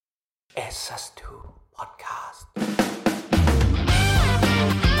SS2 Podcast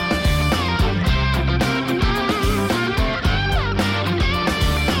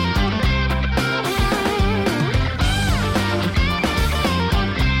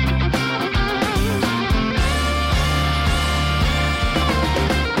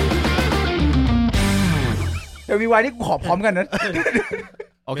เดี๋ยวมีไว้นี่กูขอพร้อมกันนะ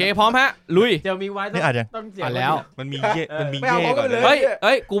โอเคพร้อมฮะลุย เดี๋ยวมีไว้ นี่อาจจะ ต้องเสียง อ่ะแล้ว มันมีเย่มันมี ไม่เอา เย่ พร้อม ก่ กั อน น ไป เล เลย ย เ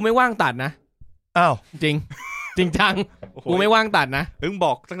อ้ยกูไม่ว่างตัดนะ อ้าว จริง จริงจัง โอ้โห กูไม่ว่างตัดนะ มึงบ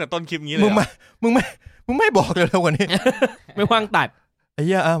อกตั้งแต่ต้นคลิปงี้เลย มึงไม่บอกเลยแล้ววันนี้ ไม่ว่างตัด ไอ้เ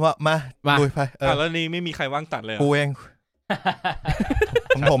หี้ยมา มา ลุยไปแล้วนี่ไม่มีใครว่างตัดเลยเหรอ กูเอง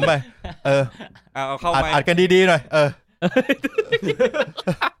ผมไปเอาเข้าไป อัดกันดีๆหน่อย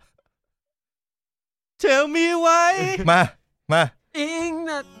เชลมีไว้ มา อิง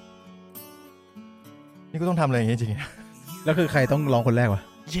นะ นี่กูต้องทำอะไรอย่างงี้จริง แล้วคือใครต้องร้องคนแรกวะ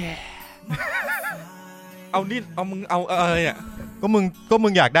แย่เอานี่เอามึงเอาอะไรเนี่ย ก็มึ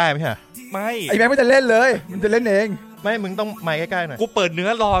งอยากได้ไหมฮะ ไม่ ไอ้แม่งไม่จะเล่นเลยมันจะเล่นเอง ไม่มึงต้องไมค์ใกล้ๆหน่อย กูเปิดเนื้อ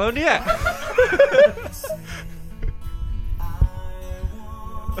รอแล้วเนี่ย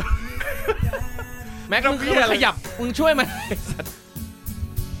แม็กซ์มึงขยับมึงช่วยมัน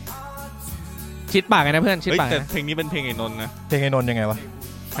ชิดปากกันนะเพื่อนชิด เฮ้ย ปาก แต่ นะ เพลงนี้เป็นเพลงไอ้นนท์นะ เพลงไอ้นนท์ยังไงวะ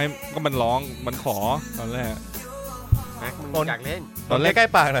ให้ก็มันร้องมันขอตอนแรก แม็กมึงอยากเล่น ตอนแรก ใกล้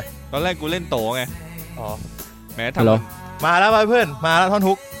ๆปากหน่อย ตอนแรกกูเล่นโตไง อ๋อ แม้ทำมัน มาแล้วเพื่อนมาแล้วท่อน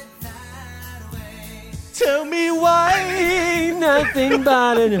ฮุก เชลมีไว้ nothing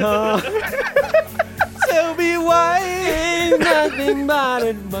but a heart เชลมีไว้ nothing but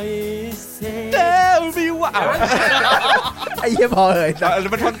a mistake เชลมีไว้ ไอ้เหี้ยพอเหย แล้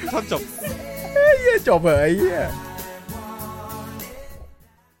วมันท่อนจบ เหี้ยจบเหยไอ้เหี้ย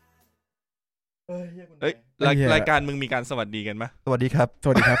เฮ้ยรายการมึงมีการสวัสดีกันปะ สวัสดีครับ ส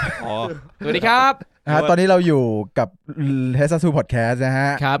วัสดีครับ อ๋อ สวัสดีครับ ตอนนี้เราอยู่กับ SS2 Podcast นะฮะ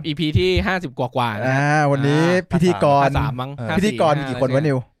ครับ EP ที่50กว่าๆนะ วันนี้พิธีกร 3มั้ง พิธีกรกี่คนวะ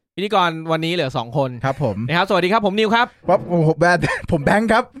นิว พิธีกรวันนี้เหลือ2คน ครับผม นะครับสวัสดีครับผมนิวครับ ครับผมแบงค์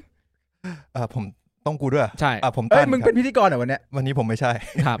ครับ ผมต้องกูด้วย ใช่ ผม เอ้ ตั้ ย น มึงเป็นพิธีกรเหรอวันเนี้ย วันนี้ผมไม่ใช่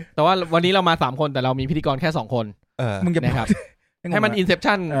ครับแต่ว่าวันนี้เรามา3คนแต่เรามีพิธีกรแค่2คน มึงจะ นะครับ ให้มัน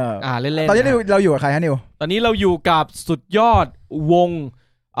Inception เล่นๆ ตอนนี้เราอยู่กับใครฮะนิว ตอนนี้เราอยู่กับสุดยอดวง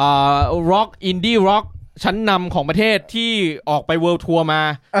ร็อกอินดี้ร็อกชั้นนำของประเทศที่ออกไปเวิลด์ทัวร์มา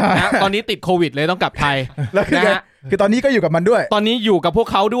นะตอนนี้ติดโควิดเลยต้องกลับไทย แล้วคือตอนนี้ก็อยู่กับมันด้วย ตอนนี้อยู่กับพวก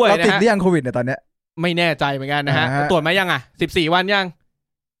เขาด้วย เรา นะ ติด ฮะ หรือยังโควิดเนี่ยตอนเนี้ย ไม่แน่ใจเหมือนกันนะฮะ อ่า ตรวจมายัง14 วันยัง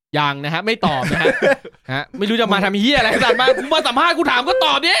นะฮะไม่ตอบนะฮะไม่รู้จะมาทำเหี้ยอะไรสัตว์มาสัมภาษณ์กูถามก็ต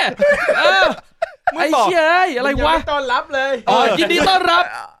อบดิไอ้เหี้ยอะไรวะ ต้อนรับเลย ยินดีต้อนรับ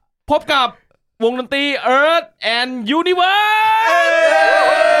พบกับวงดนตรี Earth and Universe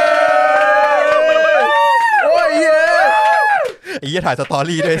โอ้ยเหี้ย ไอ้เหี้ยถ่ายสตอ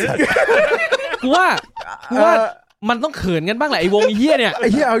รี่ด้วยสัตว์ กูว่ามันต้องเขินกันบ้างแหละไอ้วงเหี้ยเนี่ย ไอ้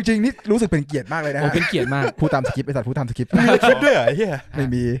เหี้ยเอาจริงนี่รู้สึกเป็นเกียรติมากเลยนะ โอ้ ฮะ เป็นเกียรติมาก พูดตามสคริปต์ไอ้สัตว์พูดตามสคริปต์ มีคลิปด้วยเหรอไอ้เหี้ย ไม่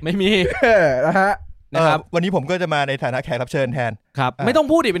มี นะฮะ นะครับ วันนี้ผมก็จะมาในฐานะแขกรับเชิญแทน ครับไม่ต้อง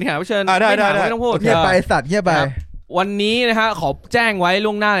พูดดิเป็นแขกรับเชิญ ได้ ไม่ถาม ได้ ไม่ต้องพูด เงียบไปสัตว์เงียบไป ครับ วันนี้นะฮะขอแจ้งไว้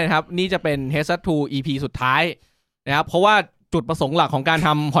ล่วงหน้าเลยนะครับนี่จะเป็น HS2 EP สุดท้ายนะครับเพราะว่าจุดประสงค์หลักของการท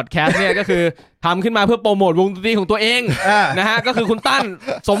ำพอดแคสต์เนี่ยก็คือทำขึ้นมาเพื่อโปรโมทวงดนตรีของตัวเองนะฮะก็คือคุณตั้น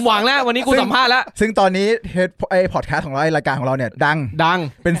สมหวังแล้ววันนี้กูสัมภาษณ์แล้ว ซึ่งตอนนี้ไอ้พอดแคสต์ของเรารายการของเราเนี่ยดัง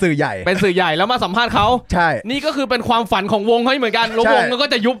เป็นสื่อใหญ่ เป็นสื่อใหญ่แล้วมาสัมภาษณ์เขา ใช่ นี่ก็คือเป็นความฝันของวงเขาเหมือนกันแล้ว ใช่ วงก็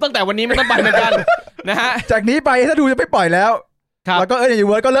จะยุบตั้งแต่วันนี้ไม่ต้องไปเหมือนกันนะฮะ จากนี้ไปถ้าดูจะไม่ปล่อยแล้ว ครับ แล้วก็ยูเ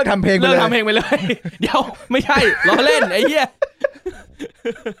วิร์ดก็เลิกทำเพลงไป เลิ เล ก ย ทำเพลงไปเลย เดี๋ยวไม่ใช่ล้อเล่นไอ้เหี้ย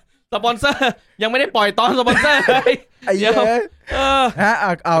สปอนเซอร์ยังไม่ได้ปล่อยตอนสปอนเซอร์เลย ไอ้เหี้ย ฮะ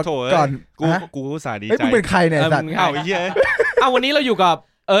เอา โถ่ ก่อน กูอุตส่าห์ดี เฮ้ย ใจ มึงเป็นใครเนี่ยสัตว์ อ้าวไอ้เหี้ย เอาวันนี้เราอยู่กับ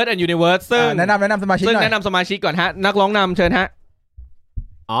Earth and Universe ซึ่ง แนะนำสมาชิก ซึ่ง หน่อย แนะนำสมาชิกก่อนฮะนักร้องนำเชิญฮะ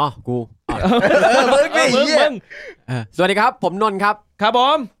อ๋อกู มึงนี่ มึง เหี้ย สวัสดีครับผมนนท์ครับ ครับผ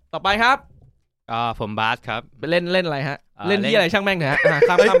มต่อไปครับ ผมบาสครับ เล่นอะไรฮะ เล่น เล่นที่อะไรช่างแม่งเถอะฮะ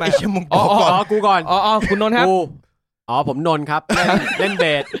ข้าม เอ้ย ไป ไอ้เหี้ยมึง อ๋ บ อ อกก่อน กูก่อน อ๋อคุณนนท์ครับ กูผมนนท์ครับเล่นเบ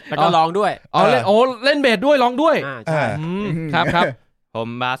สแล้วก็ร้องด้วย เล่นเบสด้วยร้องด้วย ใช่ ครับ ผม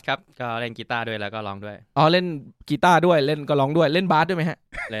บาสครับก็เล่นกีตาร์ด้วยแล้วก็ร้องด้วย อ๋อเล่นกีตาร์ด้วยเล่นก็ร้องด้วยเล่นบาสด้วยไหมฮะ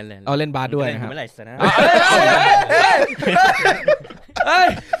เล่น เล่นบาสด้วยนะครับ เมื่อไหร่ซะนะ เอ้ย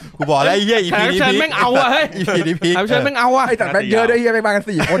กูบอกแล้วไอ้เหี้ย แข EP กรับ นี้ เชิญ พี แม่งเอาอะเฮ้ย EP นี้พี แขกรับเชิญแม่งเอาอะ ไอ้สัตว์แม่งเยอะด้วยเหี้ยไปมากัน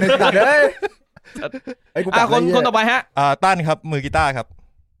4 คนในสัตว์เอ้ยไอ้กูปัด คนต่อไปฮะ ตั้นครับมือกีตาร์ครับ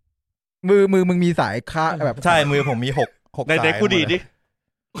มือมึงมีสายค่าแบบ ใช่มือผมมี6 ในกูดีดิ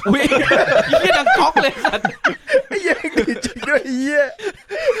อุ้ยเหี้ยดังก๊อกเลยสัตว์ ไอ้เหี้ยดีจริงด้วยไอ้เหี้ย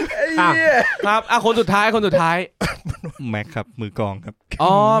ไอ้เหี้ย ครับคนสุดท้าย แม็กครับมือกลองครับ อ๋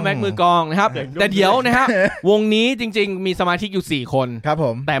อแม็กมือกลองนะครับแต่เดี๋ยวนะฮะวงนี้จริงๆมีสมาชิกอยู่4คนครับผ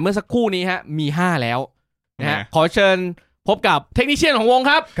มแต่เมื่อสักครู่นี้ฮะมี5แล้วนะฮะขอเชิญพบกับเทคนิเชียนของวง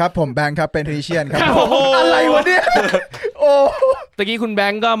ครับครับผมแบงค์ครับเป็นเทคนิเชียนครับ โอ้โห อะไรวะเนี่ยโอ้ ตะกี้คุณแบ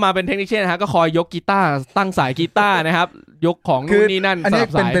งก์ก็มาเป็นเทคนิคเชียนนะฮะก็คอยยกกีตาร์ตั้งสายกีตาร์นะครับยกของนู่นนี่นั่น อันนี้ สลั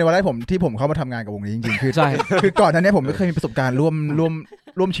บสาย เป็นวันแรกผมที่ผมเข้ามาทำงานกับวงนี้จริงๆคือ ใช่ คือก่อนหน้านี้ผมไม่เคยมีประสบการณ์ร่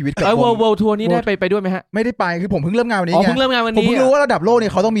วมชีวิตกับวง World Tour นี้ได้ไปด้วยไหมฮะไม่ได้ไปคือผมเพิ่งเริ่มงานวันนี้ เพิ่งเริ่มงานวัน ผม นี้ เพิ่งรู้ว่าระดับโลกเนี่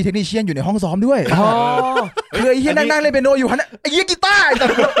ยเขาต้องมีเทคนิเชียนอยู่ในห้องซ้อมด้วย อ๋อ คือไอ้เหี้ยนั่งเล่นเปียโนอยู่ฮะไอ้เหี้ยกีตาร์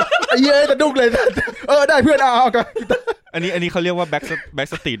ไอ้เหี้ยจะดุกเลยได้เพื่อนเอาก็กีตาร์อันนี้เขาเรียกว่าแบ็ก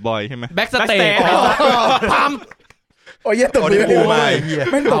สตรีทบอยใช่ไหม แบ็กสเตจพัม โอ้ยตบมือ โอ้มาไอ้เหี้ย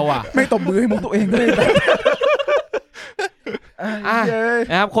ไม่ตบไม่ตบมือให้มุกตัวเองด้วย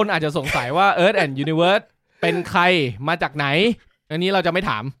นะครับคนอาจจะสงสัยว่า Earth and Universe เป็นใครมาจากไหนอันนี้เราจะไม่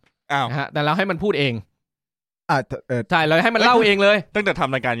ถามนะฮะแต่เราให้มันพูดเองใช่เราให้มันเล่าเองเลยตั้งแต่ท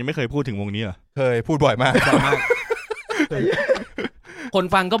ำรายการยังไม่เคยพูดถึงวงนี้เหรอเคยพูดบ่อยมากคน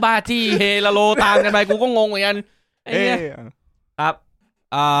ฟังก็บ้าจี้เฮลโลตามกันไปกูก็งงเหมือนกันไอ้เนี่ยครับ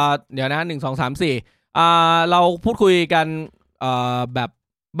เดี๋ยวนะ1 2 3 4เราพูดคุยกันแบบ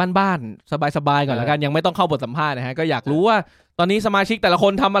บ้านๆสบายๆก่อนแล้วกันยังไม่ต้องเข้าบทสัมภาษณ์นะฮะก็อยากรู้ว่าตอนนี้สมาชิกแต่ละค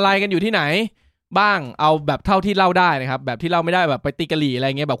นทำอะไรกันอยู่ที่ไหนบ้างเอาแบบเท่าที่เล่าได้นะครับแบบที่เล่าไม่ได้แบบไปตีกะหรี่อะไร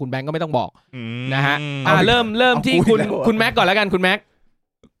เงี้ยแบบคุณแบงก์ก็ไม่ต้องบอกนะฮะเริ่มที่คุณแม็กก่อนแล้วกันคุณแม็ก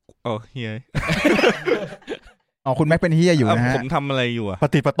เฮียคุณแม็กเป็นเฮียอยู่นะฮะผมทำอะไรอยู่อะป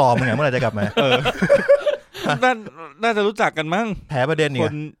ฏิปต่อมึงไงเมื่อไหร่จะกลับมาน่าจะรู้จักกันมั้งแผลประเด็นนี่ค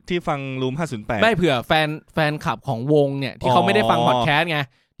นที่ฟังรูม508ไม่เผื่อแฟนคลับของวงเนี่ยที่เขาไม่ได้ฟังพอดแคสต์ไง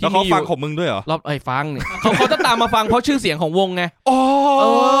แล้วเขาฟังของมึงด้วยเหรอรอบฟังเนี่ยเขาจะตามมาฟังเพราะชื่อเสียงของวงไง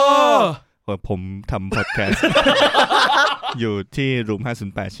ผมทำพอดแคสต์ อยู่ที่รูม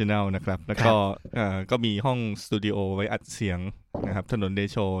508 Channel นะครับแล้วก็มีห้องสตูดิโอไว้อัดเสียงนะครับถนนเด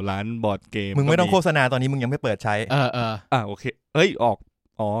โชร้านบอร์ดเกมมึงไม่ต้องโฆษณาตอนนี้มึงยังไม่เปิดใช้โอเคออก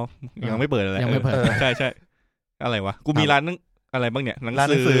ยังไม่เปิดอะไรยังไม่เปิดใช่อะไรวะกูมีร้านอะไรบ้างเนี่ยหนัง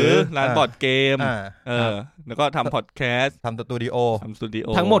สือร้านบอร์ดเกมแล้วก็ทำพอดแคสต์ทำสตูดิโอ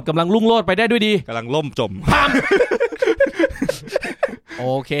ทั้งหมดกำลังรุ่งโรจน์ไปได้ด้วยดีกำลังล่มจมโอ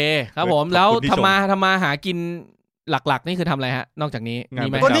เคครับผมแล้วทำมาหากินหลักๆนี่คือทำอะไรฮะนอกจากนี้มี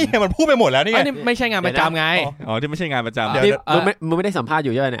ไหมก็นี่มันพูดไปหมดแล้วนี่นี่ไม่ใช่งานประจำไงที่ไม่ใช่งานประจำเดี๋ยวมึงไม่ได้สัมภาษณ์อ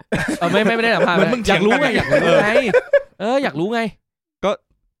ยู่ใช่ไหมเนี่ยไม่ได้สัมภาษณ์อยากรู้ไงอยากรู้ไงก็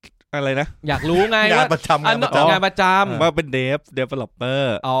อะไรนะอยากรู้ไงงานประจำงานประจำว่าเป็นdeveloper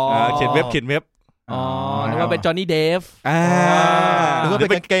เขียนเว็บนึกว่าเป็นจอห์นนี่เดฟนึกว่า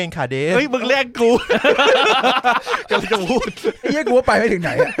เป็นเก่งขาเดฟเฮ้ยมึงแรกกูกำลังจะพูดกูว่าไปไม่ถึงไห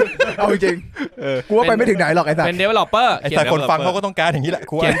นเอาจริงกูว่าไปไม่ถึงไหนหรอกไอ้สัตว์เป็น developer ไอ้สัตว์คนฟังเขาก็ต้องการอย่างนี้แหละ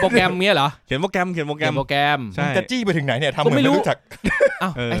เขียนโปรแกรมเงี้ยเหรอเขียนโปรแกรมใช่จะจี้ไปถึงไหนเนี่ยทำเหมือนไม่รู้จัก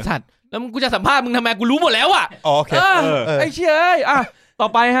ไอ้สัตว์แล้วกูจะสัมภาษณ์มึงทำไมกูรู้หมดแล้วอ่ะโอเคไอ้เชี่ยต่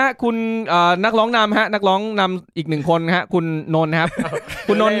อไปฮะคุณนักร้องนำฮะนักร้องนำอีก1คนฮะคุณนนท์ครับ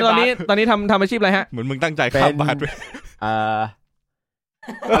คุณนนท์ตอนนี้ทำอาชีพอะไรฮะเหมือนมึงตั้งใจข้ามบาทไป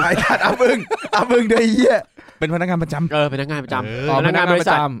ไอ้สัตว์เอามึงด้วยเหี้ยเป็นพนักงานประจำพนักงานประจำพนักงานบริ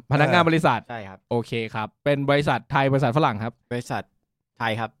ษัทพนักงานบริษัทใช่ครับโอเคครับเป็นบริษัทไทยบริษัทฝรั่งครับบริษัทไท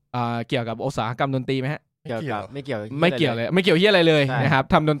ยครับเกี่ยวกับอุตสาหกรรมดนตรีไหมฮะไม่เกี่ยวเลยไม่เกี่ยวเหี้ยอะไรเลยนะครับ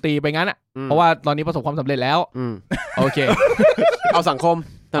ทำดนตรีไปงั้นอ่ะเพราะว่าตอนนี้ประสบความสำเร็จแล้วโอเคเอาสังคม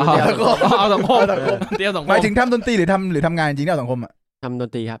เอาสังคมหมายถึงทำดนตรีหรือทำงานจริงเอาสังคมอ่ะทำดน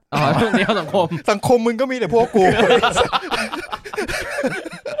ตรีครับเดี๋ยวสังคมมึงก็มีแต่พวกกู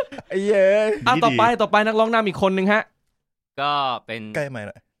ไอ้เย้ต่อไปนักร้องนำอีกคนนึงฮะก็เป็นใกล้ใหม่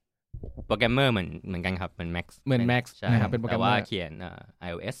ละโปรแกรมเมอร์เหมือนกันครับเหมือน Max ใช่ครับเป็นโปรแกรมเมอร์แต่ว่าเขียน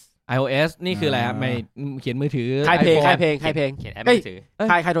iOS นี่คืออะไรครับไม่เขียนมือถือค่ายเพลงเขียนแอปมือถือ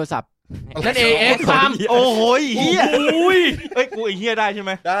ค่ายโทรศัพท์นั่นเองครับโอ้โหเฮียกูไอ้เฮียได้ใช่ไห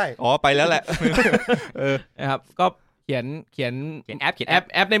มได้ไปแล้วแหละนะครับก็เขียนแ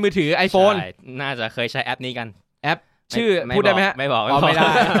อปในมือถือ iPhone น่าจะเคยใช้แอปนี้กันแอปชื่อพูดได้ไหมฮะไม่บอกไม่ไ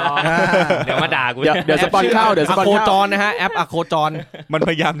ด้เดี๋ยวมาด่ากูเดี๋ยวสปอนเข้าอโคจรนะฮะแอปอโคจรมันพ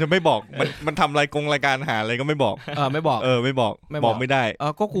ยายามจะไม่บอกมันทำรายการหาอะไรก็ไม่บอกไม่บอกไม่บอกไม่ได้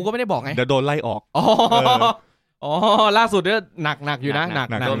ก็กูก็ไม่ได้บอกไงเดี๋ยวโดนไล่ออกล่าสุดเนี่ยหนักอยู่นะหนัก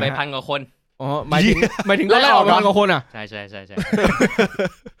โดนไป1,000 กว่าคนหมายถึงไล่ออก1,000 กว่าคนอ่ะใช่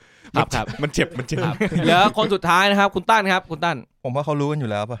ครับมันเจ็บแล้วคนสุดท้ายนะครับคุณตั้นครับคุณตั้นผมว่าเขารู้กันอยู่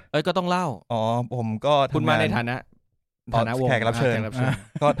แล้วป่ะก็ต้องเล่าผมก็คุณมาในฐานะวงแขกรับเชิญ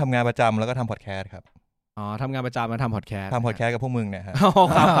ก็ทำงานประจำแล้วก็ทำพอดแคสต์ครับ อ๋อทำงานประจำมาทำพอดแคสต์ ทำพอดแคสต์กับพวกมึงเนี่ยฮะ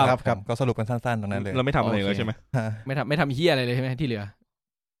ครับ ก็สรุปกันสั้นๆตรงนั้นเลย เราไม่ทำอะไรเลยใช่ไหม ไม่ทำเฮียอะไรเลยใช่ไหมที่เหลือ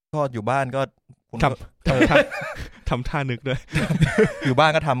ก็อยู่บ้านก็ ทำท่านึกด้วย อยู่บ้า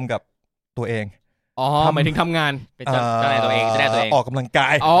นก็ทำกับตัวเอง อ๋อหมายถึงทำงาน เป็นเจ้านายตัวเองจะได้ตัวเอง ออกกำลังกา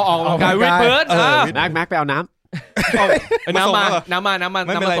ย อ๋อออกกำลังกายวิดเพิร์ด แม็กไปเอาน้ำ น้ำมา ไ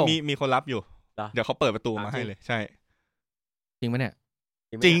ม่เป็นไร ส่ง มีคนรับอยู่ เดี๋ยวเขาเปิดประตูมาให้เลยใช่ จริงไหมเนี่ย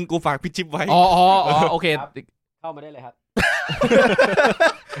จริงกูฝากพี่จิ๊บไว้ อ๋อโอเค เข้ามาได้เลยครับ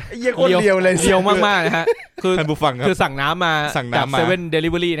เยี่ยคนเดียวเลย เดียวมากๆนะฮะคือ ท่านผู้ฟังครับ คือสั่งน้ำมา สั่ง จาก น้ำมา เซเว่นเดลิ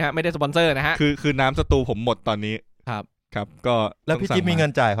เวอรี่นะฮะไม่ได้สปอนเซอร์นะฮะ คือน้ำสตูผมหมดตอนนี้ ครับก็ แล้วพี่จิ๊บมีเงิ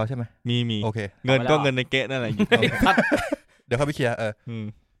นจ่ายเขาใช่ไหม มี โอเค เงินก็เงินในเก๊ะนั่นแหละ เดี๋ยวเขาไปเคลียร์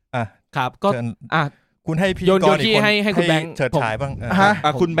ครับก็คุณให้พี่ โยนที่ให้คุณแบงค์ เฉิดฉายบ้าง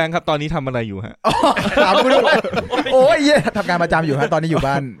คุณแบงค์ครับตอนนี้ทำอะไรอยู่ฮะ ถามกูด้วยโอ้ยเยี่ยทำงานประจำอยู่ฮะตอนนี้อยู่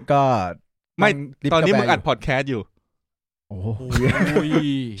บ้านก็ ไม่ตอนนี้มึงอัดพอดแคสต์อยู่ โอ้โห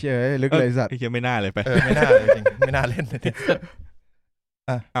เชื่อลึกเลยสัตว์ ไอ้เหี้ยไม่น่าเลยไป ไม่น่าเลยจริงไม่น่าเล่นเลย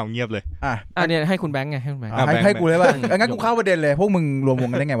เอาเงียบเลย เนี่ยให้คุณแบงค์ไงให้คุณแบงค์ ให้กูเลยว่างั้นกูเข้าประเด็นเลยพวกมึงรวมวง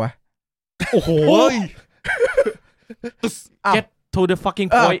กันได้ไงวะ โอ้โห get to the fucking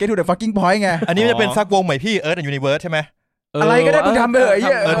point get to the fucking point ไง อันนี้จะเป็นซักวงใหม่พี่เอิร์ธยูนิเวิร์สใช่ไหม อะไรก็ได้มึงทำไปเถ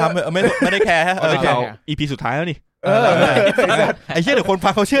อะทำไม่ได้แคร์ฮะ EP สุดท้ายแล้วนี่ ไอ้เหี้ยเดี๋ยวคนฟั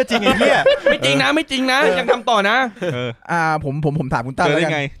งเขาเชื่อจริงไอ้เหี้ย ไม่จริงนะยังทำต่อนะผมถามคุณต้าแล้วกั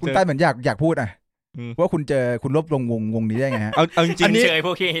นคุณต้าเหมือนอยากพูดว่าคุณรวบรวมวงนี้ได้ไงฮะเอาจริงเฉยพ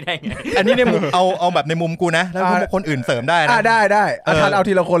วกนี้ได้ไงอันนี้เนี่ยเอาแบบในมุมกูนะแล้วคนอื่นเสริมได้นะได้เอา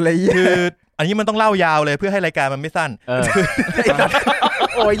ทีละคนเลยคืออันนี้มันต้องเล่ายาวเลยเพื่อให้รายการมันไม่สั้น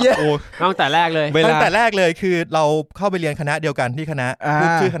โอ้ยเยอะตั้งแต่แรกเลยคือเราเข้าไปเรียนคณะเดียวกันที่คณะพูด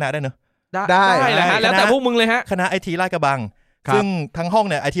ชื่อคณะได้เนอะได้แหละฮะแล้วแต่พวกมึงเลยฮะคณะไอทีลาดกระบังซึ่งทั้งห้อง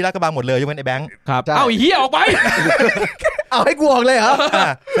เนี่ยไอทีลาดกระบังหมดเลยยกเว้นไอแบงค์ครับเอาอีเหี้ยออกไปเอาให้กูออกเลยเหรอ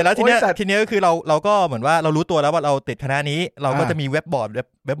เสร็จแล้วทีเนี้ยก็คือเราก็เหมือนว่าเรารู้ตัวแล้วว่าเราติดคณะนี้เราก็จะมีเว็บบอร์ด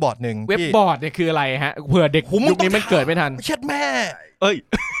หนึ่งเว็บบอร์ดเนี่ยคืออะไรฮะเผื่อเด็กยุคนี้มันเกิดไม่ทันเช็ดแม่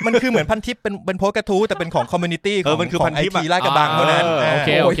มันคือเหมือนพันทิปเป็นโพสต์กระทู้แต่เป็นของคอมมูนิตี้ของไอทีลาดกระบังเท่านั้น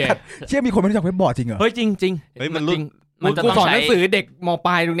โอเคเชื่อมีคนไม่รู้จักเว็บบอร์ดจริงเหรอเฮ้ยจริงเฮ้ยมันรุ่นกูสอนหนังสือเด็กม.ป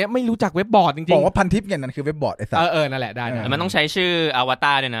ลายตรงเนี้ยไม่รู้จักเว็บบอร์ดจริงๆบอกว่าพันทิปเนี่ยนั่นคือเว็บบอร์ดไอ้สัสนั่นแหละได้มันต้องใช้ชื่ออวต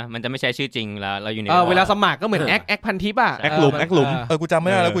ารด้วยนะมันจะไม่ใช้ชื่อจริงแล้วเราอยู่ในเวลาสมัครก็เหมือนแอคพันทิปอ่ะแอคหลุมกูจำไม่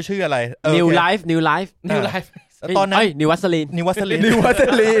ได้แล้วกูชื่ออะไร New Life ตอนนั้นนิวัสลีน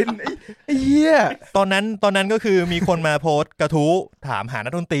ไอ้เหี้ยตอนนั้นก็คือมีคนมาโพสต์กระทู้ถามหานั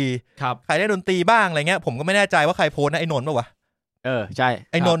กดนตรีใครได้ดนตรีบ้างอะไรเงี้ยผมก็ไม่แน่ใจว่าใครโพสต์นะไอ้นนท์ป่ะวะใช่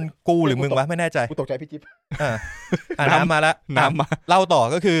ไอ้นนท์กูหรือมึงวะไม่แน่ใจกูตกใจพี่จิ๊บน้ำมาแล้วน้ำมาเล่าต่อ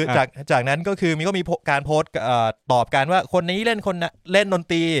ก็คือจากนั้นก็คือมีการโพสต์ตอบกันว่าคนนี้เล่นคนเล่นดน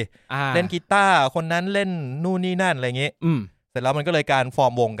ตรีเล่นกีตาร์คนนั้นเล่นนู่นนี่นั่นอะไรเงี้ยเสร็จแล้วมันก็เลยการฟอ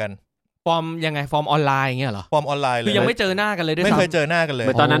ร์มวงกันฟอร์มยังไงฟอร์มออนไลน์อย่างเงี้ยเหรอฟอร์มออนไลน์เลยคือยังไม่เจอหน้ากันเลยด้วยไม่เคยเจอหน้ากันเลยเห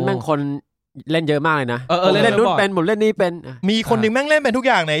มือนตอนนั้นแม่งคนเล่นเยอะมากเลยนะเล่นรุ่นเป็นผมเล่นนี่เป็นมีคนนึงแม่งเล่นเป็นทุก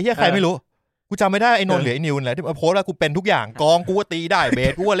อย่างไหนที่ใครไม่รู้กูจำไม่ได้ไอ้นนท์หรือไอ้นิวแหละที่มาโพสต์ว่ากูเป็นทุกอย่างกองกูก็ตีได้เบ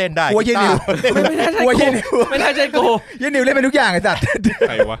สกูก็เล่นได้กูยันนิวไม่น่าใช่กูยันนิวเล่นเป็นทุกอย่างไอ้สัตว์ใ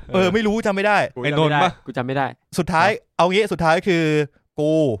ครวะไม่รู้จำไม่ได้ไอ้นนท์ป่ะกูจำไม่ได้สุดท้ายเอางี้สุดท้ายคือ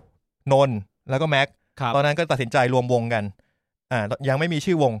กูนนท์แล้วก็แม็กตอนนั้นก็ตัดสินใจรวมวงกันยังไม่มี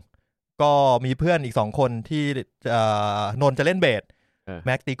ชื่อวงก็มีเพื่อนอีก2คนที่นนท์จะเล่นเบสแ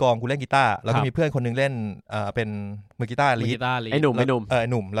ม็กตีกลองกูเล่นกีตาร์แล้วก็มีเพื่อนคนนึงเล่นเป็นมือกีตาร์ลีดไอ้หนุ่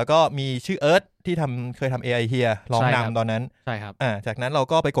มแล้วก็มีชื่อเอิร์ธที่เคยทำ AI เฮียร้องนำตอนนั้นใช่ครับจากนั้นเรา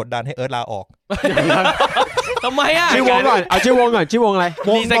ก็ไปกดดันให้เอิร์ธลาออกทำไมชื่อวงก่อนเอาชื่อวงอะไร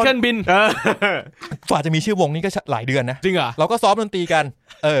Recycle Bin กว่าจะมีชื่อวงนี้ก็หลายเดือนนะจริงเหรอเราก็ซ้อมดนตรีกัน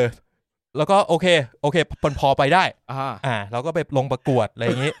แล้วก็โอเคพอไปได้เราก็ไปลงประกวดอะไรอ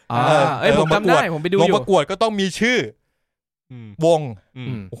ย่างงี้ผมจำได้ผมไปดูอยู่ลงประกวดก็ต้องมีชื่อวง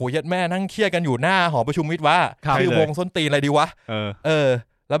โอ้โหยัดแม่นั่งเครียดกันอยู่หน้าหอประชุมวิทย์ว่าชื่อวงส้นตีนอะไรดีวะ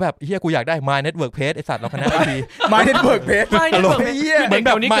แล้วแบบเฮียกูอยากได้ My Network Page ไอสัตว์เราคณะที My Network Page เหมือนแ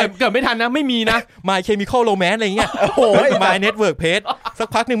บบนี้เกิดไม่ทันนะไม่มีนะ My Chemical Romance อะไรเงี้ยโอ้โห My Network Page สัก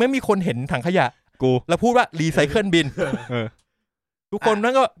พักนึงไม่มีคนเห็นถังขยะกูแล้วพูดว่า Recycle Bin ทุกคน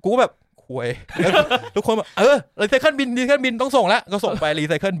นั่นก็กูแบบคุยทุกคนรีไซเคิลบินต้องส่งแล้วก็ส่งไปรี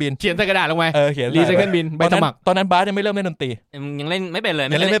ไซเคิลบินเขียนใส่กระดาษลงไปเขียนรีไซเคิลบินใบสมัครตอนนั้นบาสยังไม่เริ่มเล่นดนตรียังเล่นไม่เป็นเลย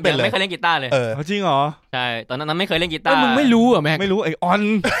ไม่เคยเล่นกีตาร์เลยจริงเหรอใช่ตอนนั้นไม่เคยเล่นกีตาร์มึงไม่รู้อ่ะแม่ไม่รู้ไอออน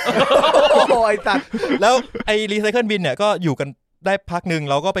โอ้ยตัดแล้วไอรีไซเคิลบินเนี่ยก็อยู่กันได้พักนึง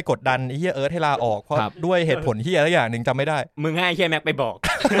เราก็ไปกดดันไอ้เหี้ยเอิร์ธให้ลาออกเพราะด้วยเหตุผลเหี้ยอะไรอย่างนึงจำไม่ได้มึงให้เหี้ยแม็กไปบอก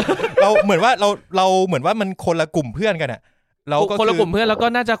เราเหมือนว่าเราเหมือนว่ามันคนละกลุ่มเพื่อนกันอ่ะ เราก็คนละกลุ่มเพื่อนแล้วก็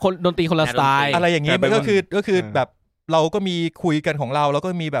น่าจะคนดนตรีคนละสไตล์อะไรอย่างงี้มันก็คือแบบเราก็มีคุยกันของเราแล้วก็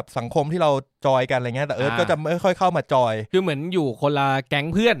มีแบบสังคมที่เราจอยกันอะไรเงี้ยแต่ก็จะไม่ค่อยเข้ามาจอยคือเหมือนอยู่คนละแก๊ง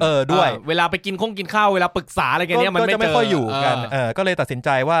เพื่อนด้วยเวลาไปกินข้าวเวลาปรึกษาอะไรกันเนี้ยมันไม่ค่อยอยู่กันก็เลยตัดสินใจ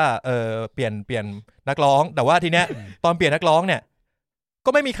ว่าเปลี่ยนนักร้องแต่ว่าทีเนี้ยตอนเปลี่ยนนักร้องเนี่ยก็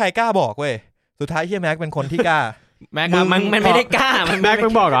ไม่มีใครกล้าบอกเว้ยสุดท้ายเฮียแม็กเป็นคนที่กล้าแม็กมันไม่ได้กล้าแม็กมึ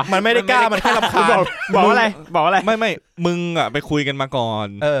งบอกเหรอมันไม่ได้กล้ามันแค่รำคาญบอกอะไรไม่มึงอ่ะไปคุยกันมาก่อน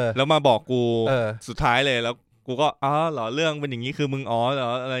แล้วมาบอกกูสุดท้ายเลยแล้วกูก็เหรอเรื่องเป็นอย่างนี้คือมึงเหร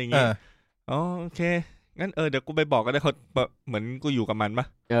ออะไรอย่างงี้โอเคงั้นเดี๋ยวกูไปบอกก็ได้เขาเหมือนกูอยู่กับมันปะ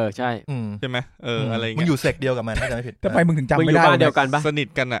ใช่ใช่ไหมอะไรอย่างเงี้ยมึงอยู่เซกเดียวกับมันไม่ผิดแต่ไปมึงถึงจำไม่ได้เดียวกันปะสนิท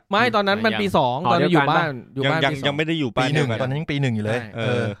กันอ่ะไม่ตอนนั้นมันปี2ตอนนี้อยู่บ้านยังไม่ได้อยู่ปี1ตอนนั้นยังปี1อยู่เลย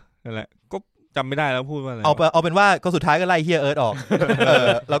นั่นแหละก็จำไม่ได้แล้วพูดว่าอะไรเอาเป็นว่าก็สุดท้ายก็ไล่เฮียเอิร์ธออก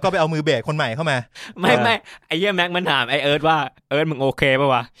แล้วก็ไปเอามือเบสคนใหม่เข้ามาไม่ไอ้เฮียแม็กมันถามไอ้เอิร์ธว่าเอิร์ธมึงโอเคป่ะ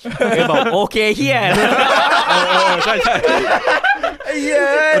วะบอกโอเคเฮียใช่ไอ้เฮีย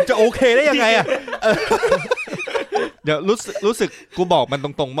จะโอเคได้ยังไงอ่ะเดี๋ยวรู้สึกกูบอกมันต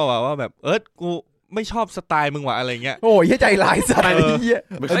รงๆป่ะว่าแบบเอิร์ธกูไม่ชอบสไตล์มึงว่ะอะไรเงี้ยโอ้ยใจร้ายสัสเฮีย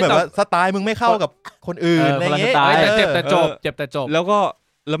แบบว่าสไตล์มึงไม่เข้ากับคนอื่นอะไรเงี้ยเจ็บแต่จบแ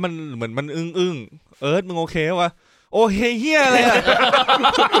ล้วมันเหมือนมันอึ้งเอิร์ธมึงโอเควะโอเคเฮียอะไรอ่ะ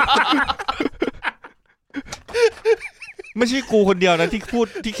ไม่ใช่กูคนเดียวนะที่พูด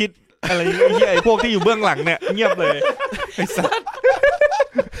ที่คิดอะไรเฮียไอ้พวกที่อยู่เบื้องหลังเนี่ยเงียบเลยไอ้สัส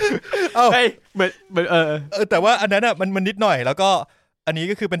เหมือนแต่ว่าอันนั้นอ่ะมันนิดหน่อยแล้วก็อันนี้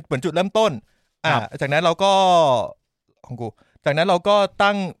ก็คือเป็นเหมือนจุดเริ่มต้นจากนั้นเราก็ของกูจากนั้นเราก็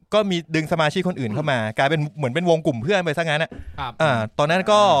ก็มีดึงสมาชิกคนอื่นเข้ามากลายเป็นเหมือนเป็นวงกลุ่มเพื่อนไปซะงั้นตอนนั้น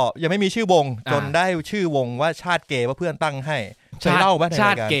ก็ยังไม่มีชื่อวงจนได้ชื่อวงว่าชาติเกย์ว่าเพื่อนตั้งให้เคยเล่าป่ะช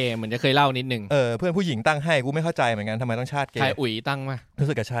าติเกย์เหมือนจะเคยเล่านิดนึงเพื่อนผู้หญิงตั้งให้กูไม่เข้าใจเหมือนกันทำไมต้องชาติเกย์ใครอุ๋ยตั้งมารู้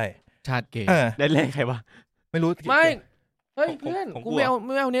สึกจะใช่ชาติเกย์ได้เลขใครวะไม่รู้ไม่เฮ้ยเพื่อนกูไม่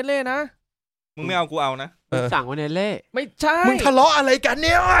เอาเนเล่นะมึงไม่เอากูเอานะสั่งว่าเนเล่ไม่ใช่มึงทะเลาะอะไรกันเ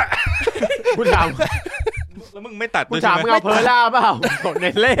นี่ยกูถามแล้วมึงไม่ตัดกูถามมึงเอาเพอร์ล่าเปล่าเน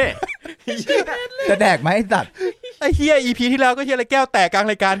เล่จะแดกไหมตัดไอ้เฮีย EP ที่แล้วก็เฮียอะไรแก้วแตกกลาง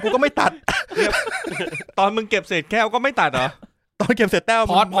รายการกูก็ไม่ตัดตอนมึงเก็บเศษแก้วก็ไม่ตัดเหรอตอนเก็บเศษแก้ว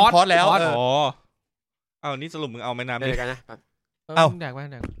พอดแล้วเอานี่สรุปมึงเอาไม่น้ำดิกันนะเอาแดกไว้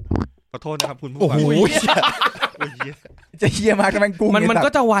แดกขอโทษนะครับคุณผู้ฟังโอ้โหจะเฮียมากทำไมกูมันก็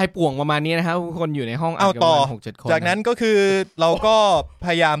จะวายป่วงประมาณนี้นะครับคนอยู่ในห้องเอาต่อ 6-7 คนจากนั้นก็คือเราก็พ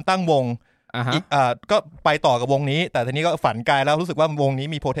ยายามตั้งวงก็ไปต่อกับวงนี้แต่ทีนี้ก็ฝันไกลแล้วรู้สึกว่าวงนี้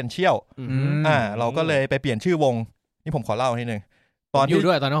มี potential เราก็เลยไปเปลี่ยนชื่อวงนี่ผมขอเล่านิดนึงตอนอยู่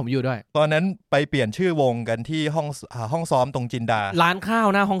ด้วยตอนนั้นผมอยู่ด้วยตอนนั้นไปเปลี่ยนชื่อวงกันที่ห้องซ้อมตรงจินดาร้านข้าว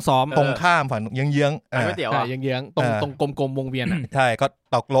หน้าห้องซ้อมตรงข้ามฝั่งเยื้องๆก๋วยเตี๋ยวเยื้องๆตรงกลมๆวงเวียนใช่ก็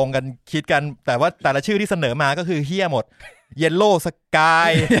ตกลงกันคิดกันแต่ว่าแต่ละชื่อที่เสนอมาก็คือเฮี้ยหมดเยลโล่สกา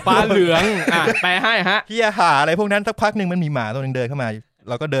ยฟ้าเหลืองแปลให้ฮะเฮี้ยหาอะไรพวกนั้นสักพักนึงมันมีหมาตัวนึงเดินเข้ามา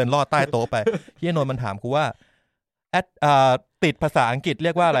เราก็เดินลอดใต้โต๊ะไปเฮี้ยนนท์มันถามกูว่าติดภาษาอังกฤษเรี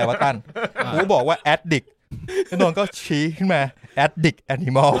ยกว่าอะไรวะตั้นกูบอกว่า addict นนท์ก็ชี้ขึ้นมา addict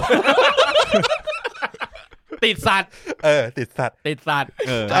animal ติดสัตว์ติดสัตว์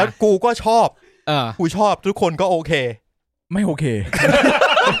แล้วกูก็ชอบกูชอบทุกคนก็โอเคไม่โอเค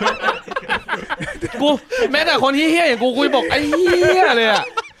กูแม้แต่คนที่เฮี้ยอย่างกูบอกไอ้เฮี้ยเลยอะ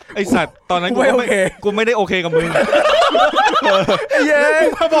ไอสัตว์ตอนนั้นกูไม่ได้โอเคกับมึงเย้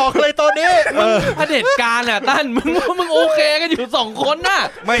มาบอกเลยตอนนี้เผด็จการอ่ะตั้นมึงโอเคกันอยู่2คนน่ะ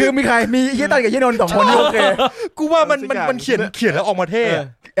คือมีใครมีเฮี้ยตั้นกับเฮี้ยนนท์2คนที่โอเคกูว่ามันเขียนแล้วออกมาเท่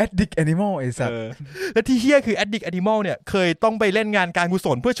addict animal ไอ้สัตว์และที่เฮี้ยคือ addict animal เนี่ยเคยต้องไปเล่นงานการกุศ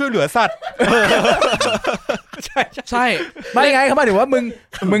ลเพื่อช่วยเหลือสัตว์ใช่ไม่ไงเขาหมายถึงว่า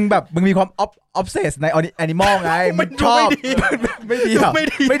มึงแบบมึงมีความobsess ใน animal ไงมึงชอบไ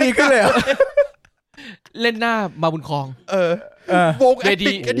ม่ดีขึ้นเลยเล่นหน้ามาบุญคลองวง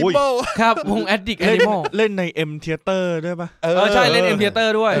addict animal ครับวง addict animal เล่นใน M Theater ด้วยป่ะใช่เล่น M Theater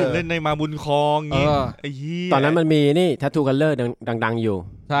ด้วยเล่นในมาบุญคลองงี้ไอ้เหี้ยตอนนั้นมันมีนี่ Tattoo Color ดังๆอยู่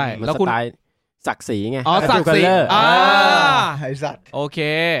ใช่แล้วคุณศักดิ์ศรีไงศักดิ์ศรีไอ้สัตว์โอเค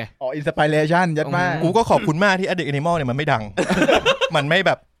อินสปิเรชั่นยัดมากกูก็ขอบคุณมากที่ addict animal เนี่ยมันไม่ดังมันไม่แ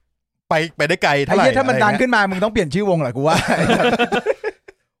บบไปได้ไกลเท่าไหร่ถ้ามันดังขึ้นมามึงต้องเปลี่ยนชื่อวงเหรอกูว่า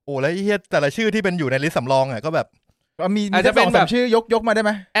โอ้แล้วไอ้เหี้ยแต่ละชื่อที่เป็นอยู่ในลิสต์สำรองอ่ะก็แบบมีอาจจะเป็นแบบชื่อยกมาได้ไห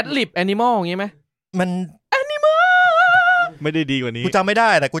ม Adlib Animal อย่างงี้ไหมมัน Animal ไม่ได้ดีกว่านี้กูจำไม่ได้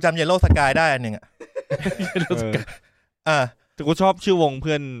แต่กูจำ Yellow Sky ได้อันหนึ่งแต่กูชอบชื่อวงเ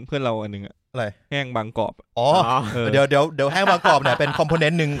พื่อนเราอันหนึ่ง อะไรแห้งบางกรอบอ๋อเดี๋ยวแห้งบางกรอบเนี่ยเป็นคอมโพเน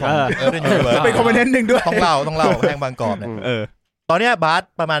นต์นึงของเป็นคอมโพเนนต์นึงด้วยต้องเล่าแห้งบางกรอบเนี่ยตอนเนี้ยบาส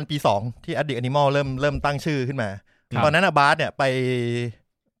ประมาณปี2ที่ Addict Animal เริ่มตั้งชื่อขึ้นมาตอนนั้นบาสเนี่ยไ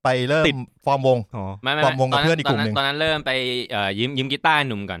ปเริ่มฟอร์มวงฟอร์มวงกับเพื่อนอีกกลุ่มนึงตอนนั้นเริ่มไปยืมกีตาร์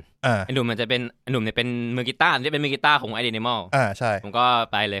หนุ่มก่อนไอ้หนุ่มมันจะเป็นหนุ่มเนี่ยเป็นมือกีตาร์ที่เป็นมือกีตาร์ของ Addict Animal ใช่ผมก็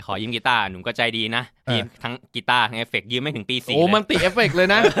ไปเลยขอยืมกีตาร์หนุ่มก็ใจดีนะยืมทั้งกีตาร์ทั้งเอฟเฟกต์ยืมไม่ถึงปี4โอ้มันติดเอฟเฟกต์เลย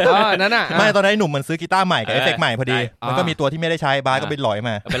นะนั่นน่ะไม่ตอนนั้นหนุ่มมันซื้อกีตาร์ใหม่กับเอฟเฟกต์ใหม่พอดีมันก็มีตัวที่ไม่ได้ใช้บาสก็ไปหลอยม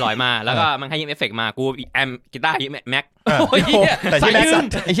าแล้วก็มันให้ยืมเอฟเฟกต์มากูแอมกีตาร์ยืมแม็กแต่ที่แม็ก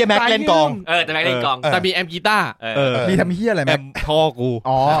ไอ้เหี้ยแม็กเล่นกลองแต่แม็กเล่นกลองแต่มีแอมกีตาร์มีทำเหี้ยอะไรแม็กท่อกู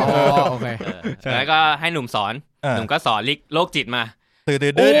อ๋อโอเคแล้วก็ให้หนุ่มสอนหนุ่มก็สอนลิกโรคจิตมาตื่นเ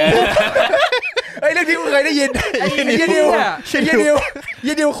เรื่องที่กูเคยได้ยินไอ้ยี่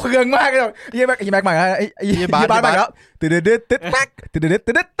ดิวเคืองมากเลยยี่แม็กใหม่ไอ้บาสใหม่แล้วตึ๊ดแม็กตึ๊ดแ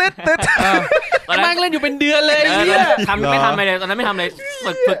ม็กเล่นอยู่เป็นเดือนเลยเนี่ยไม่ทำอะไรเลยตอนนั้นไม่ทำเลย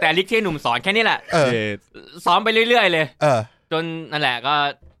ฝึกแต่ลิกที่หนุ่มสอนแค่นี้แหละซ้อมไปเรื่อยๆเลยจนนั่นแหละก็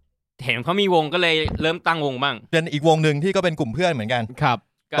เห็นเขามีวงก็เลยเริ่มตั้งวงบ้างเป็นอีกวงนึงที่ก็เป็นกลุ่มเพื่อนเหมือนกันครับ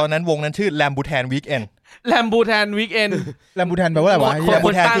ตอนนั้นวงนั้นชื่อ Rambutan Weekend Rambutan Weekend Rambutan แปลว่าอะไรวะ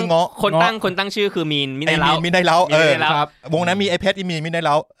Rambutan คือเงาะคนตั้งชื่อคือมีนได้เล้าครับวงนั้นมีไอเพชรมีนได้เ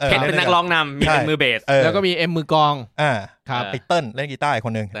ล้าเพชรเป็นนักร้องนำมีเป็นมือเบสแล้วก็มีเอ็มมือกองครับไอเติ้ลเล่นกีตาร์อีกค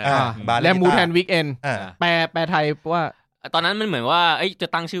นนึงRambutan Weekend แปลไทยว่าตอนนั้นมันเหมือนว่าจะ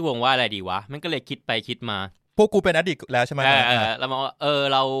ตั้งชื่อวงว่าอะไรดีวะมันก็เลยคิดไปคิดมาพวกกูเป็นอดีตแล้วใช่ไหมเรามา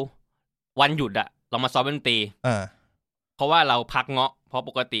เราวันหยุดอะเรามาซ้อมดนตรีเพราะว่าเราพักเงาะเพราะ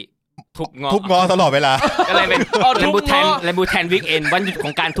ปกติทุบเงาะตลอดเวลาก็เลยเป็นแลมบูแทนวีคเอนวันหยุดข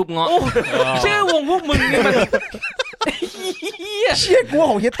องการทุบเงาะชื่อวงพวกมึงนี่มันเชี่ยกู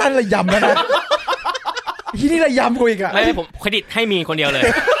ของเฮียตันระยำแล้วนะที่นี่ระยำกูอีกอะไม่ผมเครดิตให้มีนคนเดียวเลย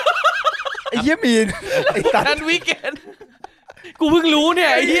ไอ้เฮียมีนไอ้ตันวีคเอนกูเพิ่งรู้เนี่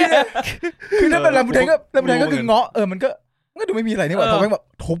ยไอ้เฮียคือถ้าเป็นแลมบูแทนก็คือเงาะมันก็ดูไม่มีอะไรนี่หว่าเพราะแม่งแบบ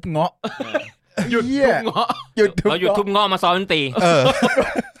ทุบเงาะหยุดทุบเงาะหยุดทุบเงาะมาซ้อมดนตรี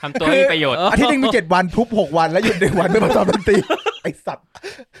ทำตัวมีประโยชน์อาทิตย์นึงมี7วันทุบ6วันแล้วหยุด1วันเพื่อมาซ้อมดนตรีไอ้สัตว์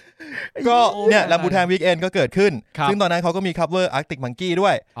ก็เนี่ยRambutan Weekendก็เกิดขึ้นซึ่งตอนนั้นเขาก็มี cover Arctic Monkey ด้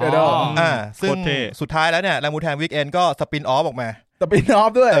วยซึ่งสุดท้ายแล้วเนี่ยRambutan Weekend ก็สปินออฟออกมาสปินออ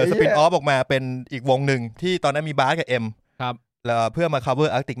ฟด้วยสปินออฟออกมาเป็นอีกวงหนึ่งที่ตอนนั้นมีบาสกับเอ็มครับแล้วเพื่อมา cover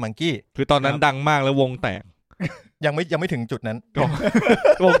Arctic Monkey คือตอนนั้นดังมากแล้ววงแตกยังไม่ถึงจุดนั้น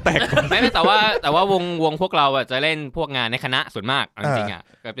วงแตกไม่แต่ว่าวงพวกเราอ่ะจะเล่นพวกงานในคณะส่วนมากจริงๆอ่ะ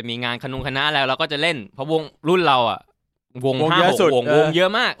ก็จะมีงานคณะแล้วเราก็จะเล่นเพราะวงรุ่นเราอ่ะวง 5-6 วงเยอะ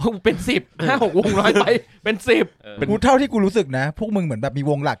มากเป็น10 5-6 วงน้อยไปเป็น10กูเท่าที่กูรู้สึกนะพวกมึงเหมือนแบบมี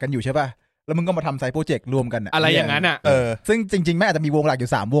วงหลักกันอยู่ใช่ป่ะแล้วมึงก็มาทำไซด์โปรเจกต์รวมกันอะไรอย่างนั้นอ่ะซึ่งจริงๆแม่อาจจะมีวงหลักอ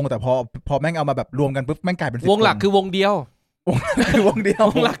ยู่3วงแต่พอแม่งเอามาแบบรวมกันปุ๊บแม่งกลายเป็นวงหลักคือวงเดียววงเดียว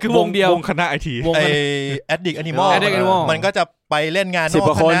วงหลักคือวงเดียววงคณะไอทีไอAddict Animal มันก็จะไปเล่นงานนอ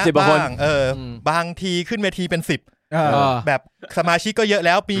กคณะบ้างบางทีขึ้นเวทีเป็น10แบบสมาชิกก็เยอะแ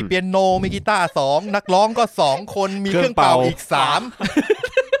ล้วมีเปียโนมีกีตาร์2นักร้องก็2คนมีเครื่องเป่าอีก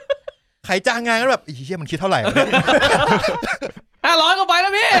3ใครจ้างงานก็แบบเหี้ยมันคิดเท่าไหร่500ก็ไปแล้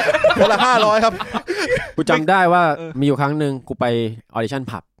วพี่คนละ500ครับกูจำได้ว่ามีอยู่ครั้งนึงกูไปออดิชั่น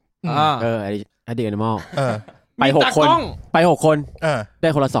ผับAddict Animalไป6 คนได้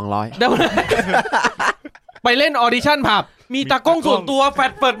คนละ200ได้ไปเล่นออดิชั่นผับมีตากล้องส่วนตัวแฟ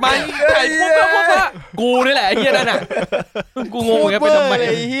ดเปิดไมค์ถ่ายปุ๊บกูนี่แหละไอ้เหี้ยนั่นน่ะกูงงไงไปทำไม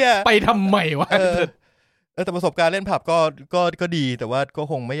ไปทำไมวะแต่ประสบการณ์เล่นผับก็ดีแต่ว่าก็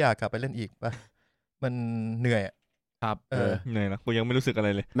คงไม่อยากกลับไปเล่นอีกป่ะมันเหนื่อยครับเหนื่อยนะกูยังไม่รู้สึกอะไร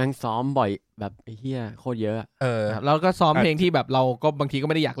เลยแม่งซ้อมบ่อยแบบไอ้เหี้ยโคตรเยอะแล้วก็ซ้อมเพลงที่แบบเราก็บางทีก็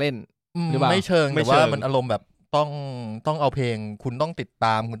ไม่ได้อยากเล่นหรือเปล่าไม่เชิงแต่ว่ามันอารมณ์แบบต้องเอาเพลงคุณต้องติดต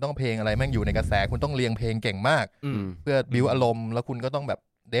ามคุณต้องเพลงอะไรแม่งอยู่ในกระแสคุณต้องเรียงเพลงเก่งมากเพื่อบิวอารมณ์แล้วคุณก็ต้องแบบ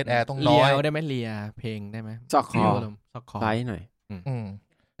เดทแอร์ต้องน้อยได้ไหมเลียเพลงได้ไหมซอกคอไซส์หน่อย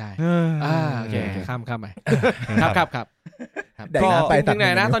ได้โอเคข้ามไปครับก็ไปถึงไหน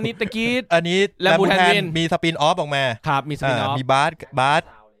นะตอนนี้ตะกี้อันนี้Rambutanมีสปินออฟออกมาครับมีสปินออฟมีบาส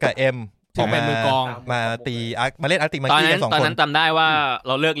กับเอ็มของเป็นมือกองมาตีมาเล่นArctic Monkey กัน2คนตอนนั้นจำได้ว่าเ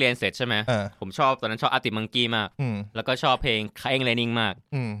ราเลิกเรียนเสร็จใช่ไหมผมชอบตอนนั้นชอบ Arctic Monkey มากแล้วก็ชอบเพลง Crying Raining มาก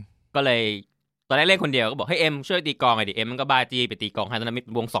ก็เลยตอนแรกเล่นคนเดียวก็บอกให้เอ็มช่วยตีกองหน่อยดิเอ็มมันก็บ้าจี้ไปตีกองให้ตอนนั้นมี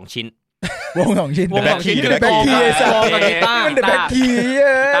วง2ชิ้นวง2ชิ้นแบ็คคีย์กีต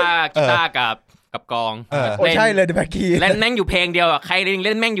าร์กับกองใช่เลยแบ็คคีย์เล่นแม่งอยู่เพลงเดียวอ่ะใครเ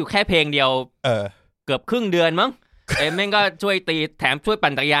ล่นแม่งอยู่แค่เพลงเดียวเกือบครึ่งเดือนมั้งแม่งก็ช่วยตีแถมช่วยปั่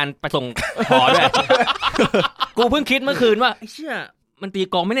นจักรยานไปส่งหอด้วยกูเพิ่งคิดเมื่อคืนว่าเชี่ย มันตี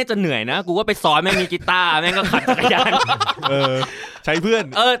กองไม่น่าจะเหนื่อยนะกูก็ไปสอนแม่งมีกีตาร์แม่งก็ขับจักรยานใช้เพื่อน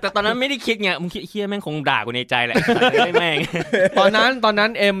แต่ตอนนั้นไม่ได้คิดไงมึงคิดเหี้ยแม่งคงด่ากูในใจแหละแม่งตอนนั้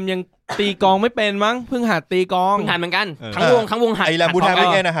นเอ็มยังตีกองไม่เป็นมั้งเพิ่งหัดตีกองเพิ่งหัดเหมือนกันทั้งวงหัดไอ้แรมบูแทนไม่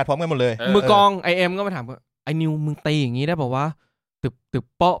ไงนะหัดพร้อมกันหมดเลยมือกองไอเอ็มก็มาถามว่าไอ้นิวมึงตีอย่างงี้ได้ป่าววะตึบ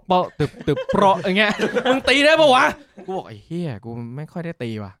เปาะตึบเปราะอย่างเงี้ยมึงตีได้ป่าววะกูบอกไอ้เหี้ยกูไม่ค่อยได้ตี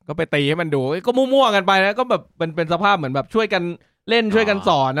ว่ะก็ไปตีให้มันดูก็มั่วๆกันไปแล้วก็แบบเป็นสภาพเหมือนแบบช่วยกันเล่นช่วยกันส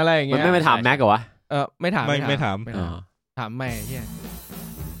อนอะไรอย่างเงี้ยมันไม่ถามแม็กเหรอวะไม่ถามถามแม่เหี้ย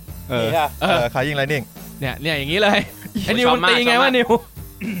ขายยิงไรนิ่งเนี่ยอย่างงี้เลยไอ้นิวมันตีไงวะนิว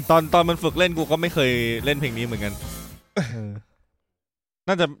ตอนมันฝึกเล่นกูก็ไม่เคยเล่นเพลงนี้เหมือนกัน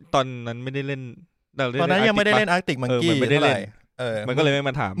น่าจะตอนนั้นไม่ได้เล่นตอนนั้นยังไม่ได้เล่น Arctic Monkey ไม่ได้เล่นมันก็เลยไม่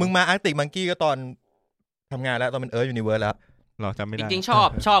มาถามมึงมา Arctic Monkey ก็ตอนทำงานแล้วตอนเป็นEarth Universe แล้วหรอจำไม่ได้จริงๆ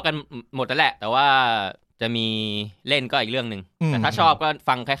ชอบกันหมดแล้วแหละแต่ว่าจะมีเล่นก็อีกเรื่องนึงแต่ถ้าชอบก็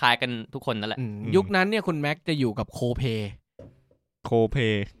ฟังคล้ายๆกันทุกคนนั่นแหละยุคนั้นเนี่ยคุณแม็กจะอยู่กับโคเพ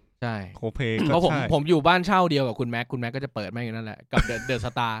ใช่โคเพเพราะผมอยู่บ้านเช่าเดียวกับคุณแม็กก็จะเปิดแม่งอยู่นั่นแหละกับเดอะส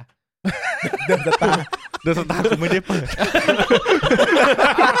ตาร์เดอะสตาร์กูไม่ได้เปิด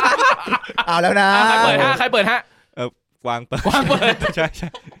เอาแล้วนะใครเปิดฮะวางเปิดใช่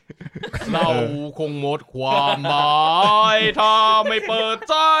เราคงหมดความหมายถ้าไม่เปิด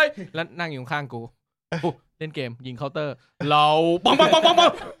ใจแล้วนั่งอยู่ข้างกูเล่นเกมยิงเคาน์เตอร์เราปัง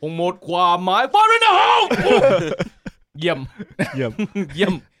คงหมดความหมายฟาร์นเฮาเยี่ยม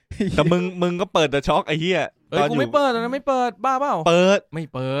แต่มึงก็เปิดแต่ช็อกไอ้เหี้ยกูไม่เปิดนะไม่เปิดบ้าเปล่าไม่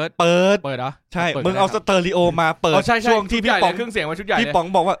เปิดเหรอใช่มึงเอาสเตอริโอมาเปิดช่วงที่พี่ป๋องเครื่องเสียงมาชุดใหญ่พี่ป๋อง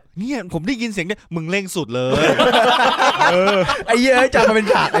บอกว่าเนี่ยผมได้ยินเสียงเนี่ยมึงเร่งสุดเลยไอ้เหี้ยจับมาเป็น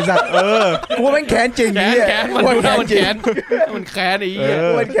ฉากไอ้สัตว์กูว่ามันแค้นจริงเนี่ยมันแค้นไอ้เหี้ย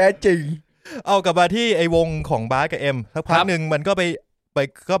มันแค้นจริงเอากลับมาที่ไอ้วงของบาสกับเอ็มสักพักนึงมันก็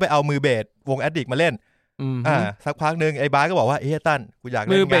ไปเอามือเบสวงแอดดิกมาเล่นสักพักนึงไอ้บาสก็บอกว่าเฮ้ยตั้นกูอยากเล่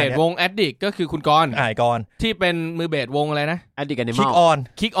นมือเบสวงแอดดิกก็คือคุณกรณ์ที่เป็นมือเบสวงอะไรนะแอดดิกแอนิมอลคิก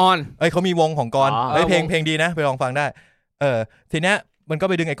ออนเขามีวงของกรณ์เพลงดีนะไปลองฟังได้ทีเนี้ยมันก็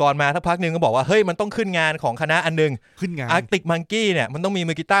ไปดึงไอ้กรณ์มาสักพักนึงก็บอกว่าเฮ้ยมันต้องขึ้นงานของคณะอันนึงขึ้นงาน Arctic Monkey เนี่ยมันต้องมี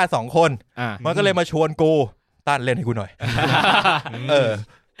มือกีตาร์2คนมันก็เลยมาชวนกูตั้นเล่นให้กูหน่อย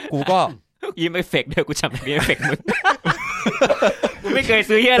กูก็ยิ้มเอฟเฟกต์เดี๋ยวกูจำมีเอฟเฟกต์มึงกูไม่เคย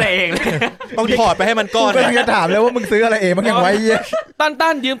ซื้ออะไรเองเลยต้องถอดไปให้มันก้อนกูจะถามเลยว่ามึงซื้ออะไรเองมันยังไว้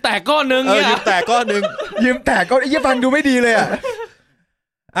ตั้นยืมแตกก้อนนึงยืมแตกก้อนนึงยืมแตกก้อนไอ้เหี้ยฟังดูไม่ดีเลย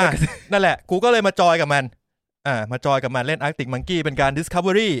นั่นแหละกูก็เลยมาจอยกับมันมาจอยกับมันเล่น Arctic Monkey เป็นการ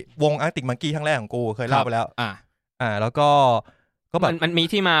Discovery วง Arctic Monkey ครั้งแรกของกูเคยเล่าไปแล้วแล้วก็แบบมันมี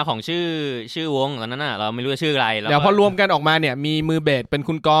ที่มาของชื่อวงตอนนั้นน่ะเราไม่รู้ชื่ออะไรเดี๋ยวพอรวมกันออกมาเนี่ยมีมือเบสเป็น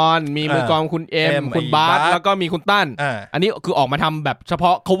คุณกรณ์มีมือกลองคุณเอ็มคุณบาสแล้วก็มีคุณตั้นอันนี้คือออกมาทำแบบเฉพ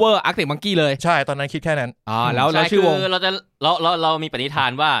าะ cover Arctic Monkey เลยใช่ตอนนั้นคิดแค่นั้นแล้วชื่อวงเรามีปณิธา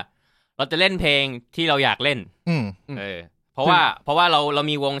นว่าเราจะเล่นเพลงที่เราอยากเล่นเพราะว่าเรา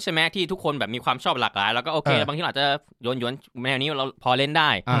มีวงใช่ไหมที่ทุกคนแบบมีความชอบหลากหลายแล้วก็โอเคบางทีอาจจะโยนแนวนี้เราพอเล่นได้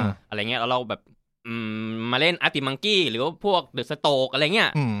อะไรเงี้ยเราแบบมาเล่น Arctic Monkey หรือว่าพวก The Stroke อะไรเงี้ย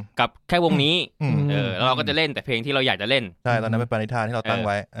กับแค่วงนี้แล้วเราก็จะเล่นแต่เพลงที่เราอยากจะเล่นใช่ตอนนั้นเป็นปณิธานที่เราตั้งไ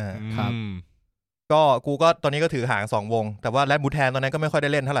ว้ครับก็กูก็ตอนนี้ก็ถือหาง2วงแต่ว่าแรดบูแทนตอนนั้นก็ไม่ค่อยได้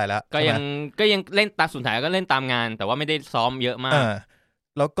เล่นเท่าไหร่แล้วก็ยังเล่นตามสุนทรก็เล่นตามงานแต่ว่าไม่ได้ซ้อมเยอะมาก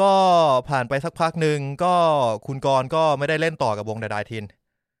แล้วก็ผ่านไปสักพักนึงก็คุณกรณ์ก็ไม่ได้เล่นต่อกับวงเดอะไดทิน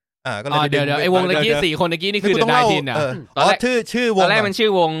ก็เลยเดี๋ยวไอ้วงตะกี้4คนตะกี้นี่คือเดอะไดทินตอนแรกชื่อวงตอนแรกมันชื่อ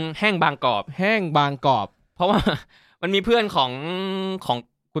วงแห้งบางกอบเพราะว่ามันมีเพื่อนของ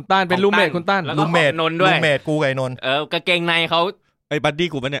คุณตั้นเป็นรูมเมทคุณตั้นรูมเมทนนท์ด้วยรูมเมทกูไก่นนท์กางเกงในเขาไอ้บัดดี้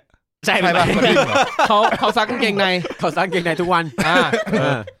กูปะเนี่ยใช่ป่ะเขาซักกางเกงในทุกวัน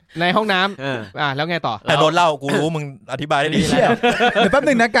ในห้องน้ำแล้วไงต่อแต่โดนเล่ากูรู้มึงอธิบายได้ดีเดี๋ยวแป๊บ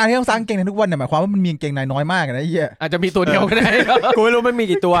นึงนะการที่ต้องซักกางเกงในทุกวันเนี่ยหมายความว่ามันมีกางเกงในน้อยมากนะไอ้เหี้ยอาจจะมีตัวเดียวก็ได้กูไม่รู้มันมี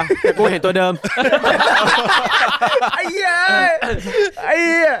กี่ตัวแต่กูเห็นตัวเดิมไอ้เหี้ย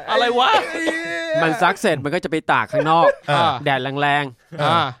อะไรวะมันซักเสร็จมันก็จะไปตากข้างนอกแดดแรง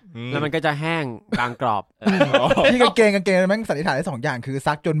แล้วมันก็จะแห้งบางกรอบที่กางเกงแม่งสันนิษฐานได้2อย่างคือ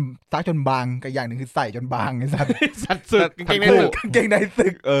ซักจนบางกับอย่างนึงคือใส่จนบางไอ้สัตว์สึกกางเกงในสึ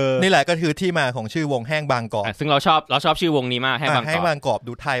กนี่แหละก็คือที่มาของชื่อวงแห้งบางกรอบซึ่งเราชอบชื่อวงนี้มากแห้งบางกรอบ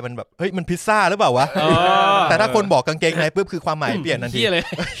ดูไทยมันแบบเฮ้ยมันพิซซ่าหรือเปล่าวะแต่ถ้าคนบอกกางเกงในปุ๊บคือความหมายเปลี่ยนทันทีเหี้ยเลย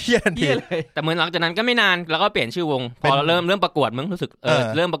แต่เหมือนหลังจากนั้นก็ไม่นานแล้วก็เปลี่ยนชื่อวงพอเริ่มประกวดมึงรู้สึก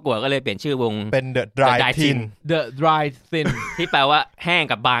เริ่มประกวดก็เลยเปลี่ยนชื่อวงเป็น The Dry Tin The Dry Tin ที่แปลว่าแห้ง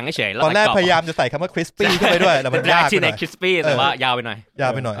กับบางเฉยตอนแรกพยายามจะใส่คำว่า crispy เข้าไปด้วยแต่มันยากไปหน่อย crispy แต่ว่ายาวไปหน่อย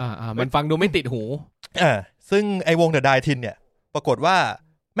มันฟังดูไม่ติดหูซึ่งไอ้วง The Dry Tin เนี่ย ปรากฏว่า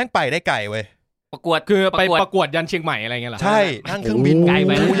แม่งไปได้ไกลเว้ยประกวดคือไปประกวดยันเชียงใหม่อะไรเงี้ยเหรอใช่นั่งเครื่องบินไกลไ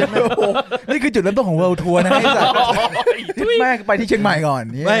ปนี่คือจุดเริ่มต้นของ World Tour นะไอ้สัสแม่ไปที่เชียงใหม่ก่อน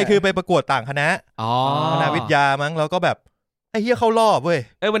ไม่คือไปประกวดต่างคณะคณะวิทยามั้งแล้วก็แบบไอ้เหี้ยเข้ารอบเว้ย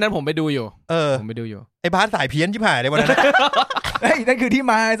วันนั้นผมไปดูอยู่ผมไปดูอยู่ไอ้บาสสายเพี้ยนชิบหายเลยวันนั้นไอ้นั่นคือที่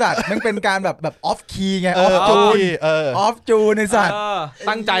มาไอ้สัตว์มันเป็นการแบบออฟคีย์ไงออฟจูนออฟจูนไอ้สัตว์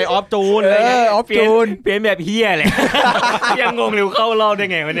ตั้งใจออฟจูนอะไรเงี้ยออฟจูนเปลี่ยนแบบเฮียเลยยังงงอยู่เข้ารอบได้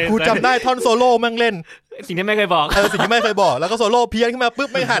ไงวะเนี่ยกูจำได้ท่อนโซโล่แม่งเล่นสิ่งที่ไม่เคยบอกสิ่งที่ไม่เคยบอกแล้วก็โซโล่เพี้ยนขึ้นมาปุ๊บ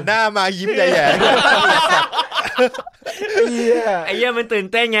ไม่หันหน้ามายิ้มแย่ไอ้เหี้ยมันตื่น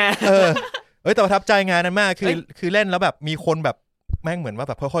เต้นไงแต่ประทับใจงานนั้นมากคือเล่นแล้วแบบมีคนแบบแม่งเหมือนว่า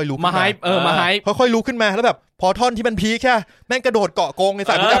แบบค่อยๆลุกมาไฮป์มาไฮป์ค่อยๆลุกขึ้นมาแล้วแบบพอท่อนที่มันพีคแค่แม่งกระโดดเกาะกงใน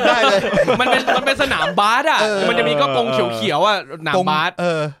สายจำได้เลยมันเป็นสนามบาสอ่ะมันจะมีก็กงเขียวๆอ่ะหนามบาส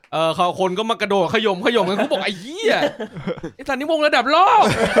เขาคนก็มากระโดดขย่มกันเขาบอกไอ้เหี้ยไอ้สันนี่วงระดับโลก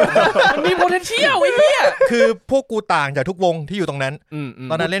มันมี potential ไอ้เหี้ยคือพวกกูต่างจากทุกวงที่อยู่ตรงนั้น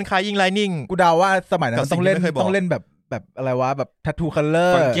ตอนนั้นเล่นคายยิงไลนิ่งกูเดาว่าสมัยนั้นต้องเล่นแบบอะไรวะแบบทัตทูคัลเลอ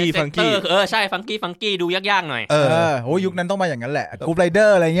ร์ฟังกี้ใช่ฟังกี้ดูยากๆหน่อยโอ้ยุคนั้นต้องมาอย่างนั้นแหละกรุ๊ปไรเดอ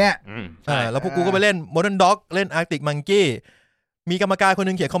ร์อะไรเงี้ยแล้วพวกกูก็ไปเล่น Modern Dog เล่น Arctic Monkey มีกรรมการคน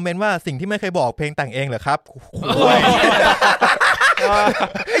นึงเขียนคอมเมนต์ว่าสิ่งที่ไม่เคยบอกเพลงแต่งเองเหรอครับ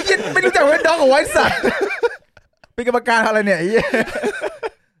ไอ้ยินไม่รู้จัก Modern Dog เอาไว้สัตว์เป็นกรรมการอะไรเนี่ย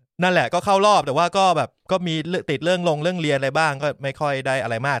นั่นแหละก็เข้ารอบแต่ว่าก็แบบก็มีติดเรื่องเรียนอะไรบ้างก็ไม่ค่อยได้อะ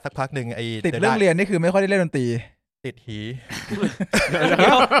ไรมากสักพักนึงติดเรื่องเรียนนี่คือไม่ค่อยได้เล่นดนตรีติดหี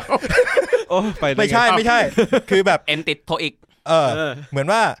ไม่ใช่คือแบบติดโทอีกเหมือน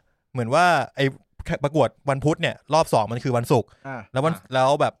ว่าไอ้ประกวดวันพุธเนี่ยรอบ2มันคือวันศุกร์แล้ว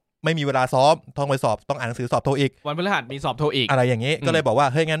แบบไม่มีเวลาซ้อมต้องไปสอบต้องอ่านหนังสือสอบโทอีกวันพฤหัสมีสอบโทอีกอะไรอย่างงี้ก็เลยบอกว่า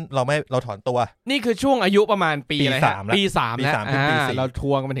เฮ้ยงั้นเราถอนตัวนี่คือช่วงอายุประมาณปีอะไรปี3แล้วเราท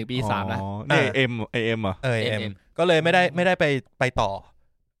วงมันถึงปี3แล้วเอ็มเหรอก็เลยไม่ได้ไปต่อ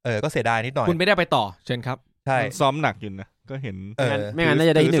ก็เสียดายนิดหน่อยคุณไม่ได้ไปต่อเชิญครับใช่ซ้อมหนักอยู่นะก็เห็นไม่งั้นน่า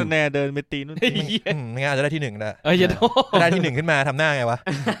จะได้ที่1แน่เดินไปตีนู่นไม่งั้นอาจจะได้ที่1นะอย่าโทษได้ที่1ขึ้นมาทำหน้าไงวะ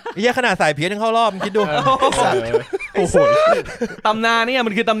ไอ้เหี้ยขนาดสายเพี้ยนยังเข้ารอบคิดดูโอ้โหตำนานเนี่ย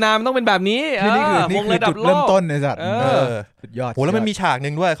มันคือตำนานมันต้องเป็นแบบนี้นี่คือจุดเริ่มต้นในสัตว์สุดยอดโหแล้วมันมีฉากนึ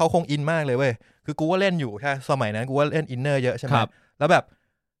งด้วยเขาคงอินมากเลยเว้ยคือกูว่าเล่นอยู่แค่สมัยนั้นกูว่าเล่นอินเนอร์เยอะใช่ไหมแล้วแบบ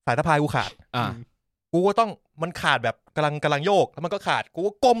สายสะพายกูขาดกูก็ต้องมันขาดแบบกำลังโยกแล้วมันก็ขาดกู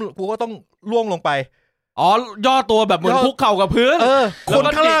ก็ก้มกูก็ต้องล่วงลงไปย่อตัวแบบเหมือนคุกเข่ากับพื้นคน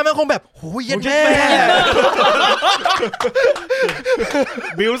ข้างล่างมันคงแบบโหเย็นแม่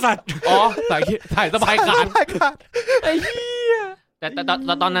บิวสัตว์สายสบายขาดไอ้เหี้ยแต่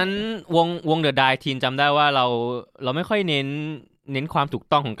ตอนนั้นวงเดอะไดทีนจำได้ว่าเราไม่ค่อยเน้นความถูก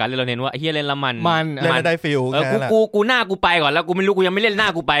ต้องของการเล่นเราเน้นว่าไอ้เหี้ยเล่นละมันเล่นได้ฟีลกูหน้ากูไปก่อนแล้วกูไม่รู้กูยังไม่เล่นหน้า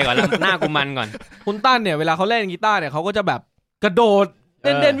กูไปก่อนแล้วหน้ากูมันก่อนคุณตั้นเนี่ยเวลาเขาเล่นกีตาร์เนี่ยเขาก็จะแบบกระโดด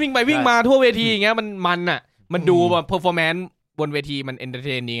เต้นวิ่งไปวิ่งมาทั่วเวทีอย่างเงี้ยมันอ่ะมันดูแบบเพอร์ฟอร์แมนซ์บนเวทีมันเอนเตอร์เท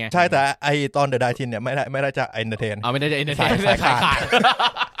นดีไงใช่แต่ไอตอนเดอะไดทินเนี่ยไม่ได้จะเอนเตอร์เทนไม่ได้จะเอนเตอร์เทนขาด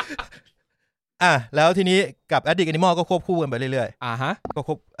แล้วทีนี้กับ Addict Animal ก็ควบคู่กันไปเรื่อยๆฮะก็ค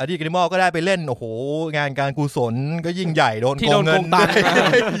วบ Addict Animal ก็ได้ไปเล่นโอ้โหงานการกุศลก็ยิ่งใหญ่โดนโกงเงิน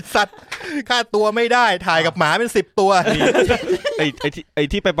สัตว์ค่าตัวไม่ได้ถ่ายกับหมาเป็น10ตัวไอ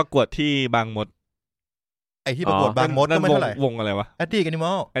ที่ไปประกวดที่บางมดไอที่ประกวดบางมดก็ไม่เท่าไหร่วงอะไรวะ Addict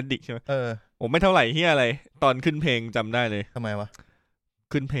Animal Addict ใช่ไหมผมไม่เท่าไหร่เฮียอะไรตอนขึ้นเพลงจำได้เลยทำไมวะ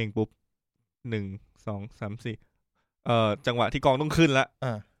ขึ้นเพลงปุ๊บ1 2 3 4จังหวะที่กองต้องขึ้นละ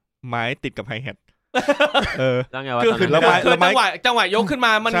ไม้ติดกับไฮแฮทคือแล้วจังหวะยกขึ้นม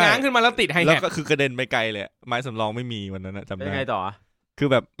ามันง้างขึ้นมาแล้วติดไฮแฮทแล้วก็คือกระเด็นไปไกลเลยไม้สำรองไม่มีวันนั้นจำได้ไงต่อคือ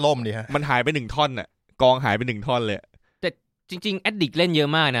แบบล่มดิฮะมันหายไป1ท่อนน่ะกองหายไป1ท่อนเลยแต่จริงๆ Addict เล่นเยอ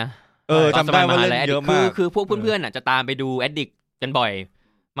ะมากนะจำได้ว่าเล่นเยอะมากคือพวกเพื่อนๆจะตามไปดู Addict กันบ่อย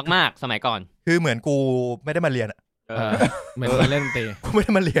มากๆสมัยก่อนคือเหมือนกูไม่ได้มาเรียนเหมือนมาเล่นดนตรีกูไม่ไ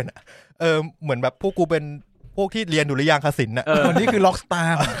ด้มาเรียนเหมือนแบบพวกกูเป็นพวกที่เรียนดุริยางคศิลป์คนนี้คือล็อกสตา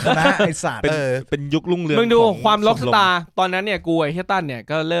ร์คณะไอ้สัตว์เป็นยุครุ่งเรืองมึงดูความล็อกสตาร์ตอนนั้นเนี่ยกูไอ้เฮียตันเนี่ย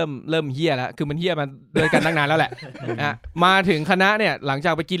ก็เริ่มเฮียแล้วคือมันเฮียมาเดินกันตั้งนานแล้วแหละมาถึงคณะเนี่ยหลังจ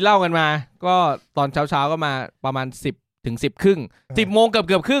ากไปกินเหล้ากันมาก็ตอนเช้าก็มาประมาณ10 ถึง 10 ครึ่ง 10 โมงเกื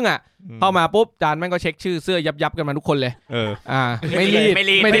อบครึ่งอ่ะเข้ามาปุ๊บจานแม่งก็เช็คชื่อเสื้อยับกันมาทุกคนเลยไม่รีบไ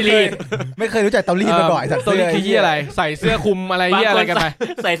ม่ได้รีบไม่เคยรู้จักเตารีดมาก่อนเตารีดคือยี่อะไรใส่เสื้อคลุมอะไรยี่อะไรกันไป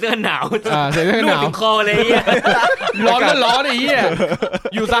ใส่เสื้อหนาวใส่เสื้อหนาวถึงคอเลยร้อนก็ร้อนไอ้เหี้ย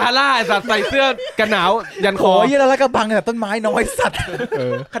อยู่ซาฮาราสัตว์ใส่เสื้อกันหนาวยันคอยี่แล้วก็บังแบบต้นไม้น้อยสัตว์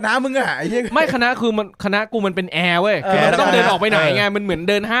คณะมึงอ่ะไอ้เหี้ยไม่คณะคือมันคณะกูมันเป็นแอร์เว้ยมันต้องเดินออกไปไหนไงมันเหมือน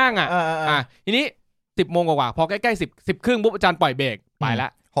เดินห้างอ่ะทีนี้ 10 โมงกว่าพอใกล้ๆ10 ครึ่งปุ๊บอาจารย์ปล่อยเบรกไปละ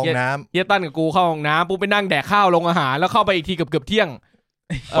ห้องน้ำเฮียตั้นกับกูเข้าห้องน้ำปุ๊บไปนั่งแดกข้าวลงอาหารแล้วเข้าไปอีกทีเกือบเที่ยง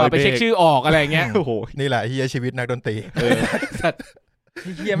ไปเช็คชื่อออกอะไรเงี้ยโอ้โหนี่แหละเฮียชีวิตนักดนตรี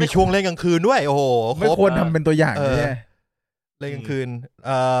มีช่วงเล่นกลางคืนด้วยโอ้โหไม่ควรทำเป็นตัวอย่างเลยเล่นกลางคืน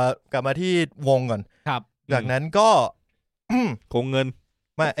กลับมาที่วงก่อนครับจากนั้นก็โกงเงิน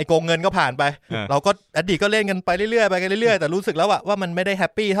ไม่ไอโกงเงินก็ผ่านไปเราก็อดีตก็เล่นกันไปเรื่อยๆไปกันเรื่อยๆแต่รู้สึกแล้วว่ามันไม่ได้แฮ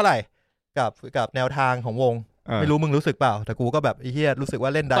ปปี้เท่าไหร่กับแนวทางของวงไม่รู้มึงรู้สึกเปล่าแต่กูก็แบบไอ้เหี้ยรู้สึกว่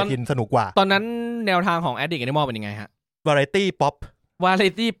าเล่นดาคินสนุกกว่าตอนนั้นแนวทางของ Addict Animal เป็นยังไงฮะ Variety Pop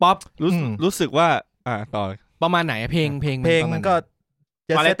Variety Pop รู้สึกว่าต่อประมาณไหนเพลงก็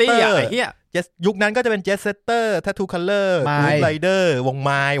Variety อ่ะไอ้เหี้ยยุคนั้นก็จะเป็น Jet Setter Tattoo Color Blue Rider วงไ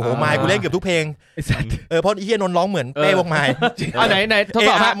ม้โหไม้กูเล่นเกือบทุกเพลงเพราะไอ้เหี้ยนนร้องเหมือนเป้วงไม้ไหนทด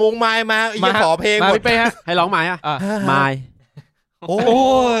สอบฮะวงไม้มาไอ้เหี้ยขอเพลงหมดเป้ฮะให้ร้องไม้อ่ะไม้โอ้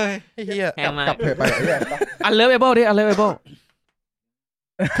ยไอ้เหี้ยกลับเถิดไปอันเลิฟเอเบิลดิอันเลิฟเอเบิล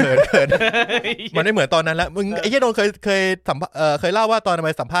เขินมันไม่เหมือนตอนนั้นแล้วมึงไอ้เหี้ยโดนเคยเล่าว่าตอนไ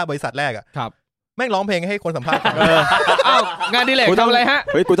ปสัมภาษณ์บริษัทแรกอ่ะครับแม่งร้องเพลงให้คนสัมภาษณ์อ้าวงานดีเลยทำอะไรฮะ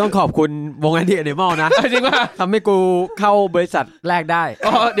เฮ้ยกูต้องขอบคุณวง Addict Animal นะจริงป่ะทำให้กูเข้าบริษัทแรกได้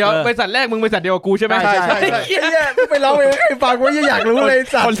เดี๋ยวบริษัทแรกมึงบริษัทเดียวกับกูใช่ไหมใช่เหี้ยมึงไปร้องเพลงให้ฟังกูอยากรู้เลย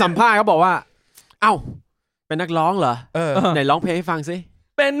คนสัมภาษณ์เขาบอกว่าเอ้าเป็นนักร้องเหรอไหนร้องเพลงให้ฟังสิ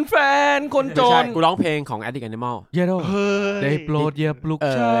เป็นแฟนคนจนกูร้องเพลงของ Addict Animal เยโดได้โปรดอย่าปลุก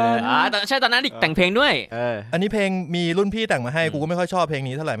ฉันใช่ตอนนั้นแต่งเพลงด้วยอันนี้เพลงมีรุ่นพี่แต่งมาให้กูก็ไม่ค่อยชอบเพลง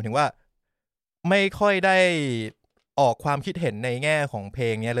นี้เท่าไหร่หมายถึงว่าไม่ค่อยได้ออกความคิดเห็นในแง่ของเพล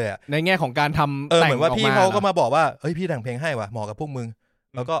งเนี้ยเลยในแง่ของการทำเหมือนว่าพี่เขาก็มาบอกว่าเฮ้ยพี่แต่งเพลงให้ว่ะเหมาะกับพวกมึง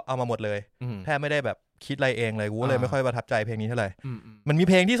แล้วก็เอามาหมดเลยแทบไม่ได้แบบคิดอะไรเองเลยกูเลยไม่ค่อยประทับใจเพลงนี้เท่าไหร่มันมี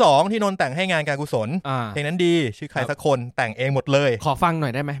เพลงที่2ที่นนแต่งให้งานการกุศลเพลงนั้นดีชื่อใครสักคนแต่งเองหมดเลยขอฟังหน่อ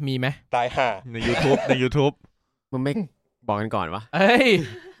ยได้ไหมมีไหมตายห่าใน YouTube มึงไม่บอกกันก่อนวะเฮ้ย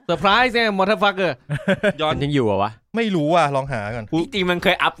เซอร์ไพรส์เนี่ยมอเตอร์ฟักเกอร์ย้อนยังอยู่วะไม่รู้อ่ะลองหาก่อนจริงๆมันเค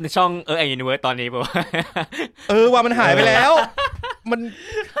ยอัพในช่องUniverse ตอนนี้ป่ะว่ามันหายไปแล้วมัน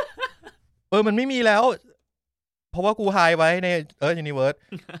มันไม่มีแล้วเพราะว่ากูหายไว้ในUniverse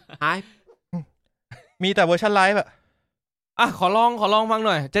หายมีแต่เวอร์ชันไลฟ์ขอลองฟังห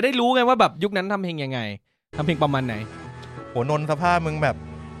น่อยจะได้รู้ไงว่าแบบยุคนั้นทำเพลงยังไงทำเพลงประมาณไหนโหนนสภาพมึงแบบ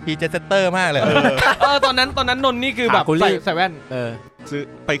พีเจสเตอร์มากเลยตอนนั้นนนนี่คือแบบใส่แว่นซื้อ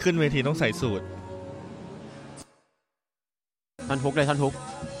ไปขึ้นเวทีต้องใส่สูทท่อนฮุกเลยท่อนฮุก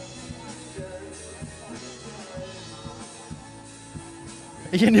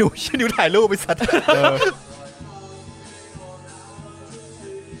ไอ้ชินิวถ่ายรูปไปสัตว์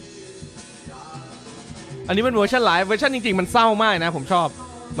อันนี้เป็นเวอร์ชันไลฟ์เวอร์ชันจริงๆมันเศร้ามากนะผมชอบ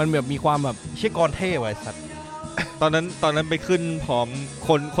มันแบบมีความแบบเชี่ยกรเท่ไว้สัตว์ตอนนั้นไปขึ้นพร้อม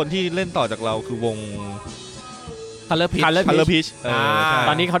คนที่เล่นต่อจากเราคือวง Color Peach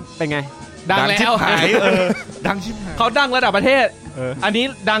ตอนนี้เขาเป็นไงดังแล้วดังชิบหายเขาดังระดับประเทศอันนี้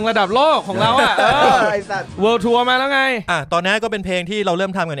ดังระดับโลกของเราอ่ะWorld Tour มาแล้วไงตอนนี้ก็เป็นเพลงที่เราเริ่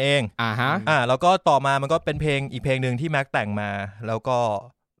มทำกันเองแล้วก็ต่อมามันก็เป็นเพลงอีกเพลงนึงที่แม็กแต่งมาแล้ว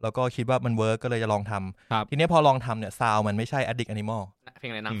ก็คิดว่ามันเวิร์กก็เลยจะลองทำทีนี้พอลองทำเนี่ยซาวมันไม่ใช่ Addict Animal เพล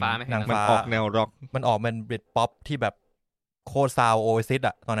งอะไรนางฟ้าไหมนางฟ้าออกแนวร็อกมันออกเป็นเบสป๊อปที่แบบโคตรซาวโอเอซิส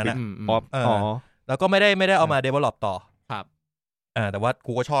ตอนนั้นป๊อปแล้วก็ไม่ได้เอามา develop ต่อครับแต่ว่า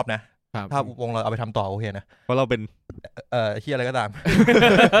กูก็ชอบนะถ้าวงเราเอาไปทำต่อโอเคนะเพราะเราเป็นเฮียอะไรก็ตาม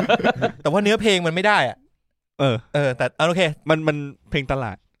แต่ว่าเนื้อเพลงมันไม่ได้แต่โอเคมันเพลงตล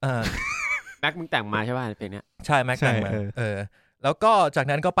าดแม็กมึงแต่งมาใช่ป่ะเพลงเนี้ยใช่แม็กแต่งมาแล้วก็จาก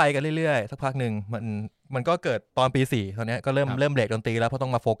นั้นก็ไปกันเรื่อยๆสักพักหนึ่งมันก็เกิดตอนปี4ตอนนี้ก็เริ่มเบรกดนตรีแล้วเพราะต้อ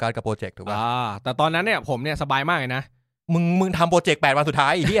งมาโฟกัสกับโปรเจกต์ถูกป่ะแต่ตอนนั้นเนี่ยผมเนี่ยสบายมากเลยนะมึงทำโปรเจกต์8 วันสุดท้า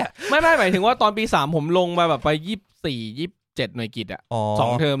ยอีกที่ไม่หมายถึงว่าตอนปี3ผมลงมาแบบไป24-27หน่วยกิต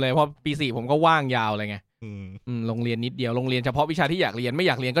2 เทอมเลยเพราะปี4ผมก็ว่างยาวเลยไงโรงเรียนนิดเดียวโรงเรียนเฉพาะวิชาที่อยากเรียนไม่อ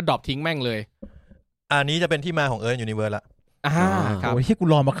ยากเรียนก็ดรอปทิ้งแม่งเลยอันนี้จะเป็นที่มาของUniverse ละครับโอ้ยที่กู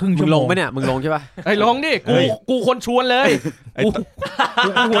รอมาครึ่งชั่วโมงมึงลงไหมเนี่ยมึงลงใช่ป่ะไอ้ลงดิกูคนชวนเลยกู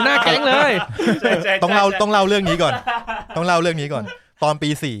หัวหน้าแก๊งเลยต้องเล่าเรื่องนี้ก่อนตอนปี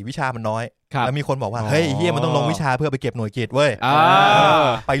4วิชามันน้อยแล้วมีคนบอกว่าเฮ้ยเฮียมันต้องลงวิชาเพื่อไปเก็บหน่วยกิตเว้ย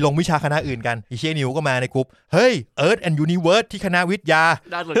ไปลงวิชาคณะอื่นกันไอ้เชี่ยนิวก็มาในกลุ่มเฮ้ย Earth and Universe ที่คณะวิทยา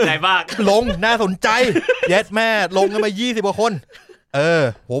น่าสนใจมากลงน่าสนใจเย็ดแม่ลงกันมา20 กว่าคน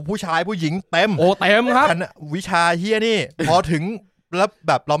โหผู้ชายผู้หญิงเต็มเต็มครับวิชาเฮียนี่พอถึงแล้วแ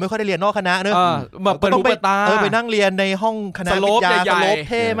บบเราไม่ค่อยได้เรียนนอกคณะเนอะแบบต้องไปนั่งเรียนในห้องคณะวิทยาสโลป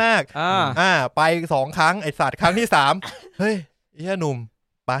เท่มากไป2 ครั้งไอ้สัตว์ครั้งที่3เฮ้ยเฮียหนุ่ม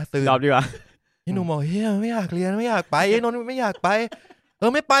ไปตื่นตอบดีกว่าพี่หนุ่มบอกเฮียไม่อยากเรียนไม่อยากไปไอ้นนท์ไม่อยากไป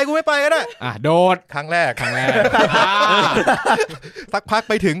ไม่ไปกูไม่ไปก็ได้โดดครั้งแรกสักพัก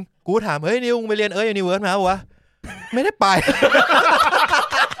ไปถึงกูถามเฮ้ยนิวไปเรียนยูนิเวิร์สมาวะไม่ได้ไป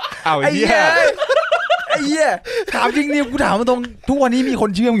ไอ้เหี้ยถามจริงนิวกูถามตรงทุกวันนี้มีคน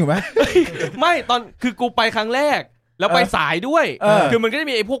เชื่อมอยู่ไหมไม่ตอนคือกูไปครั้งแรกแล้วไปสายด้วยคือมันก็จะ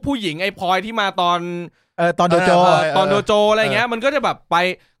มีไอ้พวกผู้หญิงไอ้พลอยที่มาตอนโดโจอะไรเงี้ยมันก็จะแบบไป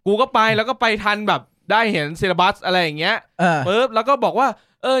กูก็ไปแล้วก็ไปทันแบบได้เห็นซิลลับัสอะไรอย่างเงี้ยปึ๊บแล้วก็บอกว่า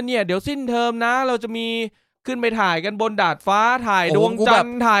เนี่ยเดี๋ยวสิ้นเทอมนะเราจะมีขึ้นไปถ่ายกันบนดาดฟ้าถ่ายดวงจันท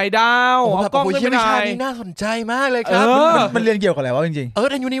ร์ถ่ายดาวเอากล้องขึ้นไปถ่ายนี่น่าสนใจมากเลยครับมันเรียนเกี่ยวกับอะไรวะจริง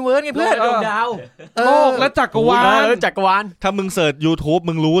ๆในยูนิเวิร์สไงเพื่อนดวงดาวโลกและจักรวาลถ้ามึงเสิร์ช YouTube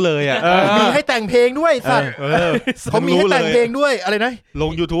มึงรู้เลยอ่ะมีให้แต่งเพลงด้วยสัตว์เขามีให้แต่งเพลงด้วยอะไรนะล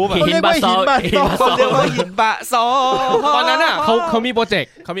ง YouTube อ่ะหินบะซอเรียกว่าหินบะซอตอนนั้นอ่ะเขามีโปรเจก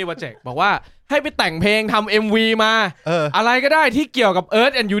ต์บอกว่าให้ไปแต่งเพลงทำ MV มาอะไรก็ได้ที่เกี่ยวกับ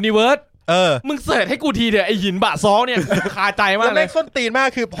Earth and Universe มึงเสิร์ชให้กูทีเดียวไอหินบะซอเนี่ยคาใจมากเลยแล้วแม่งส้นตีนมาก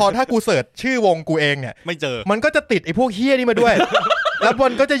คือพอถ้ากูเสิร์ชชื่อวงกูเองเนี่ยไม่เจอมันก็จะติดไอพวกเฮี้ยนี่มาด้วย แล้วมั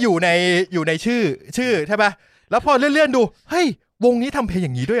นก็จะอยู่ในชื่อใช่ป่ะแล้วพอเลื่อนดูเฮ้ยวงนี้ทำเพลงอ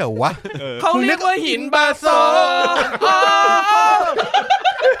ย่างนี้ด้วยเหรอวะเขาเรียกว่าหินบะซอ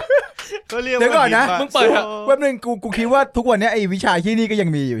เดี๋ยวก่อนนะมึงเปิดแป๊บนึงกูคิดว่าทุกวันนี้ไอวิชาที่นี่ก็ยัง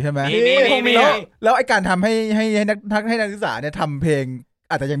มีอยู่ใช่ไหมมีแล้วไอการทำให้นักศึกษาเนี่ยทำเพลง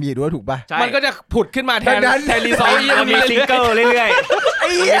อาจจะยังมีอยู่ด้วยถูกป่ะมันก็จะผุดขึ้นมาแทนรีซอร์มีซิงเกิลเรื่อยๆไอ้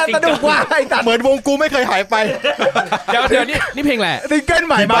เหี้ยสนุกว่ะไอ้ตัดเหมือนวงกูไม่เคยหายไปเดี๋ยวนี่เพลงแหละซิงเกิลใ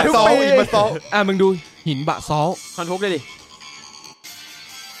หม่มาทุกปีมึงดูหินบะซอคอนทุกได้ดิ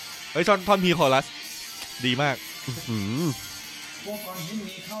ท่อนพีคอรัสดีมาก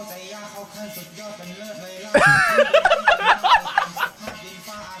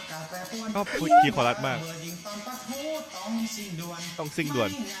ก็พีคอรัสมากต้องซิ่งด่วน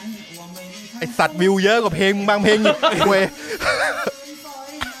ไอสัตว์วิวเยอะกว่าเพลงบางเพลงอีกเว้ย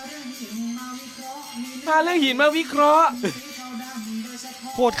มาเรื่องหินมาวิเคราะห์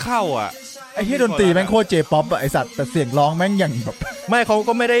โคตรเข้าอ่ะไอ้เหี้ยดนตรีแม่งโคตรเจป๊อปอ่ะไอสัตว์แต่เสียงร้องแม่งอย่างแบบไม่เขา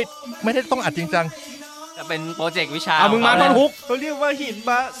ก็ไม่ได้ต้องอัดจริงจังจะเป็นโปรเจกต์วิชามึงมาท่อนฮุกเขาเรียกว่าหินบ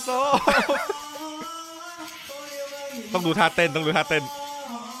ะซอต้องดูท่าเต้น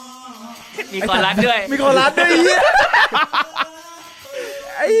มีคอรัสด้วยไอ้เหี้ย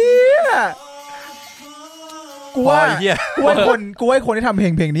ไอ้เหี้ยกูว่าคนที่ทำเพ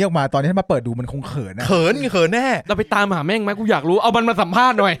ลงนี้ออกมาตอนนี้มาเปิดดูมันคงเขินนะเขินแน่เราไปตามหาแม่งไหมกูอยากรู้เอามันมาสัมภา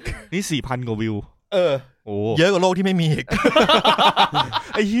ษณ์หน่อยนี่ 4,000 กว่าวิวโอ้เยอะกว่าโลกที่ไม่มีอีก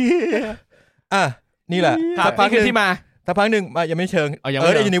ไอ้เหี้ยนี่แหละสักพักนึงที่มาสักพักนึงยังไม่เชิง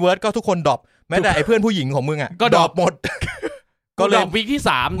ในยูนิเวิร์สก็ทุกคนดรอปแม้แต่ไอ้เพื่อนผู้หญิงของมึงอ่ะก็ดรอปหมดก็เลยวีคที่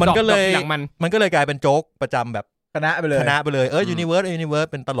3มันก็เลยกลายเป็นโจ๊กประจำแบบคณะไปเลยยูนิเวิร์ส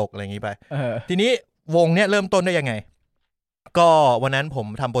เป็นตลกอะไรอย่างงี้ไปทีนี้วงเนี้ยเริ่มต้นได้ยังไงก็วันนั้นผม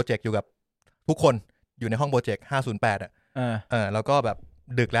ทำโปรเจกต์อยู่กับทุกคนอยู่ในห้องโปรเจกต์508แล้วก็แบบ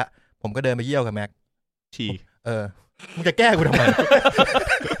ดึกแล้วผมก็เดินไปเยี่ยวกับแม็กฉี่มึงจะแก้กูทำไม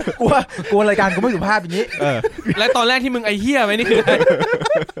กูว่ารายการกูไม่สุภาพอย่างนี้และตอนแรกที่มึงไอ้เหี้ยไหมนี่คืออะไร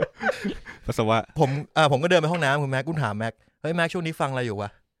ปัสสาวะผมก็เดินไปห้องน้ำคุณแม็กกูถามแม็กเฮ้ยแม็กช่วงนี้ฟังอะไรอยู่วะ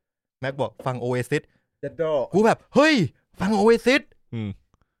แม็กบอกฟัง Oasis กูแบบเฮ้ยฟัง Oasis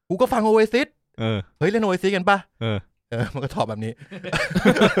กูก็ฟัง Oasis เฮ้ยเล่น Oasis กันป่ะมันก็ตอบแบบนี้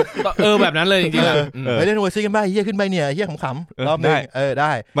แบบนั้นเลยจริงๆเฮ้ยเล่น Oasis กันป่ะเหี้ยขึ้นไปเนี่ยเหี้ยขำๆรอบนึงไ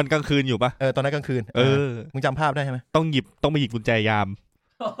ด้มันกลางคืนอยู่ป่ะตอนนั้นกลางคืนมึงจำภาพได้ใช่ไหมต้องไปหยิบกุญแจยาม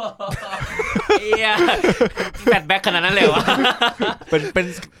แบดแบ็คขนาดนั้นเลยวะ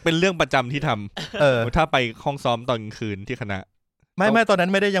เป็นเรื่องประจำที่ทำถ้าไปห้องซ้อมตอนกลางคืนที่คณะไม่ตอนนั้น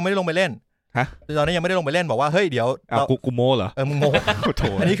ยังไม่ได้ลงไปเล่นตอนนั้นยังไม่ได้ลงไปเล่นบอกว่าเฮ้ยเดี๋ยวกูโม่เหรอมึงโม่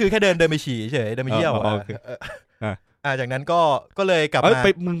อันนี้คือแค่เดินไปฉี่เฉยเดินไปเยี่ยวจากนั้นก็เลยกลับมา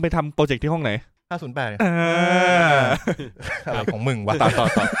มึงไปทำโปรเจกต์ที่ห้องไหน508อะไรของมึงวะต่อ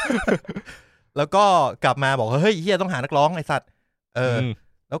แล้วก็กลับมาบอกเฮ้ยเฮียต้องหานักร้องไอ้สัตว์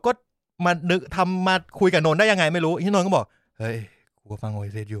แล้วก็มาคุยกับนนท์ได้ยังไงไม่รู้ที่นนท์ก็บอกเฮ้ยกูก็ฟัง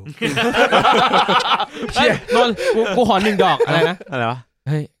Oasis อยู่เชี่ยนนท์กูขอ1 ดอกอะไรนะอะไรวะ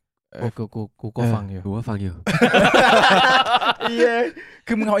เฮ้ยกูก็ฟังอยู่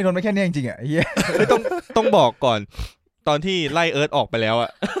คือมึงเอาไอ้นนท์ไม่แค่นี้จริงๆอ่ะเฮียต้องบอกก่อนตอนที่ไล่เอิร์ธออกไปแล้วอ่ะ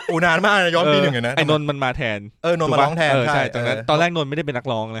นานมากย้อนปี 1นะไอ้นนท์มันมาแทนนนท์มาร้องแทนใช่ตอนแรกนนท์ไม่ได้เป็นนัก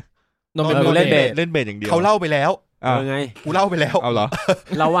ร้องเลยนนท์เป็นเล่นเบสอย่างเดียวเขาเล่าไปแล้วไงกูเล่าไปแล้วเอาเหรอ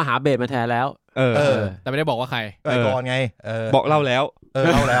เราว่าหาเบสมาแทนแล้วแต่ไม่ได้บอกว่าใครไอ้กอนไงบอกเล่าแล้ว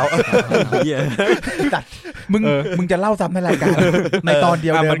เล่าแล้วมึงจะเล่าซ้ำในรายการในตอนเดี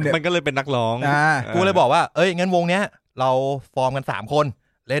ยวเดิมมันก็เลยเป็นนักร้องกูเลยบอกว่างั้นวงเนี้ย เราฟอร์มกัน3คน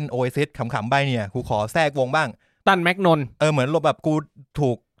เล่น Oasis ขำๆไปเนี่ยกูขอแทรกวงบ้างตันแมกนนเหมือนแบบกูถู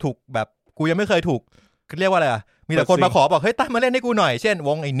กแบบกูยังไม่เคยถูกเรียกว่าอะไรอ่ะมีแต่คนมาขอบอกเฮ้ยตั้นมาเล่นให้กูหน่อยเช่นว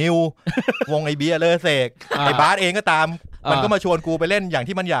งไอ้นิววงไอ้เบียร์เลอเสกไอ้บาสเองก็ตามมันก็มาชวนกูไปเล่นอย่าง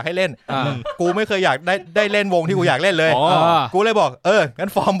ที่มันอยากให้เล่นกูไม่เคยอยากได้เล่นวงที่กูอยากเล่นเลยกูเลยบอกงั้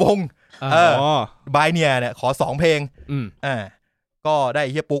นฟอร์มวงบายเนี่ยขอ2เพลงก็ได้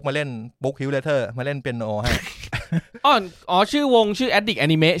เฮียปุ๊กมาเล่นบุ๊กฮิลเลเตอร์มาเล่นเปียโนให้อ๋อชื่อวงชื่อ Addict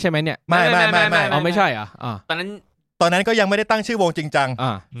Anime ใช่ไหมเนี่ยไม่ไม่ใช่อ่ะตอนนั้นก็ยังไม่ได้ตั้งชื่อวงจริงจัง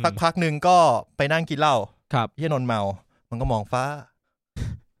สักพักนึงก็ไปนั่งกินเหล้าเฮียนนเมามันก็มองฟ้า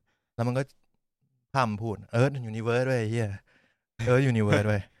แล้วมันก็พร่ำพูดยูนิเวิร์สด้วยเฮียยูนิเวิร์ส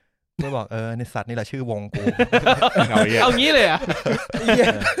ด้วยก็บอกในสัตว์นี่แหละชื่อวงกูเอางี้เลยอ่ะ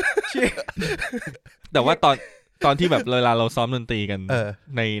แต่ว่าตอนที่แบบเวลาเราซ้อมดนตรีกัน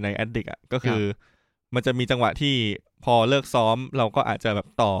ใน Addict อ่ะก็คือมันจะมีจังหวะที่พอเลิกซ้อมเราก็อาจจะแบบ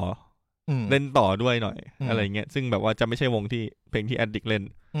ต่อเล่นต่อด้วยหน่อยอะไรเงี้ยซึ่งแบบว่าจะไม่ใช่วงที่เพลงที่ Addict เล่น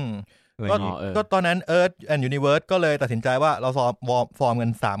ก็ตอนนั้นEarth and Universe ก็เลยตัดสินใจว่าเราฟอร์มกั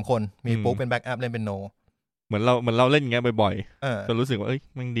น3คนมีปุ๊กเป็นแบ็คอัพเล่นเป็นโนเหมือนเราเล่นอย่างเงี้ยบ่อยๆจนรู้สึกว่า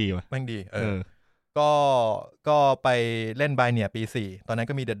แม่งดีว่ะแม่งดีก็ไปเล่นบายเนี่ยปี4ตอนนั้น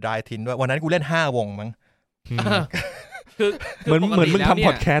ก็มี The Dry Tin ด้วยวันนั้นกูเล่น5วงมั้งคือเหมือนมึงทำพ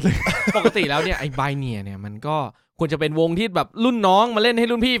อดแคสต์เลยปกติแล้วเนี่ยไอ้บายเนี่ยมันก็ควรจะเป็นวงที่แบบรุ่นน้องมาเล่นให้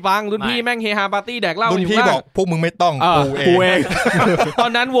รุ่นพี่ฟังรุ่นพี่แม่งเฮฮาปาร์ตี้แดกเหล้ารุ่นพี่บอกพวกมึงไม่ต้องกูเองตอ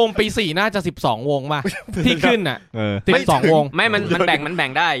นนั้นวงปี4น่าจะ12วงมาที่ขึ้นน่ะ12วงไม่มันแบ่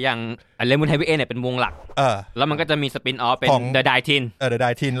งได้อย่างเลมอนไฮวีเอเนี่ยเป็นวงหลักแล้วมันก็จะมีสปินออฟเป็น The Die Tin The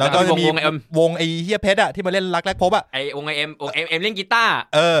Die Tin แล้วก็จะมีวงไอ้เฮียเพชรที่มาเล่นรักแรกพบไอ้วงไอ้เอ็มเล่นกีตาร์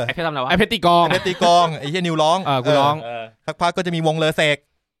ไอ้เพชรทำอะไรวะไอ้เพชรตีกองไอ้เฮียนิวร้องกูร้องสักพักก็จะมีวงเลอเสก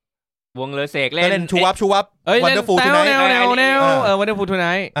วงเลอเสกเล่นชูวับWonderful Tonight Wonderful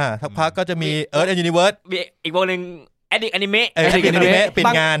Tonight สักพักก็จะมี Earth and Universe อีกวงนึง Addict Anime ปิด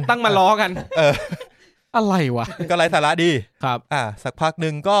งานตั้งมาล้อกันอะไรวะก็ไร้สาระดีครับสักพักนึ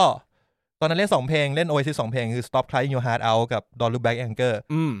งก็ตอนนั้นเล่น2เพลงเล่น Oasis 2เพลงคือ Stop Crying Your Heart Out กับ Don't Look Back Anger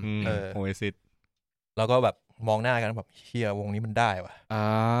Oasis แล้วก็แบบมองหน้ากันแบบเฮียวงนี้มันได้ว่ะ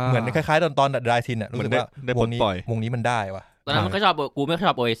เหมือนคล้ายๆตอน Dry Tin รู้สึกว่าวงนี้มันได้ว่ะตอนนั้นมันก็ชอบกูไม่ช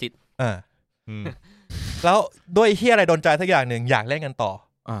อบ Oasis แล้วด้วยเฮียอะไรโดนใจสักอย่างหนึ่งอยากเล่นกันต่อ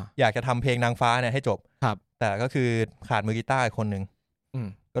อยากจะทำเพลงนางฟ้าเนี่ยให้จบแต่ก็คือขาดมือกีตาร์คนหนึ่ง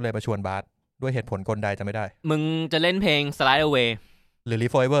ก็เลยมาชวนบาสด้วยเหตุผลกลใดจะไม่ได้มึงจะเล่นเพลง Slide Away หรือ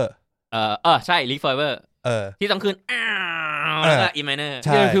Live Forever ใช่ Live Forever ที่ต้องขึ้นE minor ใ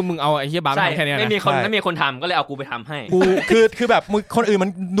ช่คือมึงเอาไอ้เหี้ยบาสมาแค่นี้นะไม่มีคนทำก็เลยเอากูไปทำให้กูคือแบบคนอื่นมัน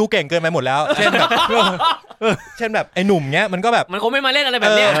ดูเก่งเกินไปหมดแล้วเช่นแบบไอ้หนุ่มเงี้ยมันก็แบบมันคงไม่มาเล่นอะไรแบ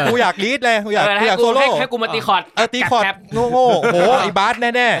บเนี้ยกูอยากลีดเลยกูอยากโซโล่ให้กูมาตีคอร์ดตีคอร์ดโง่โหไอ้บาส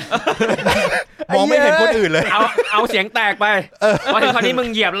แน่ๆมองไม่เห็นคนอื่นเลยเอาเสียงแตกไปพอถึงคราวนี้มึง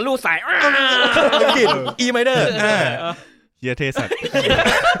เหยียบแล้วลูดสายกิน E minor เฮียเทสัตว์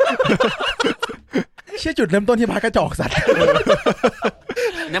เชื่อจุดเริ่มต้นที่พากระจอกสัตว์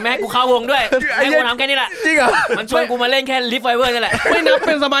นะแม่กูเข้าวงด้วยให้กูทำแค่นี้แหละจริงเหรอมันชวนกูมาเล่นแค่ Live Forever นี่แหละไม่นับเ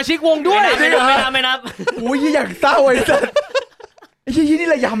ป็นสมาชิกวงด้วยไม่นับอุ้ยอยากเศร้าไอ้สัตว์ไอ้ยี่นี่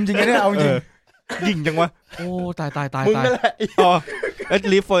ระยำจริงเนี่ยเอาจริงยิงจังวะโอ้ตายมึงนั่นแหละ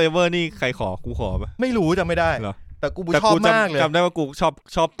Live Forever นี่ใครขอกูขอปะไม่รู้จำไม่ได้แต่กูชอบมากเลยจำได้ว่ากู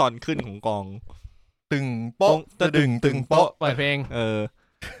ชอบตอนขึ้นของกองตึงโป๊ะตึงโป๊ะเปิดเพลง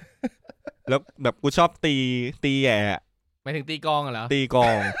แล้วแบบกูชอบตีแย่หมายถึงตีกลองเหรอตีกลอ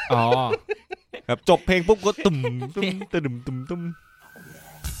งแบบจบเพลงปุ๊บก็ตุ่ม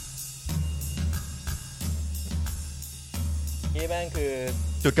นี่แม่งคือ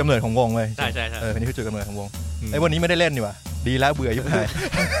จุดกำเนิดของวงเลยใช่นี่คือจุดกำเนิดของวงไอ้วันนี้ไม่ได้เล่นนี่วะดีแล้วเบื่อยุบหาย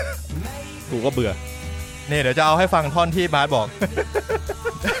กูก็เบื่อนี่เดี๋ยวจะเอาให้ฟังท่อนที่บาสบอก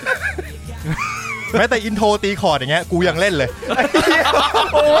แม้แต่อินโทรตีคอร์ดอย่างเงี้ยกูยังเล่นเลย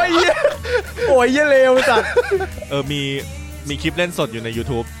โอ้ยเลวจัดมีคลิปเล่นสดอยู่ใน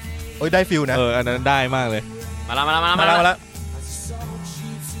YouTube โอ้ยได้ฟิลนะอันนั้นได้มากเลยมาแล้ว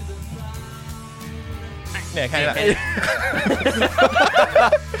เนี่ยแค่นี้แหละ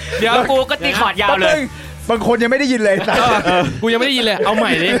เดี๋ยวกูก็ตีคอร์ดยาวเลยบางคนยังไม่ได้ยินเลยกูยังไม่ได้ยินเลยเอาให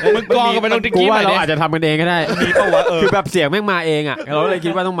ม่ดิมึงกองกันไปลงตะกี้ว่าเราอาจจะทำกันเองก็ได้มีป่าวคือแบบเสียงแม่งมาเองอ่ะเราเลยคิ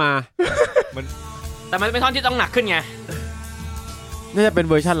ดว่าต้องมาแต่มันเป็นท่อนที่ต้องหนักขึ้นไงน่าจะเป็น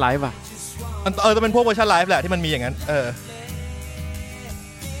เวอร์ชันไลฟ์ป่ะจะเป็นพวกเวอร์ชันไลฟ์แหละที่มันมีอย่างนั้น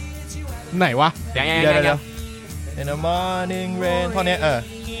ไหนวะเดี๋ยว In the morning rain ท่อนนี้1 2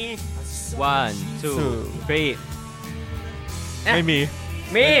 3ไม่มี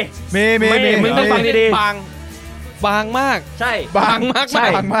มึงต้องฟังดีๆฟัง บางมากใช่บางมากใช่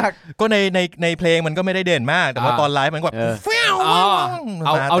บางมากก็ในเพลงมันก็ไม่ได้เด่นมากแต่ว่าตอนไลฟ์มันแบบ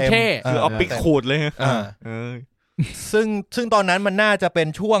เอาเท่คือเอาปิกขูดเลยซึ่งตอนนั้นมันน่าจะเป็น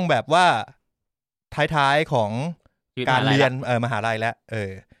ช่วงแบบว่าท้ายๆของการเรียนมหาลัยแล้ว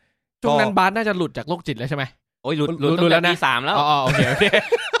ช่วงนั้นบาสน่าจะหลุดจากโรคจิตแล้วใช่ไหมโอ้ยหลุดแล้วนะปี 3แล้วอ๋อโอเค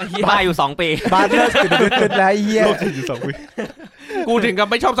บ้าอยู่2 ปีบาสเลิกติดแล้วเหี้ยโรคจิตอยู่2 ปีกูถึงกับ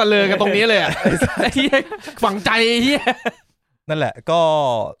ไม่ชอบสะเลอกันตรงนี้เลยอ่ะเหี้ยฝังใจเหี้ยนั่นแหละก็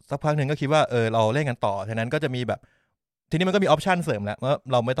สักพักหนึ่งก็คิดว่าเราเล่นกันต่อฉะนั้นก็จะมีแบบทีนี้มันก็มีออปชั่นเสริมแล้วว่า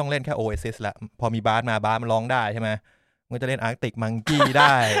เราไม่ต้องเล่นแค่ Oasis แล้วพอมีบาสมันร้องได้ใช่ไหมมันจะเล่น Arctic Monkey ไ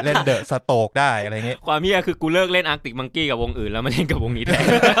ด้เล่น The Stroke ได้อะไรเงี้ยความเหี้ยคือกูเลิกเล่น Arctic Monkey กับวงอื่นแล้วมาเล่นกับวงนี้แทน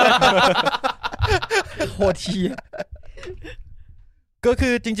โคตรเหี้ยก็คื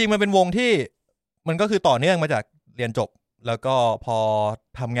อจริงๆมันเป็นวงที่มันก็คือต่อเนื่องมาจากเรียนจบแล้วก็พอ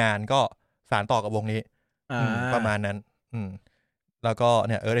ทำงานก็สานต่อกับวงนี้ประมาณนั้นแล้วก็เ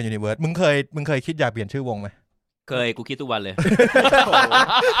นี่ยEarth and Universe มึงเคยคิดอยากเปลี่ยนชื่อวงไหมเคยกูคิดทุกวันเลย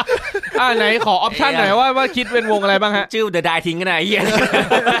ไหนขอออปชั่นหน่อยว่าคิดเป็นวงอะไรบ้างฮะชื่อ The Die ทิ้งก็ได้เหี้ย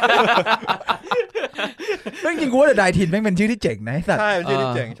จริงๆกูว่า The Die ทิ้งแม่งเป็นชื่อที่เจ๋งนะสัตว์ใช่เป็นชื่อที่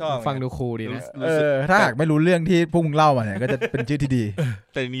เจ๋งชอบฟังดูคูลดีนะถ้าหากไม่รู้เรื่องที่พวกมึงเล่ามาเนี่ยก็จะเป็นชื่อที่ดี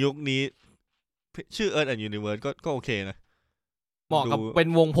แต่ในยุคนี้ชื่อ Earth and Universe ก็โอเคนะเหมาะกับเป็น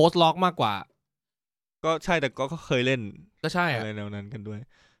วงโพสต์ล็อกมากกว่าก็ใช่แต่ก็เคยเล่นก็ใช่อะไรแนวนั้นกันด้วย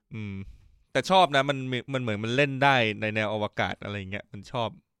แต่ชอบนะมันเหมือนมันเล่นได้ในแนวอวกาศอะไรเงี้ยมันชอบ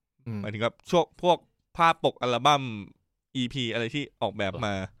หมายถึงกับพวกภาพปกอัลบั้ม EP อะไรที่ออกแบบม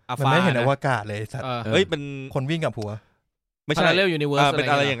ามันไม่เห็นอวกาศเลยสัตว์เป็นคนวิ่งกับหัวไม่ใช่เรียกยูนิเวิร์สเป็น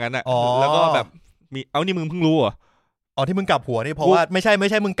อะไรอย่างนั้นอ่ะแล้วก็แบบมีนี่มึงเพิ่งรู้อ่ะที่มึงกลับหัวนี่เพราะว่าไม่ใช่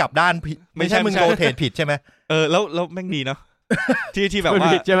มึงกลับด้านไม่ใช่มึงโรเทตผิดใช่ไหมแล้วแม่งดีเนาะที่แบบว่า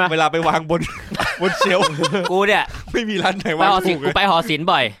เวลาไปวางบนเชลฟ์กูเนี่ยไม่มีร้านไหนวางถูกกูไปหอศิลป์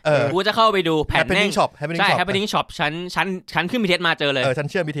บ่อยกูจะเข้าไปดูแผ่นแน่งใช่ Happening Shop ชั้นขึ้น BTS มาเจอเลยชั้น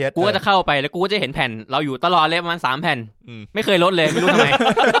เชื่อม BTS กูก็จะเข้าไปแล้วกูก็จะเห็นแผ่นเราอยู่ตลอดเลยประมาณ3 แผ่นไม่เคยลดเลยไม่รู้ทำไม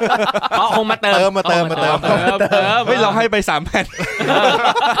เพราะคงมาเติมไม่เราให้ไป3 แผ่น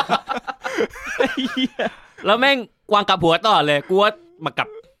แล้วแม่งวางกับหัวต่อเลยกูว่ามากับ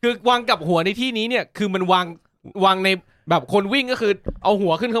คือวางกับหัวในที่นี้เนี่ยคือมันวางในแบบคนวิ่งก็คือเอาหั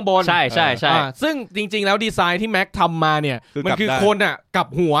วขึ้นข้างบนใช่ซึ่งจริงๆแล้วดีไซน์ที่แม็กทำมาเนี่ยมันคือคนอ่ะกับ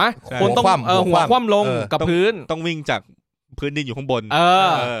หัวคนต้องหัวคว่ำลงกับพื้นต้องวิ่งจากพื้นดินอยู่ข้างบน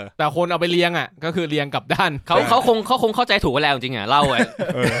แต่คนเอาไปเรียงอ่ะก็คือเรียงกับด้านเขาคงเข้าใจถูกแล้วจริงอ่ะเล่า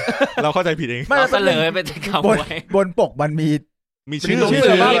เราเข้าใจผิดเองเราเสลอไปบนปกมันมีชื่อหนั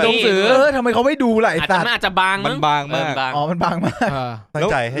งสือทำไมเขาไม่ดูล่ะไอ้สัตว์อาจจะบางมันบางมากมันบางมากตั้ง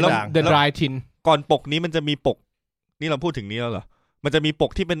ใจให้ด่าง The Dry Tin ก่อนปกนี้มันจะมีปกนี่เราพูดถึงนี้แล้วเหรอมันจะมีป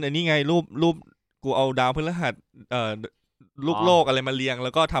กที่เป็นอันนี้ไงรูปกูเอาดาวพฤหัสลูกโลกอะไรมาเรียงแล้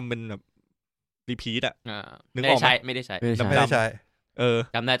วก็ทำเป็นแบบรีพีทนึกออกไหมไม่ได้ใช้จ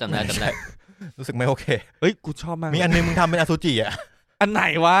ำได้รู้สึกไม่โอเคกูชอบมากมีอันนึงมึงทำเป็นอสุจิอันไหน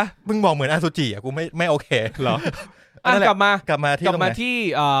วะมึงบอกเหมือนอสุจิกูไม่โอเคเหรอกลับมาที่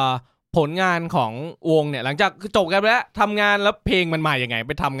ผลงานของวงเนี่ยหลังจากจบกันแล้วทำงานแล้วเพลงมันมาอย่างไงไ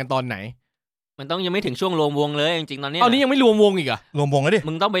ปทำกันตอนไหนมันต้องยังไม่ถึงช่วงรวมวงเลยจริงๆตอนนี้นี้ยังไม่รวมวงอีกอ่ะรวมวงแล้วดิ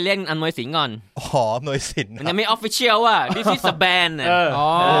มึงต้องไปเล่นอันนวยสิงห์ก่อนหน่วยสิงห์มันยังไม่ออฟฟิเชียลว่า this is a band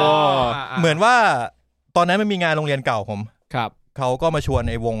เหมือนว่าตอนนั้นมันมีงานโรงเรียนเก่าผมครับเขาก็มาชวน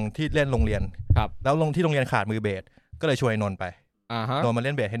ไอ้วงที่เล่นโรงเรียนครับแล้วที่โรงเรียนขาดมือเบสก็เลยชวนไอ้นนท์ไปนนท์มาเ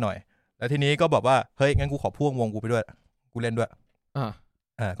ล่นเบสให้หน่อยแล้วทีนี้ก็บอกว่าเฮ้ยงั้นกูขอพ่วงวงกูไปด้วยกูเล่นด้วย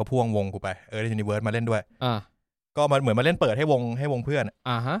ก็พ่วงวงกูไปในยูนิเวิร์สมาเล่นด้วยก็มาเหมือนมาเล่นเปิดให้วงเพื่อน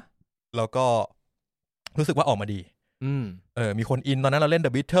แล้วก็รู้สึกว่าออกมาดีมีคนอินตอนนั้นเราเล่น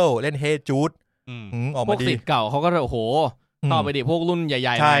The Beatles เล่น Hey Jude ออกมาดีพวกศิษย์เก่าเขาก็โอ้โหต่อไปดิพวกรุ่นให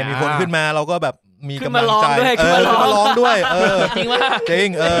ญ่ๆใช่มีคนขึ้นมาเราก็แบบมีกำลังใจขึ้นมาร้องด้วยจริงว่าจริง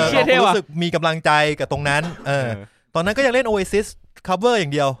รู้สึกมีกำลังใจกับตรงนั้นตอนนั้นก็ยังเล่น Oasis cover อย่า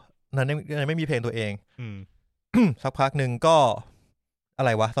งเดียวนั้นยังไม่มีเพลงตัวเองสักพักนึงก็อะไร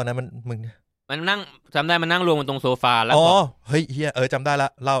วะตอนนั้นมึงนั่งจำได้มันนั่งรวมกันตรงโซฟาแล้วเฮ้ยเฮียจำได้ละ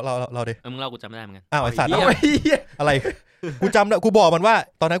เราดิมึงเล่ากูจำได้เหมือนกันไอ้สัตว์อะไรกูจำได้กูบอกมันว่า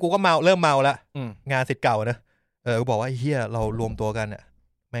ตอนนั้นกูก็เริ่มเมาแล้วงานศิษย์เก่านะกูบอกว่าเฮียเรารวมตัวกันเนี่ย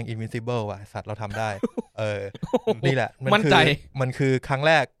แม่ง invincible ว่ะสัตว์เราทำได้นี่แหละมันคือครั้งแ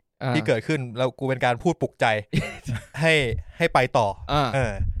รกที่เกิดขึ้นแล้วกูเป็นการพูดปลุกใจให้ไปต่อ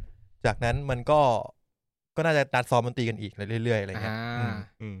จากนั้นมันก็น่าจะนัดซ้อมดนตรีกันอีกเรื่อยๆอะไรเงี้ย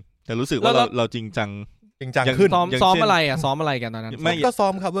แต่รู้สึกว่าเราจริงจัง จริงจังขึ้นซ้อมอะไรอ่ะซ้อมอะไรกันตอนนั้นก็ซ้อ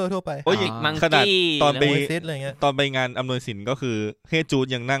ม cover ทั่วไปขนาดตอนไปตอนไปงานอำนวยสินก็คือเฮจูด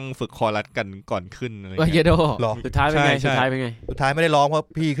ยังนั่งฝึกคอรัสกันก่อนขึ้นอะไรเงี้ยสุดท้ายเป็นไงสุดท้ายไม่ได้ร้องเพราะ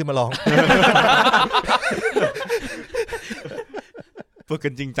พี่ขึ้นมาร้องฝึกกั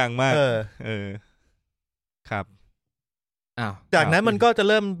นจริงจังมากครับจากนั้นมันก็จะ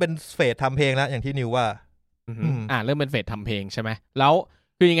เริ่มเป็นเฟสทำเพลงแล้วอย่างที่นิวว่าเริ่มเป็นเฟสทำเพลงใช่ไหมแล้ว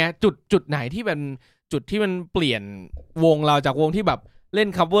คือยังไงจุดไหนที่เป็นจุดที่มันเปลี่ยนวงเราจากวงที่แบบเล่น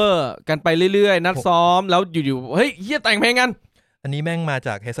คัฟเวอร์กันไปเรื่อยๆนัดซ้อมแล้วอยู่ๆเฮ้ยเฮียแต่งเพลงกันอันนี้แม่งมาจ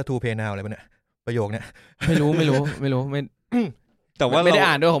าก Hesa to Play Now อะไรป่ะเนี่ยประโยคเนี่ยไม่รู้แต่ว่าไม่ได้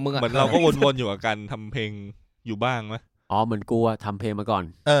อ่านด้วยของมึงอ่ะเหมือนเราก็วนๆอยู่กับการทำเพลงอยู่บ้างมั้ยเหมือนกูทำเพลงมาก่อน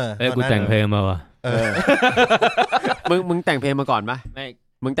กูแต่งเพลงมาว่ะมึงแต่งเพลงมาก่อนปะไม่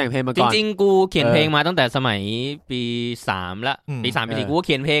มึงแต่งเพลงมาก่อนจริงๆกูเขียนเพลงมาตั้งแต่สมัยปี3ละปี3ปี4กูก็เ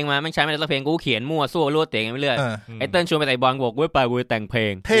ขียนเพลงมาไม่ใช่ไม่ได้เพลงกูเขียนมั่วซั่วรั่วเต๋งไปเรื่อยไอ้เติ้ลชวนไปเตะบอลบอกกูไปกูแต่งเพล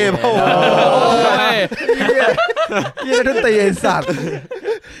งเท่โอ้ยยี่ทุตีไอ้สัตว์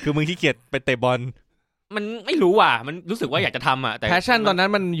คือมึงขี้เกียจไปเตะบอลมันไม่รู้ว่ะมันรู้สึกว่าอยากจะทำอ่ะแต่แพชชั่นตอนนั้น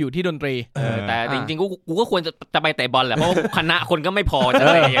มันอยู่ที่ดนตรีแต่จริงๆกูก็ควรจะไปเตะบอลแหละเพราะคณะคนก็ไม่พอจะอ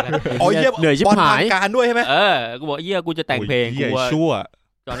ะไรอย่างเงี้ยเหนื่อยชิบหายการด้วยใช่ไหมกูบอกกูจะแต่งเพลงกูชั่ว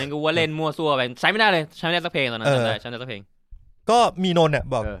ตอนนี้กูว่าเล่นมั่วซั่วไปใช้ไม่ได้เลยใช้ไม่ได้สักเพลงตอนนั้นใช้ไม่ได้สักเพลงก็มีนนเนี่ย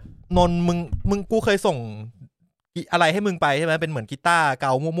บอกนนมึงกูเคยส่งอะไรให้มึงไปใช่ไหมเป็นเหมือนกีตาร์เก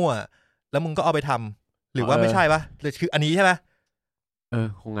ามั่วๆแล้วมึงก็เอาไปทำหรือว่าไม่ใช่ปะหรือคืออันนี้ใช่ไหม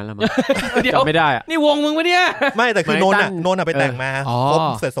คงงั้นละมั้งจำไม่ได้นี่วงมึงปะเนี่ยไม่แต่คือนนไปแต่งมาครบ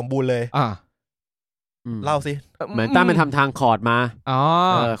เสร็จสมบูรณ์เลยเล่าสิเหมือนตั้งเป็นทำทางคอร์ดมา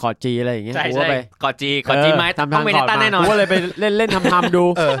คอร์ดจีอะไรอย่างเงี้ยกูไปคอร์ดจีไม้ต้องไม่ได้ตั้งแน่นอนกูเลยไปเล่นทำดู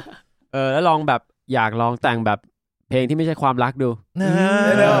แล้วลองแบบอยากลองแต่งแบบเพลงที่ไม่ใช่ความรักดู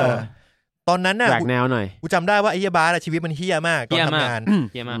ตอนนั้นน่ะแหวกแนวหน่อยกูจำได้ว่าไอ้เหี้ยบาสชีวิตมันเหี้ยมากตอนทำงาน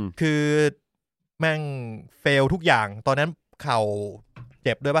คือแม่งเฟลทุกอย่างตอนนั้นเข่าเ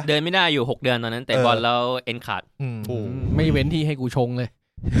จ็บด้วยป่ะเดินไม่ได้อยู่6เดือนตอนนั้นแต่บอลแล้วเอ็นขาดไม่เว้นที่ให้กูชงเลย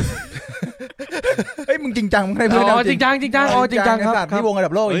เฮ้ยมึงจริงจังมึงให้เพื่อนจริงจังจริงจังครับที่วงระดั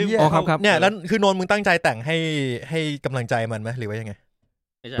บโลกไอ้เหี้ยครับเนี่ยแล้วคือนนมึงตั้งใจแต่งให้กำลังใจมันไหมหรือว่ายังไง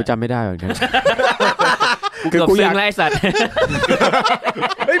กูจำไม่ได้เหมือนกันคือกูอยากไล่สัตว์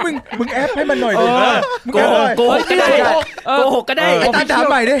เฮ้ยมึงแอปให้มันหน่อยดิโกหกก็ได้ก็ได้ตั้งถาม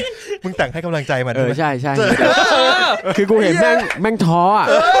ใหม่ดิมึงแต่งให้กำลังใจมันใช่คือกูเห็นแม่งท้ออ่ะ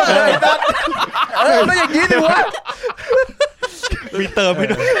แล้วอย่างนี้ดิวะมีเติมให้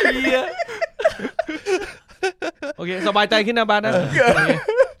ด้วยโอเคสบายใจขึ้นนะบ้านนะ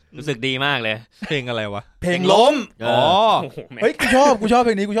รู้สึกดีมากเลยเพลงอะไรวะเพลงล้มเฮ้ยกูชอบเพ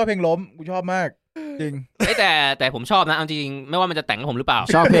ลงนี้กูชอบเพลงล้มกูชอบมากจริงแต่ผมชอบนะเอาจริงไม่ว่ามันจะแต่งกับผมหรือเปล่า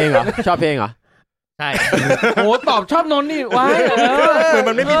ชอบเพลงเหรอใช่โอ้ตอบชอบนนนี่ว้ายเหมือน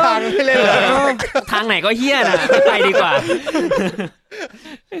มันไม่มีทางให้เล่นเลยทางไหนก็เฮี้ยนะไปดีกว่า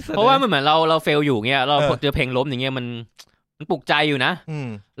เพราะว่ามันเหมือนเราเฟลอยู่เงี้ยเราเจอเพลงล้มอย่างเงี้ยมันปลุกใจอยู่นะ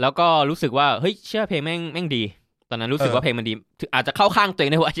แล้วก็รู้สึกว่าเฮ้ยเชื่อเพลงแม่งดีตอนนั้นรู้สึกว่าเพลงมันดีอาจจะเข้าข้างตัวเอ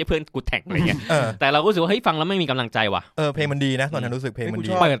งได้ว่าไอ้เพื่อนกูแต่งอะไรเงี้ยแต่เราก็รู้สึกว่าเฮ้ยฟังแล้วไม่มีกำลังใจว่ะเพลงมันดีนะตอนนั้นรู้สึกเพลงมันดี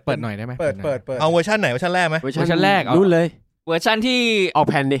เปิดหน่อยได้ไหมเปิดเอาเวอร์ชันไหนเวอร์ชันแรกไหมเวอร์ชันแรกรุ่นเลยเวอร์ชันที่ออก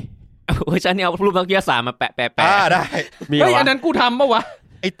แผ่นดิเวอร์ชันนี้เอารูปนักวิทยาศาสตร์มาแปะได้เฮ้ยอันนั้นกูทำปะวะ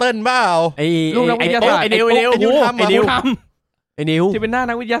ไอ้เติ้ลบ้าไอ้รูปนักวิทยาศาสตร์ไอ้นิวทำที่เป็นหน้า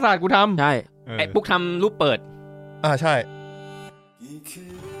นักวิทยาศาสตร์กูทำใช่ไอ้ปุ๊กทำรูปเปิดใช่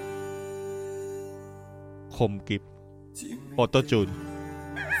คมกิบออโต้จูน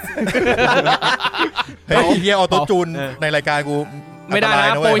เฮ้ยเฮียออโต้จูนในรายการกูไม่ได้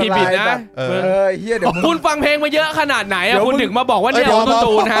นะโปรฮิบิทนะเฮียเดี๋ยวคุณฟังเพลงมาเยอะขนาดไหนอ่ะคุณถึงมาบอกว่าเนี่ยออโต้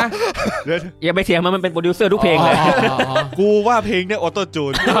จูนฮะอย่าไปเถียงมันเป็นโปรดิวเซอร์ทุกเพลงเลยกูว่าเพลงเนี่ยออโต้จู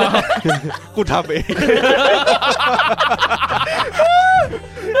นกูทำเอง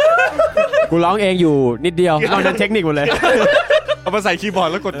กูร้องเองอยู่นิดเดียวนอกนั้นเทคนิคหมดเลยเอามาใส่คีย์บอร์ด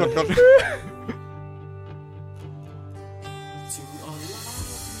แล้วกด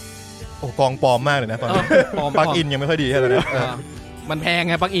โอ้กองปลอมมากเลยนะตอนนี้ปลั๊กอินยังไม่ค่อยดีเท่าไหร่นะมันแพง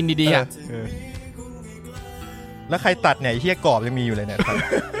ไงปลั๊กอินดีๆอ่ะแล้วใครตัดเนี่ยเฮี้ยกรอบยังมีอยู่เลยเนี่ย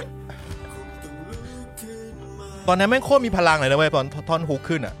ตอนนั้นแม่งโคตรมีพลังเลยนะเว้ยตอนท่อนฮุก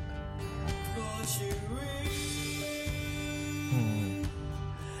ขึ้นอ่ะ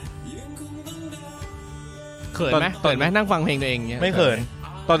เขินไหมนั่งฟังเพลงตัวเองเงี้ยไม่เขิน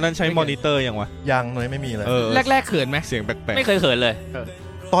ตอนนั้นใช้มอนิเตอร์ยังวะยังเลยไม่มีเลยแรกๆเขินไหมเสียงแปลกๆไม่เคยเขินเลย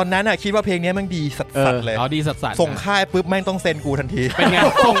ตอนนั้นอะคิดว่าเพลงนี้มันดีสัสๆเลยดีสัสๆส่งค่ายปุ๊บแม่งต้องเซ็นกูทันทีเป็นไง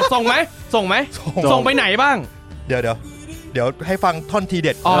ส่งไหมส่งไปไหนบ้างเดี๋ยวให้ฟังท่อนทีเ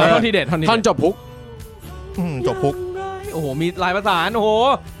ด็ดท่อนทีเด็ดท่อนจบฮุก จบคุกโอ้โหมีลายประสานโอ้โห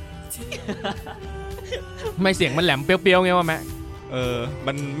ไม่เสียงมันแหลมเปรี้ยวๆไงวะแม่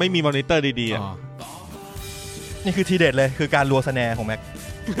มันไม่มีมอนิเตอร์ดีๆนี่คือทีเด็ดเลยคือการรัวสแนร์ของแม็ก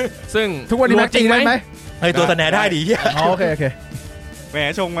ซึ่งทุกวันนี้แม็กจริงไหมไอตัวสแนร์ได้ดีเหี้ยโอเคแหม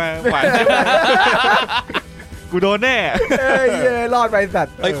ชงมาหวานกูโดนแน่รอดไปสัต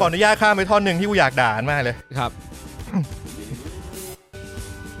ว์ขออนุญาตข้ามไปท่อนหนึ่งที่กูอยากด่ามากเลยครับ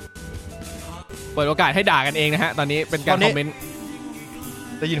เปิดโอกาสให้ด่ากันเองนะฮะตอนนี้เป็นการคอมเมนต์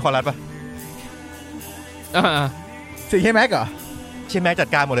ได้ยินคอรัสป่ะสิ่งให้แม็กเหรอใช่แม็กจัด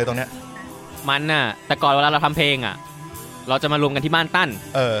การหมดเลยตรงเนี้ยมันน่ะแต่ก่อนเวลาเราทำเพลงอ่ะเราจะมารวมกันที่บ้านตั้น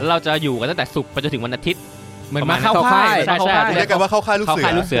แล้วเราจะอยู่กันตั้งแต่ศุกร์ไปจนถึงวันอาทิตย์เหมือนมาเข้าค่ายใช่เรียกกันว่าเข้าค่ายลูก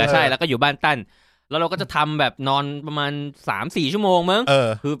เสือใช่แล้วก็อยู่บ้านตั้นแล้วเราก็จะทำแบบนอนประมาณ 3-4 ชั่วโมงมั้ง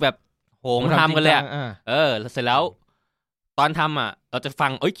คือแบบโหมทำกันเลยเสร็จแล้วตอนทำอ่ะเราจะฟั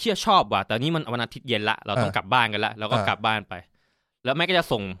งเชี่ยชอบว่ะแต่นี่มันวันอาทิตย์เย็นละเราต้องกลับบ้านกันละเราก็กลับบ้านไปแล้วแม็กก็จะ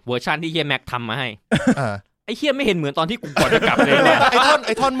ส่งเวอร์ชันที่เฮียแม็กทำมาให้ไอ้เฮียไม่เห็นเหมือนตอนที่กูก่อนจะกลับเลยไ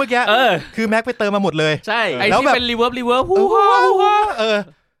อ้ท่อนเมื่อกี้คือแม็กไปเติมมาหมดเลยใช่ไอ้ที่เป็นรีเวิร์บฮู้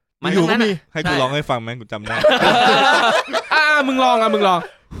มันอยู่ก็มีให้กูร้องให้ฟังแม่งกูจำได้มึงลอง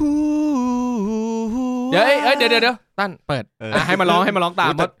เดี๋ยวตั้นเปิดให้มาร้องตา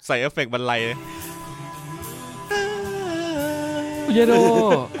มใส่เอฟเฟกต์บรรลัยเยโด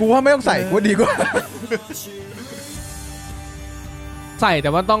กูว่าไม่ต้องใส่กูดีกว่าใส่แต่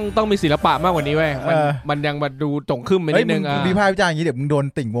ว่าต้องมีศิลปะมากกว่านี้เว้ยมันยังมาดูจงขึ้นไปนิดนึงมีภาพวิจารณ์อย่างนี้เดี๋ยวมึงโดน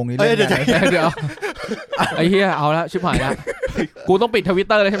ติ่งวงนี้เลยเดี๋ยวไอ้เหี้ยเอาละชิบหายละกูต้องปิด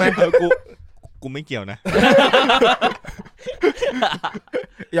Twitter เลยใช่ไหมกูไม่เกี่ยวนะ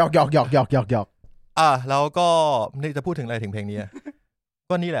หยอกแล้วก็นี่จะพูดถึงอะไรถึงเพลงนี้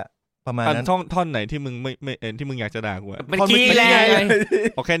ก็นี่แหละประมาณนั้นท่อนไหนที่มึงไม่ที่มึงอยากจะด่ากูอ่ะมันขี้แรง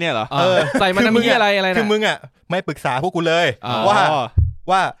โอเคเนี่ยเหรอใส่มันมีอะไรนะคือมึงอ่ะไม่ปรึกษาพวกกูเลย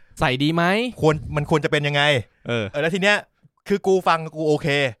ว่าใส่ดีไหมมันควรจะเป็นยังไงแล้วทีเนี้ยคือกูฟังกูโอเค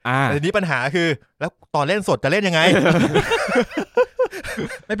แต่ทีนี้ปัญหาคือแล้วตอนเล่นสดจะเล่นยังไง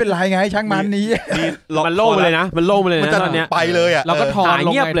ไม่เป็นไรไงช่างมันนี้มันโล่งเลยนะมันโล่งเลยนะตอนเนี้ยไปเลยอ่ะแล้วก็ทอนล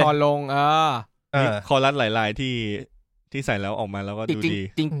งทอนลงคอรัสหลายๆที่ใส่แล้วออกมาแล้วก็ดูดี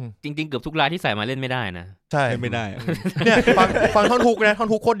จริงเกือบทุกรายที่ใส่มาเล่นไม่ได้นะใช่ไม่ได้เนี่ยฟังท่อนฮุกนะท่อน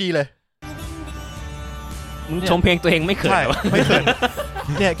ฮุกโคตรดีเลยชมเพลงตัวเองไม่เขินไม่เขิน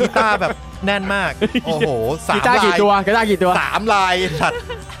เนี่ยกีตาร์แบบแน่นมากโอ้โห3 ลายกีตาร์กี่ตัว3 ลายชัด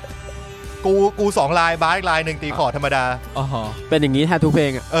กู2 ลายบาสลาย1ตีคอร์ดธรรมดาเป็นอย่างนี้แทบทุกเพล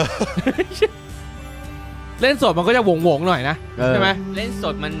งอ่ะเล่นสดมันก็จะวงๆหน่อยนะใช่ไหมเล่นส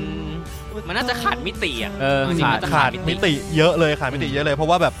ดมันน่าจะขาดมิติอ่ะขาดมิติเยอะเลยเพราะ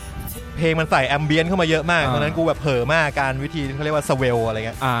ว่าแบบเพลงมันใส่แอมเบียนเข้ามาเยอะมากเพราะนั้นกูแบบเผลอมากการวิธีเขาเรียกว่าสเวลอะไรเ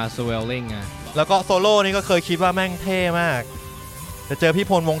งี้ยสเวลลิ่งแล้วก็โซโล่นี่ก็เคยคิดว่าแม่งเท่มากแต่เจอพี่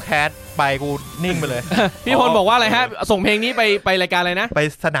พลวงแคสไปกูนิ่งไปเลยพี่พลบอกว่าอะไรฮะส่งเพลงนี้ไปรายการอะไรนะไป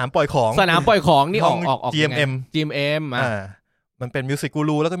สนามปล่อยของนี่ออก GMM มันเป็นมิวสิกกู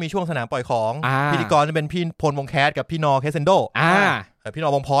รูแล้วก็มีช่วงสนามปล่อยของพิธีกรจะเป็นพี่พลวงแคสกับพี่นอเคเซนโดพี่นอ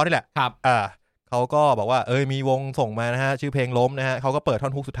วงพอนี่แหละครับเขาก็บอกว่ามีวงส่งมานะฮะชื่อเพลงล้มนะฮะเขาก็เปิดท่อ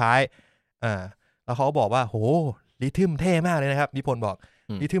นฮุกสุดท้ายแล้วเขาก็บอกว่าโหริทึมเท่มากเลยนะครับพี่พลบอก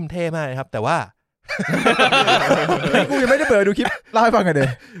ริทึมเท่มากเลยครับแต่ว่ากูยังไม่ได้เปิดดูคลิปเล่าให้ฟังกันเลย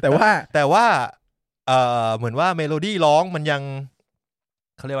แต่ว่าเหมือนว่าเมโลดี้ร้องมันยัง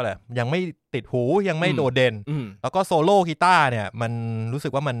เขาเรียกว่าอะไรยังไม่ติดหูยังไม่โดดเด่นแล้วก็โซโล่กีตาร์เนี่ยมันรู้สึ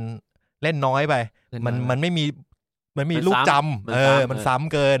กว่ามันเล่นน้อยไปมันไม่มีลูกจำมันซ้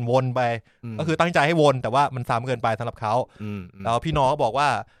ำเกินวนไปก็คือตั้งใจให้วนแต่ว่ามันซ้ำเกินไปสำหรับเขาแล้วพี่น้องก็บอกว่า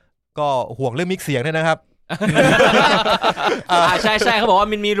ก็ห่วงเรื่องมิกซ์เสียงด้วยนะครับใช่เขาบอกว่า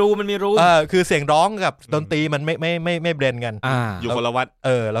มันมีรูคือเสียงร้องกับดนตรีมันไม่เบรนกันอยู่คนละวัด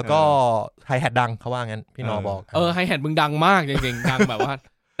แล้วก็ไฮแฮทดังเขาว่างั้นพี่น้องบอกไฮแฮทมึงดังมากจริงๆดังแบบว่า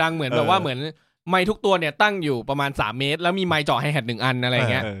ดังเหมือนแบบว่าเหมือนไมค์ทุกตัวเนี่ยตั้งอยู่ประมาณ3 เมตรแล้วมีไมค์เจาะไฮแฮท1 อันอะไร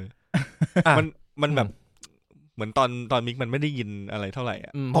เงี้ยมันแบบเหมือนตอนมิกมันไม่ได้ยินอะไรเท่าไหร่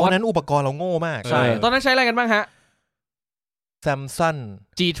เพราะนั้นอุปกรณ์เราโง่มากใช่ตอนนั้นใช้อะไรกันบ้างฮะSamsung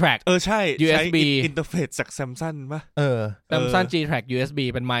G-Track ใช่ USB อินเทอร์เฟซจาก Samsung ป่ะSamsung G-Track USB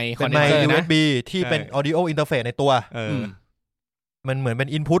เป็นไมค์คอนเนคเตอร์นะ USB ที่เป็น Audio Interface ในตัวมันเหมือนเป็น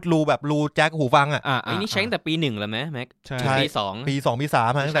Input รูแบบรูแจ็คหูฟังนี่ใช้ตั้งแต่ปี 1แล้วมั้ยแม็กปี 2ปี 2 ปี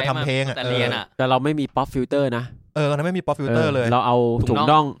 3ตั้งแต่ทำเพลงแต่เราไม่มี Pop Filter นะตอนนั้นไม่มี Pop Filter เลยเราเอาถุง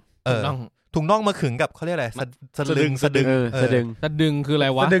น่องถุงน่องมาขึงกับเขาเรียกอะไรสะดึงคืออะไร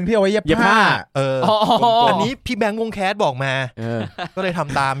วะสะดึงที่เอาไว้เย็บผ้าอันนี้พี่แบงค์วงแคสบอกมาก็เลยท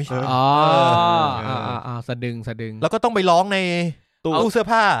ำตามสะดึงแล้วก็ต้องไปร้องในตู้เสื้อ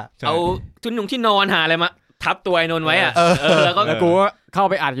ผ้าเอาชุดนุ่งที่นอนหาอะไร ทับตัวไอ้นนท์ไว้อ่ะแล้วก็ กูเข้า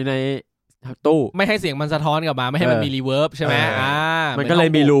ไปอัดอยู่ในตู้ไม่ให้เสียงมันสะท้อนกลับมาไม่ให้มันมีรีเวิร์บใช่ไหมมันก็เลย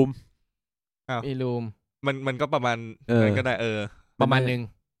มีรูมมันก็ประมาณนั้นก็ได้ประมาณนึง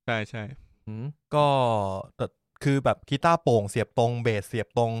ใช่ใช่ก็คือแบบกีตาร์โป่งเสียบตรงเบสเสียบ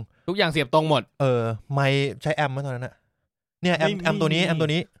ตรงทุกอย่างเสียบตรงหมดไมค์ใช้แอมป์มาตอนนั้นน่ะเนี่ยแอมตัว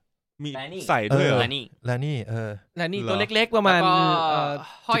นี้มีใส่ด้วยเหรอแล้วนี่แล้วนี่ตัวเล็กๆประมาณ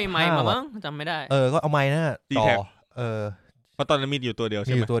ห้อยไมค์มามั้งจำไม่ได้ก็เอาไมค์น่ะต่อเพราะตอนนั้นมีอยู่ตัวเดียวใ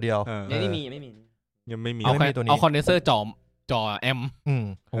ช่ไหมอยู่ตัวเดียวยังไม่มียังไม่มีเอาคอนเดนเซอร์จอแอม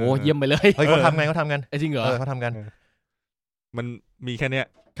โอ้เยี่ยมไปเลยเขาทำกันจริงเหรอเขาทำกันมันมีแค่เนี้ย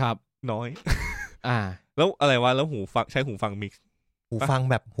ครับน้อยแล้วอะไรวะแล้วหูฟังใช้หูฟังมิกซ์หูฟัง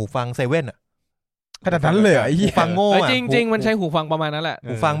แบบหูฟังเซเว่นอ่ะขนาดนั้นเลยไอ้หูฟังโง่จริงมันใช้หูฟังประมาณนั้นแหละ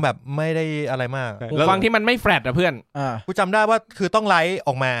หูฟังแบบไม่ได้อะไรมากหูฟังที่มันไม่แฟลตอ่ะเพื่อนกูจำได้ว่าคือต้องไลฟ์อ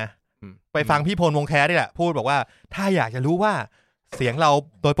อกมาไปฟังพี่พลวงแคสนี่แหละพูดบอกว่าถ้าอยากจะรู้ว่าเสียงเรา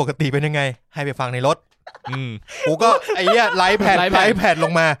โดยปกติเป็นยังไงให้ไปฟังในรถกูก็ไอ้เหี้ยไลฟ์แผ่นล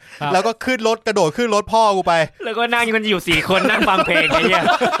งมาแล้วก็ขึ้นรถกระโดดขึ้นรถพ่อกูไปแล้วก็นั่งกันอยู่4คนนั่งฟังเพลงไอ้เหี้ย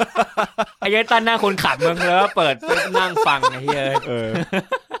ไอ้เหี้ยตั้นหน้าคนขับมึงแล้วเปิดนั่งฟังไอ้เหี้ย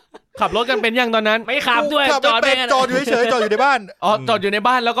ขับรถกันเป็นยังตอนนั้นไม่ขับด้วยจอดอยู่เฉยจอดอยู่ในบ้านจอดอยู่ใน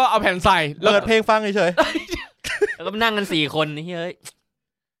บ้านแล้วก็เอาแผ่นใส่เปิดเพลงฟังเฉยแล้วก็นั่งกัน4คนไอ้เหี้ย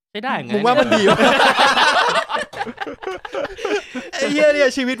ใช้ได้ไงมึงว่ามันดีไอ้เหี้ยเนี่ย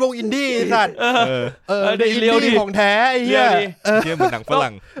ชีวิตวงอินดี้สัตว์ได้อินดี้ของแท้ไอ้เหี้ยเหมือนหนังฝ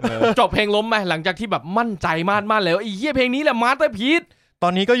รั่งจบเพลงล้มไปหลังจากที่แบบมั่นใจมากแล้วไอ้เหี้ยเพลงนี้แหละมาสเตอร์พีซตอ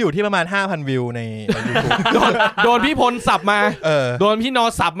นนี้ก็อยู่ที่ประมาณ 5,000 วิวใน YouTube โดนพี่พลสับมาโดนพี่นอ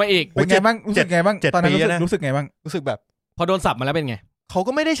สับมาอีกเป็นไงบ้างรู้สึกไงบ้างตอนนั้นรู้สึกไงบ้างรู้สึกแบบพอโดนสับมาแล้วเป็นไงเขา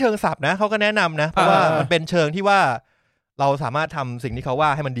ก็ไม่ได้เชิงสับนะเขาก็แนะนำนะเพราะว่ามันเป็นเชิงที่ว่าเราสามารถทำสิ่งที่เขาว่า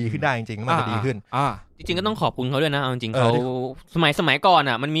ให้มันดีขึ้นได้จริงๆมันจะดีขึ้นจริงๆก็ต้องขอบคุณเขาด้วยนะเอาจริงๆเขาสมัยก่อน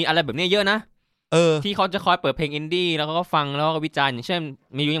อ่ะมันมีอะไรแบบนี้เยอะนะที่เขาจะคอยเปิดเพลงอินดี้แล้วก็ฟังแล้วก็วิจารณ์อย่างเช่น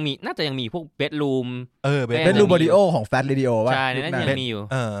น่าจะยังมีพวกเบดรูมเบดรูมวิดีโอของแฟลชเรดิโอว่าใช่น่าจะยังมีอยู่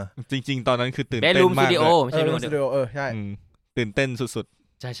จริงๆตอนนั้นคือตื่นเต้นมากเลยเบดรูมสตูดิโอใช่ใช่ตื่นเต้นสุด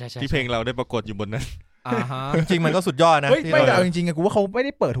ๆใช่ที่เพลงเราได้ปรากฏอยู่บนนั้นจริงๆมันก็สุดยอดนะไม่แต่จริงๆกูว่าเขาไม่ไ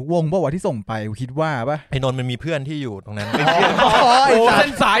ด้เปิดทุกวงป่ะวะที่ส่งไปกูคิดว่าป่ะไอ้นนท์มันมีเพื่อนที่อยู่ตรงนั้นโอ้เส้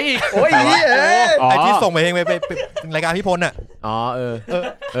นสายอีกโอ้ยไอ้ที่ส่งไปเองไปรายการพี่พลน่ะ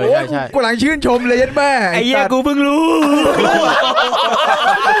ใช่กูหลังชื่นชมเลยยัดแม่ไอ้เหี้ยกูเพิ่งรู้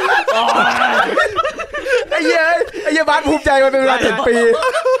ไอ้เหี้ยบ้านภูมิใจมาเป็นเวลา7 ปี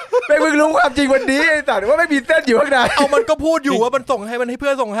ไม่เพิ่งรู้ความจริงวันนี้ไอ้สัตว์ว่าไม่มีเส้นอยู่ข้างในเอามันก็พูดอยู่ว่ามันส่งให้มันให้เพื่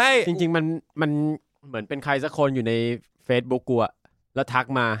อนส่งให้จริงๆมันเหมือนเป็นใครสักคนอยู่ใน Facebook กูอะแล้วทัก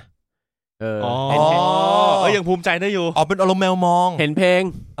มายังภูมิใจได้อยู่เป็นอารมณ์แมวมองเห็นเพลง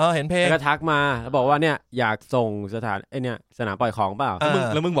เห็นเพลงแล้วก็ทักมาแล้วบอกว่าเนี่ยอยากส่งสถานเนี่ยสนามปล่อยของเปล่า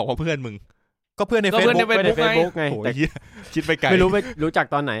แล้วมึงบอกว่าเพื่อนมึงก็เพื่อนใน Facebook ไงแต่คิดไปไกลไม่รู้จัก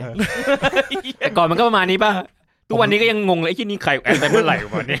ตอนไหนแต่ก่อนมันก็ประมาณนี้ป่ะทุกวันนี้ก็ยังงงเลยไอ้ที่นี่ใครแอบไปเมื่อไหร่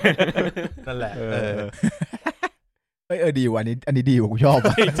วันนี้นั่นแหละดีว่ะอันนี้ดีว่ะกูชอบ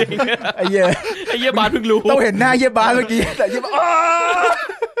จริงไอ้เหี้ยบาสเพิ่งรู้ต้องเห็นหน้าเหี้ยบาสเมื่อกี้แต่เหี้ย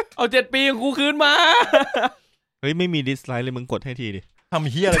เอา7 ปีของกูคืนมาเฮ้ยไม่มีดิสไลค์เลยมึงกดให้ทีดิท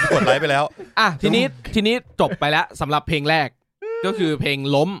ำเหี้ยอะไรกูกดไลค์ไปแล้วทีนี้จบไปแล้วสำหรับเพลงแรกก็คือเพลง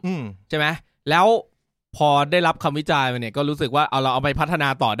ล้มใช่ไหมแล้วพอได้รับคำวิจารณ์มาเนี่ยก็รู้สึกว่าเราเอาไปพัฒนา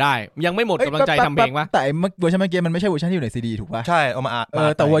ต่อได้ยังไม่หมดกำลังใจทำเพลงวะแต่เวอร์ชันเมื่อกี้มันไม่ใช่เวอร์ชันที่อยู่ในซีดีถูกป่ะใช่เอามา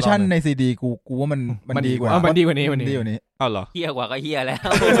แต่เวอร์ชันในซีดีกูว่ามันดีกว่ามันดีกว่านี้เอาเหรอเฮี้ยกว่าก็เฮี้ยแล้ว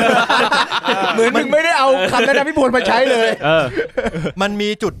เหมือนมึงไม่ได้เอาคำแนะนำพี่พลมาใช้เลยมันมี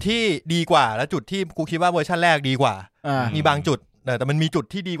จุดที่ดีกว่าและจุดที่กูคิดว่าเวอร์ชันแรกดีกว่ามีบางจุดแต่มันมีจุด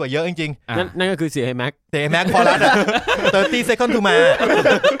ที่ดีกว่าเยอะจริงๆนั่นก็คือเสียให้แม็กพอรัส30 second to มา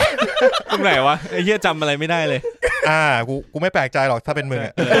ตรงไหนวะไอ้เหี้ยจำอะไรไม่ได้เลยกูไม่แปลกใจหรอกถ้าเป็นมึง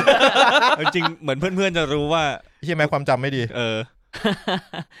จริงเหมือนเพื่อนๆจะรู้ว่าเหี้ยแม็กความจำไม่ดี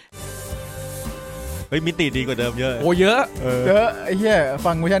เฮ้ยมิติดีกว่าเดิมเยอะโอ้เยอะไอ้เหี้ย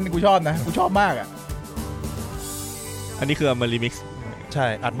ฟังเวอร์ชันกูชอบนะกูชอบมากอันนี้คือเอามารีมิกซ์ใช่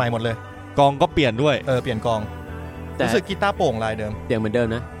อัดใหม่หมดเลยกองก็เปลี่ยนด้วยเปลี่ยนกองรู้สึกกีตาร์โป่งลายเดิมเสียงเหมือนเดิม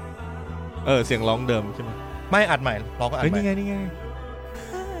นะเสียงร้องเดิมใช่ไหมไม่อัดใหม่ร้องก็อัดใหม่นี่ไง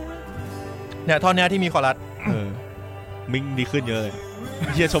เนี่ยท่อนนี้ที่มีคอรัสมิ่งดีขึ้นเยอะเลย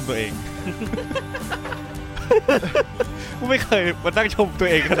เฮียชมตัวเองกูไม่เคยมาตั้งชมตัว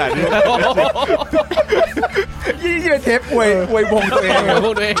เองขนาดนี้ยี่เป็นเทปอวยวงตัวเอง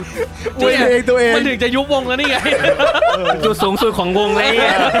อวยตัวเองมันถึงจะยุบวงแล้วนี่ไงจุดสูงสุดของวงเลย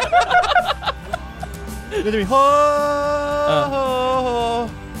ก็จะมีค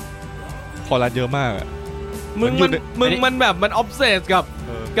อรัสเยอะมาก มึงมันแบบมันออฟเซส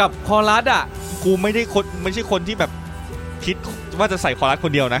กับคอรัสอ่ะกูไม่ใช่คนที่แบบคิดว่าจะใส่คอรัสค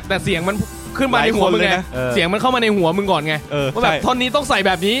นเดียวนะแต่เสียงมันขึ้นมาในหัวมึงไงเสียงมันเข้ามาในหัวมึงก่อนไงว่าแบบท่อนนี้ต้องใส่แ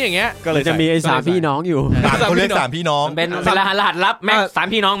บบนี้อย่างเงี้ยก็เลยจะมีไอ้3พี่น้องอยู่เขาเรียก3พี่น้องเป็นรหัสลับแม็ก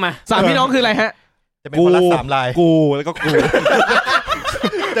3พี่น้องมา3พี่น้องคืออะไรฮะจะเป็นคอรัส3ลายกูแล้วก็กู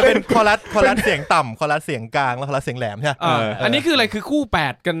จะเป็นคอรัสเสียงต่ำคอรัสเสียงกลางแล้วคอรัสเสียงแหลมใช่อันนี้คืออะไรคือคู่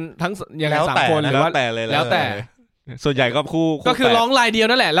8กันทั้งอย่างไร3คนหรือว่าแล้วแต่ส่วนใหญ่ก็คู่ก็คือร้องลายเดียว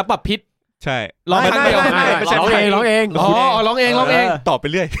นั่นแหละแล้วปรับพิษใช่ร้องครั้งเดียวร้องเองอ๋อร้องเองต่อไป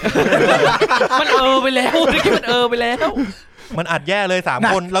เรื่อยมันไปแล้วมันไปแล้วมันอัดแย่เลย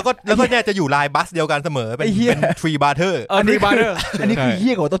3คนแล้วก็เนี่ยจะอยู่ลายบัสเดียวกันเสมอเป็นทรีบาร์เทอร์อันนี้คือเ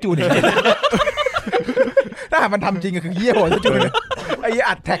หี้ยกว่าตัวจูนอีกถ้ามันทำจริงก็คือเหี้ยกว่าตัวจูนไอ้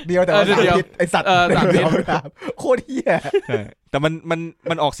อัดแท็กเดียวแต่ว่าไอ้สัตว์โคตรเหี้ยแต่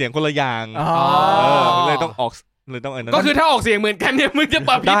มันออกเสียงคนละอย่างเลยต้องออกเลยต้องก็คือถ้าออกเสียงเหมือนกันเนี่ยมึงจะ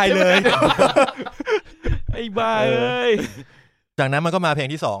ปรับได้เลยไอ้บ้าเอ้ยจากนั้นมันก็มาเพลง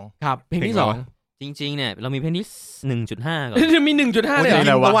ที่2ครับเพลงที่2จริงๆเนี่ยเรามีเพลงที่ 1.5 ก่อนมี 1.5 เลย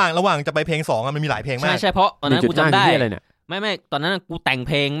ระหว่างจะไปเพลง2มันมีหลายเพลงมากใช่เพราะตอนนั้นกูจำได้ไม่ตอนนั้นกูแต่งเ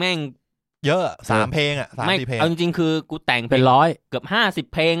พลงแม่งเยอะ3เพลงอ่ะ 3-4 เพลงเอาจริงๆคือกูแต่งเป็น100เกือบ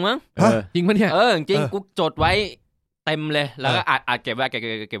50เพลงมั้งจริงป่ะเนี่ยจริงกูจดไว้เต็มเลยแล้วก็อัดเก็บไ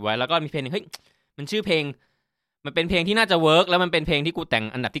ว้แล้วก็มีเพลงนึงเฮ้ยมันชื่อเพลงมันเป็นเพลงที่น่าจะเวิร์กแล้วมันเป็นเพลงที่กูแต่ง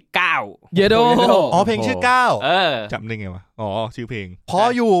อันดับที่9เยโดเพลงชื่อ9จำได้ไงวะชื่อเพลงพอ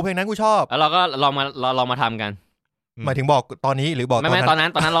อยู่เพลงนั้นกูชอบแล้วเราก็ลองมาทำกันหมายถึงบอกตอนนี้หรือบอกไม่ตอนนั้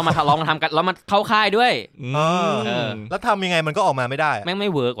นเรามาทำกันเรามาเข้าค่ายด้วยแล้วทำยังไงมันก็ออกมาไม่ได้แม่งไม่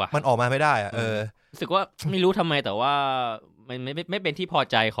เวิร์กว่ะมันออกมาไม่ได้อะรู้สึกว่าไม่รู้ทำไมแต่ว่ามันไม่เป็นที่พอ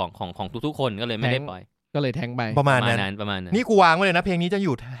ใจของทุกๆคนก็เลยไม่ได้ปล่อยก็เลยแทงไปประมาณนั้นนี่กูวางไว้เลยนะเพลงนี้จะอ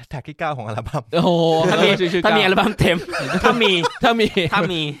ยู่แท็กที่9ของอัลบั้มโอ้โหถ้ามีอัลบั้มเต็มถ้า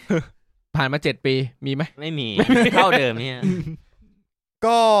มีผ่านมา7ปีมีไหมไม่มีเท่าเดิมเนี่ย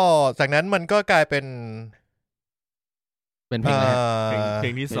ก็จากนั้นมันก็กลายเป็นเพลงเพล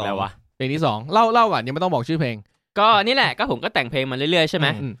งที่2แล้ววะเพลงที่2เล่าก่อนยังไม่ต้องบอกชื่อเพลงก็นี่แหละก็ผมก็แต่งเพลงมาเรื่อยๆใช่ไหม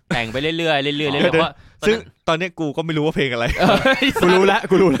แต่งไปเรื่อยๆเพราะซึ่งตอนนี้กูก็ไม่รู้ว่าเพลงอะไรกูรู้แล้ว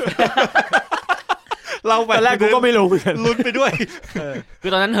เราไปแรกกูก็ไม่รู้ลุ้นไปด้วยคื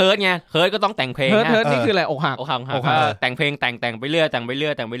อตอนนั้นเฮิร์ตไงเฮิร์ตก็ต้องแต่งเพลงนะเฮิร์ตนี่คืออะไรอกหักแต่งเพลงแต่งไปเรื่อ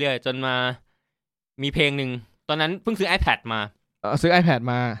ยจนมามีเพลงนึงตอนนั้นเพิ่งซื้อ iPad มาซื้อ iPad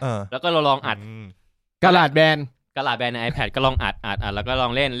มาแล้วก็เราลองอัดกระดาษแบนใน iPad ก็ลองอัดแล้วก็ลอ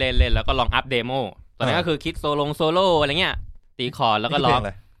งเล่นแล้วก็ลองอัพเดโมตอนนั้นก็คือคิดโซโล่อะไรเงี้ยตีคอร์ดแล้วก็ร้อง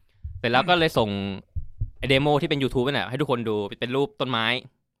เสร็จแล้วก็เลยส่งไอเดโมที่เป็น YouTube นั่นแหละให้ทุกคนดูเป็นรูปต้นไม้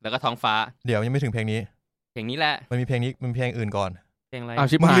แล้วก็ท้องฟ้าเดี๋ยวยังไม่ถึงเพลงนี้แหละมันมีเพลงนี้มันเพลงอื่นก่อนเพลงอะไร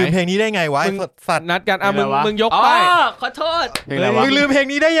มึงลืมเพลงนี้ได้ไงวะสัตว์นัดกันมึงยกไปขอโทษมึงลืมเพลง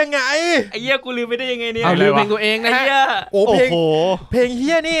นี้ได้ยังไงไอ้เหี้ยกูลืมไปได้ยังไงเนี่ยลืมเพลงตัวเองนะฮะโอ้เพลงเ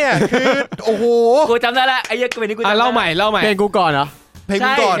หี้ยเนี่ยคือโอ้โหกูจำได้ละไอ้เหี้ยกูเป็นนี่กูเล่าใหม่เพลงกูก่อนเหรอเพลงกู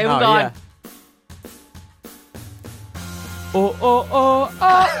ก่อนโอ้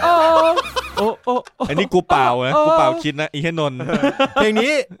อันนี้กูเปล่านะกูเปล่าคิดนะอีแค่นนเพลง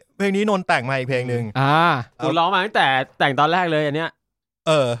นี้นนแต่งมาอีกเพลงนึงกูร้องมาตั้งแต่แต่งตอนแรกเลยอันเนี้ย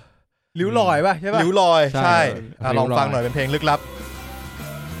ลิ้วลอยป่ะใช่ป่ะลิ้วลอยใช่ลองฟังหน่อยเป็นเพลงลึกลับ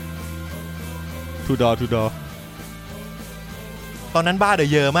ทูดอตอนนั้นบ้าเดอะ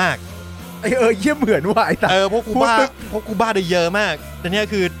เยอะมากเยี่ยมเหมือนว่าไอ้พวกกูบ้าเดอะเยอะมากแต่เนี้ย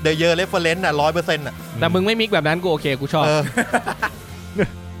คือเดอะเยอะเรฟเฟอเรนซ์อ่ะ 100% อ่ะแต่มึงไม่มิกแบบนั้นกูโอเคกูชอบ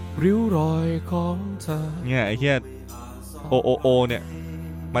ริ้วรอยของเธอเนี่ยไอ้เหี้ยโอเนี่ย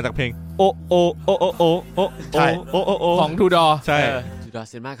มาจากเพลงโอใช่ของทูดอใช่ทูดอ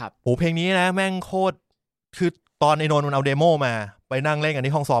เซนมากครับโหเพลงนี้นะแม่งโคตรคือตอนไอ้นนท์มันเอาเดโมมาไปนั่งเล่นกัน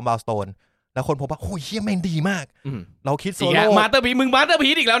ที่ห้องซ้อมบาวสโตนแล้วคนพบว่าโอ้ยเหี้ยแม่งดีมากเราคิดโซโล่มาสเตอร์พีมึงมาสเตอร์พี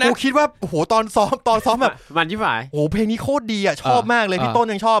อีกแล้วนะกูคิดว่าโอ้โหตอนซ้อมแบบมันยิ่งฝ่ายโอ้เพลงนี้โคตรดีอ่ะชอบมากเลยพี่ต้น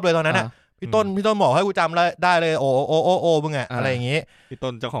ยังชอบเลยตอนนั้นอ่ะพี่ต้นบอกให้กูจำได้เลยโอมึงอ่ะอะไรอย่างงี้พี่ต้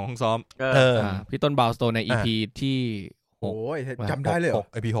นเจ้าของห้องซ้อมพี่ต้นบาวสโตนใน EP ที่โอ้ยจำได้เลย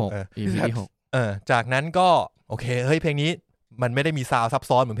EP 6จากนั้นก็โอเคเฮ้ยเพลงนี้มันไม่ได้มีซาวด์ซับ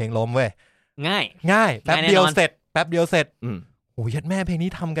ซ้อนเหมือนเพลงล้มเว้ยง่ายแป๊บเดียวเสร็จโอ้ยยัดแม่เพลงนี้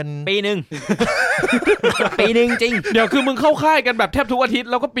ทำกันปีนึงจริงเดี๋ยวคือมึงเข้าค่ายกันแบบแทบทุกอาทิตย์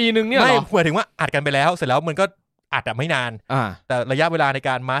แล้วก็ปีนึงเนี่ยไม่หมายถึงว่าอัดกันไปแล้วเสร็จแล้วมันก็อัดไม่นานแต่ระยะเวลาในก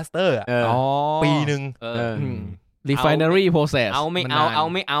ารมาสเตอร์ปีนึงrefinery process เอา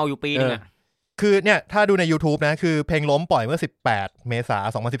อยู่ปีนึงคือเนี่ยถ้าดูใน YouTube นะคือเพลงล้มปล่อยเมื่อ18เมษาย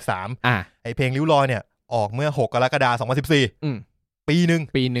น2013ไอเพลงริ้วรอยเนี่ยออกเมื่อ6กรกฎาคม2014ปี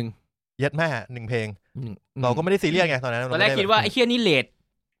นึงยัดแม่1เพลง เราก็ไม่ได้ซีเรียสไงตอนนั้นตอนแรกคิดว่าไอ้เหี้ยนี่เรท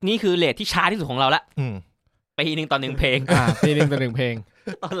นี่คือเรทที่ช้าที่สุดของเราละปีนึงตอน1เพลงปีนึงตอน1เพลง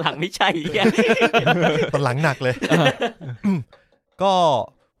ตอนหลังไม่ใช่ตอนหลังหนักเลยก็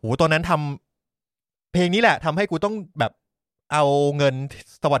โหตอนนั้นทำเพลงนี้แหละทำให้กูต้องแบบเอาเงิน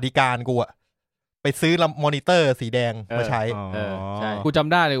สวัสดิการกูอะไปซื้อมอนิเตอร์สีแดงมาใช้ใช่กูจ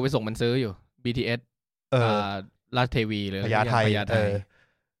ำได้เลยไปส่งมันซื้ออยู่ BTS ราชเทวีเลยพญาไท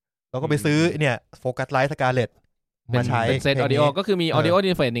แล้วก็ไปซื้อเนี่ยโฟกัสไลท์สกาเลตมาใช้เป็นเซตออดิโอก็คือมีออดิโออิน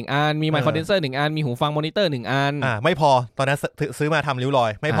เทอร์เฟซ1อันมีไมค์คอนเดนเซอร์1อันมีหูฟังมอนิเตอร์1อันไม่พอตอนนั้นซื้อมาทำริ้วรอ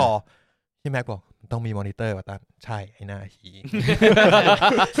ยไม่พอที่แม็กบอกต้องมีมอนิเตอร์ว่ะตันใช่ไอ้หน้าหี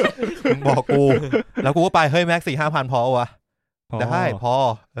บอกกูแล้วกูก็ไปเฮ้ยแม็ก 4-5,000 พอวะได้พอ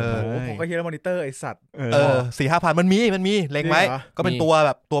ผมก็เฮียมอนิเตอร์ไอสัตว์ 4-5,000 มันมีเล็งไว้ก็เป็นตัวแบ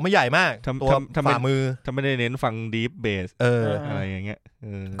บตัวไม่ใหญ่มากตัวฝ่ามือถ้าไม่ได้เน้นฟังดีฟเบสอะไรอย่างเงี้ย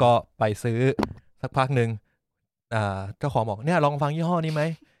ก็ไปซื้อสักพักนึงเจ้าของบอกเนี่ยลองฟังยี่ห้อนี้ไหม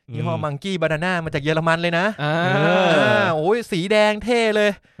ยี่ห้อมังกี้บานาน่ามาจากเยอรมันเลยนะโอ้ยสีแดงเท่เลย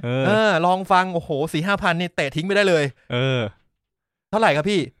ลองฟังโอ้โห 4-5,000 นี่เตะทิ้งไม่ได้เลยเท่าไหร่ครับ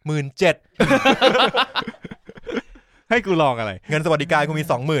พี่ 17,000 ให้กูลองอะไรเงินสวัสดิการกูมี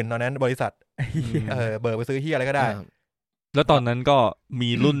 20,000 ตอนนั้นบริษัทเบิกไปซื้อที่อะไรก็ได้แล้วตอนนั้นก็มี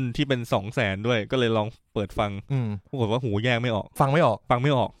รุ่นที่เป็น 200,000 ด้วยก็เลยลองเปิดฟังปรากฏว่าหูแยกไม่ออกฟังไม่ออก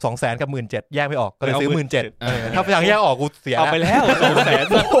 200,000 กับ 17,000 แยกไม่ออกก็เลยซื้อ 17,000 ถ้าฟังแยกออกกูเสียเอาไปแล้ว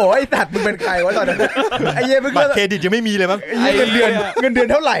 200,000 โอ้โหไอ้ตัดมึงเป็นใครวะตอนนั้นไอ้เหี้ยมึงบัตรเครดิตยังไม่มีเลยมั้งไอ้เงินเดือน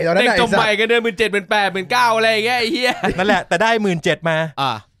เท่าไหร่ตอนนั้นไอ้จมใหม่เงินเดือน 17,000 18,000 19,000อะไรอย่างเงี้ยไอ้เหี้ยนั่นแหละแต่ได้ 17,000 มา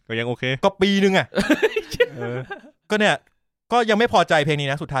ก็ยังโอเคก็ปีนึงอ่ะก็เนี่ยก็ยังไม่พอใจเพลงนี้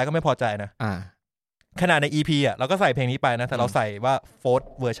นะสุดท้ายก็ไม่พอใจนะขนาดใน EP อ่ะเราก็ใส่เพลงนี้ไปนะแต่เราใส่ว่า fourth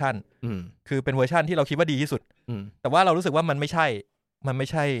version คือเป็นเวอร์ชันที่เราคิดว่าดีที่สุดแต่ว่าเรารู้สึกว่ามันไม่ใ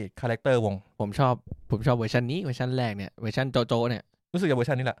ช่คาแรคเตอร์วงผมชอบเวอร์ชันนี้เวอร์ชันแรกเนี่ยเวอร์ชันโจโจเนี่ยรู้สึกจะเวอร์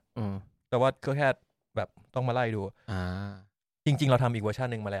ชันนี้แหละแต่ว่าก็แค่แบบต้องมาไล่ดูจริงๆเราทำอีกเวอร์ชัน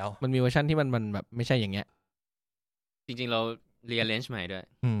นึงมาแล้วมันมีเวอร์ชันที่มันแบบไม่ใช่อย่างเงี้ยจริงๆเราrearrange ใหม่ด้วย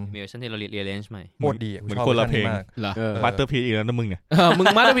มีเวอร์ชันที่เราrearrange ใหม่โคตรดีเหมือนคนละเพลงมาสเตอร์พีซอีกแล้วนะมึงเนี่ยมึง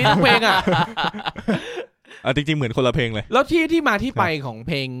มาสเตอร์พีซทุกเพลงอ่ะจริงๆเหมือนคนละเพลงเลยแล้วที่มาที่ไปของเ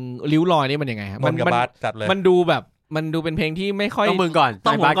พลงริ้วรอยนี่มันยังไงมันกับบาสจัดเลยมันดูแบบมันดูเป็นเพลงที่ไม่ค่อยต้องมึงก่อน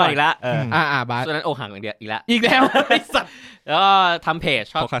ต้องผมก่อนอีกแล้วบาสส่วนนั้นอกหักอย่างเดียวอีกแล้วไอ้สัตว์แล้วก็ทำเพจ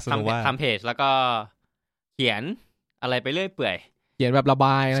ชอบทำเพจแล้วก็เขียนอะไรไปเรื่อยเปื่อยเขียนแบบระบ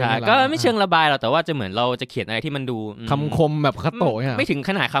ายใช่ก็ไม่เชิงระบายหรอกแต่ว่าจะเหมือนเราจะเขียนอะไรที่มันดูคำคมแบบคัตโตะเนี่ยไม่ถึง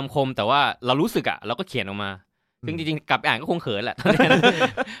ขนาดคำคมแต่ว่าเรารู้สึกเราก็เขียนออกมาซึ่งจริงๆกลับไปอ่านก็คงเขินแหละ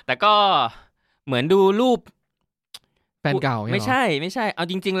แต่ก็เหมือนดูรูปแฟนเก่าไม่ใช่เอา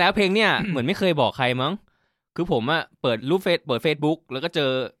จริงๆแล้วเพลงเนี่ย เหมือนไม่เคยบอกใครมั้งคือผมเปิดรูปเปิด Facebook แล้วก็เจ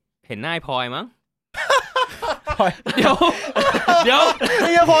อเห็นหน้าพลอยมั้งเดี๋ยว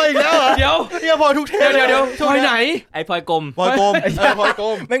นี่พลอยอีกแล้วเหรอเดี๋ยวนี่พลอยทุกเทปเดี๋ยวพลอยไหนไอ้พลอยกลมพลอยกลม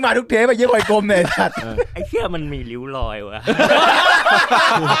แม่งมาทุกเทปไอ้เหี้ยพลอยกลมเนี่ยสัตว์ไอ้เหี้ยมันมีริ้วรอยวะ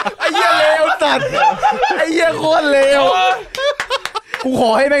ไอ้เหี้ยเลวสัตว์ไอ้เหี้ยโคตรเลวกูข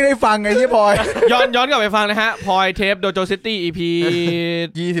อให้แม่งได้ฟังไอ้ที่พลอยย้อนกลับไปฟังนะฮะพลอยเทปโดโจซิตี้ EP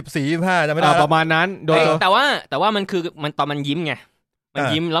 24-25จะไม่ได้ประมาณนั้นโดยแต่ว่ามันคือมันตอนมันยิ้มไงมัน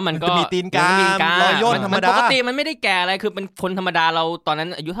ยิ้มแล้วมันก็มีตีนการอยย่นธรรมดาปกติมันไม่ได้แก่อะไรคือเป็นคนธรรมดาเราตอนนั้น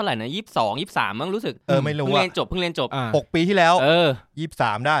อายุเท่าไหร่นะ22 23มั้งรู้สึกไม่รู้เพิ่งเรียนจบ6 ปีที่แล้ว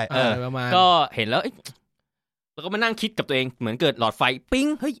23ได้ประมาณก็เห็นแล้วแล้วก็มานั่งคิดกับตัวเองเหมือนเกิดหลอดไฟปิ้ง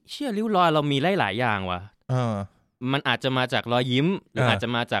เฮ้ยเชื่อริ้วรอยเรามีหลายอย่างว่ะมันอาจจะมาจากรอยยิ้มหรืออาจจะ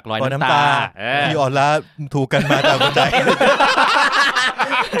มาจากรอยน้ำตาที่อ่อนล้าถูกกันมาตามใจ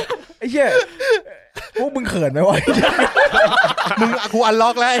ไอ้เหี้ยพวกมึงเขินไหมวะมึงกูอันล็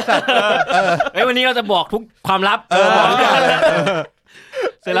อกแล้วไอ้สัตว์วันนี้เราจะบอกทุกความลับบอกทุกอย่าง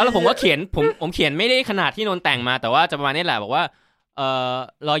เสร็จแล้วผมก็เขียนผมเขียนไม่ได้ขนาดที่นนแต่งมาแต่ว่าจะประมาณนี้แหละบอกว่า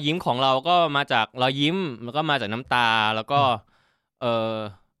รอยยิ้มของเราก็มาจากรอยยิ้มแล้วก็มาจากน้ำตาแล้วก็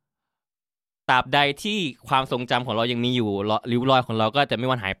ตราบใดที่ความทรงจำของเรายังมีอยู่ริ้วรอยของเราก็จะไม่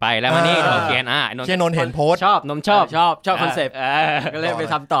วันหายไปแล้ววันนี้เราเขียนเช่นนนเห็นโพสชอบคอนเซปต์ก็เลยไป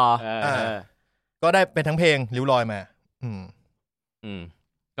ทำต่อก็ได้เป็นทั้งเพลงริ้วรอยมา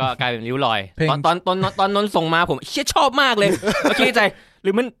ก็กลายเป็นริ้วรอยตอนนนส่งมาผมเชี่ยชอบมากเลยเมื่อกี้ใจหรื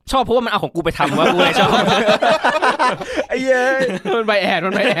อมันชอบเพราะว่ามันเอาของกูไปทำวะกูเลยชอบไอ้เย้มันใบแอด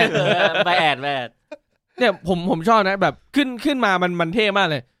เนี่ยผมชอบนะแบบขึ้นมามันเท่มาก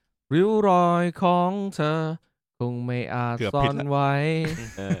เลยริ้วรอยของเธอคงไม่อาจซ่อนไว้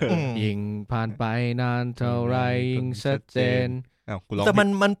ยิ่งผ่านไปนานเท่าไรยิ่งชัดเจนแต่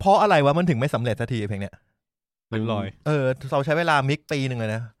มันเพราะอะไรวะมันถึงไม่สำเร็จสักทีเพลงเนี้ยริ้วรอยเราใช้เวลามิกปีนึงเล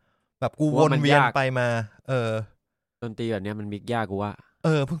ยนะ แบบกูวนเวียนไปมาดนตรีแบบนี้มันมิกยากกูว่า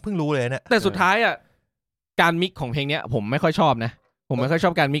เพิ่งรู้เลยเนี่ยแต่สุดท้ายอ่ะการมิกของเพลงเนี้ยผมไม่ค่อยชอบนะผมไม่ค่อยช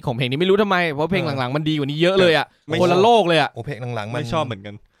อบการมิกของเพลงนี้ไม่รู้ทำไมเพราะเพลงหลังๆมันดีกว่านี้เยอะเลยอ่ะคนละโลกเลยอ่ะโอ้เพลงหลังๆมันไม่ชอบเหมือน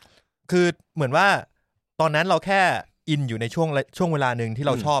กันคือเหมือนว่าตอนนั้นเราแค่อินอยู่ในช่วงเวลานึงที่เ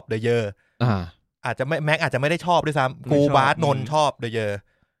ราชอบเดอะเยอร์อาจจะไม่แม็กอาจจะไม่ได้ชอบด้วยซ้ำกูบาสนนชอบเดอะเยอร์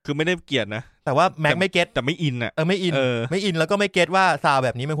คือไม่ได้เกลียดนะแต่ว่าแม็กไม่เก็ตแต่ไม่อินอ่ะไม่อินแล้วก็ไม่เก็ตว่าซาวแบ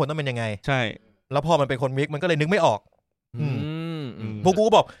บนี้มันควรต้องเป็นยังไงใช่แล้วพอมันเป็นคนมิกมันก็เลยนึกไม่ออกพวกกู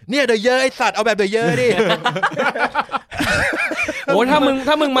ก็บอกเนี่ยเดอะเยอร์ไอสัตว์เอาแบบเดอะเยอร์ดิโอ้ถ้า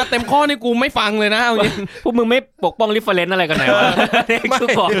มึงมาเต็มข้อนี่กูไม่ฟังเลยนะเอาจริงพวกมึงไม่ปกป้องริฟเฟอเรนซ์อะไรกันไหนวะกู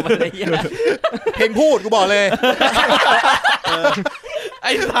บอกอะไรอย่างเงี้ยเพลงพูดกูบอกเลยไอ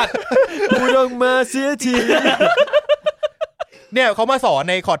สัตว์กูต้องมาเสียทีเนี่ยเขามาสอน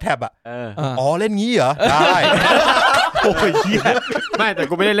ในคอร์ดแท็บอ่ะอ๋อเล่นงี้เหรอได้โอ้ยไม่แต่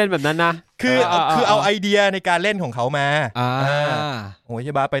กูไม่ได้เล่นแบบนั้นนะคือเอาไอเดียในการเล่นของเขามาโอ้ย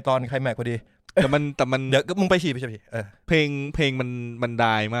บ้าไปตอนใครแม็กพอดีแต่มันเดี๋ยวมึงไปฉี่เพลงมันด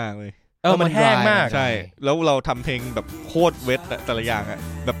ายมากเลยมันแห้งมากใช่แล้วเราทำเพลงแบบโคตรเวทแต่ละอย่างอ่ะ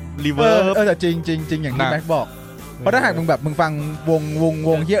แบบรีเวิร์บแต่จริงอย่างที่แม็กบอกเพราะถ้าหากมึงฟังว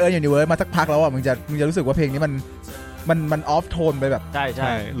งเฮียยูนิเวิร์สมาสักพักแล้วอ่ะมึงจะรู้สึกว่าเพลงนี้มันออฟโทนไปแบบใ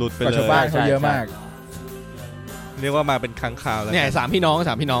ช่หลุดไปเลยชาวบ้านเขาเยอะมากเรียกว่ามาเป็นครั้งคราวแล้วเนี่ย3พี่น้อง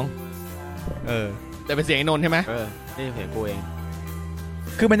แต่เป็นเสียงไอ้นนท์ใช่ไหมนี่เสียงกูเอง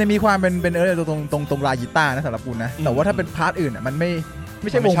คือมันจะมีความเป็นตรงลายกีตาร์นะสำหรับกูนะแต่ว่าถ้าเป็นพาร์ทอื่นอ่ะมันไม่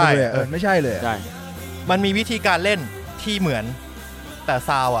ใช่วงเลยไม่ใช่เลยมันมีวิธีการเล่นที่เหมือนแต่ซ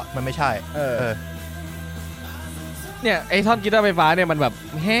าวอ่ะมันไม่ใช่เนี่ยไอ้ท่อนกีตาร์ไฟฟ้าเนี่ยมันแบบ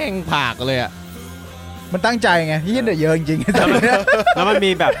แห้งผากเลยอ่ะมันตั้งใจไงที่เล่นเยอะจริงๆแล้วมัน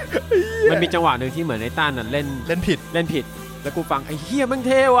มีแบบมันมีจังหวะนึงที่เหมือนไอ้ต้านน่ะเล่นผิดแล้วกูฟังไอ้เหี้ยมันเ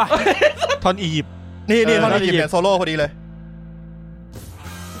ท่ว่ะท่อนอียิปต์นี่ท่อนอียิปต์เนี่ยโซโล่พอดีเลย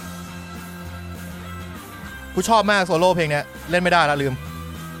กูชอบมากโซโล่เพลงเนี้ยเล่นไม่ได้แล้วลืม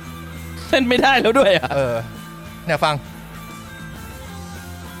เล่นไม่ได้แล้วด้วยอ่ะเนี่ยฟัง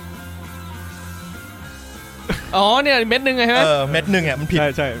อ๋อเนี่ยเม็ดนึงไงฮะเม็ดนึงเนี่ยมันผิด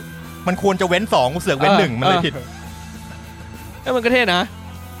ใช่มันควรจะเว้น2กูเสือกเว้น1มันเลยผิดมันก็เท่นะ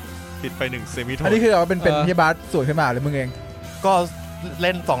ผิดไป1เซมิโทนอันนี้คือเอาเป็นพี่บาสสวยขึ้นมาหรือมึงเองก็เ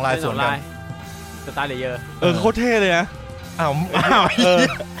ล่น2ลายส่วนกันสไตล์เลเยอร์โคตรเท่เลยนะอ้าว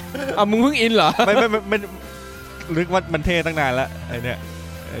มึงเพิ่งอินเหรอไม่นึกว่ามันเท่ตั้งนานแล้วไอ้เนี่ย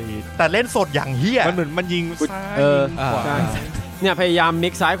แต่เล่นสดอย่างเหี้ยมันเหมือนมันยิงซ้ายขวาเนี่ยพยายามมิ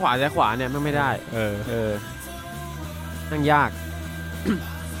กซ้ายขวาเนี่ยไม่ได้นั่งยาก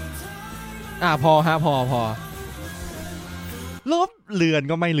พอฮะพอลบเลือน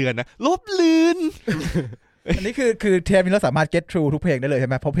ก็ไม่เลือนนะลบลืนอันนี้คือเทปนี้เราสามารถ get through ทุกเพลงได้เลยใช่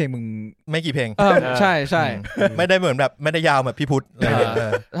ไหมเพราะเพลงมึงไม่กี่เพลงใช่ไม่ได้เหมือนแบบไม่ได้ยาวแบบพี่พุทธ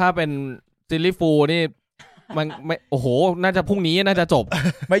ถ้าเป็นซิลลี่ฟูนี่มันไม่โอ้โหน่าจะพรุ่งนี้น่าจะจบ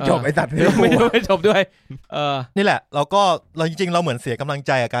ไม่จบไอ้สัตว์ไม่จบด้วยนี่แหละเราจริงๆเราเหมือนเสียกำลังใ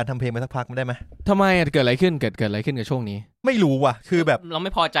จกับการทำเพลงไปสักพักไม่ได้ไหมทำไมเกิดอะไรขึ้นกับช่วงนี้ไม่รู้ว่ะคือแบบเราไ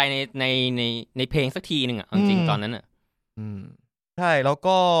ม่พอใจในเพลงสักทีนึงอ่ะจริงตอนนั้นอ่ะใช่แล้ว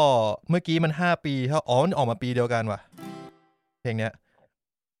ก็เมื่อกี้มัน5 ปีมันออกมาปีเดียวกันว่ะเพลงเนี้ย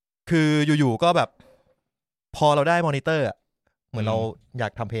คืออยู่ๆก็แบบพอเราได้มอนิเตอร์เหมือนเราอยา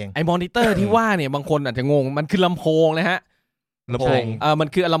กทำเพลงไอ้มอนิเตอร์ที่ว่าเนี่ยบางคนอาจจะงงมันคือลำโพงนะฮะลำโพงมัน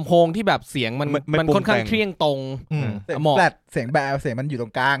คือลำโพงที่แบบเสียงมันค่อนข้างเที่ยงตรงเหมาะเสียงแบบเสียงมันอยู่ตร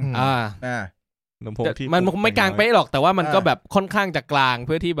งกลางลำโพงที่มันไม่กลางเป๊ะหรอกแต่ว่ามันก็แบบค่อนข้างจะกลางเ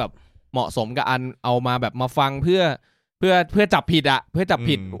พื่อที่แบบเหมาะสมกับอันเอามาแบบมาฟังเพื่อจับผิดเพื่อจับ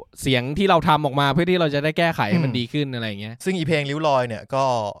ผิดเสียงที่เราทำออกมาเพื่อที่เราจะได้แก้ไขให้มันดีขึ้นอะไรอย่างเงี้ยซึ่งอีเพลงริ้วรอยเนี่ย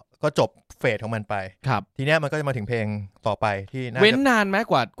ก็จบเฟสของมันไปครับทีเนี้ยมันก็จะมาถึงเพลงต่อไปที่เว้นนานไหม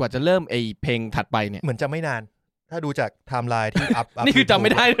กว่าจะเริ่มไอเพลงถัดไปเนี่ยเหมือนจะไม่นานถ้าดูจากไทม์ไลน์ที่อัพนี่คือจำไ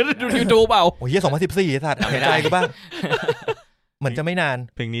ม่ได้ดู YouTube เปล่าโอ้ย2014สัตว์เห็นใจกูบ้างเหมือนจะไม่นาน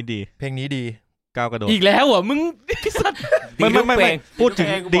เพลงนี้ดีก้าวกระโดดอีกแล้วอ่ะมึงสัตว์ไม่พูดถึง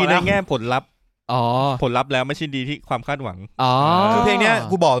ดีในแง่ผลลัพธ์ผลลัพธ์แล้วไม่ใช่ดีที่ความคาดหวังคือเพลงเนี้ย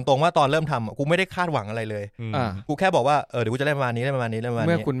กูบอกตรงว่าตอนเริ่มทำกูไม่ได้คาดหวังอะไรเลยกูแค่บอกว่าเดี๋ยวกูจะเล่นประมาณนี้เ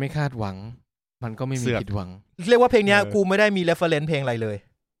มื่อคุณไม่คาดหวังมันก็ไม่มีผิดหวังเรียกว่าเพลงเนี้ยกูไม่ได้มี reference เพลงอะไรเลย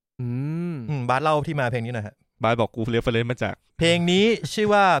บาสเล่าที่มาเพลงนี้หน่อยฮะบาสบอกกู reference มาจากเพลงนี้ชื่อ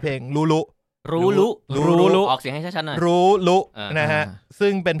ว่าเพลงลูลุ รู้ออกเสียงให้ชัดๆหน่อยรู้นะฮะซึ่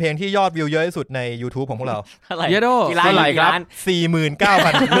งเป็นเพลงที่ยอดวิวเยอะที่สุดใน YouTube ของพวกเราเยโดเท่าไหร่ครับ 49,000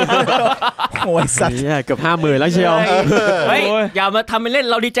 โอ้ยสัตว์เกือบ 50,000 แล้วเชียวเฮ้ยอย่ามาทำเป็นเล่น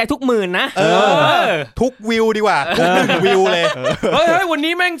เราดีใจทุกหมื่นนะทุกวิวดีกว่าทุกวิวเลยเฮ้ยวัน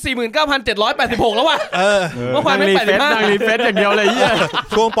นี้แม่ง 49,786 แล้วว่ะเมื่อวานไม่85นั่งรีเฟรชอย่างเดียวเลยเหี้ย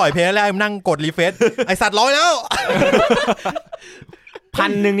ช่วงปล่อยเพลงแรกนั่งกดรีเฟรชไอสัตว์100แล้ว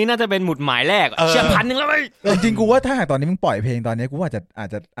1,000นี่น่าจะเป็นหมุดหมายแรกเชื่อ1,000แล้วมั้ยจริงๆกูว่าถ้าหากตอนนี้มึงปล่อยเพลงตอนนี้กูว่าอา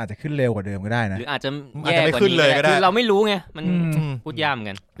จจะขึ้นเร็วกว่าเดิมก็ได้นะหรืออาจจะแย่กว่านี้คือเราไม่รู้ไงมันพูดยากเหมือน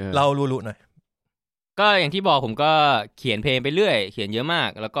กันเรารู้ๆหน่อยก็อย่างที่บอกผมก็เขียนเพลงไปเรื่อยเขียนเยอะมาก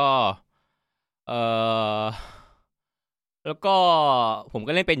แล้วก็ผม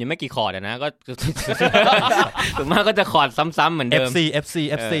ก็เล่นเป็นอยู่ไม่กี่คอร์ดนะก็ส่วนมากก็จะคอร์ดซ้ำๆเหมือนเดิม FC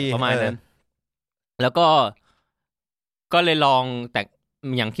ประมาณนั้นแล้วก็เลยลองแต่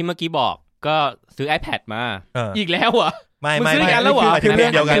อย่างที่เมื่อกี้บอกก็ซื้อ iPad มาอีกแล้วเหรอไม่ซื้อกันแล้วเหรอคือเรื่อ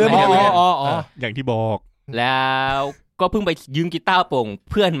งเดียวกันอย่างที่บอกแล้วก็เพิ่งไปยืมกีตาร์โปร่ง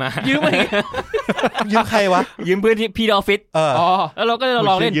เพื่อนมายืมใครวะยืมเพื่อนที่พี่ออฟฟิศแล้วเราก็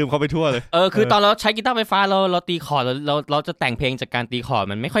ลองเล่นยืมเขาไปทั่วเลยคือตอนเราใช้กีตาร์ไฟฟ้าเราตีคอร์ดเราจะแต่งเพลงจากการตีคอร์ด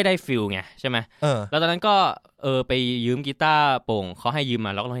มันไม่ค่อยได้ฟีลไงใช่ไหมแล้วตอนนั้นก็ไปยืมกีตาร์โปร่งเขาให้ยืมม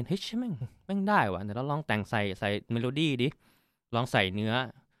าแล้วก็ลองเล่นเฮ้ยแม่งได้ว่ะเดี๋ยวเราลองแต่งใส่เมโลดี้ดิลองใส่เนื้อ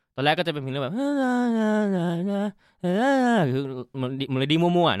ตอนแรกก็จะเป็นเพลงแบบคือเมโลดี้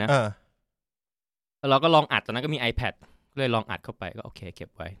มั่วๆนะเราก็ลองอัดตอนนั้นก็มี iPad ก็เลยลองอัดเข้าไปก็โอเคเก็บ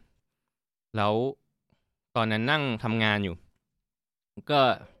ไว้แล้วตอนนั้นนั่งทำงานอยู่ก็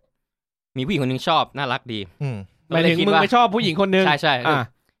มีผู้หญิงคนนึงชอบน่ารักดีหมายถึงมึงไม่ชอบผู้หญิงคนนึงใช่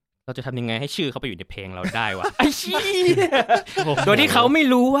เราจะทำยังไงให้ชื่อเขาไปอยู่ในเพลงเราได้วะไอ้ชี้โดยที่เขาไม่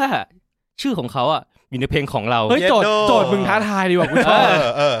รู้ว่าชื่อของเขาอ่ะอยู่ในเพลงของเราเฮ้ยโจทย์มึงท้าทายดีว่ะกูชอบ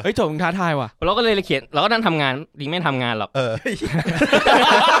เฮ้ยโจทย์มึงท้าทายว่ะเราก็เลยเขียนเราก็นั่งทำงานจริงไม่ทำงานหรอก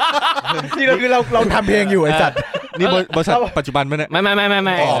นี่คือเราทำเพลงอยู่ไอ้สัตว์นี่บริษัทปัจจุบันมั้ยเนี่ยไม่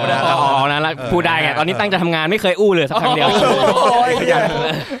ออกนะแล้วพูดได้ไงตอนนี้ตั้งใจทำงานไม่เคยอู้เลยสักครั้งเดียวขยัน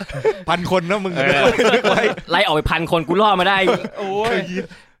1,000 คนนะมึงไล่ออกไป1,000 คนกูรอดมาได้โอ้ย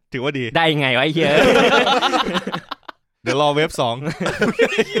ถือว่าดีได้ไงวะไอ้เหี้ยเดี๋ยวรอเว็บ2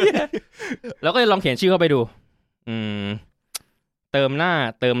แล้วก็ลองเขียนชื่อเข้าไปดูเติมหน้า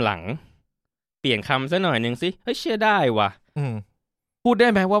เติมหลังเปลี่ยนคำซะหน่อยนึงสิเฮ้ยเชื่อได้ว่ะพูดได้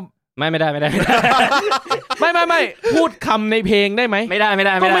ไหมว่าไม่ได้ไม่พูดคำในเพลงได้ไหมไม่ได้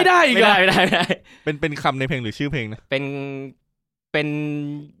ก็ไม่ได้อีกไม่ได้เป็นคำในเพลงหรือชื่อเพลงนะเป็น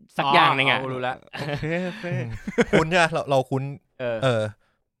สักอย่างนึงอ่ะรู้แล้วคุ้นใช่ไหมเราคุ้น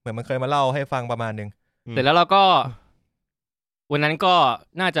เหมือนมันเคยมาเล่าให้ฟังประมาณนึงเสร็จแล้วเราก็วันนั้นก็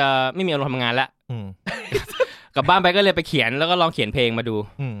น่าจะไม่มีอารมณ์ทำงานแล้วกลับบ้านไปก็เลยไปเขียนแล้วก็ลองเขียนเพลงมาดู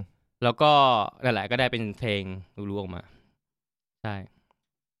แล้วก็นั่นแหละก็ได้เป็นเพลงรู้ออกมาใช่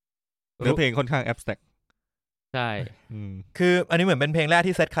เนื้อเพลงค่อนข้างแอบสแต็กใช่คืออันนี้เหมือนเป็นเพลงแรก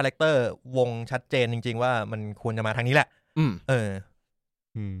ที่เซตคาแรคเตอร์วงชัดเจนจริงๆว่ามันควรจะมาทางนี้แหละ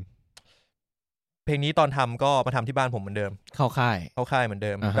เพลงนี้ตอนทำก็มาทำที่บ้านผมเหมือนเดิมเข้าค่ายเหมือนเ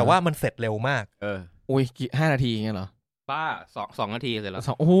ดิมแต่ว่ามันเสร็จเร็วมากอุ้ย5 นาทีเงี้ยเหรอป้า2 นาทีเสร็จแล้ว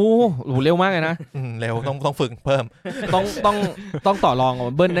โอ้โหเร็วมากเลยนะเร็วต้องฝึกเพิ่มต้องต่อรอง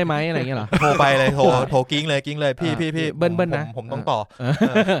เบิ้ลได้ไหมอะไรเงี้ยเหรอโทรไปเลยโทรกิ้งเลยพี่เบิ้ลนะผมต้องต่อ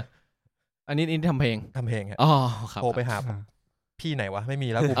อันนี้ทำเพลงอ๋อโทรไปหาพี่ไหนวะไม่มี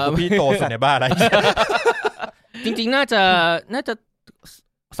แล้วกูพี่โตสุดในบ้านอะไรจริงๆน่าจะ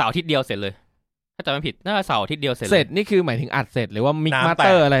เสาร์อาทิตย์เดียวเสร็จเลยถ้าจำไม่ผิดน่าจะเสาร์อาทิตย์เดียวเสร็จนี่คือหมายถึงอัดเสร็จหรือว่ามิกมาสเต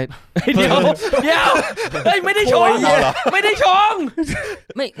อร์อะไรเดี๋ยวเฮ้ยไม่ได้ชงไม่ได้ชง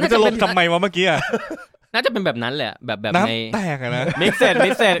ไม่น่าจะลบทำไมวะเมื่อกี้อ่ะน่าจะเป็นแบบนั้นแหละแบบในแตกอะนะมิกเสร็จ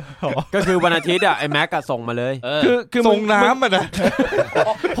ก็คือวันอาทิตย์อ่ะไอ้แม็กส่งมาเลยคือส่งน้ำมันนะ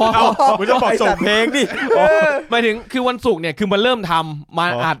พอไม่ต้องบอกส่งเพลงดิหมายถึงคือวันศุกร์เนี่ยคือมันเริ่มทำมา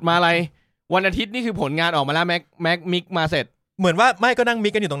อัดมาอะไรวันอาทิตย์นี่คือผลงานออกมาแล้วแม็กมิกมาเสร็จเหมือนว่าไม่ก็นั่งมิ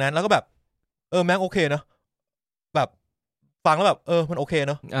กกันอยู่ตรงนั้นแล้วก็แบบแม็กโอเคเนอะแบบฟังแล้วแบบมันโอเค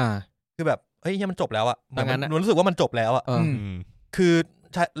เนอะคือแบบเฮ้ยมันจบแล้วอะมันรู้สึกว่ามันจบแล้วอะคือ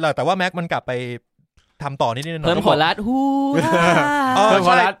แต่ว่าแม็กมันกลับไปทำต่อนิดๆหน่อยเพิ่มคอรัสฮู้ใ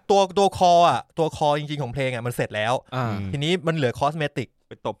ช่ตัวคออ่ะตัวคอจริงๆของเพลงอ่ะมันเสร็จแล้วทีนี้มันเหลือคอสเมติกไ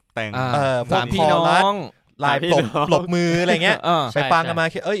ปตบแต่งพวกคอรัสลายปลบมืออะไรเงี้ยไปฟังกันมา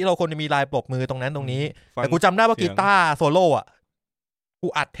เราควรจะมีลายปลบมือตรงนั้นตรงนี้แต่กูจำได้ว่ากีตาร์โซโล่อ่ะกู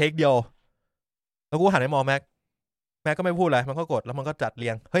อัดเทคเดียวแล้วกูหันไปมองแม็กก็ไม่พูดอะไรมันก็กดแล้วมันก็จัดเรี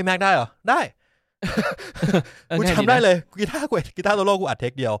ยงเฮ้ยแม็กได้เหรอได้กูจำได้เลยกีตาร์โซโล่กูอัดเท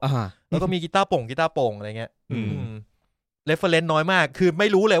คเดียวแล้วก็มีกีตาร์โป่งอะไรเงี้ย reference น้อยมากคือไม่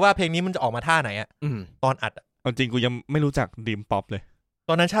รู้เลยว่าเพลงนี้มันจะออกมาท่าไหนอ่ะตอนอัดจริงกูยังไม่รู้จักดีมป๊อปเลย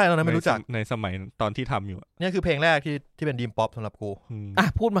ตอนนั้นใช่ตอนนั้นไม่รู้จักในสมัยตอนที่ทำอยู่นี่คือเพลงแรกที่เป็นดีมป๊อปสำหรับกู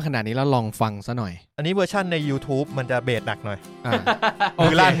พูดมาขนาดนี้แล้วลองฟังซะหน่อยอันนี้เวอร์ชั่นใน YouTube มันจะเบสหนักหน่อยมื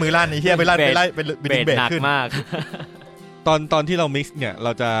อลั่นไอ้เหี้ยไปลั่นเป็นเบสหนักมากตอนที่เรามิกซ์เนี่ยเร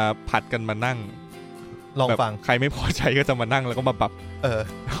าจะผัดกันมานั่งลองฟังใครไม่พอใจก็จะมานั่งแล้วก็มาปรับ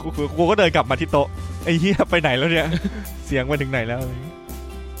กูก็เดินกลับมาที่โต๊ะไอ้เหี้ยไปไหนแล้วเนี่ยเสียงไปถึงไหนแล้ว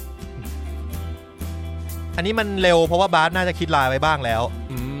อันนี้มันเร็วเพราะว่าบาสน่าจะคิดลายไว้บ้างแล้ว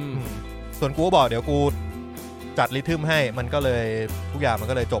ส่วนกูก็บอกเดี๋ยวกูจัดริทึมให้มันก็เลยทุกอย่างมัน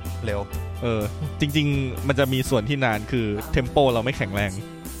ก็เลยจบเร็วจริงๆมันจะมีส่วนที่นานคือเทมโปเราไม่แข็งแรง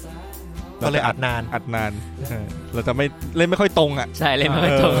ก็เลยอัดนานเราจะไม่เล่นไม่ค่อยตรงอ่ะใช่เล่นไ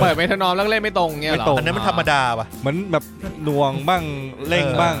ม่ตรงเปิดไม่ถนอมแล้วเล่นไม่ตรงเงี้ยหรออันนั้นมันธรรมดาป่ะเหมือนแบบหน่วงบ้างเร่ง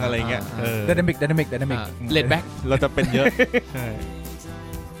บ้างอะไรเงี้ยไดนามิกเลดแบ็คเราจะเป็นเยอะ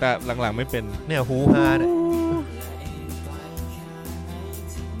แต่หลังๆไม่เป็นเนี่ยฮูฮาเนี่ย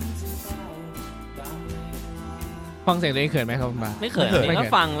ฟังเสียงตัวเองเขินไหมครับคุณบาไม่เขินก็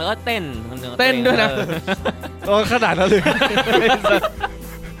ฟังแล้วก็เต้นด้วยนะขนาดนั้นเลย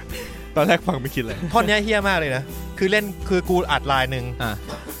ตอนแรกฟังไม่คิดเลยท่อนนี้เฮี้ยมากเลยนะคือเล่นคือกูอัดไลน์นึง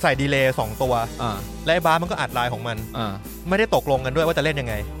ใส่ดีเลย์2ตัวและไอ้บาสมันก็อัดไลน์ของมันไม่ได้ตกลงกันด้วยว่าจะเล่นยัง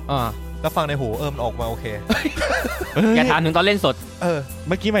ไงแล้วฟังในหูมันออกมาโอเคอย่าถามถึงตอนเล่นสดเ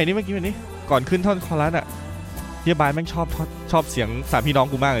มื่อกี้ใหม่นี่ก่อนขึ้นท่อนคอรัสอ่ะเฮียบายแม่งชอบเสียงสามพี่น้อง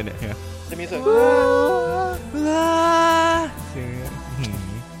กูมากเลยเนี่ยจะมีเสียง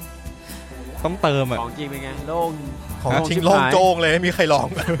ต้องเติมอ่ะของจริงเป็นไงโล่งของจริงโล่งโจงเลยไม่มีใครร้อง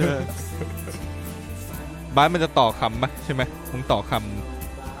บ้านมันจะต่อคำปะใช่ไหมมึงต่อค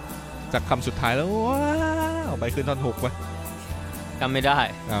ำจากคำสุดท้ายแล้วว้าวไปขึ้นท่อนหกปะจำไม่ได้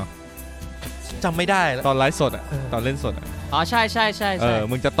จำไม่ได้ตอนไลฟ์สดอ่ะตอนเล่นสดอ่ะอ๋อใช่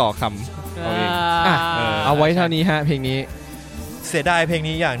มึงจะต่อคำเอาเองเอาไว้เท่านี้ฮะเพลงนี้เสียดายเพลง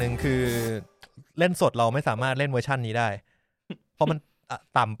นี้อย่างหนึ่งคือเล่นสดเราไม่สามารถเล่นเวอร์ชันนี้ได้เพราะมัน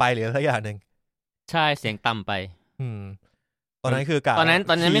ต่ำไปหรืออะไรอย่างหนึ่งใช่เสียงต่ำไปตอนนั้นคือกะตอนนั้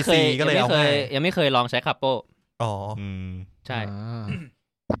นไม่เคยยังไม่เคยลองใช้คาโปใช่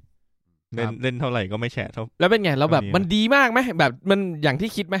เล่นเท่าไหร่ก็ไม่แฉะเท่าแล้วเป็นไงเราแบบมันดีมากไหมแบบมันอย่างที่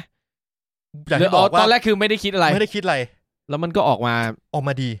คิดไหมตอนแรกคือไม่ได้คิดอะไรแล้วมันก็ออกม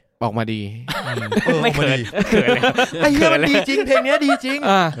าดีไม่เคยไอ้เหี้ยมันดีจริงเพลงนี้ดีจริง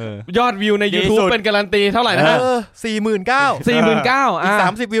ยอดวิวใน YouTube เป็นการันตีเท่าไหร่นะ49,000อีก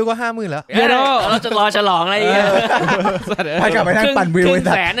30วิวก็ 50,000แล้วเดี๋ยวเราจะรอฉลองอะไรอีกไปกลับไปนั่งปั่นวิว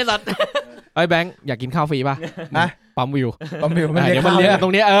แสนในสัตว์ไอ้แบงค์อยากกินข้าวฟรีป่ะนะปั๊มวิวมันเดี๋ยวมันเลี้ยงตร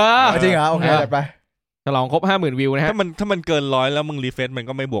งนี้จริงเหรอโอเคไปฉลองครบ 50,000 วิวนะฮะถ้ามันเกิน100แล้วมึงรีเฟรชมัน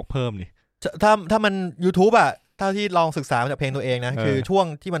ก็ไม่บวกเพิ่มนี่ถ้ามัน YouTube อ่ะถ้าที่ลองศึกษาจากเพลงตัวเองนะคือช่วง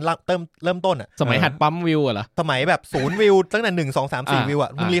ที่มันเริ่มต้นอ่ะสมัยหัดปั๊มวิวเหรอสมัยแบบ0วิวตั้งแต่1 2 3 4วิวอ่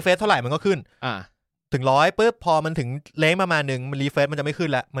ะมึงรีเฟรชเท่าไหร่มันก็ขึ้นถึง100ปุ๊บพอมันถึงเลงประมาณนึงมันรีเฟรชมันจะไม่ขึ้น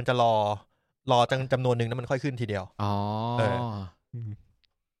แล้วมันจะรอจำนวนนึงแล้วมันค่อยขึ้นทีเดียว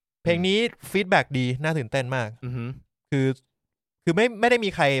เพลงนี้ฟีดแบ็กดีน่าตื่นเต้นมากคือไม่ได้มี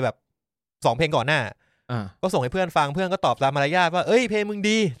ใครแบบ2เพลงก่อนหน้าก็ส่งให้เพื่อนฟังเพื่อนก็ตอบตามมารยาทว่าเอ้ยเพลงมึง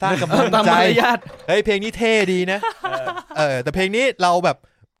ดีสร้างกำลังใจเฮ้ยเพลงนี้เท่ดีนะแต่เพลงนี้เราแบบ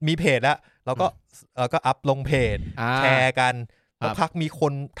มีเพจแล้วเราก็อัพลงเพจแชร์กันแล้วพักมีค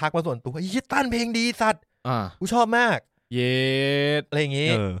นทักมาส่วนตัวยี่ตั้นเพลงดีสัตว์กูชอบมากเย็ดอะไรอย่างงี้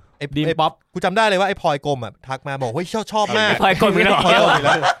ไอ้ดีมป๊อปกูจำได้เลยว่าไอ้พลอยกลมอ่ะทักมาบอกเฮ้ยชอบมากพลอยกลมไม่ได้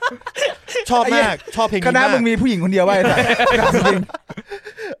ชอบมากชอบเพลงนี้คณะมึงมีผู้หญิงคนเดียวไว้จริง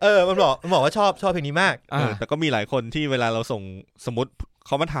มันบอกว่าชอบเพลงนี้มากแต่ก็มีหลายคนที่เวลาเราส่งสมมติเข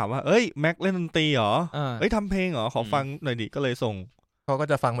ามาถามว่าเอ้ยแม็กเล่นดนตรีเหรอเอ้ยทำเพลงเหรอขอฟังหน่อยดิก็เลยส่งเขาก็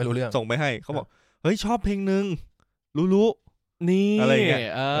จะฟังไม่รู้เรื่องส่งไปให้เขาบอกเฮ้ยชอบเพลงนึงรู้นี่อะไรเงี้ย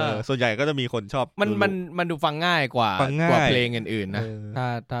ส่วนใหญ่ก็จะมีคนชอบมันดูฟังง่ายกว่าเพลงอื่นๆนะ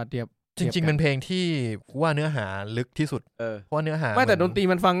ถ้าเทียบจริงๆเป็นเพลงที่กูว่าเนื้อหาลึกที่สุดเพราะเนื้อหาไม่แต่ดนตรี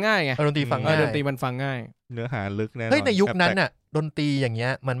มันฟังง่ายไงดนตรีฟังง่ายดนตรีมันฟังง่ายเนื้อหาลึกแน่นอนเฮ้ยในยุคนั้นน่ะดนตรีอย่างเงี้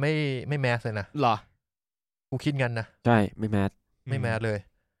ยมันไม่แมสเลยนะหรอกูคิดงั้นนะใช่ไม่แมสเลย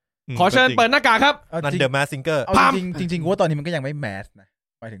ขอเชิญเปิดหน้ากากครับนั่นเดอะแมสซิงเกอร์จริงๆว่าตอนนี้มันก็ยังไม่แมสนะ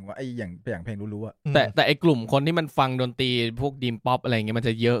หมายถึงว่าไอ้อย่างเพลงรู้ๆอะแต่ไอ้กลุ่มคนที่มันฟังดนตรีพวกดีมป๊อปอะไรเงี้ยมันจ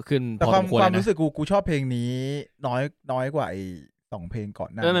ะเยอะขึ้นพอสมควรนะความรู้สึกกูชอบเพลงนี้น้อยกว่าไอ้2เพลงก่อ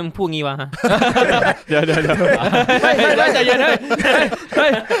นหน้ามันพูดงี้วะฮะเดี๋ยวไม่ใจเย็นเฮ้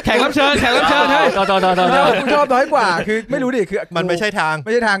ยแขกรับเชิญเฮ้ยต่อกูชอบน้อยกว่าคือไม่รู้ดิคือมันไม่ใช่ทาง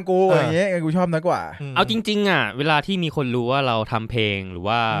กูอย่างเงี้ยกูชอบน้อยกว่าเอาจริงๆอ่ะเวลาที่มีคนรู้ว่าเราทำเพลงหรือ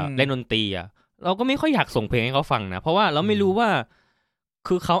ว่าเล่นดนตรีอ่ะ เราก็ไม่ค่อยอยากส่งเพลงให้เขาฟังนะเพราะว่าเราไม่รู้ว่า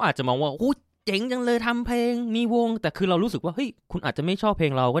คือเขาอาจจะมองว่าโอ้เจ๋งจังเลยทำเพลงมีวงแต่คือเรารู้สึกว่าเฮ้ยคุณอาจจะไม่ชอบเพล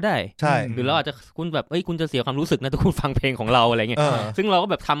งเราก็ได้ใช่หรือเราอาจจะคุณแบบเอ้ยคุณจะเสียความรู้สึกนะถ้าคุณฟังเพลงของเราอะไรเงี้ยซึ่งเราก็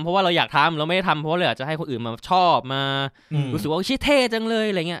แบบทำเพราะว่าเราอยากทำเราไม่ได้ทำเพราะเราอยากจะให้คนอื่นมาชอบมารู้สึกว่าชิเท่จังเลย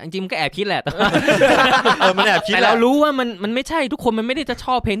อะไรเงี้ยจริงๆมันก็แอบคิดแหละแต่มันแอบคิดแต่เรารู้ว่ามันไม่ใช่ทุกคนมันไม่ได้จะช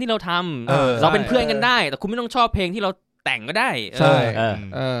อบเพลงที่เราทำเราเป็นเพื่อนกันได้แต่คุณไม่ต้องชอบเพลงที่เราแต่งก็ได้ใช่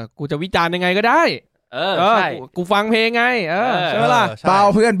กูจะวิจารณ์ยังไงก็ได้ใช่กูฟังเพลงไงใช่ไหมล่ะเบา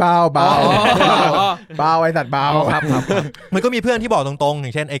เพื่อนเบาเบาไอ้สัตว์เบาครับมันก็มีเพื่อนที่บอกตรงๆอย่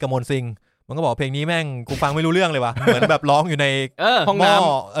างเช่นเอกมลซิงมันก็บอกเพลงนี้แม่งกูฟังไม่รู้เรื่องเลยว่ะเหมือนแบบร้องอยู่ในห้องน้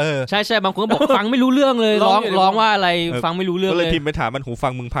ำใช่บางคนก็บอกฟังไม่รู้เรื่องเลยร้องว่าอะไรฟังไม่รู้เรื่องเลยก็เลยพิมพ์ไปถามมันหูฟั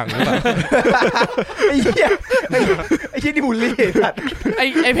งมึงพังหรือเปล่าไอ้เหี้ยไอ้เหี้ยนี่บูลลี่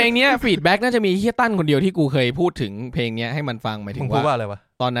ไอ้เพลงเนี้ยฟีดแบ็กน่าจะมีเฮียตั้นคนเดียวที่กูเคยพูดถึงเพลงเนี้ยให้มันฟังหมายถึงว่าอะไรวะ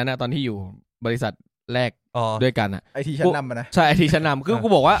ตอนนั้นนะตอนที่อยู่บริษัทแรกด้วยกันอ่ะไอทีชั้นนำนะใช่ไอทีชั้นนำคือกู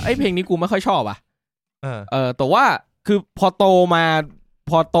บอกว่าไอเพลงนี้กูไม่ค่อยชอบอ่ะแต่ว่าคือพอโ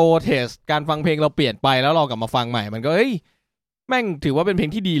ตเทสการฟังเพลงเราเปลี่ยนไปแล้วเรากลับมาฟังใหม่มันก็แม่งถือว่าเป็นเพลง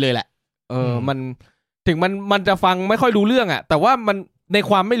ที่ดีเลยแหละมันถึงมันจะฟังไม่ค่อยรู้เรื่องอ่ะแต่ว่ามันใน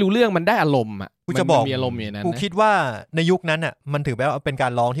ความไม่รู้เรื่องมันได้อารมณ์อ่ะกูจะบอกมีอารมณ์อย่างนั้นกูคิดว่าในยุคนั้นอ่ะมันถือว่าเป็นกา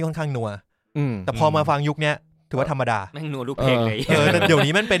รร้องที่ค่อนข้างนัวแต่พอมาฟังยุคเนี้ยถือว่าธรรมดาแม่งนัวทุกเพลงเลยเดี๋ยว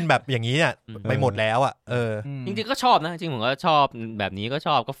นี้มันเป็นแบบอย่างนี้เนี่ยไปหมดแล้วอ่ะจริงๆก็ชอบนะจริงผมก็ชอบแบบนี้ก็ช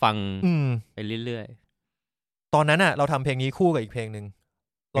อบก็ฟังไปเรื่อยๆตอนนั้นอ่ะเราทำเพลงนี้คู่กับอีกเพลงนึง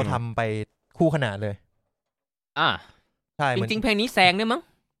เราทำไปคู่ขนานเลยใช่จริงๆเพลงนี้แซงได้มั้ง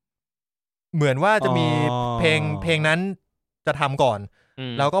เหมือนว่าจะมีเพลงนั้นจะทำก่อน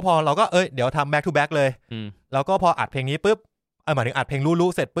แล้วก็พอเราก็เดี๋ยวทำ back to back เลยแล้วก็พออัดเพลงนี้ปุ๊บหมายถึงอัดเพลงรู้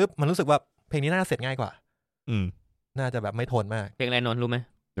เสร็จปุ๊บมันรู้สึกว่าเพลงนี้น่าจะเสร็จง่ายกว่าน่าจะแบบไม่ทนมากเพลงอะไรนนท์รู้ไหม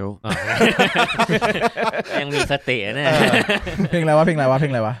รู้ยังมีสตินะเพลงอะไรวะเพล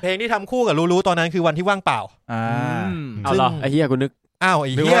งที่ทำคู่กับรู้ตอนนั้นคือวันที่ว่างเปล่าเอาเหรอไอ้เหี้ยกูนึกอ้าวไอ้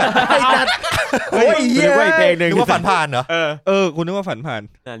เหี้ยโอ้ยเหี้ยเพลงนึงนึกว่าฝันผ่านเหรอคุณนึกว่าฝันผ่าน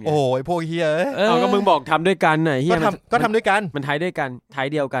โอ้ยพวกเหี้ยก็มึงบอกทำด้วยกันน่ะเหี้ยก็ทำด้วยกันมันไทยด้วยกันไทย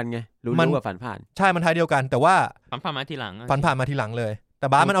เดียวกันไงรู้ว่าฝันผ่านใช่มันไทยเดียวกันแต่ว่าฝันผ่านมาทีหลังเลยแต่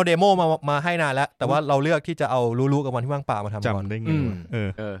บ้ามันเอาเดโมมาให้นานแล้วแต่ว่าเราเลือกที่จะเอารู้กับวันที่ว่างเปล่ามาทำก่อนจำได้ไง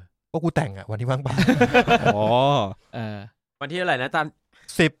ก็กูแต่งอ่ะวันที่ว่างเปล่าวันที่เท่าไหร่นะตัน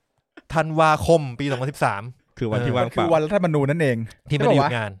10 ธันวาคมปี 2013คือวันที่ว่างเปล่าคือวันรัฐธรรมนูญนั่นเองที่ไม่ได้หยุ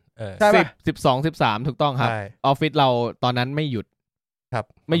ดงานใช่ป่ะ12-13ถูกต้องครับออฟฟิศเราตอนนั้นไม่หยุดครับ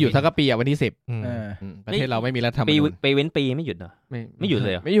ไม่หยุดสักปีอ่ะวันที่10ประเทศเราไม่มีรัฐธรรมนูญไปเว้นปีไม่หยุดเหรอไม่หยุดเล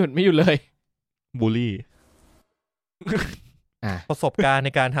ยไม่หยุดเลยบูลลี่ประสบการณ์ใน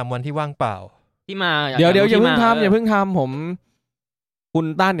การทำวันที่ว่างเปล่าที่มาเดี๋ยวอย่าเพิ่งทำผมคุณ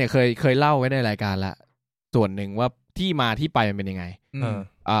ตั้นเนี่ยเคยเล่าไว้ในรายการละส่วนหนึ่งว่าที่มาที่ไปมันเป็นยังไง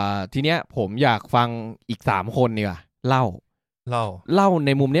ทีเนี้ยผมอยากฟังอีก3คนนี่ว่ะเล่าใ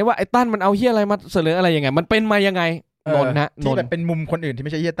นมุมนี้ว่าไอ้ตั้นมันเอาเฮียอะไรมาเสนออะไรยังไงมันเป็นมายังไงนนฮะที่แบบเป็นมุมคนอื่นที่ไ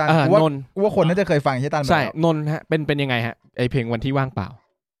ม่ใช่เฮียตั้นว่าคนน่าจะเคยฟังเฮียตั้นใช่นนฮะเป็นยังไงฮะไอเพลงวันที่ว่างเปล่า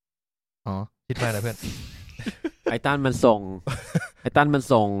คิดมาแล้วเพื่อนไอ้ตั้นมัน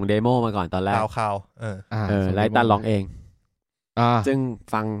ส่งเดโมมาก่อนตอนแรกข่าวไอ้ตั้นร้องเองซึ่ง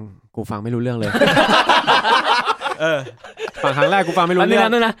กูฟังไม่รู้เรื่องเลยฟังครั้งแรกกูฟังไม่รู้เรื่อง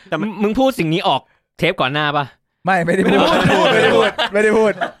นะแต่มึงพูดสิ่งนี้ออกเทปก่อนหน้าป่ะไม่ได้พู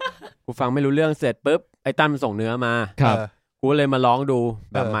ดกูฟังไม่รู้เรื่องเสร็จปุ๊บไอ้ตั้นส่งเนื้อมากูเลยมาร้องดู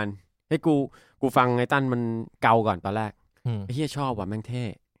แบบมันให้กูฟังไอ้ตั้นมันเกาก่อนตอนแรกไอ้เหี้ยชอบว่ะแม่งเท่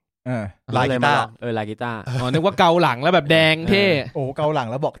ลายกีตาร์ลายกีตาร์นึกว่าเกาหลังแล้วแบบแดงเท่โอ้เกาหลัง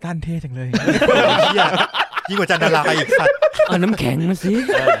แล้วบอกตั้นเท่จังเลยยิ่งกว่าจันทราอีกสัตว์เอาน้ำแข็งมาสิ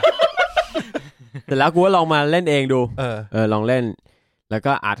แต่แล้วกูก็ลองมาเล่นเองดูลองเล่นแล้ว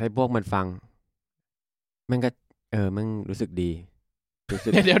ก็อัดให้พวกมันฟังมันก็มันรู้สึกดี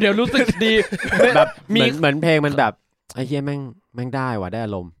เดี๋ยวรู้สึกดีแบบเหมือนเพลงมันแบบไอ้เหี้ยแม่งได้ว่ะได้อ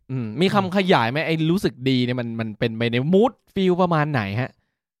ารมณ์มีคำขยายไหมไอ้รู้สึกดีเนี่ยมันเป็นไปในมูดฟีลประมาณไหนฮะ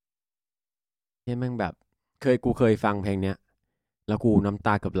เนี่ยแม่งแบบกูเคยฟังเพลงเนี้ยแล้วกูน้ำต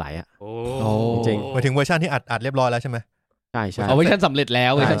าเกือบไหลอ่ะจริงมาถึงเวอร์ชันที่อัดเรียบร้อยแล้วใช่ไหมใช่เวอร์ชันสำเร็จแล้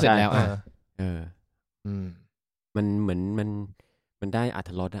วมันเหมือนมันได้อรรถ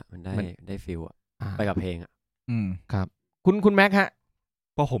รสอ่ะมันได้ฟีลอ่ะไปกับเพลงอ่ะครับคุณแม็กฮะ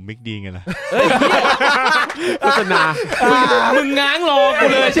เพราะผมมิกดีไงล่ะโฆษณามึงง้างรอกู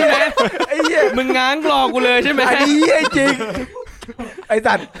เลยใช่ไหมไอ้เหี้ยมึงง้างรอกูเลยใช่ไหมไอ้เหี้ยจริงไอ้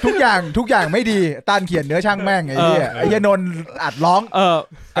สัตว์ทุกอย่างไม่ดีต้านเขียนเนื้อช่างแม่งไอ้เหี้ยไอ้เหี้ยนนอัดร้อง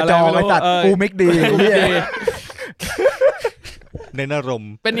กระจอกไอ้สัตว์กูมิกดีไอ้เหี้ย ในนารม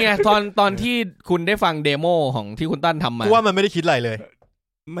เป็นยังไงตอนที่คุณได้ฟังเดโมของที่คุณตั้นทำมากูว่ามันไม่ได้คิดอะไรเลย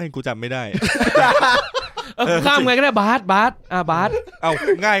ไม่กูจำไม่ได้ข้ามไงก็ได้บาสเอา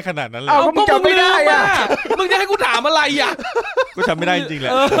ง่ายขนาดนั้นเลยเอามึงจำไม่ได้อ่ะมึงจะให้กูถามอะไรอ่ะกูจำไม่ได้จริงแหล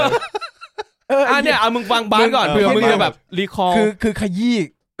ะเนี่ยเอามึงฟังบาสก่อนเผื่อมึงจะแบบรีคอลคือขยี้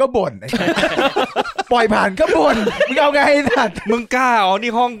ก็บ่นปล่อยผ่านก็บ่นมึงเอาไงสัตว์มึงกล้าอ๋อ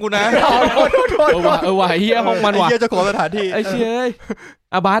นี่ห้องกูนะว่ะเฮียห้องมันว่ะเฮียเจ้าของสถานที่ไอ้เชี่ย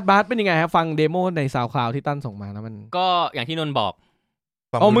บาสเป็นยังไงครับฟังเดโมในซาวคลาวที่ตั้นส่งมาแล้วมันก็อย่างที่นนท์บอก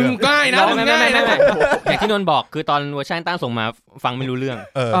มึงง่ายนะไม่อย่างที่นนท์บอกคือตอนเวอร์ชันตั้งส่งมาฟังไม่รู้เรื่อง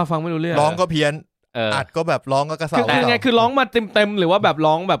ฟังไม่รู้เรื่องร้องก็เพี้ยนอัดก็แบบร้องก็กระเซาคือไงคือร้องมาเต็มหรือว่าแบบ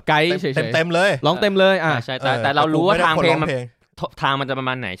ร้องแบบไกด์เฉยๆเต็มเลยร้องเต็มเลยใช่แต่เรารู้ว่าทางเพลงมันจะประม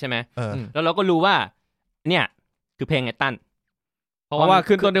าณไหนใช่ไหมแล้วเราก็รู้ว่าเนี่ยคือเพลงไอ้ตั้นเพราะว่า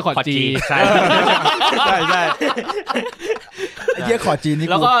ขึ้นต้นด้วยคอร์ด G ใช่ไอ้เหี้ยคอร์ด G นี่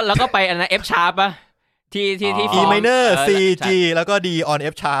แล้วก็ไปอันนั้น F sharp ป่ะที่ E minor C G แล้วก็ D on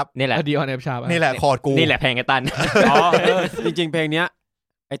F sharp นี่แหละ D on F sharp นี่แหละคอร์ดกูนี่แหละเพลงไอ้ตั้นจริงๆเพลงเนี้ย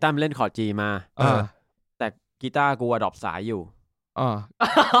ไอ้ตั้นเล่นคอร์ด G มาแต่กีตาร์กูดรอปสายอยู่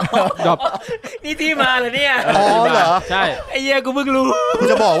ดรอปนี่ที่มาเหรอเนี่ยเหรอใช่ไอ้เหี้ยกูเพิ่งรู้กู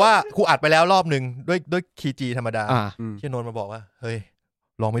จะบอกว่ากูอัดไปแล้วรอบนึงด้วยคีย์ G ธรรมดาที่นนท์มาบอกว่าเฮ้ย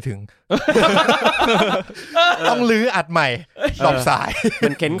ลองไม่ถึงต้องลื้ออัดใหม่ดรอปสายมั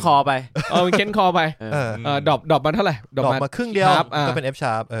นเค้นคอไปมันเค้นคอไปดรอปมาเท่าไหร่ดรอปมาครึ่งเดียวก็เป็น F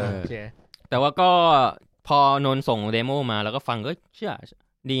sharp แต่ว่าก็พอนนท์ส่งเดโมมาแล้วก็ฟังก็เชื่อ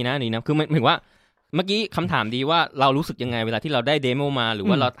ดีนะคือหมายถึงว่าเมื่อกี้คำถามดีว่าเรารู้สึกยังไงเวลาที่เราได้เดโมมาหรือ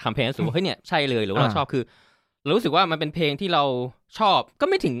ว่าเราทำเพลงรู้สึกว่าเฮ้ยเนี่ยใช่เลยหรือว่าเราชอบคือเรารู้สึกว่ามันเป็นเพลงที่เราชอบก็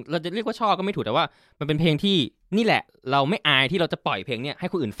ไม่ถึงเราจะเรียกว่าชอบก็ไม่ถูกแต่ว่ามันเป็นเพลงที่นี่แหละเราไม่อายที่เราจะปล่อยเพลงเนี้ยให้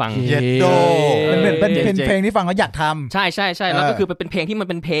คนอื่นฟังเย็ดโดมันเป็นเพลงที่ฟังแล้วอยากทำใช่แล้วก็คือเป็นเพลงที่มัน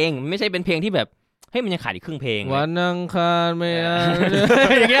เป็นเพลงไม่ใช่เป็นเพลงที่แบบเฮ้ยมันยังขาดอีกครึ่งเพลงวันอังคารไม่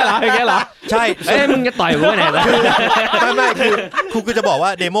อย่างเงี้ยเหรอใช่มึงจะต่อยกูไหนล่ะไม่คือจะบอกว่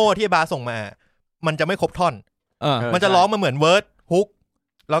าเดโมที่บาส่งมามันจะไม่ครบท่อนมันจะร้องมาเหมือนเวิร์ดฮุก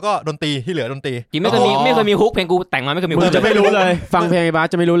แล้วก็ดนตรีที่เหลือดนตรีไม่เคยมีฮุกเพลงกูแต่งมาไม่เคยมีฮุกจะไม่รู้เลยฟังเพลงไอ้บาส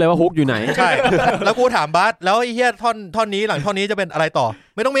จะไม่รู้เลยว่าฮุกอยู่ไหนใช่แล้วกูถามบาสแล้วไอ้เหี้ยท่อนนี้หลังท่อนนี้จะเป็นอะไรต่อ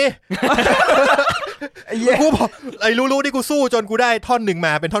ไม่ต้องมีไอ้เหี้ยกูบอกไอ้รู้ที่กูสู้จนกูได้ท่อนหนึ่งม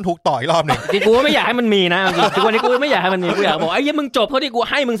าเป็นท่อนฮุกต่ออีกรอบนึงจริงกูไม่อยากให้มันมีนะจริงวันนี้กูไม่อยากให้มันมีกูอยากบอกไอ้เหี้ยมึงจบเท่าที่กู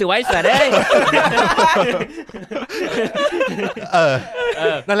ให้มึงสิไว้เสียได้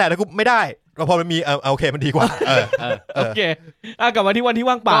นั่นแหละแต่กูไม่ได้พอมันมีโอเคมันดีกว่าโอเคกลับมาที่วันที่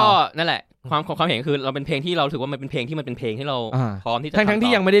ว่างเปล่าก็นั่นแหละความเห็นคือเราเป็นเพลงที่เราถือว่ามันเป็นเพลงที่มันเป็นเพลงที่เราพร้อมที่จะทั้ง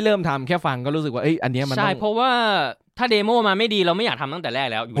ที่ยังไม่ได้เริ่มทำแค่ฟังก็รู้สึกว่าอันนี้มันใช่เพราะว่าถ้าเดโมมาไม่ดีเราไม่อยากทำตั้งแต่แรก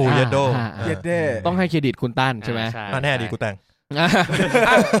แล้วอยู่เยดโดต้องให้เครดิตคุณตั้นใช่ไหมแน่ดีกูแต่ง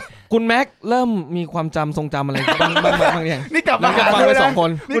คุณแม็กเริ่มมีความจำทรงจำอะไรบ้างอย่าง นี่กลับมาฟังไป2 คน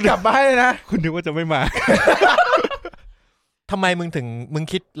นี่กลับมาให้นะคุณนึกว่าจะไม่มาทำไมมึง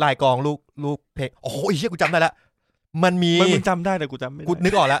คิดลายกองลูกเพลงโอ้โหไอ้เหี้ยกูจำได้แล้วมันมีมึงจำได้แต่กูจำไม่ได้กูนึ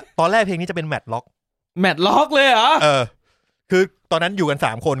กออกแล้วตอนแรกเพลงนี้จะเป็นแมทล็อกเลยเหรอคือตอนนั้นอยู่กัน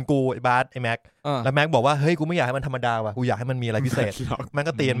3คนกูไอ้บาสไอ้แม็กแล้วแม็กบอกว่าเฮ้ยกูไม่อยากให้มันธรรมดาว่ะกูอยากให้มันมีอะไรพิเศษมัน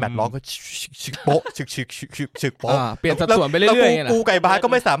ก็ตีนแมทล็อกก็ชึกโป๊ะชึกโป๊ะเปลี่ยนสัดส่วนไปเรื่อยๆกูไก่บาสก็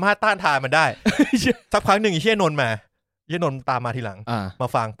ไม่สามารถต้านทานมันได้สักครั้งหนึ่งไอ้เหี้ยนนท์มาเหี้ยนนท์ตามมาทีหลังมา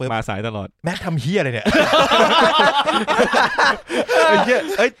ฟังเปิดมาสายตลอดแม็กทำเหี้ยอะไรเนี่ย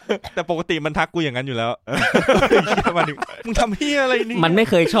แต่ปกติมันทักกูอย่างนั้นอยู่แล้วมึงทำเหี้ยอะไรนี่มันไม่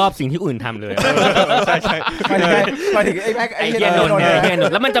เคยชอบสิ่งที่อื่นทำเลยใช่มาถึงไอ้แม็กไอ้เหี้ยนน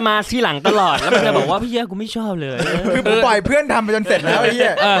ท์แล้วมันจะมาทีหลังตลอดแล้วมันจะบอกว่าพี่เหี้ยกูไม่ชอบเลยคือปล่อยเพื่อนทำไปจนเสร็จแล้วไอ้เหี้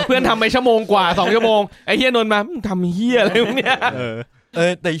ยเพื่อนทำไปชั่วโมงกว่า2 ชั่วโมงไอ้เหี้ยนนท์มาทำเหี้ยอะไรพวกเนี้ย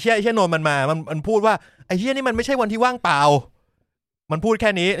แต่ไอ้เหี้ยนนท์มันพูดว่าไอ้เหี้ยนี่มันไม่ใช่วันที่ว่างเปล่ามันพูดแค่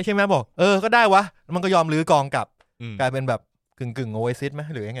นี้ใช่ไหมบอกก็ได้วะมันก็ยอมรื้อกองกลับกลายเป็นแบบกึ่งโอเอซิสไหม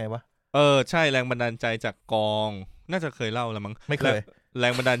หรือยังไงวะใช่แรงบันดาลใจจากกองน่าจะเคยเล่าแล้วมั้งไม่เคยแร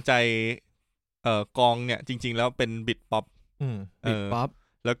งบันดาลใจกองเนี่ยจริงๆแล้วเป็นบิทป๊อปบิทป๊อป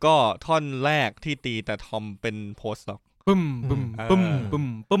แล้วก็ท่อนแรกที่ตีแต่ทอมเป็นโพสต์ล็อก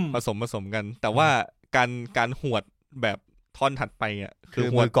ปึ้มผสมกันแต่ว่าการหวดแบบท่อนถัดไปอ่ะคือ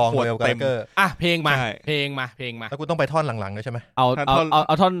มือกองเต็มเพลงมาแล้วกูต้องไปท่อนหลังๆด้วยใช่ไหมเอา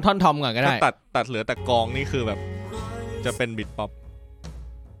ท่อนทอมก่อนก็ได้ตัดเหลือแต่กองนี่คือแบบจะเป็นบิทป๊อป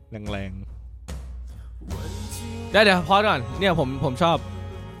แรงๆเดี๋ยวพอก่อนเนี่ยผมชอ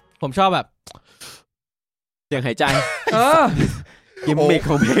บแบบเสียงหายใจกิมมิค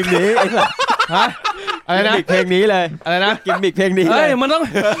ของเพลงนี้ฮะ อะไรนะเพลงนี้เลยอะไรนะกิมมิกเพลงนี้เลยมันต้อง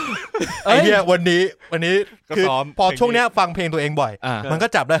ไอ้เนี่ยวันนี้คือพอช่วงเนี้ยฟังเพลงตัวเองบ่อยมันก็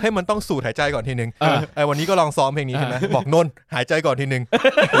จับได้ให้มันต้องสูดหายใจก่อนทีนึงวันนี้ก็ลองซ้อมเพลงนี้ใช่ไหมบอกนนหายใจก่อนทีนึง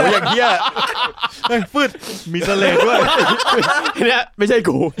โอ้ยอย่างเงี้ยฟืดมีเสลดด้วยเนี่ยไม่ใช่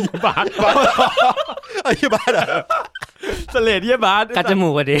กูบาสไอ้บาสอะเสลดเยี่ยบาสกัดจมู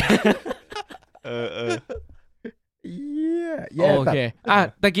กกันดิโอเค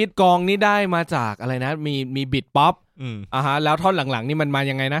ตะกี้กองนี่ได้มาจากอะไรนะมีบิทป๊อปฮะแล้วท่อนหลังๆนี่มันมา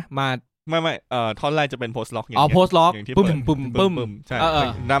ยังไงนะมาไม่ท่อนแรกจะเป็นโพสต์ล็อกอย่างเงี้ยโพสต์ล็อกปึ้มใช่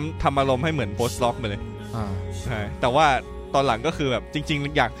น้ำทำอารมณ์ให้เหมือนโพสต์ล็อกไปเลยใช่แต่ว่าตอนหลังก็คือแบบจริง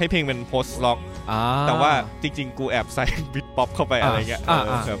ๆอยากให้เพลงเป็นโพสต์ล็อกแต่ว่าจริงๆกูแอบใส่บิทป๊อปเข้าไปอะไรเงี้ย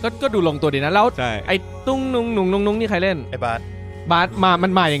ก็ดูลงตัวดีนะแล้วไอ้ตุ้งนุ่งนี่ใครเล่นไอ้บาสมั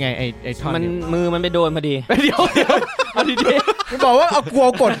นมายังไงไอ้ท่อนมันมือมันไปโดนพอดีเดี๋ยวเอาดีๆมันบอกว่าเอากลัว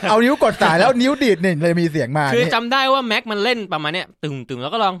กดเอานิ้วกดสายแล้วนิ้วดีดเนี่ยเลยมีเสียงมาคือจำได้ว่าแม็กมันเล่นประมาณเนี้ยตึงแล้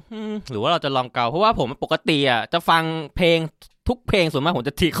วก็ลองหรือว่าเราจะลองเกาเพราะว่าผมปกติอ่ะจะฟังเพลงทุกเพลงส่วนมากผม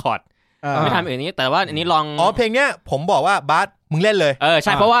จะทีคอร์ดไม่ทำอย่างนี้แต่ว่าอันนี้ลองเพลงเนี้ยผมบอกว่าบาสมึงเล่นเลยใ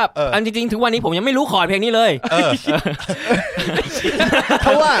ช่เพราะว่าอันจริงๆถึงวันนี้ผมยังไม่รู้คอร์ดเพลงนี้เลยเพ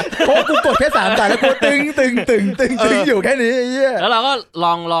ราะว่ากูกดแค่3สายแล้วกูตึงอยู่แค่นี้ไอ้เหี้ยแล้วเราก็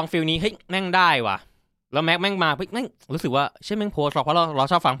ลองฟีลนี้เฮ้ยแม่งได้ว่ะแล้วแม็กแม่งมาเฮ้ยแม่งรู้สึกว่าใช่แม่งโพสต์ร็อกเพราะเรา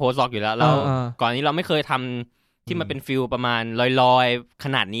ชอบฟังโพสต์ร็อกอยู่แล้วเราก่อนนี้เราไม่เคยทำที่มันเป็นฟีลประมาณลอยๆข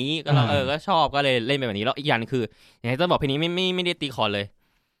นาดนี้ก็เราก็ชอบก็เลยเล่นไปแบบนี้แล้วอีกอย่างคืออย่างที่ต้องบอกเพลงนี้ไม่ได้ตีคอร์ดเลย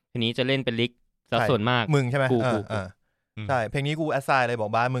เพลงนี้จะเล่นเป็นลิกซะส่วนมากมึงใช่ไหมใช่เพลงนี้กูแอสไซน์เลยบอ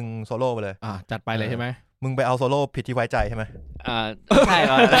กบ้านมึงโซโล่ไปเลยจัดไปเลยใช่ไหมมึงไปเอาโซโล่ผิดที่ไว้ใจใช่ไหม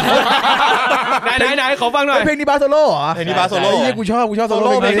ใช่ไหนขอฟังหน่อยเพลงนี้บาโซโล่เหรอเพลงนี้บาโซโล่กูชอบโซโ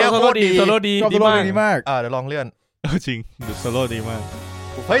ล่เพลงนี้โคตรดีโซโล่ดีมากเดี๋ยวลองเลื่อนจริงโซโล่ดีมาก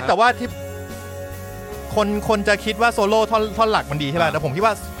เฮ้ยแต่ว่าที่คนจะคิดว่าโซโล่ท่อนหลักมันดีใช่ป่ะแต่ผมคิด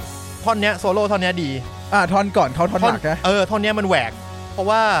ว่าท่อนเนี้ยโซโล่ท่อนเนี้ยดีท่อนก่อนเขาท่อนหลักนะท่อนเนี้ยมันแหวกเพราะ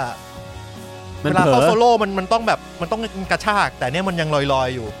ว่าเวลาเข้าโซโล่มันต้องแบบมันต้องกระชากแต่เนี้ยมันยังลอย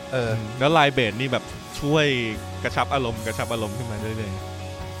ๆอยู่แล้วไลน์เบสนี่แบบช่วยกระชับอารมณ์ขึ้นมาเรื่อย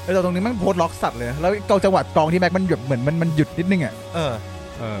ๆแต่ตรงนี้มันโพสต์ล็อกสัตว์เลยแล้วเกาจังหวะกองที่แม็กมันหยุดเหมือนมันหยุดนิดนึงอ่ะ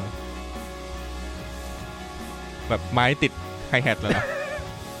แบบไม้ติดไฮแฮทแล้ว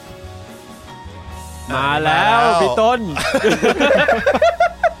มาแล้วพี่ต้น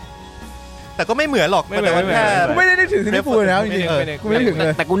แต่ก็ไม่เหมือนหรอกแต่ว่าแค่กูไม่ได้นึกถึงที่พูดแล้วจริงๆกูไม่ได้ถึงเล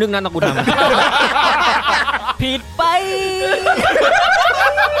ยแต่กูนึกนั่นตอนกูทำผิดไป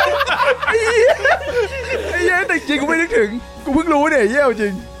ไอ้เหี้ยแต่จริงกูไม่นึกถึงกูเพิ่งรู้เนี่ยเหี้ยจริ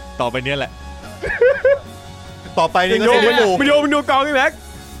งต่อไปเนี้ยแหละต่อไปนี่ก็โยมดูกองนี่แม็ก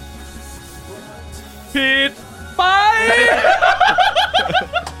ผิดไป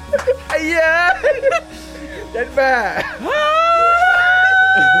ไอ้เหี้ยเจ็ดแม่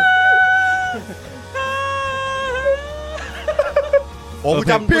โอ้กู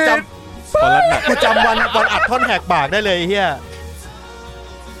จำวันอัดท่อนแหกปากได้เลยเฮีย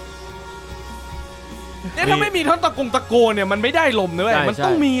เนี่ยถ้าไม่มีท่อนตะโกนเนี่ยมันไม่ได้ลมนะเว้ยมันต้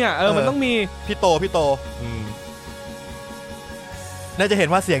องมีมันต้องมีพี่โตน่าจะเห็น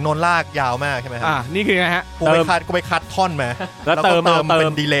ว่าเสียงนนลากยาวมากใช่ไหมครับนี่คือไงฮะกูไปคัดท่อนมาแล้วเติมเป็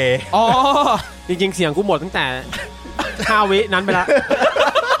นดีเลย์จริงๆเสียงกูหมดตั้งแต่5 วินั้นไปละ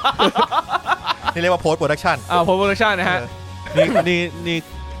นี่เรียกว่าโพสต์โปรดักชั่นโพสต์โปรดักชั่นนะฮะนี่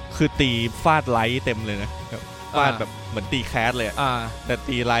คือตีฟาดไลท์เต็มเลยนะฟาดแบบเหมือนตีแคสเลยแต่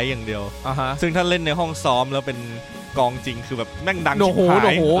ตีไลท์อย่างเดียวซึ่งถ้าเล่นในห้องซ้อมแล้วเป็นกองจริงคือแบบแม่งดังชิบห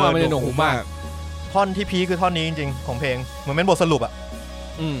ายมันจะโหนหูมากท่อนที่พีคือท่อนนี้จริงๆของเพลงเหมือนเป็นบทสรุป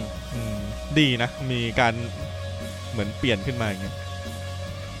ดีนะมีการเหมือนเปลี่ยนขึ้นมาอย่างเงี้ย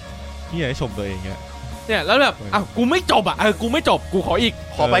นี่อยากให้ชมตัวเองเงี้ยเนี่ยแล้วแบบกูไม่จบกูไม่จบกูขออีก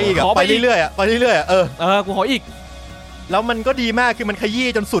ขอไปอีกไปเรื่อยๆไปเรื่อยๆกูขออีกแล้วมันก็ดีมากคือมันขยี้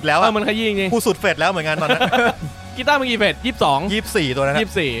จนสุดแล้วมันขยี้จริงกูสุดเฟดแล้วเหมือนกันตอนนั้นกีตาร์มันกี่เฟด24ตัวนั้น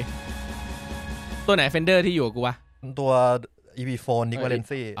24ตัวไหนเฟนเดอร์ที่อยู่กับกูวะตัว EP4 นิกวาเลน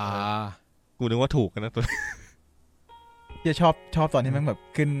ซี่กูนึกว่าถูกกันนะตัวเฮียชอบตอนที่มันแบบ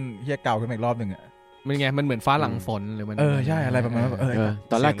ขึ้นเฮียเก่าขึ้นอีกรอบนึงอ่ะมันไงมันเหมือนฟ้าหลังฝนหรือมันใช่อะไรประมาณนั้น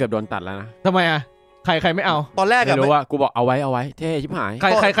ตอนแรกเกือบโดนตัดแล้วนะทำไมใครไม่เอาตอนแรกไม่รู้ว่ากูบอกเอาไว้เท่ชิบหาย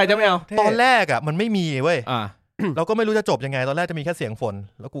ใครจะไม่เอาตอนแรกมันไม่มีเว้ยเราก็ไม่รู้จะจบยังไงตอนแรกจะมีแค่เสียงฝน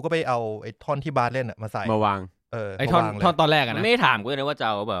แล้วกูก็ไปเอาไอ้ท่อนที่บาสเล่นมาใส่มาวางไอ้ท่อนตอนแรกนะไม่ได้ถามกูเลยว่าจะเ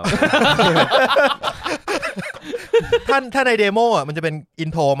อาเปล่าถ้าในเดโมมันจะเป็นอิน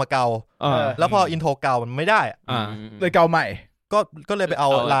โทรมาเกาแล้วพออินโทรเกามันไม่ได้เลยเกาใหม่ก็เลยไปเอา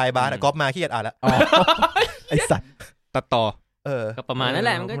ลายบาสก๊อปมาขี้เกียจอ่านแล้วไอ้สัตว์ตัดต่อก็ประมาณนั่นแห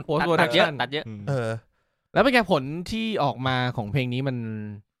ละมันก็ตัดเยอะ แล้วเป็นไงผลที่ออกมาของเพลงนี้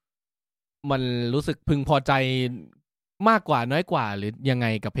มันรู้สึกพึงพอใจมากกว่าน้อยกว่าหรือยังไง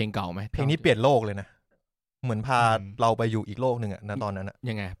กับเพลงเก่าไหมเพลงนี้เปลี่ยนโลกเลยนะเหมือนพาเราไปอยู่อีกโลกหนึ่งอะณตอนนั้นอะ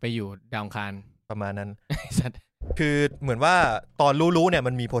ยังไงไปอยู่ดาวอังคารประมาณนั้น คือเหมือนว่าตอนรู้เนี่ย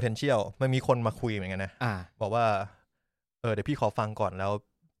มันมี potential มันมีคนมาคุยเหมือนกันนะบอกว่าเดี๋ยวพี่ขอฟังก่อนแล้ว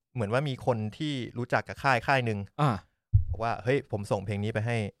เหมือนว่ามีคนที่รู้จักกับค่ายหนึ่งบอกว่าเฮ้ยผมส่งเพลงนี้ไปใ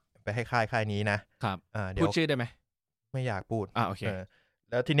ห้ค่ายนี้นะครับเดี๋ยวพูดชื่อได้ไหมไม่อยากพูดโอเค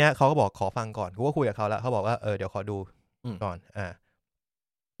แล้วทีเนี้ยเขาก็บอกขอฟังก่อนกูก็คุยกับเขาแล้วเขาบอกว่าเดี๋ยวขอดูก่อน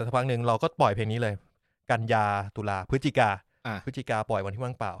แต่สักพักหนึ่งเราก็ปล่อยเพลงนี้เลยกันยาตุลาพฤศจิกาปล่อยวันที่ว่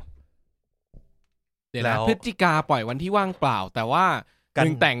างเปล่าเดี๋ยวนะพฤศจิกาปล่อยวันที่ว่างเปล่าแต่ว่ามึ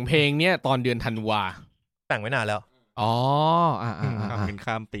งแต่งเพลงเนี้ยตอนเดือนธันวาแต่งไว้นานแล้วเป็น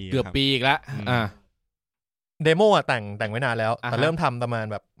ข้ามปีเกือบปีอีกแล้วเดโมแต่งไว้นานแล้วแต่เริ่มทำประมาณ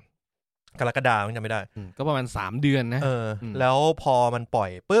แบบกรกฎาคมจำไม่ได้ก็ประมาณ3 เดือนนะแล้วพอมันปล่อย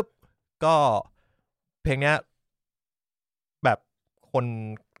ปุ๊บก็เพลงเนี้ยแบบคน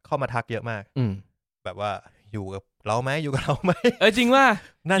เข้ามาทักเยอะมากแบบว่าอยู่กับเราไหมจริงว่า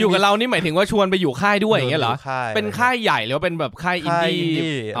อยู่กับเรานี่หมายถึงว่าชวนไปอยู่ค่ายด้วยอย่างเงี้ยเหรอเป็นค่ายใหญ่หรือว่าเป็นแบบค่ายอินดี้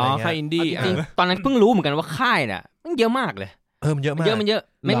ค่ายอินดี้ตอนนั้นเพิ่งรู้เหมือนกันว่าค่ายน่ะมันเยอะมากเลยมันเยอะมากมันเยอะ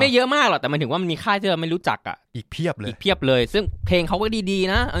ไม่เยอะมากหรอกแต่มันถึงว่ามันมีค่ายที่เราไม่รู้จักอ่ะอีกเพียบเลยซึ่งเพลงเขาก็ดี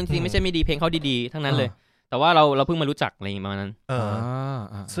ๆนะจริงๆไม่ใช่ไม่ดีเพลงเขาดีๆทั้งนั้นเลยแต่ว่าเราเพิ่งมารู้จักอะไรประมาณนั้น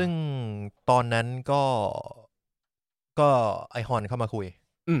ซึ่งตอนนั้นก็ไอฮอนเข้ามาคุย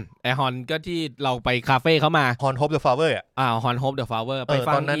ไอฮอนก็ที่เราไปคาเฟ่เขามาฮอนโฮปเดอะฟลาเวอร์ฮอนโฮปเดอะฟลาเวอร์ไป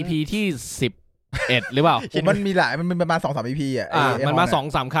ฟัง EP ที่11หรือเปล่ามันมีหลายมันประมาณ 2-3 EP มันมา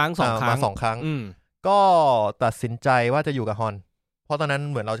 2-3 ครั้ง2 ครั้งมา2 ครั้งก็ตัดสินใจว่าจะอยู่กับฮอนเพราะตอนนั้น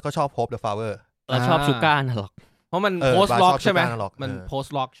เหมือนเราก็ชอบโฮปเดอะฟลาเวอร์เราชอบชูการ์หรอกเพราะมันโพสต์ล็อกใช่ไหมมันโพส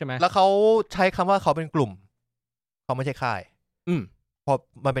ต์ล็อกใช่ไหมแล้วเขาใช้คำว่าเขาเป็นกลุ่มเขาไม่ใช่ค่ายพอ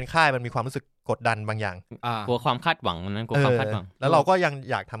มันเป็นค่ายมันมีความรู้สึกกดดันบางอย่างกลัวความคาดหวังนั้นกลัวความคาดหวังแล้วเราก็ยัง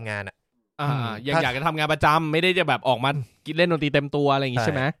อยากทำงานยังอยากจะทำงานประจำไม่ได้จะแบบออกมากินเล่นดนตรีเต็มตัวอะไรอย่างงี้ใ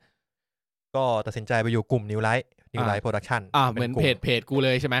ช่ไหมก็ตัดสินใจไปอยู่กลุ่ม New Light Production เหมือนเพจกูเล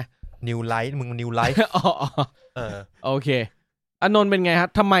ยใช่ไหม New Light มึง New Light โอเคอนนท์เป็นไงฮะ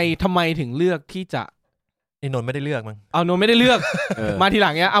ทำไมถึงเลือกที่จะนนท์ไม่ได้เลือกมั้งนนท์ไม่ได้เลือกมาทีหลั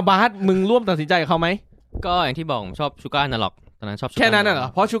งเนี้ยบาสมึงร่วมตัดสินใจกับเขาไหมก็อย่างที่บอกผมชอบชูการ์นาล็อกตอนนั้นชอบแค่นั้นน่ะเหรอ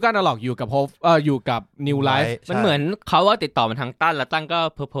เพราะชูการ์นาล็อกอยู่กับอยู่กับ New Life มันเหมือนเขาว่าติดต่อมาทางตั้นแล้วตั้นก็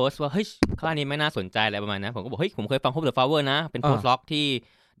เพอร์โพสว่าเฮ้ยค่ายนี้ไม่น่าสนใจอะไรประมาณนั้นผมก็บอกเฮ้ยผมเคยฟัง Hope the Flower นะเป็นโพสต์ล็อกที่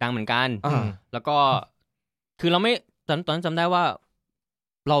ดังเหมือนกันแล้วก็คือเราไม่ตอนนั้นจำได้ว่า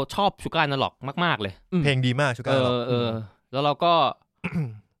เราชอบชูการ์นาล็อกมากๆเลยเพลงดีมากชูการ์นาล็อกแล้วเราก็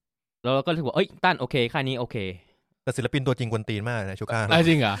รู้สึกว่าเอ้ยตั้นโอเคค่ายนี้โอเคแต่ศิลปินตัวจริงกวนตีนมากนะชูการ์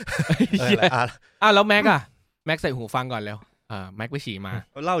จริงเหรอแล้วแม็กใส่หูฟังก่อนแล้วแม็กไปฉี่มา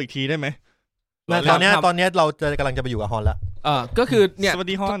เล่าอีกทีได้ไหมตอนนี้เราจะกำลังจะไปอยู่กับฮอนแล้วก็คือเนี่ยสวัส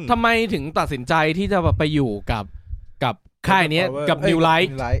ดีฮอนทำไมถึงตัดสินใจที่จะไปอยู่กับค่ายนี้กับ New Light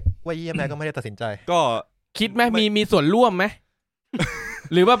ว่าแม่ก็ไม่ได้ตัดสินใจก็คิดไหมมีส่วนร่วมไหม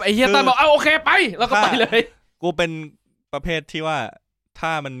หรือว่าไอ้เฮียตันบอกโอเคไปแล้วก็ไปเลยกูเป็นประเภทที่ว่าถ้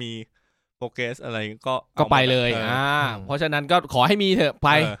ามันมีโปรเกรสอะไรก็ไปเลยเพราะฉะนั้นก็ขอให้มีเถอะไป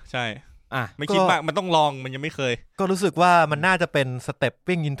ใช่ไม่คิดมากมันต้องลองมันยังไม่เคยก็รู้สึกว่ามันน่าจะเป็น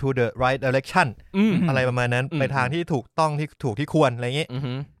stepping into the right direction อะไรประมาณนั้นไปทางที่ถูกต้องที่ถูกที่ควรอะไรอย่างงี้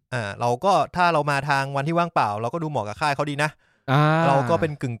เราก็ถ้าเรามาทางวันที่ว่างเปล่าเราก็ดูเหมาะกับค่ายเขาดีนะเราก็เป็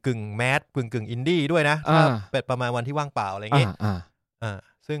นกึ่งแมสกึ่งอินดี้ด้วยนะถ้าเป็นประมาณวันที่ว่างเปล่าอะไรอย่างงี้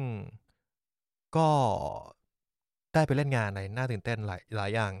ซึ่งก็ได้ไปเล่นงานอะไรน่าตื่นเต้นหลาย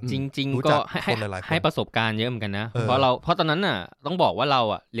อย่างจริงๆก็ให้ประสบการณ์เยอะเหมือนกันนะเพราะตอนนั้นน่ะต้องบอกว่าเรา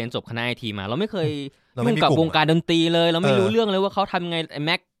เรียนจบคณะ IT มาเราไม่เคยยุ่งกับวงการดนตรีเลยเราไม่รู้เรื่องเลยว่าเขาทำไงแ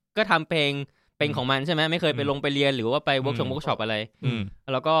ม็กก็ทำเพลงเป็นของมันใช่ไหมไม่เคยไปลงไปเรียนหรือว่าไปเวิร์กช็อปอะไร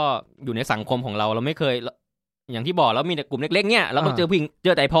แล้วก็อยู่ในสังคมของเราไม่เคยอย่างที่บอกแล้วมีแต่กลุ่มเล็กๆเนี่ยเราก็เจอผู้หญิงเจ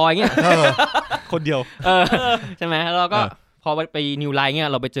อแต่พลอยเงี้ยคนเดียวใช่ไหมเราก็พอไปนิวไลน์เงี้ย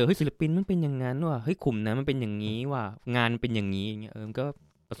เราไปเจอเฮ้ยศิลปินมันเป็นอย่างนั้นว่ะเฮ้ยกลุ่มนั้นมันเป็นอย่างนี้ว่ะงานเป็นอย่างนี้เงี้ยมันก็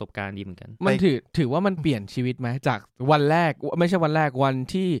ประสบการณ์ดีเหมือนกันมันถือว่ามันเปลี่ยนชีวิตไหมจากวันแรกไม่ใช่วันแรกวัน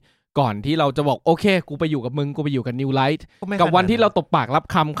ที่ก่อนที่เราจะบอกโอเคกูไปอยู่กับมึงกูไปอยู่กับนิวไลท์กับวันที่เราตบปากรับ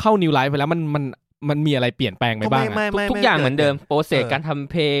คำเข้านิวไลท์ไปแล้วมัน มันมีอะไรเปลี่ยนแปลงไปบ้างทุกอย่างเหมือนเดิมโปรเซสการท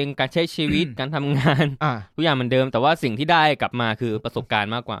ำเพลงการใช้ชีวิตการทำงานทุกอย่างเหมือนเดิมแต่ว่าสิ่งที่ได้กลับมาคือประสบการ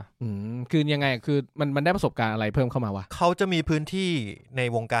ณ์มากกว่าคือยังไงคือมันได้ประสบการณ์อะไรเพิ่มเข้ามาวะเขาจะมีพื้นที่ใน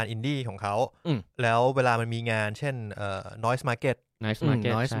วงการอินดี้ของเขาแล้วเวลามันมีงานเช่นnoise market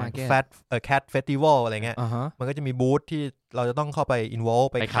cat festival อะไรเงี้ยมันก็จะมีบูธที่เราจะต้องเข้าไป involve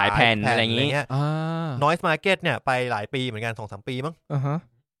ไปขายแผ่นอะไรเงี้ยnoise market เนี่ยไปหลายปีเหมือนกัน 2-3 ปีมั้ง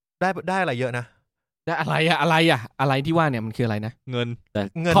ได้อะไรเยอะนะได้อะไรอะไรที่ว่าเนี่ยมันคืออะไรนะเงิน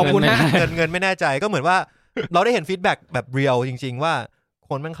ขอบคุณนะเงินไม่แน่ใจก็เหมือนว่าเราได้เห็นฟีดแบ็กแบบเรียลจริงๆว่าค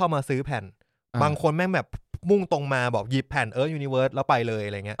นแม่งเข้ามาซื้อแผ่นบางคนแม่งแบบมุ่งตรงมาบอกหยิบแผ่นUniverse แล้วไปเลยอ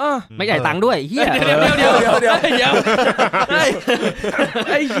ะไรเงี้ยไม่จ่ายตังค์ด้วยเฮียเดี๋ยว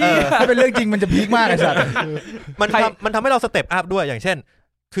ไอ้เหี้ยถ้าเป็นเรื่องจริงมันจะพีคมากไอ้สัตว์มันทำให้เราสเต็ปอัพด้วยอย่างเช่น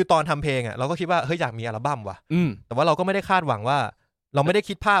คือตอนทำเพลงอ่ะเราก็คิดว่าเฮ้ยอยากมีอัลบั้มว่ะแต่ว่าเราก็ไม่ได้คาดหวังว่าเราไม่ได้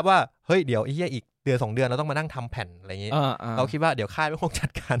คิดภาพว่าเฮ้ยเดี๋ยวไอ้เหี้ยอีกเดือน2 เดือนเราต้องมานั่งทำแผ่นอะไรอย่างงี้เราคิดว่าเดี๋ยวค่ายไม่คงจัด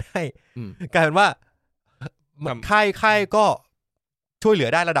การให้กลายเป็นว่าค่ายก็ช่วยเหลือ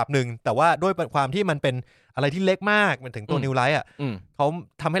ได้ระดับหนึ่งแต่ว่าด้วยความที่มันเป็นอะไรที่เล็กมากมันถึงตัวนิวไลท์อ่ะเขา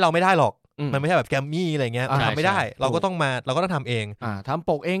ทำให้เราไม่ได้หรอกมันไม่ใช่แบบแกมมี่อะไรเงี้ยทำไม่ได้เราก็ต้องทำเองทำ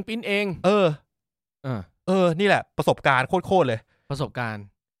ปกเองปิ้นเองนี่แหละประสบการณ์โคตรเลยประสบการณ์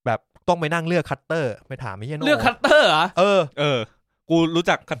แบบต้องไปนั่งเลือกคัตเตอร์ไปถามไอ้เหี้ยโน่เลือกคัตเตอร์เหรอกูรู้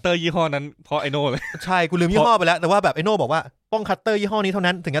จักคัตเตอร์ยี่ห้อนั้นเพราะไอโน่เลยใช่กูลืมยี่ห้อไปแล้วแต่ว่าแบบไอโน่บอกว่าต้องคัตเตอร์ยี่ห้อนี้เท่า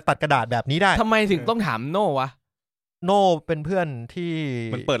นั้นถึงจะตัดกระดาษแบบนี้ได้ทำไมถึงต้องถามโน่วะโน่เป็นเพื่อนที่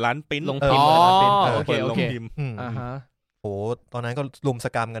มันเปิดร้านปิ้นลงพิมพ์โอเคโหตอนนั้นก็ลุมส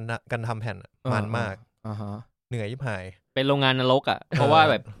กรรมกันทำแผ่นมันมากเหนื่อยยิบหายเป็นโรงงานนรกอ่ะเพราะว่า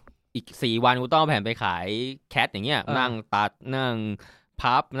แบบอีก4 วันกูต้องแผ่นไปขายแคทอย่างเงี้ยนั่งตัดนั่ง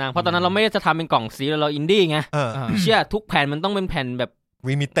พับนั่งเพราะตอนนั้นเราไม่ได้จะทำเป็นกล่องซีเราอินดี้ไงเชื่อทุกแผ่นมันต้องเป็นแผ่นแบบ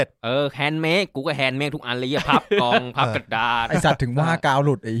limited แฮนด์เมดกูก็แฮนด์เมดทุกอันเลยพับกล่องพับกระดาษไอสัตว์ถึงว่ากาวห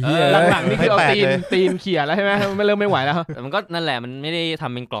ลุดไอ้เหี้ยหลังๆนี่คือเอาตีนเขี่ยแล้วใช่ไหมไม่เริ่มไม่ไหวแล้วแต่มันก็นั่นแหละมันไม่ได้ท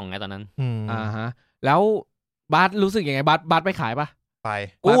ำเป็นกล่องไงตอนนั้นฮะแล้วบาสรู้สึกยังไงบาสไปขายปะไป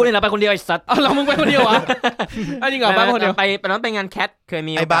กูเนี่ยเราไปคนเดียวไอ้สัตว์เรามึงไปคนเดียวเหรอจริงเหรอบาสคนเดียวไปตอนนั้นไปงานแคทเคย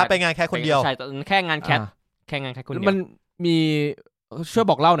มีไอ้บาสไปงานแคทคนเดียวใช่แค่งานแคทคนเดียวมันมีช่วย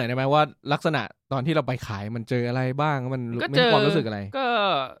บอกเล่าหน่อยได้ไหมว่าลักษณะตอนที่เราไปขายมันเจออะไรบ้างมันมีความรู้สึกอะไร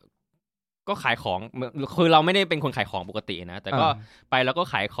ก็ขายของคือเราไม่ได้เป็นคนขายของปกตินะแต่ก็ไปแล้วก็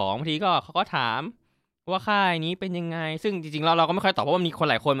ขายของบางทีก็เขาก็ถามว่าค่ายนี้เป็นยังไงซึ่งจริงๆเราก็ไม่ค่อยตอบเพราะว่ามีคน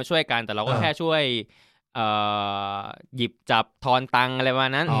หลายคนมาช่วยกันแต่เราก็แค่ช่วยหยิบจับทอนตังอะไรประมา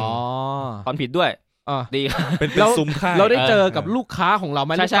ณนั้นทอนผิดด้วยดีเป็นซุ้มค่ายเราได้เจอกับลูกค้าของเราไห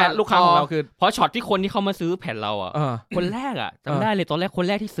มใช่ลูกค้าของเราคือเพราะช็อตที่คนที่เขามาซื้อแผ่นเราอ่ะคนแรกอ่ะจำได้เลยตอนแรกคน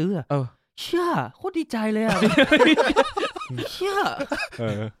แรกที่ซื้อเชื่อโคตรดีใจเลยอ่ะเชื่อ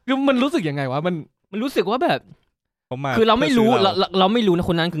คือมันรู้สึกยังไงวะมันรู้สึกว่าแบบคือเราไม่รู้เราไม่รู้นะ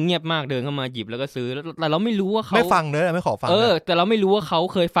คนนั้นคือเงียบมากเดินเข้ามาหยิบแล้วก็ซื้อแต่เราไม่รู้ว่าเขาไม่ฟังเนอะไม่ขอฟังแต่เราไม่รู้ว่าเขา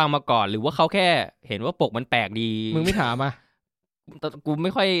เคยฟังมาก่อนหรือว่าเขาแค่เห็นว่าปกมันแปลกดีมึงไม่ถามอ่ะกูไ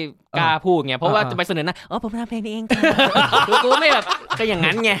ม่ค่อยกล้าพูดไงเพราะว่าจะไปเสนอนะผมทำเพลงเองกูไม่แบบก็อย่าง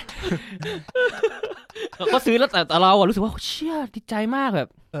นั้นไงก็ซื้อแล้วแต่เรารู้สึกว่าเชี่ยดีใจมากแบบ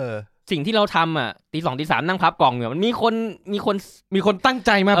สิ่งที่เราทำอ่ะตี 2 ตี 3นั่งพับกล่องเนี่ยมันมีคนตั้งใ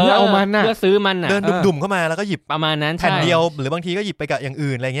จมาเพื่อเอามันน่ะเพื่อซื้อมันน่ะเดินดุ่มๆเข้ามาแล้วก็หยิบประมาณนั้นแผ่นเดียวหรือบางทีก็หยิบไปกับอย่าง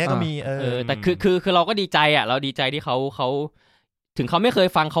อื่นอะไรเงี้ยก็มีแต่คือเราก็ดีใจอ่ะเราดีใจที่เขาถึงเขาไม่เคย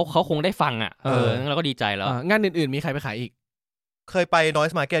ฟังเขาคงได้ฟังอ่ะเราก็ดีใจแล้วงานอื่นๆมีใครไปขายอีกเคยไป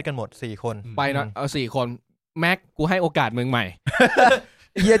Noise Market กันหมด4 คนไปเนาะ4 คนแม็กกูให้โอกาสมึงใหม่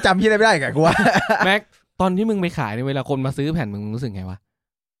เฮียจำพี่ได้ไม่ได้กูว่าแม็กตอนที่มึงไปขายในเวลาคนมาซื้อแผ่นมึงรู้สึกไงวะ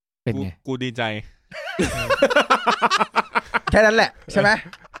เป็นไงกูดีใจแค่นั้นแหละใช่ไหม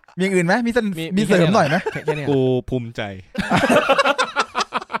มีอย่างอื่นไหมมีเสริมหน่อยไหมกูภูมิใจ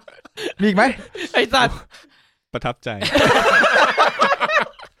มีอีกไหมไอ้สัตว์ประทับใจ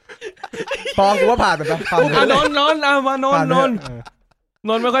พอกูว่าผ่านไปแล้วนนมาน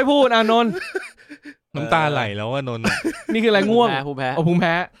นไม่ค่อยพูดนนน้ำตาไหลแล้วว่านนนี่คืออะไรง่วงภูมิแพ้ภูมิแ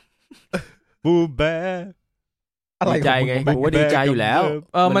พ้อะไรใจไงกูว่าดีใจอยู่แล้ว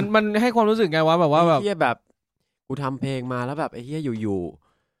มันให้ความรู้สึกไงวะแบบว่าแบบเฮียแบบกูทำเพลงมาแล้วแบบไอ้เฮียอยู่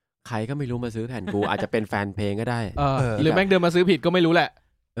ใครก็ไม่รู้มาซื้อแผ่นกูอาจจะเป็นแฟนเพลงก็ได้หรือแม่งเดินมาซื้อผิดก็ไม่รู้แหละ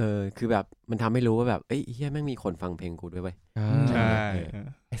คือแบบมันทำให้รู้ว่าแบบเอ้ยเฮียแม่งมีคนฟังเพลงกูด้วยเว้ยใช่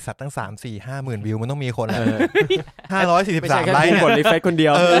ไอสัตว์ตั้ง 3-4-5 หมื่นวิวมันต้องมีคน543ไลค์กดรีเฟรชคนเดี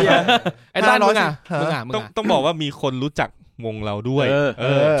ยวไอ้ต้านมึงอ่ะต้องบอกว่ามีคนรู้จักวงเราด้วย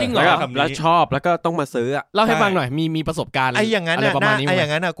จริงเหรอแล้วชอบแล้วก็ต้องมาซื้อเล่าให้ฟังหน่อยมีประสบการณ์ไอ้อย่างนั้นน่ะไอ้อย่า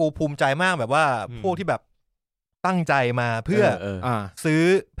งนั้นน่ะกูภูมิใจมากแบบว่าพวกที่แบบ ตั้งใจมาเพื่อซื้อ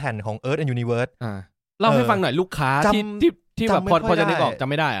แผ่นของ Earth and Universe เล่าให้ฟังหน่อยลูกค้าที่แบบพอจะนึกออกจำ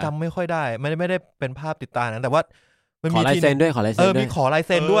ไม่ได้อะจำไม่ค่อยได้ไม่ได้เป็นภาพติดตานะแต่ว่าขอลายเซ็นด้วยขอลายเซ็นด้วยมีขอลายเ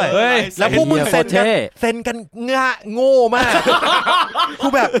ซ็นด้วยแล้วพวกมึงเซ็นกันโง่มากกู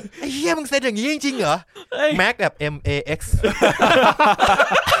แบบไอ้เหี้ยมึงเซ็นอย่างนี้จริงๆเหรอแม็กแบบ MAX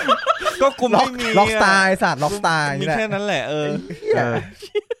ก็กูไม่มีล็อกสไตล์สัตว์ล็อกสไตล์มีแค่นั้นแหละ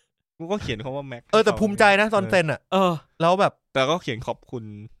กูก็เขียนคำว่าแม็กแต่ภูมิใจนะตอนเซ็นอ่ะแล้วแบบแต่ก็เขียนขอบคุณ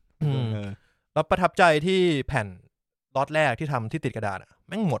แล้วประทับใจที่แผ่นล็อตแรกที่ทำที่ติดกระดาษแ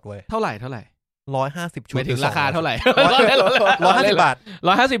ม่งหมดเว้ยเท่าไหร่150 ชุดไม่ถึงราคาเท่าไหร่150 บาท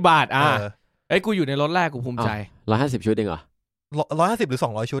150 บาทไอ้กูอยู่ในล็อตแรกกูภูมิใจ150 ชุดเองเหรอ150หรือ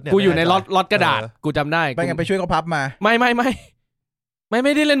200ชุดเนี่ยกูอยู่ในล็อตกระดาษกูจำได้ไปงั้นไปช่วยเขาพับมาไม่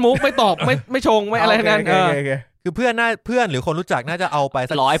ได้เล่นมุกไม่ตอบไม่ชงไม่อะไรทั้งนั้นคือเพื่อนหรือคนรู้จักน่าจะเอาไป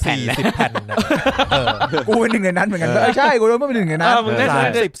สัก100 แผ่น40 แผ่นกูเป็นหนึ่งในนั้นเหมือนกันใช่กูเป็นหนึ่งในนั้น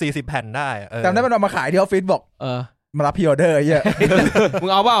30-40 แผ่นได้จำได้มันเอามาขายที่ออฟฟิศบอกมารับพรีออเดอร์ไอ้เหี้ยมึ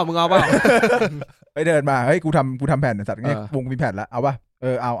งเอาเปล่าไปเดินมาเฮ้ยกูทำแผ่นสัตว์เนี่ยวงมีแผ่นแล้วเอาป่ะ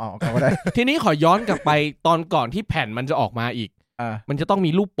เอาก็ได้ทีนี้ขอย้อนกลับไปตอนก่อนที่แผ่นมันจะออกมาอีกมันจะต้องมี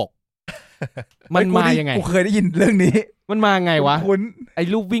รูปปกมันมายังไงกูเคยได้ยินเรื่องนี้มันมาไงวะไอ้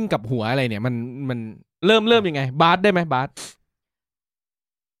รูปวิ่งกับหัวอะไรเนี่ยมันเริ่มยังไงบาสได้ไหมบาส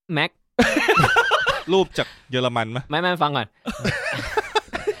แม็กรูปจากเยอรมันมั้ยไม่ฟังก่อน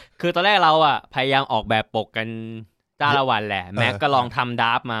คือตอนแรกเราอ่ะพยายามออกแบบปกกันจ้าละวันแหละแม็กก็ลองทำดร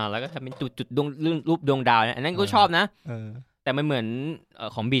าฟมาแล้วก็ทำเป็นจุดดวงรูปดวงดาวเนี่ยอันนั้นก็ชอบนะแต่มันเหมือน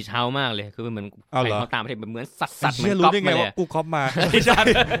ของบีชเฮาส์มากเลยคือมันเหมือนใครเขาตามประเทศเหมือนสัตว์เหมือนก๊อปมาเลยกูก๊อปมา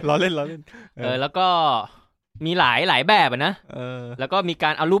ล้อเล่นแล้วก็มีหลายแบบนะแล้วก็มีกา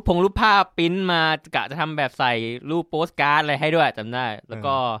รเอารูปภาพปริ้นมากะจะทำแบบใส่รูปโปสการ์ดอะไรให้ด้วยจำได้แล้ว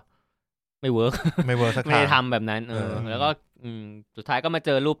ก็ไม่เวิร์กสักไม่ได้ทำแบบนั้นแล้วก็สุดท้ายก็มาเจ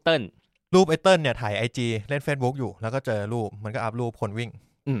อรูปเติ้ลไอ้เติ้ลเนี่ยถ่าย IG เล่น Facebook อยู่แล้วก็เจอรูปมันก็อัพรูปคนวิ่ง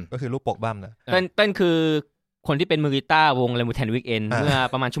ก็คือรูปปกบั้มนะเติ้ลคือคนที่เป็นมือกีตาร์วงเลมูแทนวิกเอนเมื่อ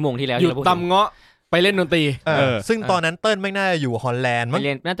ประมาณชั่วโมงที่แล้วอยู่ตำเงาะไปเล่นดนตรีซึ่งตอนนั้นเติ้ลไม่น่าอยู่ฮอลแลนด์มั้ง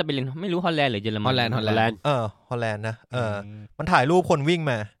น่าจะไปเรียนไม่รู้ฮอลแลนด์หรือเยอรมันฮอลแลนด์ฮอลแลนด์นะมันถ่ายรูปคนวิ่ง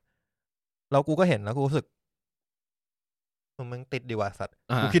มาแล้วกูก็เห็นแล้วกูรู้สึกมึงติดดีกว่าสัตว์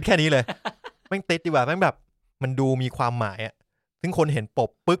กูคิดแค่นี้เลยแม่งติดดีกว่าแม่งแบบมันดูมีความหมายอ่ะซึ่งคนเห็นปก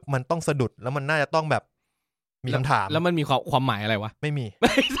ปึ๊กมันต้องสะดุดแล้วมันน่าจะต้องแบบมีคำถามแล้วมันมีความหมายอะไรวะไม่มี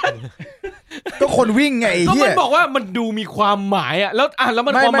ก็คนวิ่งไงก็มันบอกว่ามันดูมีความหมายอ่ะแล้ว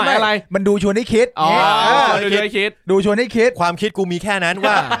มันความหมายอะไรมันดูชวนให้คิดดูชวนให้คิดความคิดกูมีแค่นั้น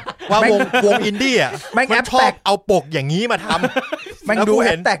ว่าวงอินดี้อ่ะแม่งแอปชอบเอาปกอย่างนี้มาทำมันดูเ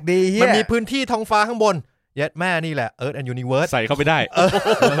ห็นแตกดีมันมีพื้นที่ท้องฟ้าข้างบนยัดแม่นี่แหละ Earth and Universe ใส่เข้าไปได้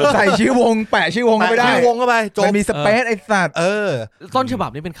ใส่ชื่อวงแปะชื่อวงเข้าไปได้ชื่อวงเข้าไปมันมีสเปซไอ้สัตว์ต้นฉบับ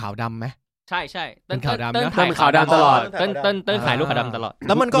นี้เป็นขาวดำไหมใช่เป็นขาวดำนะเป็นขาวดำตลอดเติ้ลขายลูกขาวดำตลอดแ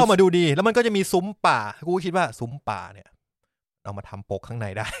ล้วมันก็มาดูดีแล้วมันก็จะมีซุ้มป่ากูคิดว่าซุ้มป่าเนี่ยเอามาทำปกข้างใน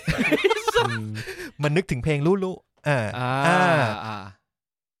ได้มันนึกถึงเพลงลู่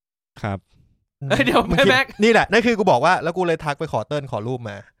ครับเดี๋ยวแม็กนี่แหละนั่นคือกูบอกว่าแล้วกูเลยทักไปขอเติ้ลขอรูป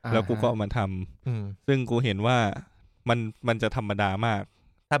มาแล้วกูก็เอามาทำซึ่งกูเห็นว่ามันจะธรรมดามาก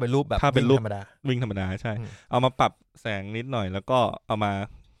ถ้าเป็นรูปแบบถ้าเป็นรูปวิ่งธรรมดาใช่เอามาปรับแสงนิดหน่อยแล้วก็เอามา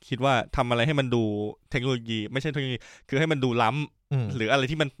คิดว่าทำอะไรให้มันดูเทคโนโลยีไม่ใช่เทคโนโลยีคือให้มันดูล้ำหรืออะไร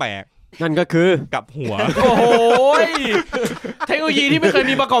ที่มันแปลก นั่นก็คือกับหัวโอ้โหเทคโนโลยีที่ไม่เคย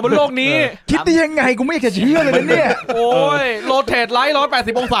มีมาก่อนบนโลกนี้คิดได้ยังไงกูไม่อยากจะเชื่อเลยนะเนี่ยโอ้ยโรเทตไลท์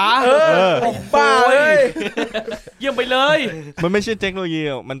180องศาบ้าเลยเยี่ยมไปเลยมันไม่ใช่เทคโนโลยี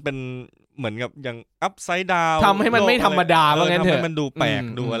มันเป็นเหมือนกับอย่างอัพไซด์ดาวทำให้มันไม่ธรรมดาว่างั้นเถอะทำให้มันดูแปลก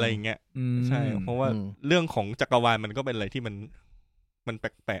ดูอะไรอย่างเงี้ยใช่เพราะว่าเรื่องของจักรวาลมันก็เป็นอะไรที่มันแ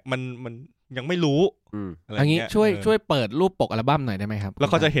ปลกๆมันยังไม่รู้อันนี้ช่วยเปิดรูปปกอัลบั้มหน่อยได้ไหมครับแล้ว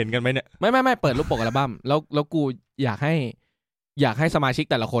เขาจะเห็นกันไหมเนี่ยไม่เปิดรูปปกอัลบั้มแล้วกูอยากให้สมาชิก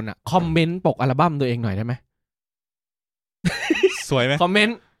แต่ละคนอ่ะคอมเมนต์ปกอัลบั้มตัวเองหน่อยได้ไหมสวยไหมคอมเมน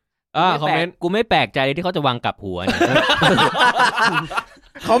ต์คอมเมนต์กูไม่แปลกใจที่เขาจะวางกับหัว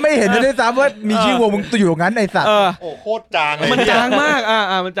เขาไม่เห็นด้วยซ้ำว่ามีชื่อวงมึงอยู่ตรงนั้นไอ้สัตว์โอ้โคตรจางเลยมันจางมาก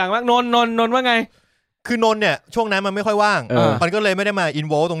มันจางมากนนว่าไงคือนนเนี่ยช่วงนั้นมันไม่ค่อยว่างมันก็เลยไม่ได้มาอิน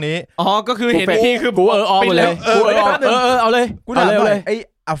โวตรงนี้ก็คือเห็นที่คือบูออกเลยเอาเลยกูถามเลยไอ้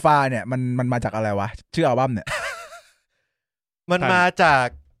อัลฟาเนี่ยมันมาจากอะไรวะชื่ออัลบั้มเนี่ยมันมา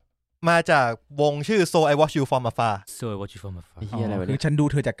จากวงชื่อ So I Watch You From Afar So I Watch You From Afar คือฉันดู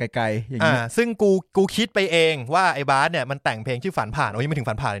เธอจากไกลๆอย่างนี้ซึ่งกูคิดไปเองว่าไอ้บาสเนี่ยมันแต่งเพลงชื่อฝันผ่านโอ้ยไม่ถึง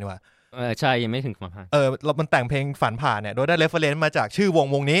ฝันผ่านเลยนี่ว่า ใช่ยังไม่ถึงฝันผ่านมันแต่งเพลงฝันผ่านเนี่ยโดยได้เรฟเฟอเรนซ์มาจากชื่อว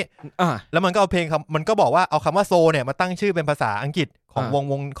งนี้แล้วมันก็เอาเพลงมันก็บอกว่าเอาคำว่าโซเนี่ยมาตั้งชื่อเป็นภาษาอังกฤษของวง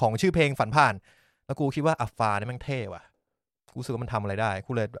ของชื่อเพลงฝันผ่านแล้วกูคิดว่าอัฟฟาเนี่ยแม่งเท่ว่ะกูรู้สึกว่ามันทำอะไรได้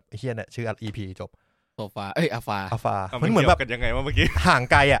กูเลยแบบไอ้เหี้ยเนี่ยชื่อ EP จบโซฟาอัฟฟามันเหมือนแบบกันยังไงวะเมื่อกี้ห่าง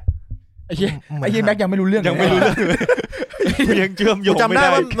ไกลอ่ะไอ้เหี้ยแม็กยังไม่รู้เรื่องยังเชื่อมโยงจำได้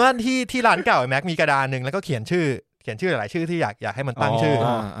ว่าที่ร้านเก่าแม็กมีกระดานนึงแล้วก็เขียนชื่อหลายชื่อที่อยากให้มันตั้งชื่อ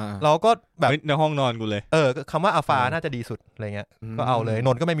เราก็แบบในห้องนอนกูเลยคำว่าอัฟฟาน่าจะดีสุดอะไรเงี้ยก็เอาเลยน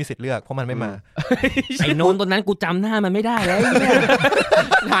นก็ไม่มีสิทธิ์เลือกเพราะมันไม่มาไอ้นนตัวนั้นกูจำหน้ามันไม่ได้แล้ว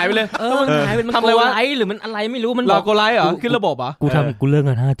หายไปเลยมันหายไปมันทำอะไรวะไลหรือมันอะไรไม่รู้มันรอโกไลเหรอขึ้นระบบเหรอกูเลิก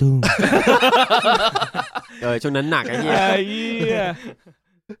งาน 5 ทุ่มช่วงนั้นหนักไอ้เหี้ย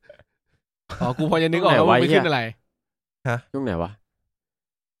กูพอจะนึกออกว่าไม่ขึ้นอะไรฮะช่วงไหนวะ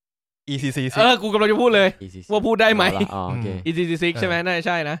ECC กูกำลังจะพูดเลยว่าพูดได้ไหม ECC 6ใช่ไหมน่าจะใ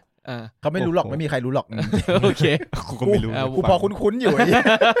ช่นะเขาไม่รู้หรอกไม่มีใครรู้หรอกโอเคกูก็ไม่รู้กูพอคุ้นๆอยู่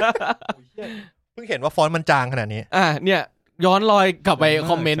เพิ่งเห็นว่าฟอนต์มันจางขนาดนี้เนี่ยย้อนรอยกลับไป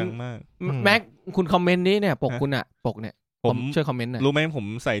คอมเมนต์แม็กคุณคอมเมนต์นี้เนี่ยปกคุณปกเนี่ยผมช่วยคอมเมนต์หน่อยรู้ไหมผม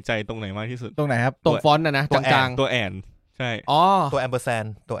ใส่ใจตรงไหนมากที่สุดตรงไหนครับตรงฟอนต์นะจางๆตัวแอนใช่ตัวแอมเปอร์แซน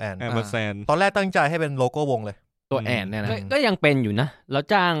ตัวแอนตอนแรกตั้งใจให้เป็นโลโก้วงเลยตัวแอนเนี่ยนะก็ยังเป็นอยู่นะเรา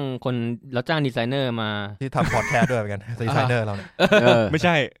จ้างดีไซเนอร์มาที่ทำพอดแคสต์ด้วยเหมือนกันดีไซเนอร์เราเนี่ยไม่ใ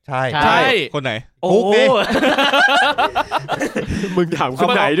ช่คนไหนโอ้มึงถามคน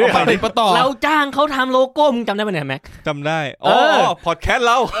ไหนด้วยเราจ้างเขาทำโลโก้มึงจำได้ไหมเนี่ยแม็กจำได้พอดแคสต์เ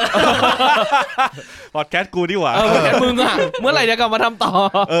ราพอดแคสต์กูดีกว่าพอดแคสต์มึงอะเมื่อไหร่จะกลับมาทำต่อ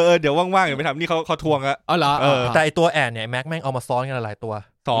เดี๋ยวว่างๆเดี๋ยวไปทำนี่เขาทวงอะเหรอแต่ไอตัวแอนเนี่ยแม็กแม่งเอามาซ้อนกันหลายตัว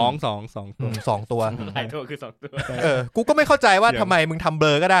2 ตัวหลายตัวคือ2ตัวกูก็ไม่เข้าใจว่าทำไมมึงทำเบล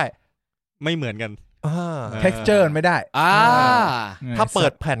อก็ได้ไม่เหมือนกันtexture ไม่ได้ถ้าเปิ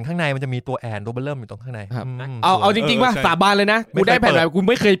ดแผ่นข้างในมันจะมีตัวแอนตัวเบลเริ่มอยู่ตรงข้างในเอาจริงๆว่าสาบานเลยนะกูได้แผ่นแบบกู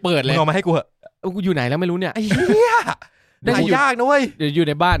ไม่เคยเปิดเลยมึงเอามาให้กูเหรอกูอยู่ไหนแล้วไม่รู้เนี่ยไอ้เหี้ยได้ยากนะเว้ยเดี๋ยวอยู่ใ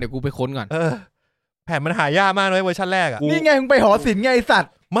นบ้านเดี๋ยวกูไปค้นก่อนแผ่นมันหายากมากเลยเวอร์ชันแรกอ่ะนี่ไงมึงไปหอศิลป์ไงไอสัต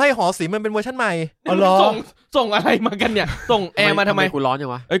ว์ไม่หอศิลป์มันเป็นเวอร์ชันใหม่ส่งอะไรมากันเนี่ยส่งแอร์มาทำไมกูร้อนยั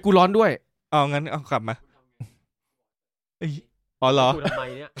งวะกูร้อนด้วยงั้นเอากลับมาเหรอ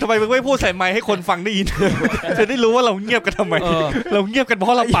ทำไมมึงไม่พูดใส่ไมค์ให้คนฟังได้ยินจะได้รู้ว่าเราเงียบกันทำไมเราเงียบกันเพรา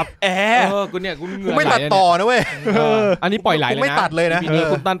ะเราปรับแอร์กูเนี่ยกูไม่ตัดต่อนะเว้ยอันนี้ปล่อยไหลเลยนะไม่ตัดเลยนะ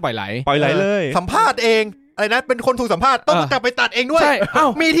คุณตั้นปล่อยไหลเลยสัมภาษณ์เองอะไรนะเป็นคนถูกสัมภาษณ์ต้องกลับไปตัดเองด้วยใช่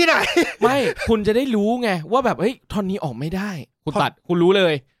มีที่ไหนไม่คุณจะได้รู้ไงว่าแบบเฮ้ยท่อนนี้ออกไม่ได้คุณตัดคุณรู้เล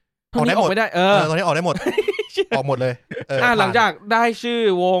ยท่อนนี้ออกไม่ได้ตอนนี้ออกได้หมดออกหมดเลยหลังจากได้ชื่อ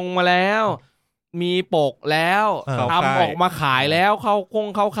วงมาแล้วมีปกแล้วทำออกมาขายแล้วเ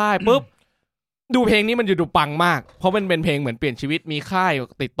ข้าค่ายปุ๊บดูเพลงนี้มันจะดูปังมากเพราะมันเป็นเพลงเหมือนเปลี่ยนชีวิตมีค่าย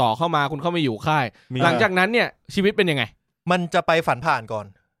ติดต่อเข้ามาคุณเข้ามาอยู่ค่ายหลังจากนั้นเนี่ยชีวิตเป็นยังไงมันจะไปฝันผ่านก่อน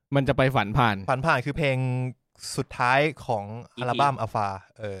มันจะไปฝันผ่านคือเพลงสุดท้ายของอัลบั้มอัลฟา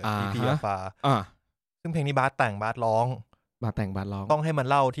EP อัลฟาซึ่งเพลงนี้บาสแต่งบาสร้องต้องให้มัน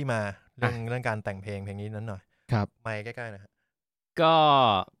เล่าที่มาเรื่องการแต่งเพลงนี้นั้นหน่อยครับไมค์ใกล้ๆนะก็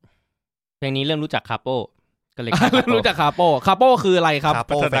เพลงนี้เริ่มรู้จักคาโป้ก็เลยรู้จักคาโป้คืออะไรครับ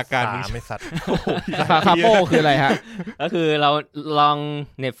พัฒนาการไม่สัตว์คาโป้คืออะไรฮะก็คือเราลอง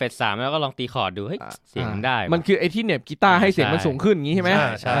เน็ตเฟส3แล้วก็ลองตีคอร์ดดูเฮ้ยเสียงได้มันคือไอ้ที่เน็บกีตาร์ให้เสียงมันสูงขึ้นอย่างงี้ใช่ไหม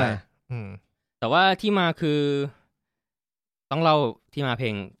ใช่แต่ว่าที่มาคือต้องเล่าที่มาเพล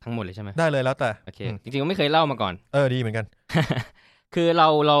งทั้งหมดเลยใช่ไหมได้เลยแล้วแต่โอเคจริงๆก็ไม่เคยเล่ามาก่อนดีเหมือนกันคือเรา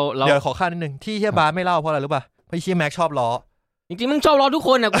เดี๋ยวขอค่านิดนึงที่เฮียบาร์ไม่เล่าเพราะอะไรรู้ป่ะเพราะเฮียแม็กชอบล้อจริงๆมึงชอบล้อทุกค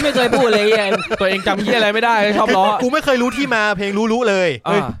นอ่ะกูไม่เคยพูดเลยตัวเองจำเฮียอะไรไม่ได้ชอบล้อกูไม่เคยรู้ที่มาเพลงรู้เลย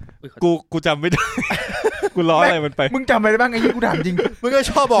กูจำไม่ได้กูล้ออะไรมันไปมึงจำอะไรบ้างไอ้เฮียกูถามจริงมึงก็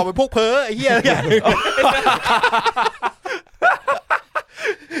ชอบบอกเป็นพวกเพ้อไอ้เฮียอย่าง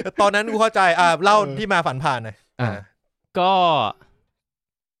ตอนนั้นกูเข้าใจเล่าที่มาฝันผ่านหน่อยก็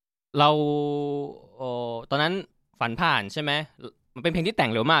เราตอนนั้นฝันผ่านใช่ไหมมันเป็นเพลงที่แต่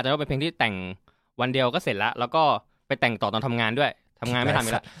งเร็วมากแต่ว่าเป็นเพลงที่แต่งวันเดียวก็เสร็จแล้วก็ไปแต่งต่อตอนทำงานด้วยทำงานไม่ทำ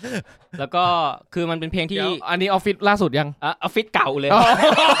อีกแล้วก็คือมันเป็นเพลงที่อันนี้ออฟฟิศล่าสุดยังออฟฟิศเก่าเลยอ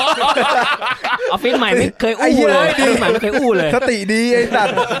อฟฟิศใหม่ไม่เคยอู้เลยออฟฟิศใหม่ไม่เคยอู้เลยสติดีไอ้สัต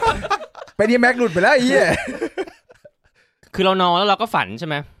ว์ไปนี่แม็กหลุดไปแล้วไอ้เหี้ยคือเรานอนแล้วเราก็ฝันใช่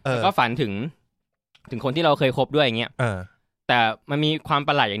ไหมแล้วก็ฝันถึงคนที่เราเคยคบด้วยอย่างเงี้ยแต่มันมีความป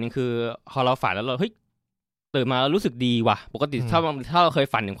ระหลาดอย่างนึงคือพอเราฝันแล้วเราเฮ้ยตื่นมาแล้วรู้สึกดีว่ะปกติถ้าเราเคย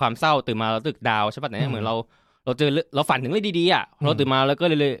ฝันถึงความเศร้าตื่นมาเรารู้สึกดาวใช่ป่ะแต่เหมือนเราเจอเราฝันถึงเรื่องดีๆอ่ะเราตื่นมาแล้วก็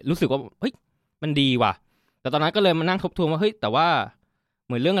เลยรู้สึกว่าเฮ้ยมันดีว่ะแต่ตอนนั้นก็เลยมานั่งทบทวนว่าเฮ้ยแต่ว่าเ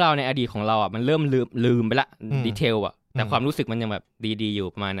หมือนเรื่องราวในอดีตของเราอ่ะมันเริ่มลืมไปละดีเทลอ่ะ แต่ความรู้สึกมันยังแบบดีๆอยู่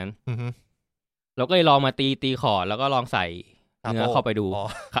ประมาณนั้นเราก็เลยลองมาตีคอร์ดแล้วก็ลองใส่เนื้อเข้าไปดู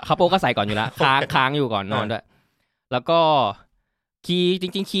คาโปก็ใส่ก่อนอยู่แล้วค้างอยู่ก่อนนอนด้วยแล้วก็คีย์จ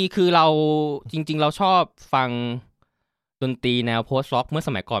ริงๆคีย์คือเราจริงๆเราชอบฟังดนตรีแนวโพสต์ร็อกเมื่อส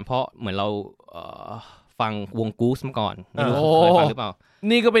มัยก่อนเพราะเหมือนเราฟังวงกู๊สมาก่อนไม่รู้เคยฟังหรือเปล่า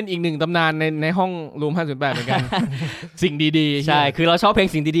นี่ก็เป็นอีกหนึ่งตำนานในห้องรูม508เหมือนกัน สิ่งดีๆใช่คือเราชอบเพลง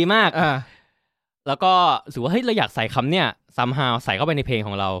สิ่งดีๆมากแล้วก็รู้สึกว่าเฮ้ยเราอยากใส่คำเนี้ยsomehowใส่เข้าไปในเพลงข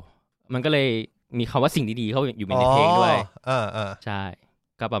องเรามันก็เลยมีคำว่าสิ่งดีๆเข้าอยู่ในเพลงด้วยใช่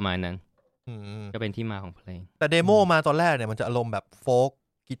ก็ประมาณนั้นก็เป็นที่มาของเพลงแต่เดโมมาตอนแรกเนี่ยมันจะอารมณ์แบบโฟล์ก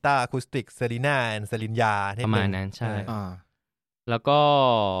กีตาร์อะคูสติกเซรีน่าแอนด์เซรินยาประมาณนั้นใช่แล้วก็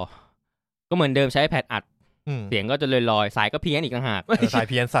เหมือนเดิมใช้แพดอัดเสียงก็จะลอยๆสายก็เพี้ยนอีกต่างหากสาย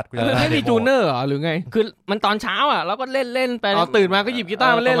เพี้ยนสัตว์ไม่มีจูเนอร์หรือไงคือมันตอนเช้าอ่ะเราก็เล่นไปตื่นมาก็หยิบกีตา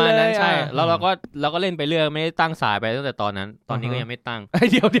ร์มาเล่นเลยใช่แล้วเราก็เล่นไปเรื่อยไม่ได้ตั้งสายไปตั้งแต่ตอนนั้นตอนนี้ก็ยังไม่ตั้ง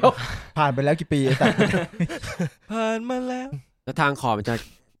เดี๋ยวผ่านไปแล้วกี่ปีผ่านมาแล้วทางคอมันจะ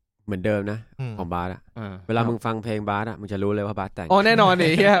เหมือนเดิมนะของบาสอ่ะเวลามึงฟังเพลงบาสอ่ะมึงจะรู้เลยว่าบาสแต่งแน่นอนดิ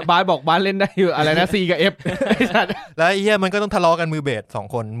เฮียบาสบอกบาสเล่นได้อยู่อะไรนะ C กับ F แล้วเฮียมันก็ต้องทะเลาะกันมือเบส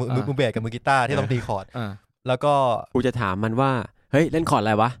2คนมือเบสกับมือกีตาร์ที่ต้องตีคอร์ดแล้วก็กูจะถามมันว่าเฮ้ยเล่นคอร์ดอะ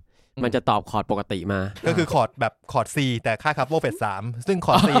ไรวะมันจะตอบคอร์ดปกติมาก็คือคอร์ดแบบคอร์ด C แต่ค่าคัพโปเฟส3ซึ่งค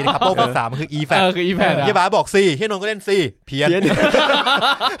อร์ด C คัพโปเฟส3คือ E flat คือ E flat เฮียบาสบอก C เฮียนนท์ก็เล่น C เพี้ย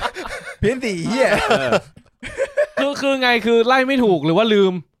นสิเฮียคือไงคือไล่ไม่ถูกหรือว่าลื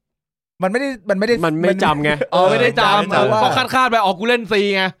มมันไม่จำไงไม่ได้จำพอคาดไปออกกูเล่น C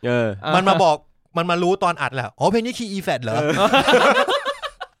ไงมันมาบอกมันมารู้ตอนอัดแหละเพลงนี้คีย์ E flat เหรอ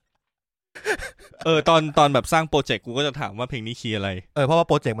ตอนแบบสร้างโปรเจกต์กูก็จะถามว่าเพลงนี้คีย์อะไรเพราะว่าโ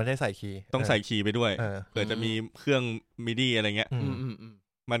ปรเจกต์มันได้ใส่คีย์ต้องใส่คีย์ไปด้วยเผื่อจะมีเครื่องมิดีอะไรเงี้ย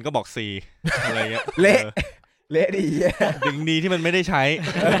มันก็บอก C อะไรเงี้ยเละดีดึงดีที่มันไม่ได้ใช้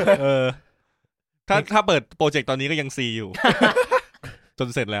ถ้าเปิดโปรเจกต์ตอนนี้ก็ยัง C อยู่จน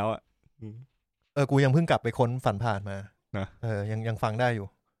เสร็จแล้วอ่ะกูยังเพิ่งกลับไปค้นฝันผ่านมานะยังฟังได้อยู่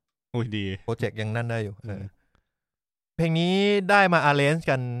อุ้ยดีโปรเจกต์ยังนั่นได้อยู่เพลงนี้ได้มาอาร์เรนจ์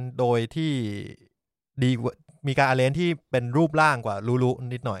กันโดยที่ดีมีการอาร์เรนจ์ที่เป็นรูปร่างกว่ารู้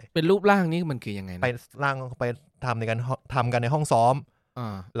นิดหน่อยเป็นรูปร่างนี่มันคือยังไงไปร่างไปทำกันในห้องซ้อม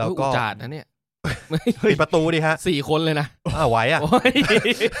แล้วก็จัดนะเนี่ยปิดประตูดิฮะ4 คนเลยนะไหวอ่ะ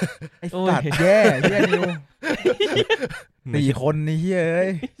ไอ้สัตว์แย่นิว4 คนนี่เฮ้ย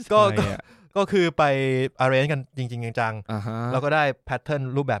ก็คือไป arrange กันจริงๆจังๆแล้วก็ได้แพทเทิร์น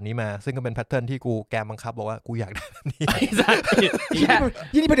รูปแบบนี้มาซึ่งก็เป็นแพทเทิร์นที่กูแกมบังคับบอกว่ากูอยากได้แบบนี้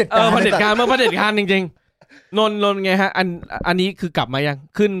ยี่นี่เผด็จการเผด็จการเมื่อเผด็จการจริงๆนนไงฮะอันนี้คือกลับมายัง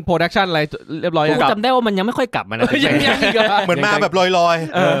ขึ้นโปรดักชันอะไรเรียบร้อยยังจำได้ว่ามันยังไม่ค่อยกลับมานะยังเหมือนมาแบบลอย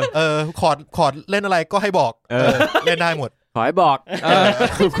ๆคอร์ดเล่นอะไรก็ให้บอกเล่นได้หมดขอให้บอก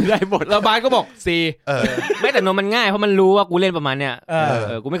กูได้หมดแล้วบาสก็บอก C ไม่แต่นนมันง่ายเพราะมันรู้ว่ากูเล่นประมาณเนี้ย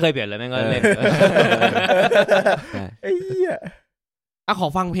กูไม่เคยเปลี่ยนเลยแม่งก็เล่นไอ้เหี้ยขอ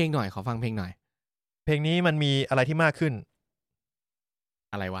ฟังเพลงหน่อยเพลงนี้มันมีอะไรที่มากขึ้น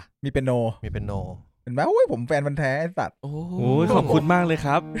อะไรวะมีเปียโนเห็นไหมโอ้ยผมแฟนมันแท้ไอ้สัตว์โอ้ยขอบคุณมากเลยค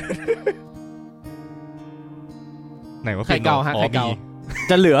รับไหนว่าใครเก่าฮะใครเก่า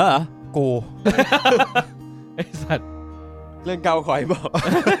จะเหลือเหรอกูไอ้สัตว์เรื่องเก่าขอให้บอก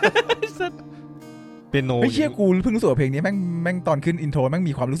เป็นโนไม่เชื่อกูเพิ่งรู้สึกเพลงนี้แม่งตอนขึ้นอินโทรแม่ง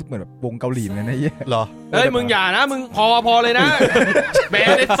มีความรู้สึกเหมือนแบบวงเกาหลีเหมือนกันนะเหี้ยเหรอเฮ้ยมึงอย่านะมึงพอเลยนะแบน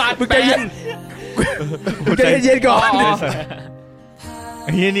ไอ้สัตว์มึงใจเย็นก่อนไ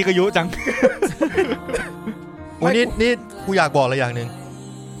อ้นี่ก็ยุจังวันนี้กูอยากบอกอะไรอย่างนึง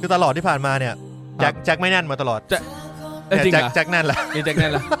คือตลอดที่ผ่านมาเนี่ยแจ็คไม่แน่นมาตลอดแจ็คแน่นละนี่แจ็คแน่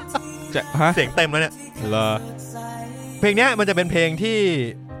นละเสียงเต็มแล้วเนี่ยเหรอเพลงนี้มันจะเป็นเพลงที่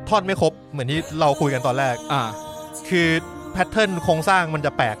ท่อนไม่ครบเหมือนที่เราคุยกันตอนแรกคือแพทเทิร์นโครงสร้างมันจ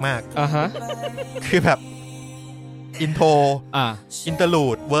ะแปลกมากคือแบบอินโทรอินเตอร์ลู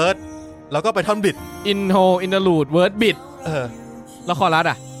ดเวิร์ดแล้วก็ไปท่อนบิดอินโทรอินเตอร์ลูดเวิร์ดบิดแล้วคอรัส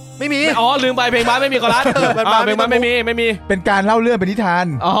ไม่มีลืมไปเพลงบ้านไม่มีคอรัสเพลงบ้านไม่มีเป็นการเล่าเรื่องเป็นนิทาน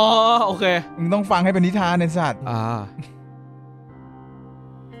โอเคมึงต้องฟังให้เป็นนิทานในสัตว์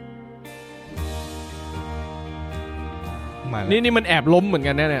นี่มันแอบล้มเหมือน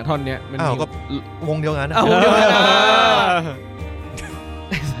กันเนี่ยท่อนเนี้ยมันก็วงเดียวกัน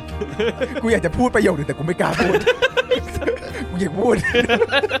กูอยากจะพูดประโยคนึงแต่กูไม่กล้าพูดกูอยากพูด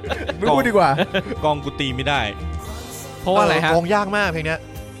ไม่พูดดีกว่ากองกูตีไม่ได้เพราะว่าอะไรฮะวงยากมากเพลงเนี้ย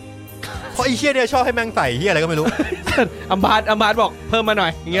เพราะไอ้เหี้ยเนี่ยชอบให้แม่งใส่เหี้ยอะไรก็ไม่รู้อัมบาร์บอกเพิ่มมาหน่อ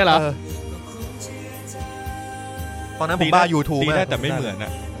ยอย่างเงี้ยเหรอตอนนั้นผมบ้า YouTube ตีได้แต่ไม่เหมือนน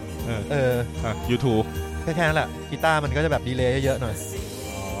ะYouTube แค่นั้นแหละกีตาร์มันก็จะแบบดีเลย์เยอะๆหน่อย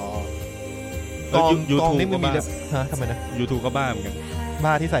กองนี่มันมีฮะทำไมนะ YouTube ก็บ้าเหมือนกัน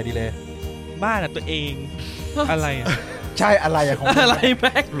บ้าที่ใส่ดีเลย์บ้าน่ะตัวเองอะไรอ่ะใช่อะไรอ่ะของอะไรแ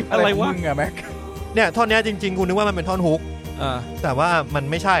ม็กอะไรวะมึงอ่ะแม็กเนี่ยท่อนนี้จริงๆกูนึกว่ามันเป็นท่อนฮุกแต่ว่ามัน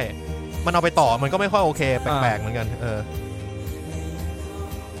ไม่ใช่มันเอาไปต่อมันก็ไม่ค่อยโอเคแปลกๆเหมือนกัน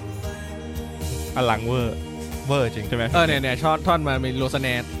อลังเวอร์จริงใช่ไหมเนี่ยท่อนมันมีโรสแน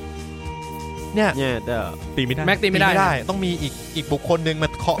นเนี่ยตีไม่ได้แม็กตีไม่ได้ต้องมีอีกบุคคลนึงมา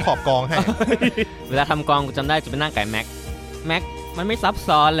เคาะขอบกองให้เวลาทำกองกูจำได้จะไปนั่งไก่แม็กมันไม่ซับ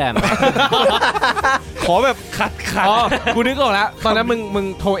ซ้อนแหละขอแบบขัดอ๋อกูนึกออกแล้วตอนนั้นมึง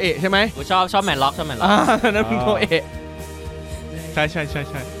โทเอะใช่ไหมกูชอบแมนล็อกนั้นมึงโทเอะใช่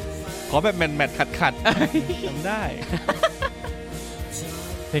ขอแบบแมทขัดทำได้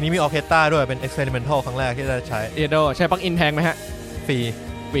เพลงนี้มีออร์เคสตราด้วยเป็น experimental ครั้งแรกที่จะใช้ใช้ปลั๊กอินแพงไหมฮะฟรี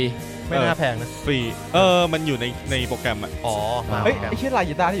ไม่น่าแพงนะฟรีมันอยู่ในโปรแกรมอ่ะเฮ้ยไอ้เชี่ยลาย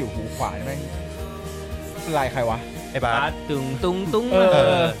กีตาร์ที่อยู่หูขวาใช่ไหมลายใครวะไอ้บาสตุ้ง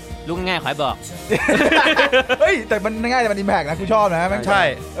ลุงง่ายขอให้บอกเฮ้ยแต่มันง่ายแต่มันอิมแพกนะกูชอบนะแม่งใช่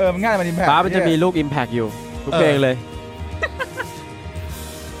มันง่ายมันอิมแพกบาสมันจะมีลูกอิมแพกอยู่ทุกเพลงเลย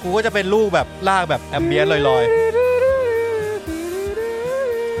กูก็จะเป็นลูกแบบลากแบบแอมเบียนลอย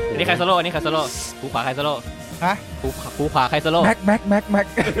อันนี้ใครโซโล่หูขวาใครโซโล่ฮะหูขวาใครโซโล่แม็ก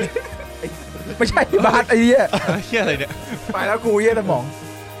ไม่ใช่บาสไอ้เหี้ยอะไรเนี่ยไปแล้วกูเหี้ยสมอง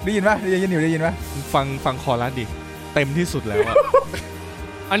ได้ยินป่ะได้ยินป่ะฟังคอรัสดิเต็มที่สุดแล้วอ่ะ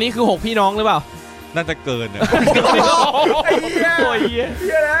อันนี้คือ6พี่น้องหรือเปล่าน่าจะเกินอ่ะไอ้เ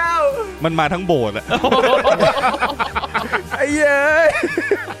หี้ยแล้วมันมาทั้งโบสถ์อ่ะไอ้เหี้ย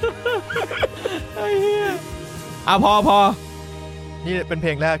พอนี่เป็นเพ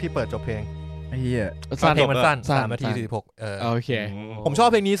ลงแรกที่เปิดจบเพลงไอ้เหี้ยเพลงมันสั้น3 นาที 46โอเคผมชอบ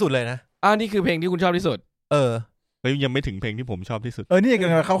เพลงนี้สุดเลยนะนี่คือเพลงที่คุณชอบที่สุดยังไม่ถึงเพลงที่ผมชอบที่สุดนี่ยัง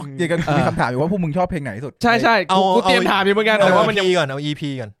เขามีคำถามอยู่ว่าพวกมึงชอบเพลงไหนที่สุดใช่กูเตรียมถามอยู่เหมือนกันแต่ว่ามันยังก่อนเอา EP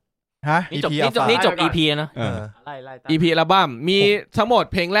ก่อนฮะนี่จบ EP นะEP อัลบั้มมีทั้งหมด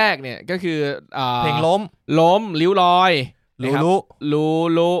เพลงแรกเนี่ยก็คือเพลงล้มลิ้วลอย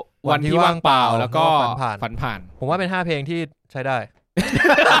รู้วันที่ว่างเปล่าแล้วก็ฝันผ่านผมว่าเป็น5เพลงที่ใช้ได้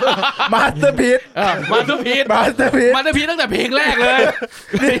มาสเตอร์พีซตั้งแต่เพลงแรกเลย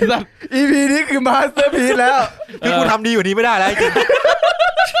EP นี้คือมาสเตอร์พีซแล้วคือกูทำดีอยู่นี้ไม่ได้แล้วจริง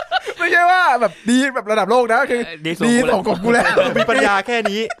ไม่ใช่ว่าแบบดีแบบระดับโลกนะคือดีของกูแล้วมีปัญญาแค่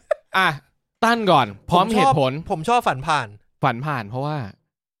นี้ตั้นก่อนพร้อมเหตุผลผมชอบฝันผ่านเพราะว่า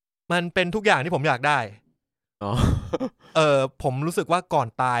มันเป็นทุกอย่างที่ผมอยากได้ผมรู้สึกว่าก่อน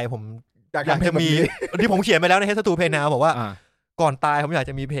ตายผมอยากจะมีที่ผมเขียนไปแล้วใน Head to Play Now บอกว่าก่อนตายผมอยาก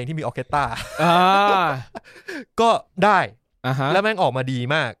จะมีเพลงที่มีออร์เคสตราก็ได้แล้วแม่งออกมาดี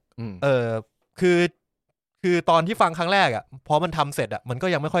มากคือตอนที่ฟังครั้งแรกพอมันทำเสร็จมันก็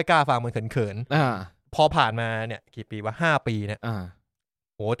ยังไม่ค่อยกล้าฟังมันเขินพอผ่านมาเนี่ยกี่ปีวะ5 ปีเนี่ย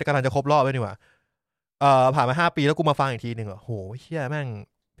โหจะกำลังจะครบรอบแล้วนี่หว่าผ่านมา5 ปีแล้วกูมาฟังอีกทีนึงโหเชี่ยแม่ง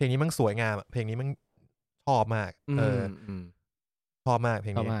เพลงนี้แม่งสวยงามเพลงนี้แม่งชอบมากชอบมากเพล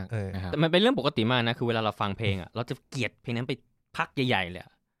งนี้แต่มันเป็นเรื่องปกติมากนะคือเวลาเราฟังเพลงเราจะเกลียดเพลงนั้นไปพักใหญ่ๆเลย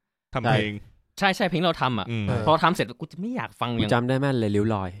ทำเพลงใช่เพลงเราทำพอทำเสร็จกูจะไม่อยากฟังอย่างจำได้แม่นเลยลิ้ว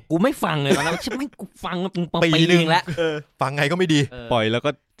ลอยกูไม่ฟังเลยตอนนั้นไม่กูฟังปีนึงแล้วฟังไงก็ไม่ดีปล่อยแล้วก็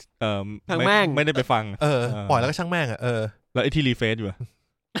ไม่ได้ไปฟังปล่อยแล้วก็ช่างแม่งแล้วไอ้ที่รีเฟซอยู่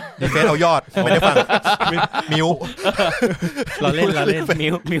รีเฟซเอายอดไม่ได้ฟังมิวเราเล่น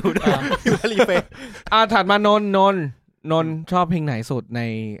มิวรีเฟซถัดมานนชอบเพลงไหนสุดใน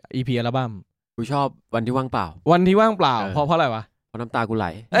EP อัลบั้มกูชอบวันที่ว่างเปล่าเพราะอะไรวะเพราะน้ำตากูไหล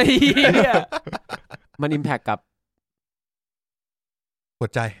มันอิมแพคกับหัว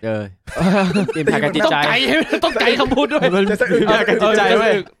ใจอิมแพคกับจิตใจต้องใจคำพูดด้วยจะสะอึกกับจิตใจเว้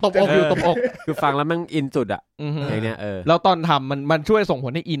ยตบอกคือฟังแล้วมันอินสุดอย่างเนี้ยแล้วตอนทำมันช่วยส่งผ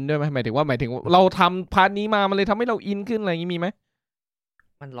ลให้อินด้วยไหมหมายถึงเราทำพาร์ทนี้มามันเลยทำให้เราอินขึ้นอะไรอย่างนี้มีไหม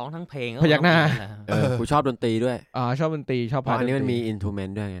มันร้องทั้งเพลงพยักหน้ากูชอบดนตรีด้วยชอบดนตรีชอบพาร์ทนี้มันมีอินทูเมน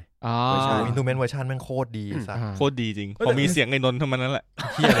ต์ด้วยไงอินทูเมนต์เวอร์ชันมันโคตรดีสัสโคตรดีจริงพอมีเสียงไอ้นนท์เท่านั้นแหละ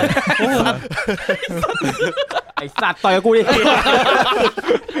เหี้ยเลยไอ้สัตว์ต่อยกับกูดิ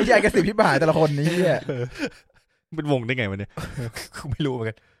ไอ้ใหญ่กระสิบพิบหายแต่ละคนนี้เป็นวงได้ไงวะเนี่ยกูไม่รู้เหมือน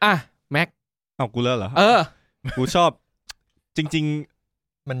กันแม็กเอากูเลิกเหรอกูชอบจริง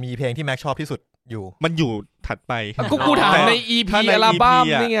ๆมันมีเพลงที่แม็กชอบที่สุดมันอยู่ถัดไปกูถามใน EP อัลบั้ม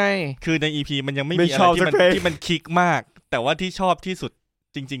นี่ไงคือใน EP มันยังไม่มีอะไรที่มันคลิกมากแต่ว่าที่ชอบที่สุด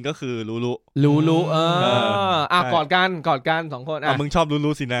จริงๆก็คือรู้กอดกัน2คนมึงชอบ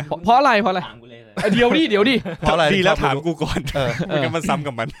รู้สินะเพราะอะไรเดี๋ยวดิเพราะอะไรดีแล้วถามกูก่อนไม่งั้นมันซ้ำ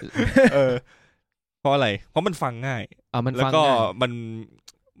กับมัน เพราะอะไรเพราะมันฟังง่ายแล้วก็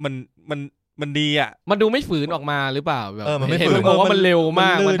มันดีอ่ะมันดูไม่ฝืนออกมาหรือเปล่าแบบมันไม่ฝืนเพราะว่ามันเร็วม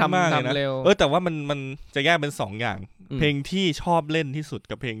ากมันทำเร็วแต่ว่ามันจะแยกเป็น2อย่างเพลงที่ชอบเล่นที่สุด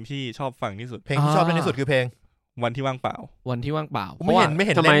กับเพลงที่ชอบฟังที่สุดเพลงที่ชอบเล่นที่สุดคือเพลงวันที่ว่างเปล่าไม่เ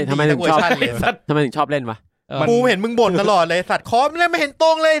ห็นทำไมถึงชอบเล่นวะกูเห็นมึงบ่นตลอดเลยสัตว์เคาะไม่เห็นต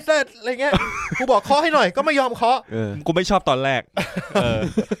รงเลยสัตว์อะไรเงี้ยกูบอกเคาะให้หน่อยก็ไม่ยอมเคาะกูไม่ชอบตอนแรก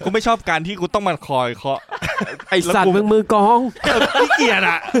กูไม่ชอบการที่กูต้องมาคอยเคาะไอสัตว์มือกองขี้เกียจ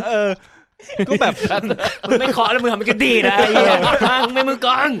อ่ะก็แบบมึงไม่เคาะแล้วมึงทำมันก็ดีนะไอ้เหี้ยมึงไม่มือก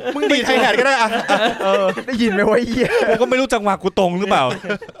องมึงดีไทยแฮดก็ได้อ่ะได้ยินไหมว่าเหี้ยกูก็ไม่รู้จังหวะกูตรงหรือเปล่า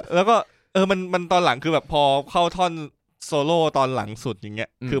แล้วก็มันตอนหลังคือแบบพอเข้าท่อนโซโล่ตอนหลังสุดอย่างเงี้ย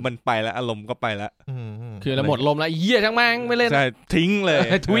คือมันไปแล้วอารมณ์ก็ไปแล้วคือเราหมดลมแล้วเหี้ยจังแม่งไม่เล่นใช่ทิ้งเลย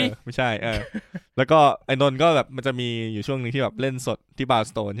ทุยไม่ใช่แล้วก็ไอ้นนท์ก็แบบมันจะมีอยู่ช่วงนึงที่แบบเล่นสดที่บาร์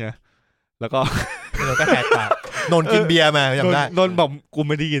สโตนใช่ไหมแล้วก็นนท์ก็แหกปากนนท์กินเบียร์มาจำได้นนท์บอกกู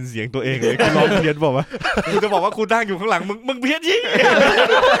ไม่ได้ยินเสียงตัวเองเลยกูร้องเพี้ยนบอกว่ากูจะบอกว่ากูนั่งอยู่ข้างหลังมึงเพี้ยนยิ่ง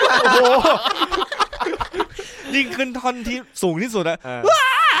โอ้โหยิ่งขึ้นท่อนที่สูงที่สุดอะ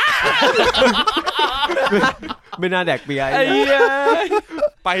ไม่น่าแดกเบียร์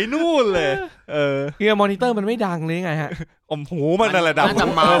ไปนู่นเลยคือมอนิเตอร์มันไม่ดังเลยไงฮะหูมันนั่นแหละดับ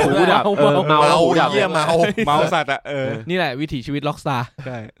เมาหูดับเมาสัตว์อ่ะนี่แหละวิถีชีวิตล็อกสตาร์ใ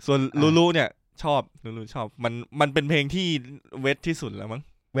ช่ส่วนลูเนี่ยชอบมันเป็นเพลงที่เวทที่สุดแล้วมั้ง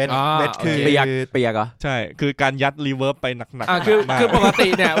เวทคือเปียกเหรอใช่คือการยัดรีเวิร์บไปหนักๆคือปกติ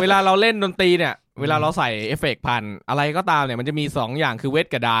เนี่ยเวลาเราเล่นดนตรีเนี่ยเวลาเราใส่เอฟเฟกต์ผ่านอะไรก็ตามเนี่ยมันจะมี2อย่างคือเวท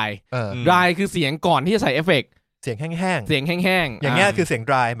กับไดคือเสียงก่อนที่จะใส่เอฟเฟกต์เสียงแห้งๆเสียงแห้งๆอย่างเงี้ยคือเสียง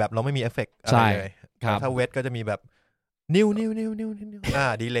ดรายแบบเราไม่มีเอฟเฟกต์อะไรเลยถ้าเวทก็จะมีแบบนิ้ว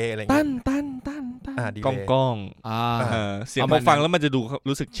ดีเลย์อะไรเงี้ยตั้นก้องเสียงพอฟังแล้วมันจะดู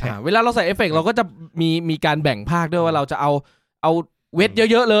รู้สึกแฉะเวลาเราใส่เอฟเฟกต์เราก็จะมีการแบ่งภาคด้วยว่าเราจะเอาเวทเ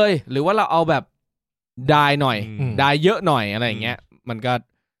ยอะๆเลยหรือว่าเราเอาแบบไดหน่อยไดเยอะหน่อยอะไรอย่างเงี้ยมันก็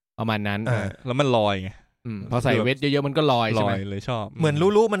ประมาณนั้นแล้วมันลอยไงพอใส่เวทเยอะๆมันก็ลอยใช่ไหมเลยชอบเหมือน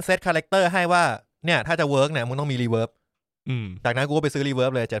รู้มันเซตคาแรคเตอร์ให้ว่าเนี่ยถ้าจะเวิร์กเนี่ยมึงต้องมีรีเวิร์บจากนั้นกูก็ไปซื้อรีเวิร์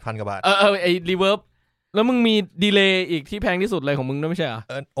บเลย 7,000 กว่าบาทไอ้รีเวิร์บแล้วมึงมีดีเลย์อีกที่แพงที่สุดเลยของมึงด้วยไม่ใช่เหรอ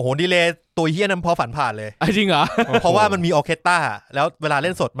โอ้โหดีเลย์ตัวเฮี้ยนั้นพอฝันผ่านเลยจริงเหรอเพราะว่ามันมีออร์เคสตราแล้วเวลาเ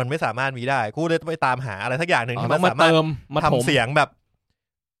ล่นสดมันไม่สามารถมีได้กูเลยไปตามหาอะไรสักอย่างหนึ่งที่มันสามารถทำเสียงแบบ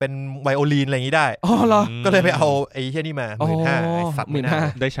เป็นไวโอลินอะไรอย่างนี้ได้เหรอก็เลยไปเอาไอ้เฮี้ยนี่มา 15,000 ไอ้สัตว์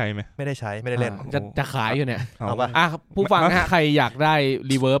ได้ใช้ไหมไม่ได้ใช้ไม่ได้เล่นจะขายอยู่เนี่ยเอาป่ะผู้ฟังนะฮะใครอยากได้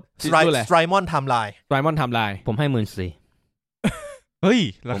รีเวิร์บสไตรมอนไทม์ไลน์ผมให้ 14,000เฮ้ย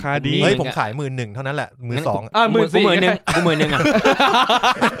ราคาดีเฮ้ยผมขาย 11,000 เท่านั้นแหละ 12,000 14,000กู10,000อ่ะ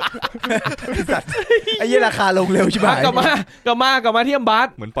ไอ้ยี่ราคาลงเร็วใช่ไหมกลับมาที่อัมบาส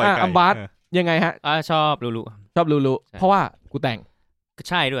เหมือนปล่อยอัมบาสยังไงฮะชอบลูเพราะว่ากูแต่งก็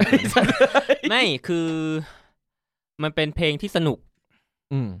ใช่ด้วยไม่คือมันเป็นเพลงที่สนุก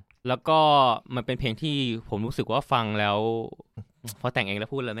แล้วก็มันเป็นเพลงที่ผมรู้สึกว่าฟังแล้วพอแต่งเองแล้ว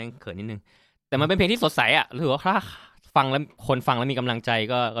พูดแล้วแม่งเขินนิดนึงแต่มันเป็นเพลงที่สดใสอ่ะถือว่าถ้าฟังแล้วคนฟังแล้วมีกำลังใจ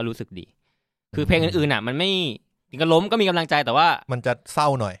ก็รู้สึกดีคือเพลงอื่นๆอ่ะมันไม่ถึงกับล้มก็มีกำลังใจแต่ว่ามันจะเศร้า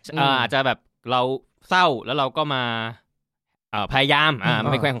หน่อยอาจจะแบบเราเศร้าแล้วเราก็มาพยายามมั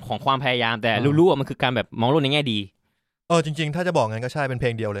นเป็นของความพยายามแต่รู้ๆมันคือการแบบมองโลกในแง่ดีจริงๆถ้าจะบอกงั้นก็ใช่เป็นเพล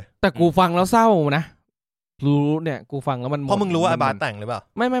งเดียวเลยแต่กูฟังแล้วเศร้านะรู้เนี่ยกูฟังแล้วมันเพราะมึงรู้ว่าบาสแต่งหรือเปล่า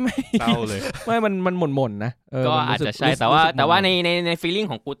ไม่เศร้าเลยไม่มันหม่นๆนะก็อาจจะใช่แต่ว่าในฟีลลิ่ง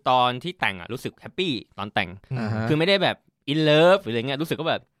ของกูตอนที่แต่งอ่ะรู้สึกแฮปปี้ตอนแต่งคือไม่ได้แบบอินเลิฟหรืออะไรเงี้ยรู้สึกก็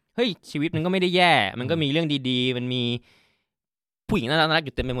แบบเฮ้ยชีวิตมันก็ไม่ได้แย่มันก็มีเรื่องดีๆมันมีผู้หญิงน่ารักอ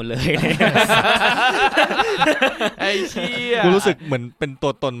ยู่เต็มไปหมดเลยไอ้เชี่ยกูรู้สึกเหมือนเป็นตั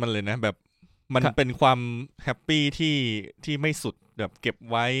วตนมันเลยนะแบบมันเป็นความแฮปปี้ที่ไม่สุดแบบเก็บ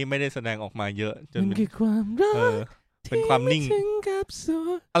ไว้ไม่ได้แสดงออกมาเยอะจนเป็นความรักเป็นความนิ่ง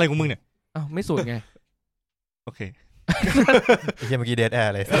อะไรของมึงเนี่ยไม่สุดไงโอเคเมื่อกี้เดทแอ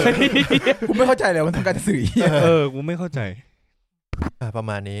ร์เลยกูไม่เข้าใจเลยมันทำการสื่อกูไม่เข้าใจประ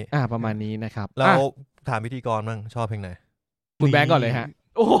มาณนี้นะครับแล้วถามพิธีกรบ้างชอบเพลงไหนคุณแบงก์ก่อนเลยฮะ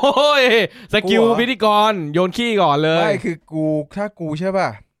โอ้ยสกิลพิธีกรโยนขี้ก่อนเลยไม่คือกูถ้ากูใช่ป่ะ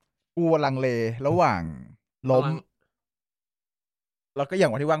กูลังเลระหว่างล้มแล้วก็อย่า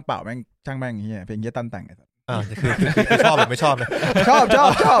งวันที่ว่างเปล่าแม่งช่างแม่งอย่างเงี้ยเพลงเยตันแต่งคือชอบหรือไม่ชอบเลยชอ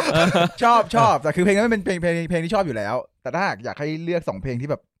บแต่คือเพลงนั้นเป็นเพลงที่ชอบอยู่แล้วแต่ถ้าอยากให้เลือก2เพลงที่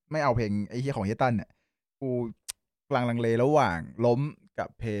แบบไม่เอาเพลงไอ้เหี้ยของเยตันเนี่ยกูกลังเลระหว่างล้มกับ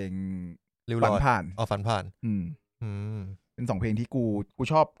เพลงฝันผ่านฝันผ่าน เป็น2เพลงที่กู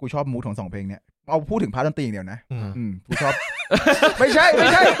ชอบมูดของ2เพลงเนี้ยเอาพูดถึงพาร์ทดนตรีอย่างเดียวนะกูชอบไม่ใช่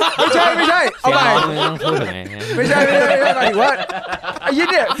เอาใหม่ไม่ใช่หมายถึงว่าไอ้ยี่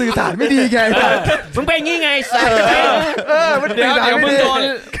เนี่ยสื่อสารไม่ดีไงมึงเป็นงี้ไงสัตว์มันเดี๋ยวมึงโดน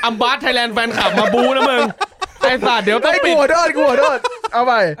อัมบาสไทยแลนด์แฟนคลับมาบูนะมึงไอ้สัตว์เดี๋ยวต้องปิดกูโดนเอา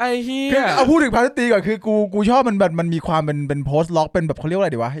ไปไอ้เหี้ยเอาพูดถึงพาร์ทดนตรีก่อนคือกูชอบมันแบบมันมีความเป็นโพสต์ล็อกเป็นแบบเขาเรียกว่าอะ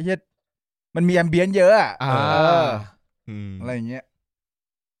ไรดีวะไอ้เหี้ยมันมีแอมเบียนเยอะอะไรอย่างเงี้ย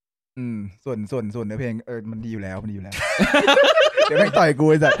ส่วนเนื้อเพลงมันดีอยู่แล้วเดี๋ยวแม่งต่อยกู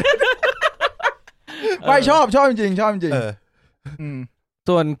ไอ้สัสไม่ชอบจริง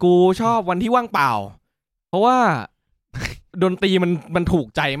ส่วนกูชอบวันที่ว่างเปล่าเพราะว่าดนตรีมันถูก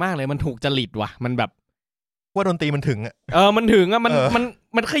ใจมากเลยมันถูกจริตว่ะมันแบบว่าดนตรีมันถึงอ่ะมันถึงอ่ะ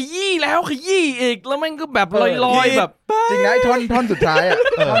มันขยี้แล้วขยี้อีกแล้วแม่งก็แบบลอยๆแบบจริงนะท่อนสุดท้ายอ่ะ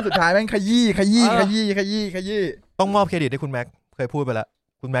ท่อนสุดท้ายแม่งขยี้ต้องมอบเครดิตให้คุณแม็กเคยพูดไปแล้ว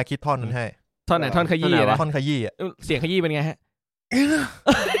คุณแม็กคิดท่อนนั้นให้ท่อนไหนท่อนขยี้นะท่อนขยี้อ่ะเสียงขยี้เป็นไงฮะ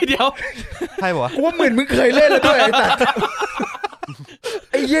เดี๋ยวใช่ป่ะกูว่าเหมือนมึงเคยเล่นแล้วด้วยไอ้สัส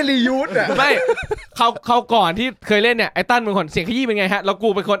ไอ้เยลียูดอ่ะไม่เขาก่อนที่เคยเล่นเนี่ยไอ้ตั้นเป็นคนเสียงขยี้เป็นไงฮะแล้วกู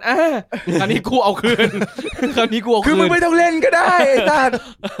เป็นคนคราวนี้กูเอาคืนคือมึงไม่ต้องเล่นก็ได้ไอ้ตั้น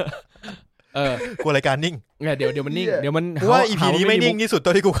กูรายการนิ่งเดี๋ยวมันนิ่งเดี๋ยวมันว่า EP นี้ไม่นิ่งที่สุดตั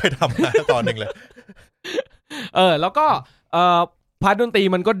วที่กูเคยทำนะตอนนึงเลยแล้วก็พาร์ทดนตรี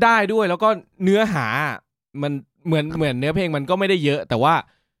มันก็ได้ด้วยแล้วก็เนื้อหามันเหมือนเนื้อเพลงมันก็ไม่ได้เยอะแต่ว่า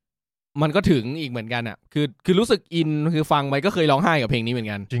มันก็ถึงอีกเหมือนกันอ่ะคือรู้สึกอินคือฟังไปก็เคยร้องไห้กับเพลงนี้เหมือน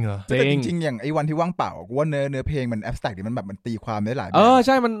กันจริงเหรอจริงอย่างไอ้วันที่ว่างเปล่ากูว่าเนื้อเพลงมันแอบสแต็กดิมันแบบมันตีความได้หลายใ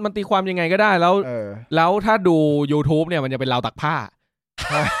ช่มันตีความยังไงก็ได้แล้วถ้าดู YouTube เนี่ยมันจะเป็นราวตักผ้า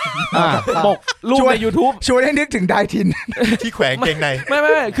ปกรูปใน YouTube ชวนให้นึกถึงไดทินที่แขวงเกงในไม่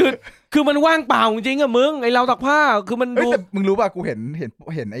คือมันว่างเปล่าจริงๆอะมึงไอราวตักผ้าคือมันดูมึงรู้ป่ะกูเห็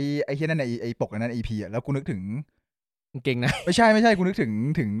นไอ้เหี้ยนั่นไอ้ปกนั้น EP อ่ะแล้วกูนึกถึงเก่งนะไม่ใช่กูนึก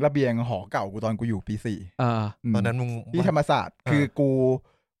ถึงระเบียงหอเก่ากูตอนกูอยู่ปี4ตอนนั้นมึงที่ธรรมศาสตร์คือ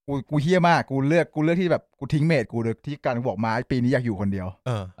กูเฮี้ยมากกูเลือกที่แบบกูทิ้งเมทกูเลยที่การบอกมาปีนี้อยากอยู่คนเดียว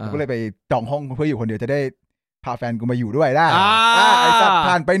กูก็เลยไปจองห้องเพื่ออยู่คนเดียวจะได้พาแฟนกูมาอยู่ด้วยได้ไอ้สัตว์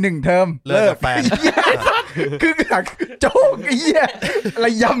ผ่านไป1 เทอมเลิกกับแฟนคือหลักโจ๊กไอ้เหี้ยอะไร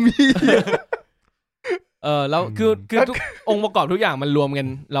ยำมีแล้วคือทุกองค์ประกอบทุกอย่างมันรวมกัน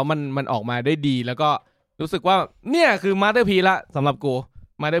แล้วมันออกมาได้ดีแล้วก็รู้สึกว่าเนี่ยคือมาสเตอร์พีซละสำหรับกู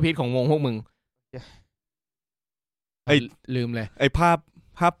มาสเตอร์พีซของวงพวกมึงลืมเลยไอ้ภ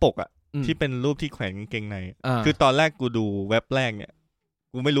าพปกอ่ะที่เป็นรูปที่แขวนกางเกงในคือตอนแรกกูดูเว็บแรกเนี่ย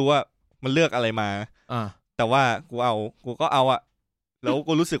กูไม่รู้ว่ามันเลือกอะไรมาแต่ว่ากูก็เอาอ่ะแล้ว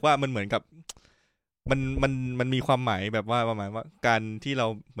กูรู้สึกว่ามันเหมือนกับมันมีความหมายแบบว่าประมาณว่าการที่เรา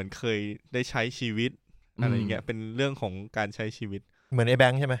เหมือนเคยได้ใช้ชีวิตอะไรเงี้ยเป็นเรื่องของการใช้ชีวิตเหมือนไอ้แบ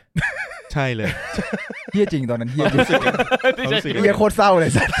งค์ใช่ไหมใช่เลยเฮี้ยจริงตอนนั้นเฮี้ยเฮี้ยโคตรเศร้าเล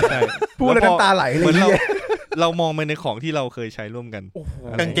ยสัสพูดแล้วน้ำตาไหลเลยเรามองไปในของที่เราเคยใช้ร่วมกัน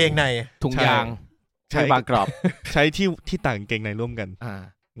กางเกงในถุงยางใช้บางกรอบใช้ที่ต่างกางเกงในร่วมกัน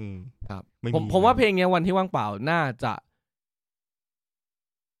ครับผมว่าเพลงนี้วันที่ว่างเปล่าน่าจะ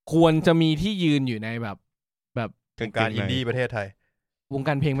ควรจะมีที่ยืนอยู่ในแบบวงการอินดี้ประเทศไทยวงก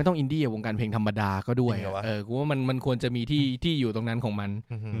ารเพลงไม่ต้องอินดี้วงการเพลงธรรมดาก็ด้วยกูว่ามันควรจะมีที่อยู่ตรงนั้นของมัน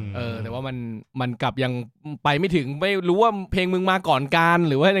แต่ว่ามันกลับยังไปไม่ถึงไม่รู้ว่าเพลงมึงมาก่อนการ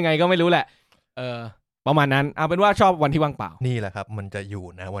หรือว่ายังไงก็ไม่รู้แหละประมาณนั้นเอาเป็นว่าชอบวันที่ว่างเปล่านี่แหละครับมันจะอยู่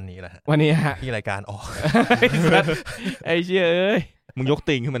นะวันนี้แหละวันนี้ฮะที่รายการออกไอ้เชี่ยเอ้ยมึงยก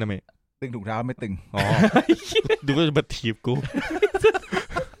ติงขึ้นมาทำไมตึงถุงเท้าไม่ตึงดูว่าจะมาถีบกู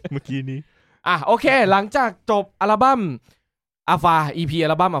เมื่อกี้นี้โอเคหลังจากจบอัลบั้มอาฟา EP อั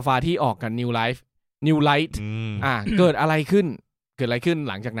ลบั้มอาฟาที่ออกกัน New Light เกิดอะไรขึ้น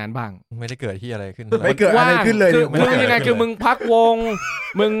หลังจากนั้นบ้างไม่ได้เกิดที่อะไรขึ้นไม่เกิดอะไรขึ้นเลยคือยังไงคือมึงพักวง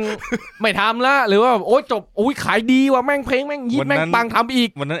มึงไม่ทำละหรือว่าโอ๊ยจบโอ๊ยขายดีว่ะแม่งเพลงแม่งยิบแม่งปังทำอีก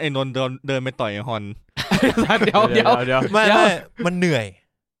วันนั้นไอ้นนท์เดินไปต่อยไอ้ฮอนเดี๋ยวไม่มันเหนื่อย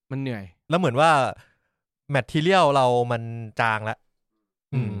แล้วเหมือนว่าแมททีเรียลเรามันจางแล้ว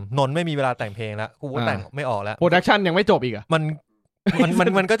นนไม่มีเวลาแต่งเพลงแล้วกูแต่งไม่ออกแล้วโปรดักชันยังไม่จบอีกอ่ะ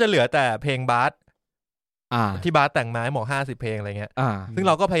มันก็จะเหลือแต่เพลงบาสที่บาสแต่งมาให้หมอ50เพลงอะไรเงี้ยซึ่งเ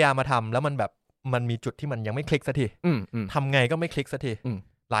ราก็พยายามมาทำแล้วมันแบบมันมีจุดที่มันยังไม่คลิกสักทีทำไงก็ไม่คลิกสักที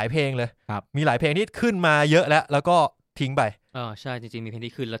หลายเพลงเลยมีหลายเพลงที่ขึ้นมาเยอะแล้วก็ทิ้งไปใช่จริงๆมีเพลง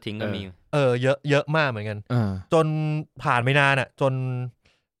ที่ขึ้นแล้วทิ้งก็มีเยอะมากเหมือนกันจนผ่านไม่นานอ่ะจน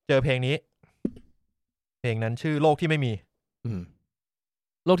เจอเพลงนี้เพลงนั้นชื่อโลกที่ไม่มี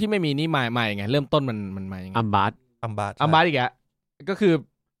โลกที่ไม่มีนี่ใหม่ไงเริ่มต้นมันมาอย่างไงอัมบาสอีกอ่ะก็คือ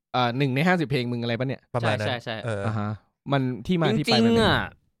1 ใน 50เพลงมึงอะไรปะเนี่ยใช่ มันที่มาที่ไปจริงๆอ่ะ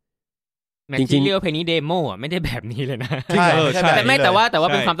แมททีเรียลเพลงนี้เดโมอ่ะไม่ได้แบบนี้เลยนะใช่แต่ว่า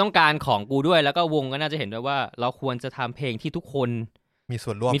เป็นความต้องการของกูด้วยแล้วก็วงก็น่าจะเห็นด้วยว่าเราควรจะทำเพลงที่ทุกคนมี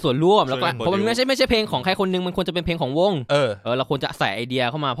ส่วนร่วมแล้วก็เพราะมันไม่ใช่เพลงของใครคนนึงมันควรจะเป็นเพลงของวงเราควรจะใส่ไอเดีย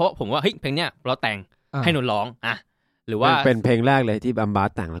เข้ามาเพราะผมว่าเฮ้ยเพลงเนี้ยเราแต่งให้หนูร้องอ่ะหรือว่าเป็นเพลงแรกเลยที่บัมบาส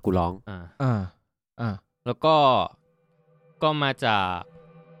แต่งแล้วกูร้องแล้วก็มาจาก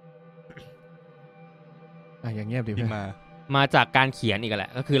อย่างเงียบดิมาจากการเขียนอีกแหล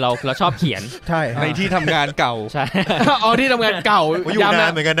ะก็คือเราชอบเขียนใช่ในที่ทำงานเก่าใช่เอาที่ทำงานเก่าอยู่นา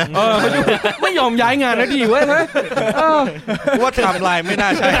นเหมือนกันนะไม่ยอมย้ายงานนะดีเว้ยว่าทำลายไม่น่า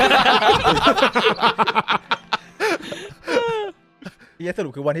ใช่สรุ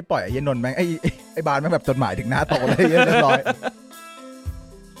ปคือวันที่ปล่อยไอ้นนท์แม่งไอ้บานแม่งแบบจดหมายถึงหน้าโตเลยเรียบร้อย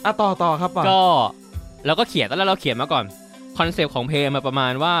ต่อครับก็เราก็เขียนแล้วเราเขียนมาก่อนคอนเซปต์ของเพลงมาประมา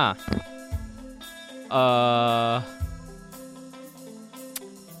ณว่า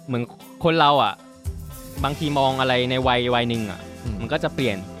เหมือนคนเราอ่ะบางทีมองอะไรในวัยหนึ่งอ่ะมันก็จะเปลี่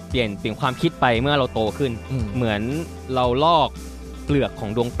ยนความคิดไปเมื่อเราโตขึ้นเหมือนเราลอกเปลือกของ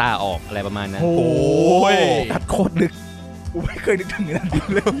ดวงตาออกอะไรประมาณนั้นโอ้ยตัดโคตรดึกกูไม่เคยนึกถึงขนาดนี้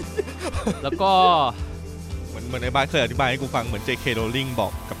เลยแล้วก็เหมือนไอ้บ้านเคยอธิบายให้กูฟังเหมือน J.K. Rowling บอ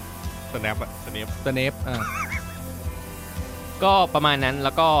กกับสแนปก็ประมาณนั้นแ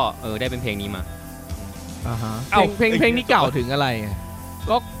ล้วก็ได้เป็นเพลงนี้มาเพลงนี้กล่าวถึงอะไร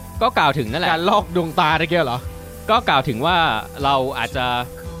ก็กล่าวถึงนั่นแหละการลอกดวงตาได้แก่เหรอก็กล่าวถึงว่าเราอาจจะ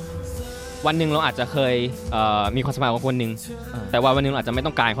วันหนึ่งเราอาจจะเคยมีความสัมพันธ์กับคนหนึ่งแต่ว่าวันหนึ่งเราอาจจะไม่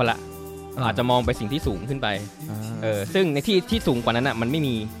ต้องการเขาละอาจจะมองไปสิ่งที่สูงขึ้นไปซึ่งในที่สูงกว่านั้นอ่ะมันไม่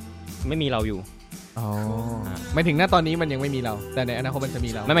มีเราอยู่ไม่ถึงหน้าตอนนี้มันยังไม่มีเราแต่ในอนาคตมันจะมี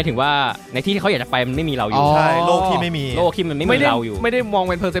เราไม่หมายถึงว่าในที่ที่เขาอยากจะไปมันไม่มีเราอยู่ใช่โลกที่ไม่มีโลกที่มันไม่มีเราอยู่ไม่ได้มอง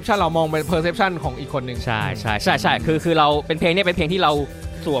เป็น perception เรามองเป็น perception ของอีกคนนึงใช่คือเราเป็นเพลงนี้เป็นเพลงที่เรา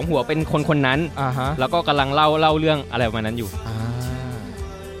สวมหัวเป็นคนนั้นแล้วก็กำลังเล่าเรื่องอะไรประมาณนั้นอยู่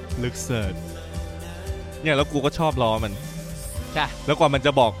ลึกเสิร์ชเนี่ยแล้วกูก็ชอบล้อมันใช่แล้วกว่ามันจ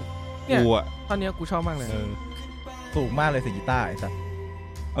ะบอกกูอ่ะตอนนี้กูชอบมากเลยสูงมากเลยเสียงกีตาร์ไอ้สัส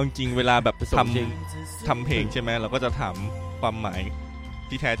เอาจริงเวลาแบบทำเพลงใช่ไหมเราก็จะถามความหมาย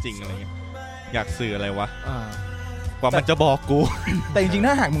ที่แท้จริงอะไรเงี้ยอยากสื่ออะไรวะกว่ามันจะบอกกูแต่จริงๆถ้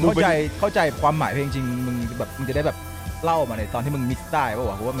าหากมึงเข้าใจความหมายเพลงจริงมึงจะได้แบบเล่ามาในตอนที่มึงมิกซ์ได้ป่ะ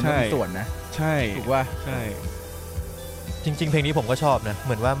วะเพราะว่ามันมีส่วนนะใช่ถูกว่าใช่จริงๆเพลงนี้ผมก็ชอบนะเห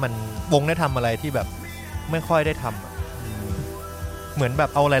มือนว่ามันวงได้ทำอะไรที่แบบไม่ค่อยได้ทำเหมือนแบบ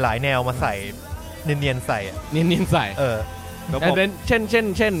เอาหลายๆแนวมาใส่เนียนๆใส่เนียนๆใส่เ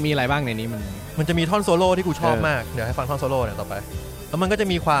ช่นมีอะไรบ้างในนี้มันจะมีท่อนโซโล่ที่กูชอบมากเดี๋ยวให้ฟังท่อนโซโล่เนี่ยต่อไปแล้วมันก็จะ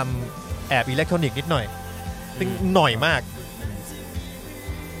มีความแอบอิเล็กทรอนิกส์นิดหน่อยซึ่งหน่อยมาก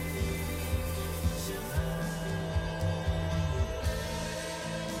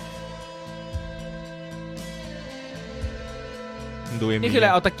นี่คืออะไร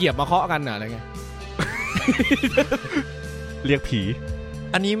เอาตะเกียบมาเคาะกันอะไรเงี้ยเรียกผี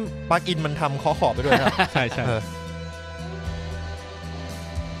อันนี้ปลั๊กอินมันทำเคาะขอบไปด้วยครับใช่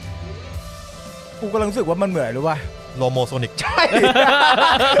กูกำลังรู้สึกว่ามันเหมือนหรือว่าโลโมโซนิกใช่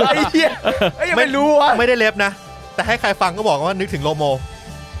ไอ้เหี้ยไม่รู้ว่ะไม่ได้เล็บนะแต่ให้ใครฟังก็บอกว่านึกถึงโลโม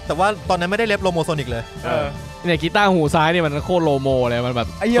แต่ว่าตอนนั้นไม่ได้เล็บโลโมโซนิกเลยเนี่ยกีตาร์หูซ้ายเนี่ยมันโคตรโลโมเลยมันแบบ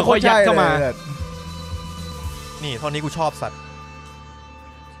ไอ้เหี้ยโคตรยัดเข้ามานี่ท่อนนี้กูชอบสัตว์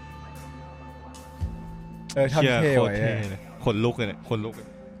ทำเท่ไว้ขนลุกเลยเนี่ยขนลุก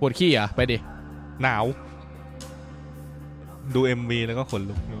ปวดขี้อ่ะไปดิหนาวดู MV แล้วก็ขน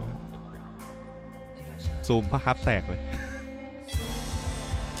ลุกซูมพะครับแตกเลย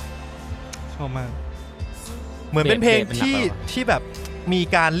ชอบมากเหมือนเป็นเพลงที่แบบมี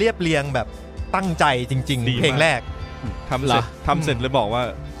การเรียบเรียงแบบตั้งใจจริงๆเพลงแรกทำเสร็จเลยบอกว่า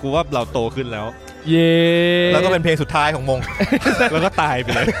กูว่าเราโตขึ้นแล้วเย้แล้วก็เป็นเพลงสุดท้ายของวง แล้วก็ตายไป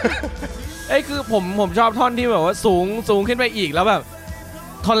เลยคือผมชอบท่อนที่แบบว่าสูงขึ้นไปอีกแล้วแบบ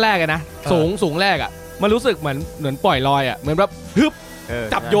ท่อนแรกอะนะสูงแรกอะมันรู้สึกเหมือนปล่อยลอยอะเหมือนแบบฮึบ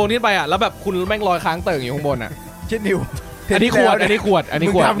จับโยนขึ้นไปอะแล้วแบบคุณแม่งลอยค้างเติ่งอยู่ข้างบนอะชิดนิวอันนี้ขวดอันนี้ขวด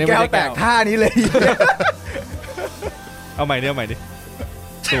แก้วแตกท่านี้เลยเอาใหม่ดิ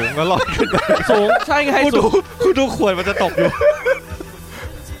สูงก็ลอยขึ้นสูงใช่ไงคุณดูขวดมันจะตกอยู่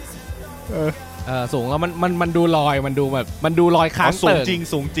สูงแล้วมันดูลอยมันดูแบบมันดูลอยค้างเติ่ง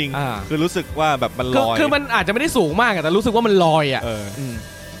สูงจริงคือรู้สึกว่าแบบมันลอยคือมันอาจจะไม่ได้สูงมากแต่รู้สึกว่ามันลอยอะ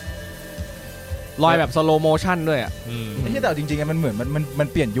ลอยแบบสโลโมชั่นด้วยอ่ะไอ้ที่แต่จริงๆมันเหมือนมัน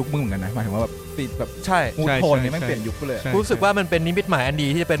เปลี่ยนยุคมึงเหมือนกันนะหมายถึงว่าแบบติดแบบใช่มูดโทนนี่มันเปลี่ยนยุคไปเลยรู้สึกว่ามันเป็นนิมิตหมายอันดี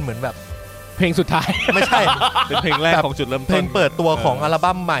ที่จะเป็นเหมือนแบบ เพลงสุดท้ายไม่ใช่เป็นเพลงแรกของจุดเริ่มต้นเพลงเปิดตัวของอัล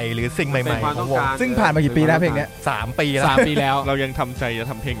บั้มใหม่หรือสิ่งใหม่ๆของวงซึ่งผ่านมากี่ปีแล้วเพลงนี้3 ปีแล้ว3 ปีแล้วเรายังทำใจจะ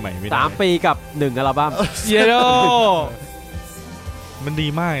ทำเพลงใหม่ไม่ได้3 ปีกับ1อัลบั้มเยโดมันดี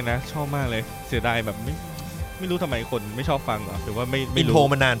มากนะชอบมากเลยเสียดายแบบไม่รู้ทำไมคนไม่ชอบฟังหรอหรือว่าไม่อินโทร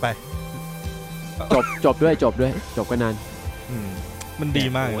มันนานไปจบด้วยจบก็นานมันดี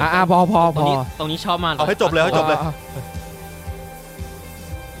มากพอตรงนี้ชอบมากเอาให้จบเลย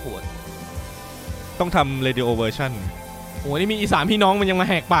ต้องทำ radio version โอ้นี่มีอีสานพี่น้องมันยังมา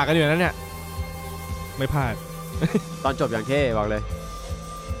แหกปากกันอยู่นั่นเนี่ยไม่พลาดตอนจบอย่างเท่บอกเลย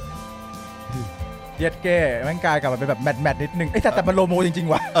เย็ดเก้แม่งกลายกลับมาเป็นแบบแมทนิดนึงไอ้แต่มันโลโมจริง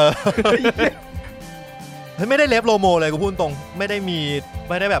ๆว่ะไม่ได้เล็บโลโมเลยกูพูดตรงไม่ไ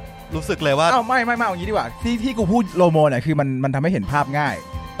ด้แบบรู้สึกเลยว่าไม่เอาอย่างนี้ดีกว่าที่กูพูดโลโมเนี่ยคือมันทำให้เห็นภาพง่าย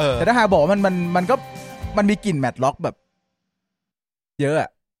แต่ถ้าหากบอกว่ามันก็มันมีกลิ่นแมทล็อกแบบเยอะ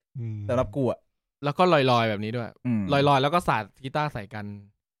สำหรับกูแล้วก็ลอยๆแบบนี้ด้วยลอยๆแล้วก็สาดกีตาร์ใส่กัน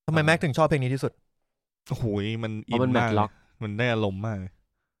ทำไมแม็กถึงชอบเพลงนี้ที่สุดโอ้โหมันอินมากมันได้อารมณ์มาก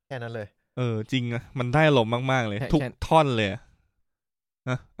แค่นั้นเลยจริงอะมันได้อารมณ์มากๆเลยทุกท่อนเลย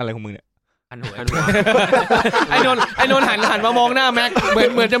อะไรของมึงเนี่ยอันหัวไอ้นนหันมามองหน้าแม็ก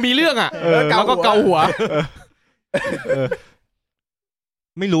เหมือนจะมีเรื่องอ่ะแล้วก็เกาหัว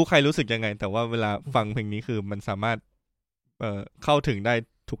ไม่รู้ใครรู้สึกยังไงแต่ว่าเวลาฟังเพลงนี้คือมันสามารถเข้าถึงได้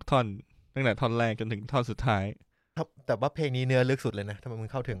ทุกท่อนตั้งแต่ท่อนแรกจนถึงท่อนสุดท้ายแต่ว่าเพลงนี้เนื้อลึกสุดเลยนะทำไมมึง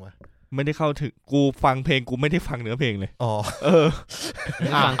เข้าถึงวะไม่ได้เข้าถึงกูฟังเพลงกูไม่ได้ฟังเนื้อเพลงเลย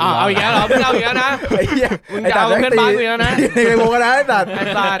เอาอีกแล้วเหรอเอาอีกแล้วนะไอ้เหี้ยมึงจะเอาเพื่อนบ้านกูแล้วนะในวงกันนะ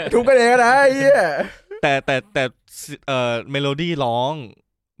ตัดทุกกันเองนะไอ้เหี้ยแต่เมโลดี้ร้อง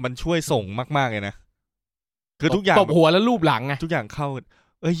มันช่วยส่งมากๆเลยนะคือทุกอย่างตบหัวแล้วรูปหลังไงทุกอย่างเข้า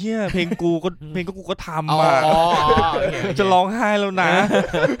เหี้ยเพลงกูก็ทำอ่ะจะร้องไห้แล้วนะ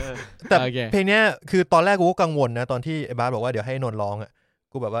แต่เพลงเนี้ยคือตอนแรกกูก็กังวลนะตอนที่ไอ้บาสบอกว่าเดี๋ยวให้นนท์ร้องอ่ะ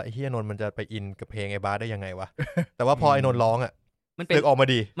กูแบบว่าไอ้เหี้ยนนท์มันจะไปอินกับเพลงไอ้บาสได้ยังไงวะแต่ว่าพอไอ้นนท์ร้องอ่ะมันเป็นออกมา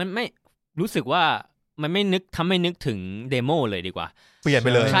ดีมันไม่รู้สึกว่ามันไม่นึกถึงเดโมเลยดีกว่าเปลี่ยนไป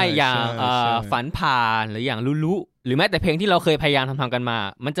เลยใช่อย่างฝันผ่านหรืออย่างลุหรือแม้แต่เพลงที่เราเคยพยายามทำกันมา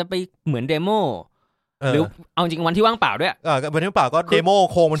มันจะไปเหมือนเดโมหรือเอาจริงวันที่ว่างเปล่าด้วยวันที่ว่างเปล่าก็เดโม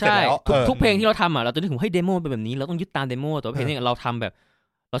โครงมันเสร็จแล้วทุกเพลงที่เราทำเราจะนึกถึงเฮ้ยเดโมเป็นแบบนี้เราต้องยึดตามเดโมแต่ว่าเพลงนี้เราทำแบบ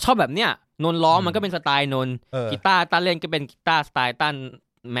เราชอบแบบเนี้ยนนร้องมันก็เป็นสไตล์นนกีตาร์ตั้นเล่นก็เป็นกีตาร์สไตล์ตั้น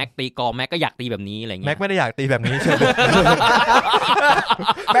แม็กตีกองแม็กก็อยากตีแบบนี้อะไรเงี้ยแม็กไม่ได้อยากตีแบบนี้ใช่ไหม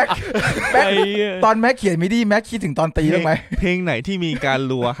แม็กตอนแม็กเขียนมิดี้แม็กคิดถึงตอนตีบ้างไหมเพลงไหนที่มีการ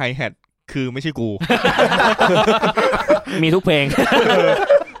รัวไฮแฮทคือไม่ใช่กูมีทุกเพลง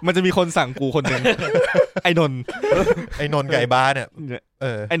มันจะมีคนสั่งกูคนนึงไอ้นนไก่บ้าเนี่ย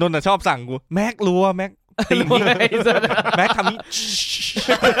ไอ้นนชอบสั่งกูแม็กรัวแม็กตีนี้แม็กทำนี้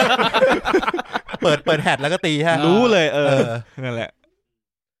เปิดแฮทแล้วก็ตีฮะรู้เลยนั่นแหละ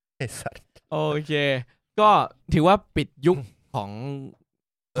ไอ้สัตว์โอเคก็ถือว่าปิดยุคของ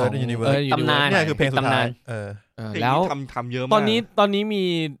ตำนานเนี่ยคือเพลงตำนานแล้วทำเยอะมากตอนนี้มี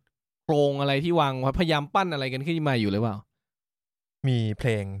โครงอะไรที่วางพยายามปั้นอะไรกันขึ้นมาอยู่หรือเปล่ามีเพล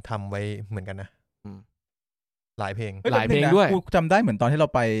งทำไว้เหมือนกันนะหลายเพลงด้วยกูจำได้เหมือนตอนที่เรา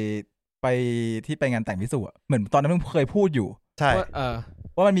ไปที่ไปงานแต่งพิสูจน์เหมือนตอนนั้นมึงเคยพูดอยู่ใช่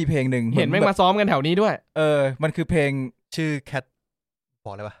ว่ามันมีเพลงหนึ่งเห็นแม่งมาซ้อมกันแถวนี้ด้วยมันคือเพลงชื่อ Cat บ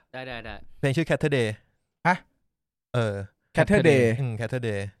อกเลยปะได้เพลงชื่อ Catterday ฮะCatterday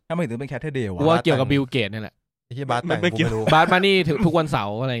Catterday ถ้าไม่ถึงเป็น Catterday วะว่าเกี่ยวกับบิลเกตนี่แหละที่บาสแต่งกูไม่รู้บาสมานี่ทุกวันเสา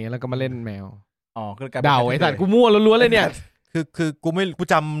ร์อะไรอย่างเงี้ยแล้วก็มาเล่นแมวก็เดาไอ้สัตว์กูมั่วล้วนๆเลยเนี่ยคือกู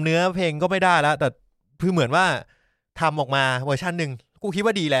จำเนื้อเพลงก็ไม่ได้แล้วแต่คือเหมือนว่าทำออกมาเวอร์ชันนึงกูคิด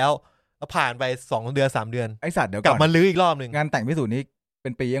ว่าดีแล้วผ่านไป2 เดือน3 เดือนไอสัตว์เดี๋ยวกลับมาลื้ออีกรอบนึงงานแต่งพิสูจน์นี้เป็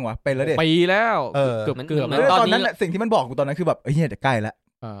นปียังวะเป็นแล้วเด็กปีแล้วเกือบตอนนั้นแหละสิ่งที่มันบอกกูตอนนั้นคือแบบเฮ้ยจะใกล้แล้ว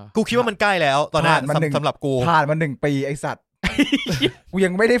กูคิดว่ามันใกล้แล้วตอนนั้นสำหรับกูผ่านมา1 ปีไอสัตว์กูยั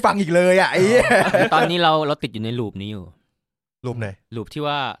งไม่ได้ฟังอีกเลยอ่ะไอ้ตอนนี้เราติดอยู่ในลูปนี้อยู่ลูปไหนลูปที่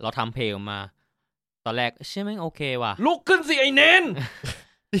ว่าเราทำเพลงออกมาตอนแรกใช่ไหมโอเคว่ะลุกขึ้นสิไอ้เน้น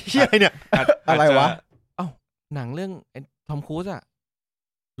เหี้ยเนี่ยอะไรวะหนังเรื่องทอมครูซอะ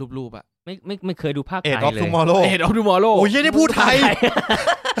รูปอะไม่เคยดูภาคไทยเลยAge of Tomorrow Age of Tomorrow โอ้ยนี่พูดไทย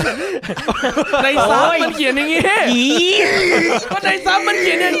ในซับมันเขียนอย่างงี้ก็ในซับมันเ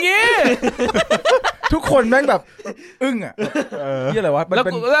ขียนอย่างงี้ทุกคนแม่งแบบอึ้งอ่ะนี่อะไรวะ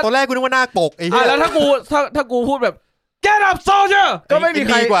ตอนแรกกูนึกว่าหน้าปกไอ้เหี้ยแล้วถ้ากูพูดแบบ Get up soldier ก็ไม่มี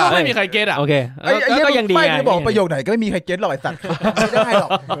ใครเก็ตอ่ะโอเคก็ยังดีไม่ได้บอกประโยคไหนก็ไม่มีใครเก็ตหรอกไอ้สัตว์ไม่ได้หรอ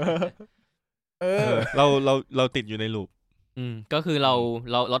กเราติดอยู่ในลูปก็คือเร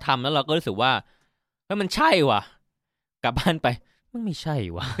าทำแล้วเราก็รู้สึกว่าเฮ้ยมันใช่ว่ะกลับบ้านไป มันไม่ใช่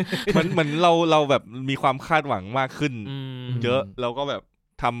วะ เหมือนเราแบบมีความคาดหวังมากขึ้นเยอะเราก็แบบ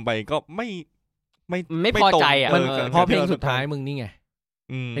ทำไปก็ไม่พอใจอ่ะพอเพลงสุดท้ายมึงนี่ไง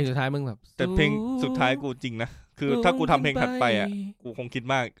เพลงสุดท้ายมึงแบบแต่เพลงสุดท้ายกูจริงนะคือถ้ากูทำเพลงถัดไปอ่ะกูคงคิด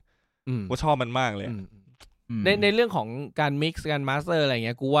มากกูชอบมันมากเลยในเรื่องของการมิกซ์การมาสเตอร์อะไรเ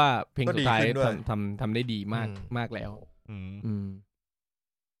งี้ยกูว่าเพลงสุดท้ายทำได้ดีมากแล้ว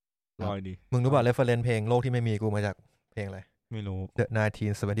ลอยดีมึงรู้ป่ะเรฟเฟอเรนซ์เพลงโลกที่ไม่มีกูมาจากเพลงอะไรไม่รู้ The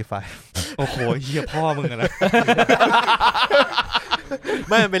 1975โอ้โหเหี้ยพ่อมึงอะนะ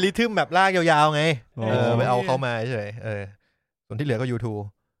ไม่มันเป็นริทึมแบบลากยาวๆไงไปเอาเข้ามาเฉยส่วนที่เหลือก็ YouTube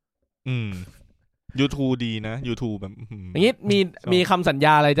YouTube ดีนะ YouTube แบบอย่างงี้มีคำสัญญ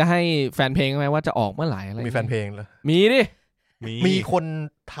าอะไรจะให้แฟนเพลงไหมว่าจะออกเมื่อไหร่อะไรมีแฟนเพลงเหรอมีดิมีคน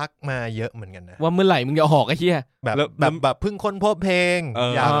ทักมาเยอะเหมือนกันนะว่าเมื่อไหร่มึงจะออกไอ้เหี้ยแบบเพิ่งค้นพบเพลง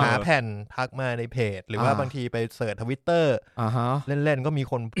อยากหาแผ่นทักมาในเพจหรือว่าบางทีไปเสิร์ช Twitter เล่นๆก็มี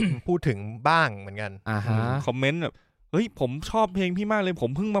คนพูดถึงบ้างเหมือนกันคอมเมนต์แบบเฮ้ยผมชอบเพลงพี่มากเลยผ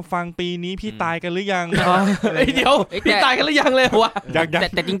มเพิ่งมาฟังปีนี้พี่ตายกันหรือยังเดี๋ยวพี่ตายกันหรือยังเลยวะ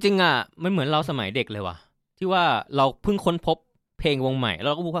แต่จริงๆอ่ะมันเหมือนเราสมัยเด็กเลยว่ะที่ว่าเราเพิ่งค้นพบเพลงวงใหม่เร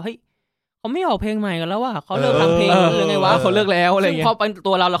าก็บอกว่าเฮ้ยเขาไม่ออกเพลงใหม่กันแล้วว่ะเขาเลิกทำเพลงหรือไงวะเขาเลิกแล้วอะไรเงี้ยพอเป็น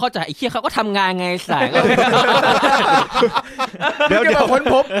ตัวเราเข้าใจไอ้เหี้ยเขาก็ทำงานไงสายเดี๋ยวค้น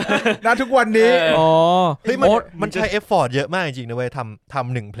พบนะทุกวันนี้เฮ้ยมันใช้เอฟฟอร์ตเยอะมากจริงๆนะเว้ยท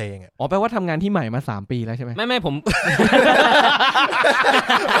ำ1เพลงอ่ะแปลว่าทำงานที่ใหม่มา3 ปีแล้วใช่ไหมไม่ผม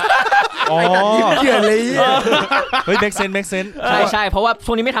เกี่ยวเลยเฮ้ย make sense ใช่เพราะว่า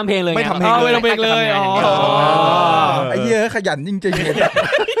ช่วงนี้ไม่ทำเพลงเลยไม่ทำเพลงเลยไอ้เหี้ยขยันจริง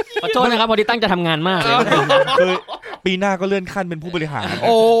ขอโทษนะครับพอดีตั้งจะทำงานมากเลยคือปีหน้าก็เลื่อนขั้นเป็นผู้บริหารโ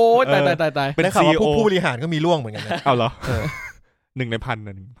อ้ยตายเป็นข่าวว่าผู้บริหารก็มีร่วงเหมือนกันนะเอาเหรอ1 ใน 1,000น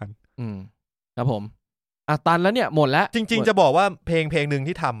ะ1,000ครับผมตันแล้วเนี่ยหมดแล้วจริงๆจะบอกว่าเพลงหนึ่ง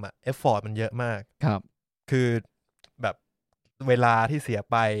ที่ทำเอฟฟอร์ตมันเยอะมากครับคือแบบเวลาที่เสีย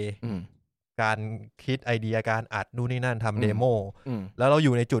ไปการคิดไอเดียการอัดนู่นนี่นั่นทำเดโมแล้วเราอ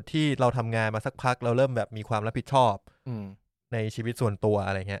ยู่ในจุดที่เราทำงานมาสักพักเราเริ่มแบบมีความรับผิดชอบในชีวิตส่วนตัวอ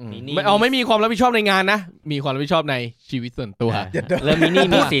ะไรเงี้ยไม่มีความรับผิดชอบในงานนะมีความรับผิดชอบในชีวิตส่วนตัวเริ่มมีหนี้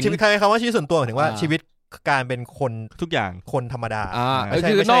มีสินชีวิตใครคำว่าชีวิตส่วนตัวหมายถึงว่าชีวิตการเป็นคนทุกอย่างคนธรรมดา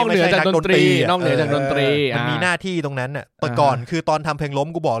คือนอกเหนือจากดนตรีมันมีหน้าที่ตรงนั้นน่ะแต่ก่อนคือตอนทำเพลงล้ม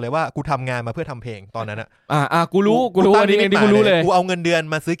กูบอกเลยว่ากูทำงานมาเพื่อทำเพลงตอนนั้นกูรู้อันนี้กูรู้เลยกูเอาเงินเดือน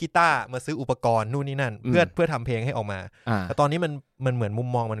มาซื้อกีตาร์มาซื้ออุปกรณ์นู่นนี่นั่นเพื่อทำเพลงให้ออกมาแต่ตอนนี้มันเหมือนมุม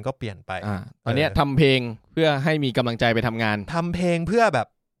มองมันก็เปลี่ยนไปตอนนี้ทำเพลงเพื่อให้มีกำลังใจไปทำงานทำเพลงเพื่อแบบ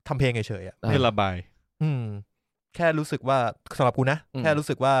ทำเพลงเฉยๆเพื่อระบายแค่รู้สึกว่าสำหรับกูนะแค่รู้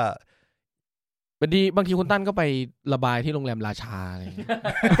สึกว่าบางทีคุณตั้นก็ไประบายที่โรงแรมราชาอะไร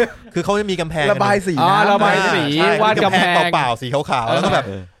คือเขาจะมีกำแพงระบายสีระบายสีวาดกำแพงเปล่าๆสีขาวๆแล้วก็แบบ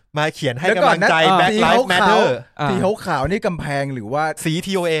มาเขียนให้กำลังใจ Black Lives Matter สีขาวนี่กำแพงหรือว่าสี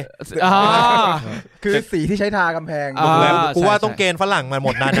TOA คือสีที่ใช้ทากำแพงกูว่าต้องเกณฑ์ฝรั่งมาหม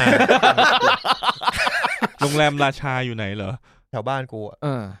ดนานโรงแรมราชาอยู่ไหนเหรอแถวบ้านกู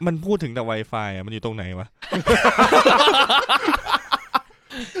มันพูดถึงแต่ Wi-Fi มันอยู่ตรงไหนวะ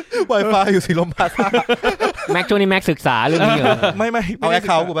Wi-Fi อยู่สีลมพาซ่าแม็กช่วงนี้แม็กศึกษาเรื่องนี้เหรอไม่เอาแอคเ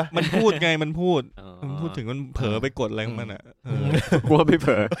คาท์กูป่ะมันพูดไงมันพูดถึงมันเผลอไปกดอะไรของมันกลัวไม่เผ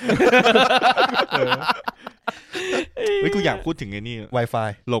ลอเฮ้ยกูอยากพูดถึงไอ้นี่ Wi-Fi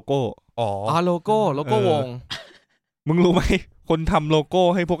โลโก้โลโก้วงมึงรู้ไหมคนทำโลโก้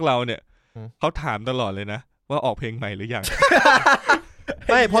ให้พวกเราเนี่ยเขาถามตลอดเลยนะว่าออกเพลงใหม่หรือยัง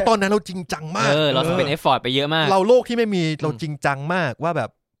ไม่เพราะตอนนั้นเราจริงจังมากเราเป็นเอฟฟอร์ตไปเยอะมากเราโลกที่ไม่มีเราจริงจังมากว่าแบบ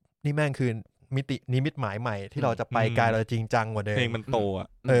นี่แม่งคือมิตินิมิตหมายใหม่ที่เราจะไปไกลเราจริงจังกว่าเดิมเพลงมันโต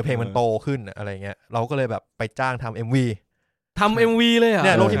เพลงมันโตขึ้นอะไรเงี้ยเราก็เลยแบบไปจ้างทำ MV เลยอ่ะเ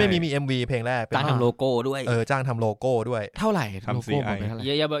นี่ยโลกที่ไม่มี MV เพลงแรกจ้างทำโลโก้ด้วยจ้างทำโลโก้ด้วยเท่าไหร่ทำ CI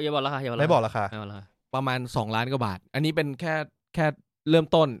อย่าบอกราคาไม่บอกราคาประมาณ2 ล้านกว่าบาทอันนี้เป็นแค่เริ่ม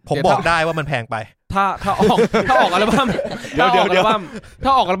ต้นผมบอกได้ว่ามันแพงไปถ้าออกอัลบั้มถ้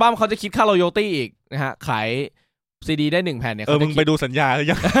าออกอัลบั้มเขาจะคิดค่า royalty อีกนะฮะขายซีดีได้1แผ่นเนี่ยมึงไปดูสัญญาหรื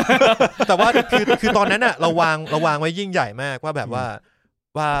อยังแต่ว่าคือตอนนั้นน่ะเราวางไว้ยิ่งใหญ่มากว่าแบบ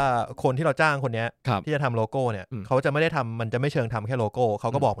ว่าคนที่เราจ้างคนนี้ที่จะทำโลโก้เนี่ยเขาจะไม่ได้ทำมันจะไม่เชิงทำแค่โลโก้เขา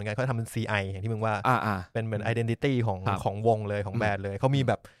ก็บอกเหมือนกันเขาทำเป็น CI อย่างที่มึงว่าเป็นเหมือน identity ของวงเลยของแบรนด์เลยเขามี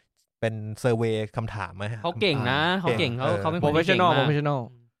แบบเป็นเซอร์เวย์คำถามไหมเขาเก่งนะเขาเก่งเขาเป็น professional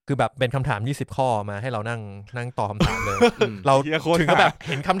คือแบบเป็นคำถาม20ข้อมาให้เรานั่งตอบคำถามเลยเราถึงก็แบบ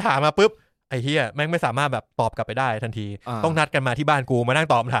เห็นคำถามมาปุ๊บไอ้เหี้ยแม่งไม่สามารถแบบตอบกลับไปได้ทันทีต้องนัดกันมาที่บ้านกูมานั่ง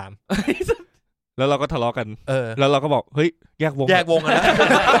ตอบคำถาม แล้วเราก็ทะเลาะกันแล้วเราก็บอกเฮ้ยแยกวงกันนะ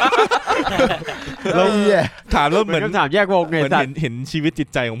เราถามแล้วเหมือนถามแยกวงไงเหมือนเห็นชีวิตจิต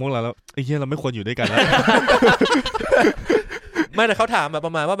ใจของพวกเราแล้วไอ้เหี้ยเราไม่ควรอยู่ด้วยกันแล้วไม่แต่เขาถามแบบป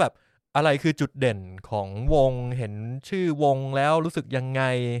ระมาณว่าแบบอะไรคือจุดเด่นของวงเห็นชื่อวงแล้วรู้สึกยังไง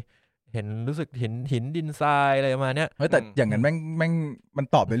เห็นรู้สึกเห็นหินดินทรายอะไรประมาณเนี้ยแต่อย่างนั้นแม่งมัน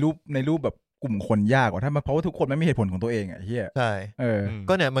ตอบในรูปแบบกลุ่มคนยากกว่าถ้าเพราะว่าทุกคนไม่มีเหตุผลของตัวเองอ่ะเฮียใช่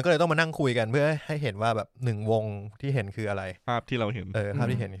ก็เนี่ยมันก็เลยต้องมานั่งคุยกันเพื่อให้เห็นว่าแบบหนึ่งวงที่เห็นคืออะไรภาพที่เราเห็นภาพ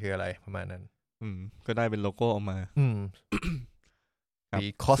ที่เห็นคืออะไรประมาณนั้นก็ได้เป็นโลโก้ออกมามี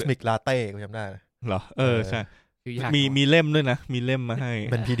คอสมิกลาเต้กูจำได้เหรอใช่มีเล่มด้วยนะมีเล่มมาให้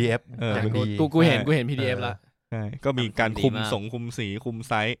เป็น PDF กูเห็น PDF แล้วใช่ก็มีการคุมสีคุม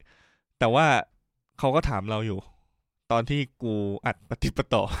ไซส์แต่ว่าเขาก็ถามเราอยู่ตอนที่กูอัดปฏิป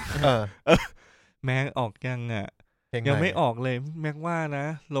ต่อแม็กออกยังอ่ะยังไม่ออกเลยแม็กว่านะ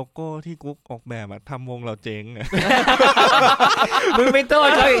โลโก้ที่กูออกแบบทำวงเราเจ๊งอ่ะมึงไม่โทษ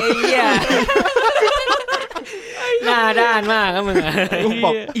เขาไอ้เหี้ยหน้าด้านมากครับมึงกูบ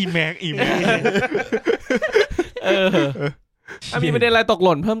อกอีแม็กมีประเด็นอะไรตกห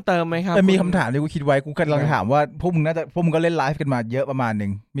ล่นเพิ่มเติมไหมครับมีคำถามที่กูคิดไว้กูกำลังถามว่าพวกมึงก็เล่นไลฟ์กันมาเยอะประมาณนึ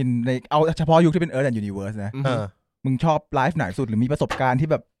งมินในเอาเฉพาะยุคที่เป็นEarth and Universe นะมึงชอบไลฟ์ไหนสุดหรือมีประสบการณ์ที่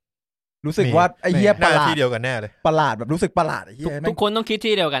แบบรู้สึกว่าไอ้เหี้ยประหลาดที่เดียวกันแน่เลยประหลาดแบบรู้สึกประหลาดไอ้เหี้ยทุกคนต้องคิด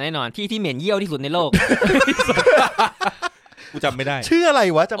ที่เดียวกันแน่นอนที่เหม็นเยี่ยวที่สุดในโลกกูจำไม่ได้ชื่ออะไร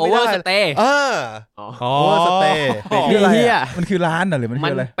วะจำไม่ได้ Overstay Overstay คืออะไรมันคือร้านหรือมัน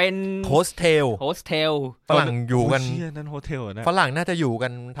คืออะไรมันเป็นโฮสเทลฝรั่งอยู่กันนั่นโฮเทลนะฝรั่งน่าจะอยู่กั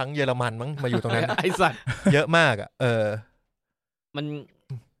นทั้งเยอรมันมั้งมาอยู่ตรงนั้นไอ้สัตว์เยอะมากอ่ะ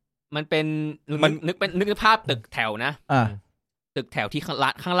มันเป็นนึกภาพตึกแถวนะตึกแถวที่ข้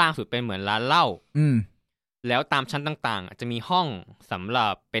างล่างสุดเป็นเหมือนร้านเหล้าแล้วตามชั้นต่างๆจะมีห้องสำหรั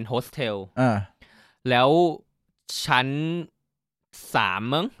บเป็นโฮสเทลแล้วชั้น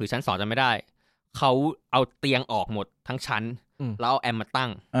3มั้งหรือชั้น2จำไม่ได้เขาเอาเตียงออกหมดทั้งชั้นแล้วเอาแอมมาตั้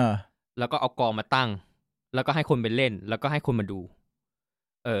งแล้วก็เอากองมาตั้งแล้วก็ให้คนไปเล่นแล้วก็ให้คนมาดู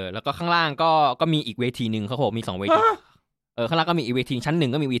แล้วก็ข้างล่างก็มีอีกเวทีนึงเขาบอกมี2เวทีข้างล่างก็มีอีกเวทีชั้น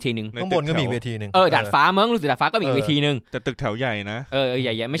1ก็มีเวทีนึงข้างบนก็มีเวทีนึงดาดฟ้ามั้งรู้สึกดาดฟ้าก็มีอีกเวทีนึงแต่ตึกแถวใหญ่นะให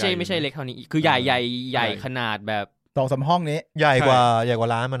ญ่ๆไม่ใช่เล็กเท่านี้คือใหญ่ขนาดแบบ2-3 ห้องนี้ใหญ่กว่า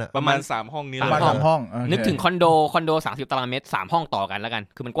ร้านมันอ่ะประมาณ3ห้องนี้ประมาณ3ห้องนึกถึงคอนโด30 ตารางเมตร3ห้องต่อกันแล้วกัน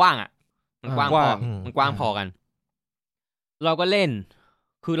คือมันกว้างอ่ะมันกว้างพอกันเราก็เล่น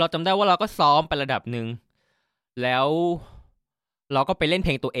คือเราจำได้ว่าเราก็ซ้อมไประดับนึงแล้วเราก็ไปเล่นเพ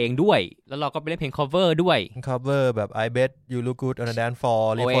ลงตัวเองด้วยแล้วเราก็ไปเล่นเพลง cover ด้วย cover แบบ I bet you look good on a dance floor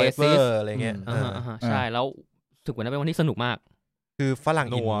live forever อะไรเงี้ยใช่แล้วรู้สึกว่านั้นเป็นวันที่สนุกมากคือฝรั่ง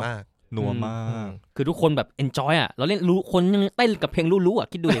อินมากนัวมาก คือทุกคนแบบ enjoy อ่ะเราเล่นรู้คนยังเต้นกับเพลงรู้อ่ะ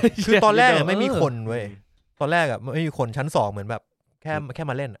คิดดูดิคือตอนแรกไม่มีคนเว้ยตอนแรกอ่ะไม่มีคนชั้น2เหมือนแบบแค่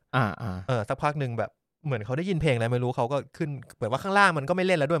มาเล่นสักพักนึงแบบเหมือนเขาได้ยินเพลงอะไรไม่รู้เขาก็ขึ้นแบบว่าข้างล่างมันก็ไม่เ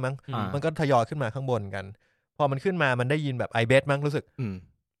ล่นแล้วด้วยมั้งมันก็ทยอยขึ้นมาข้างบนกันพอมันขึ้นมามันได้ยินแบบ I bet มั้งรู้สึก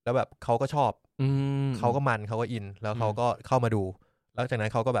แล้วแบบเขาก็ชอบเขาก็มันเขาก็อินแล้วเขาก็เข้ามาดูแล้วจากนั้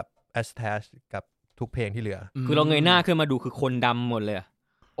นเขาก็แบบ attach กับทุกเพลงที่เหลือคือเราเงยหน้าขึ้นมาดูคือคนดำหมดเลย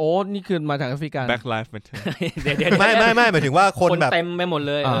โอ้นี่คือมาจากแอฟริกา Black Lives Matter ไม่หมายถึงว่าคนแบบเต็มไปหมด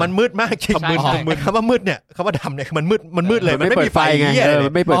เลยมันมืดมากจริงคำว่ามืดเนี่ยคำว่าดำเนี่ยมันมืดเลยมันไม่มีไฟไง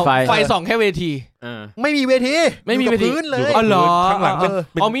ไม่เปิดไฟไฟส่องแค่เวทีไม่มีเวทีไม่มีพื้นเลยอ๋อเหรอข้างหลัง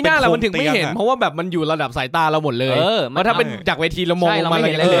มีหน้าเรามันถึงไม่เห็นเพราะว่าแบบมันอยู่ระดับสายตาเราหมดเลยเพราะถ้าเป็นจากเวทีเรามองมาไม่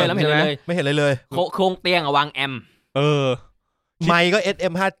เห็นเลยไม่เห็นเลยโครงเตียงวางแอมไมค์ก็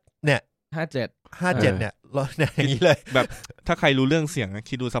SM5 เนี่ย57เนี่ยอย่างนี้เลยแบบถ้าใครรู้เรื่องเสียง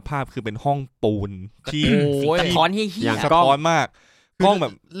คิดดูสภาพคือเป็นห้องปูนที่สะท้อนเหี้ยสะท้อนมากกล้องแบ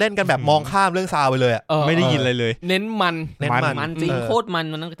บเล่นกันแบบมองข้ามเรื่องซาวไปเลยไม่ได้ยินอะไรเลยเน้นมันจริงโคตรมัน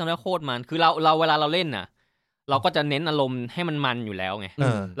นั้นก็ทำได้โคตรมันคือเราเวลาเราเล่นน่ะเราก็จะเน้นอารมณ์ให้มันอยู่แล้วไง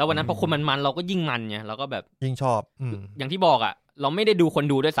แล้ววันนั้นพอคนมันเราก็ยิ่งมันไงเราก็แบบยิ่งชอบอย่างที่บอกอ่ะเราไม่ได้ดูคน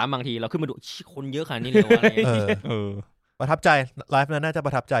ดูด้วยซ้ำบางทีเราขึ้นมาดูคนเยอะขนาดนี้เลยว่าประทับใจไลฟ์นั้นน่าจะป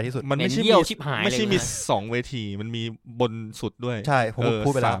ระทับใจที่สุดมันไม่ใช่มี2เวทีมันมีบนสุดด้วยใช่ผมพู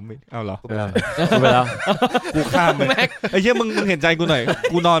ดไปแล้วเอาเหรอพูดไปแล้วกูข้ามเลยไอ้เหี้ยมึงเห็นใจกูหน่อย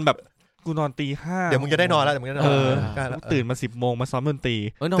กูนอนแบบกูนอนตี 5เดี๋ยวมึงจะได้นอนแล้วตื่นมา 10 โมงมาซ้อมดนตรี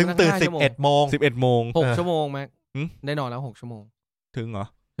ถึงตื่น 11 โมง6 ชั่วโมงแม็กได้นอนแล้ว6 ชั่วโมงถึงเหรอ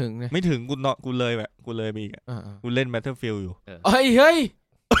ถึงไม่ถึงกูเลยแบบกูเลยไปอีกกูเล่น Battlefield อยู่เฮ้ย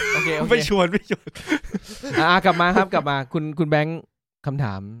โอเคไม่ชวนกลับมาครับกลับมาคุณแบงค์คำถ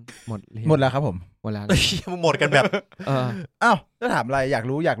ามหมดแล้วครับผมหมดแล้วหมดกันแบบอ้าวจะถามอะไรอยาก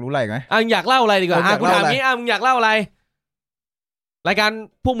รู้อะไรไหมอยากเล่าอะไรดีกว่ากูถามนี้มึงอยากเล่าอะไร รายการ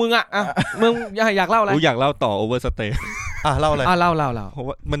พวกมึงอ่ะมึงอยากเล่าอะไรกูอยากเล่าต่อ Overstay เล่าเลยเล่าเพราะ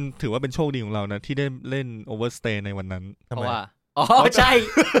ว่ามันถือว่าเป็นโชคดีของเรานะที่ได้เล่น Overstay ในวันนั้นเพราะว่าใช่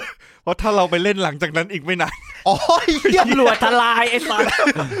เพราะถ้าเราไปเล่นหลังจากนั้นอีกไม่นานตำรวจทลายไอ้สัตว์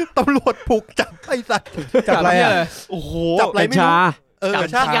ตำรวจผูกจับไอ้สัตว์จับอะไรโอ้โหจับอะไรไม่รู้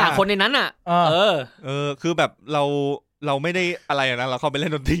จับอย่างคนในนั้นอ่ะคือแบบเราไม่ได้อะไรนะเราเข้าไปเล่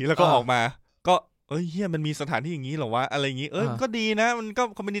นดนตรีแล้วก็ออกมาก็เฮียมันมีสถานที่อย่างนี้เหรอวะอะไรอย่างนี้ก็ดีนะมันก็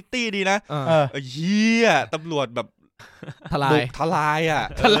คอมมูนิตี้ดีนะเฮียตำรวจแบบทลายอ่ะ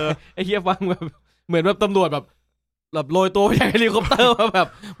ไอ้เฮียฟังแบบเหมือนแบบตำรวจแบบโรยตัวอย่างเฮลิคอปเตอร์แบบ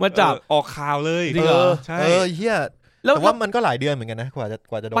มาจับออกข่าวเลยใช่เฮียแต่ว่ามันก็หลายเดือนเหมือนกันนะกว่า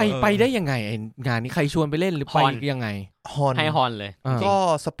จะโดนไปได้ยังไงงานนี้ใครชวนไปเล่นหรือไปยังไงให้ฮอนเลยก็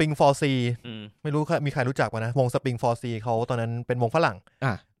สปริงฟอร์ซีไม่รู้มีใครรู้จักป่ะนะวงสปริงฟอร์ซีเขาตอนนั้นเป็นวงฝรั่ง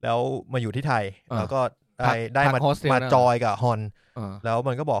แล้วมาอยู่ที่ไทยแล้วก็ได้มาจอยกับฮอนแล้ว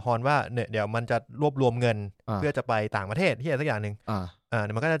มันก็บอกฮอนว่าเนี่ยเดี๋ยวมันจะรวบรวมเงินเพื่อจะไปต่างประเทศที่อะไรสักอย่างนึงเ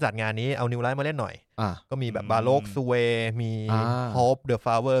ดี๋ยวมันก็จะจัดงานนี้เอานิวไลท์มาเล่นหน่อยก็มีแบบบาโลกซูเวมีโฮปเดอะฟ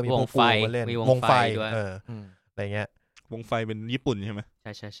ลาเวอร์มีพวกกูมาเล่นวงไฟอะไรเงี้ยวงไฟเป็นญี่ปุ่นใช่ไหมใ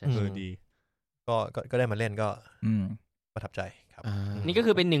ช่ดีก็ได้มาเล่นก็ประทับใจครับนี่ก็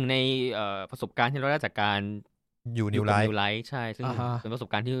คือเป็นหนึ่งในประสบการณ์ที่เราได้จากการอยู่นิวไลท์ใช่ซึ่งเป็นประสบ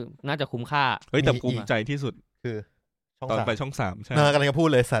การณ์ที่น่าจะคุ้มค่าแต่ภูมิใจที่สุดคือตอนไปช่อง3ใช่กำลังจะพูด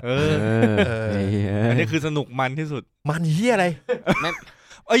เลยสัตว์อันนี้คือสนุกมันที่สุดมันเหี้ยอะไร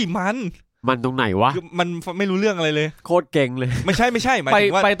มันตรงไหนวะมันไม่รู้เรื่องอะไรเลยโคตรเก่งเลยไม่ใช่หมายถึ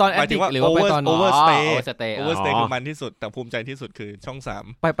งว่าไปตอนแอดดิกหรือว่าไปตอนOverstay คือมันที่สุดแต่ภูมิใจที่สุดคือช่อง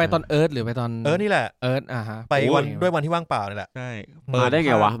3ไปตอนเอิร์ธหรือไปตอนนี่แหละไปด้วยวันที่ว่างเปล่านี่แหละใช่มาได้ไ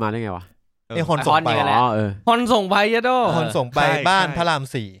งวะนี่ฮอนส่งไปฮอนส่งไปยะโดฮอนส่งไปบ้านพระราม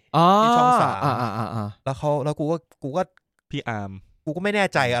4ที่ช่อง3แล้วกูก็พี่อาร์มกูก็ไม่แน่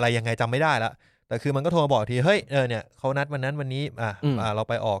ใจอะไรยังไงจำไม่ได้ละแต่คือมันก็โทรมาบอกทีเฮ้ยเนี่ยเขานัดวันนั้นวันนี้เรา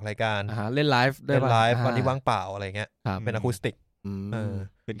ไปออกรายการเล่นไลฟ์วันที่ว่างเปล่าอะไรเงี้ยเป็นอะคูสติก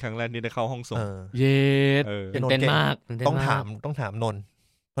เป็นครั้งแรกที่ได้เข้าห้องส่งเย็ดเต้นมากต้องถามนนท์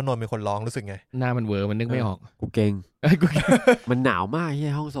เพราะนนท์เป็นคนร้องรู้สึกไงหน้ามันเวอร์มันนึกไม่ออกกูเก่งมันหนาวมาก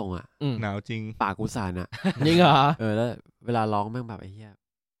ที่ห้องส่งอ่ะหนาวจริงปากกูสั่นอ่ะจริงเหรอแล้วเวลาร้องแม่งแบบไอ้เหี้ย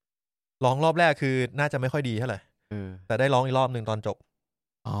ร้องรอบแรกคือน่าจะไม่ค่อยดีเท่าไหร่แต่ได้ร้องอีกรอบนึงตอนจบ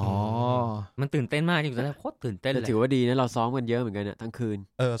มันตื่นเต้นมากจริงๆแล้วโคตรตื่นเต้นเลยถือว่าดีนะเราซ้อมกันเยอะเหมือนกันเนี่ยทั้งคืน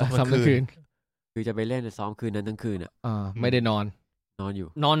ซ้อมทั้งคืนคือจะไปเล่นซ้อมคืนนั้นทั้งคืนอ่ะไม่ได้นอนอยู่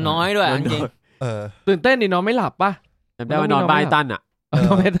นอนน้อยด้วยจริงตื่นเต้นดินอนไม่หลับป่ะจำได้ว่านอนบ้านตันอ่ะ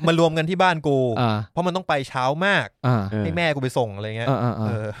มารวมกันที่บ้านกูเพราะมันต้องไปเช้ามากให้แม่กูไปส่งอะไรเงี้ย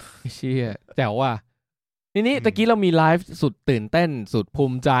เชี่ยแจ๋วว่ะนี่ตะกี้เรามีไลฟ์สุดตื่นเต้นสุดภู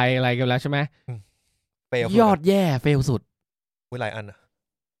มิใจอะไรกันแล้วใช่ไหมยอดแย่เฟลสุดหลายอัน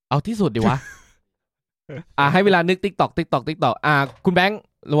เอาที่สุดดิวะให้เวลานึก TikTok คุณแบงค์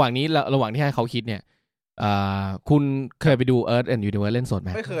ระหว่างที่ให้เขาคิดเนี่ยคุณเคยไปดู Earth and Universe เล่นสดไหม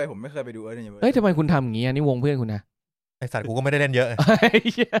ไม่เคยผมไม่เคยไปดู Earth and Universe ทำไมคุณทำอย่างงี้นี่วงเพื่อนคุณนะไอสัตว์กูก็ไม่ได้เล่นเยอะ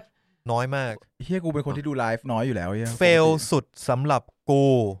น้อยมากเฮียกูเป็นคนที่ดูไลฟ์น้อยอยู่แล้วเฮียเฟลสุดสำหรับกู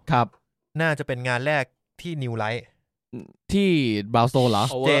ครับน่าจะเป็นงานแรกที่นิวไลท์ที่บาวโซเหรอ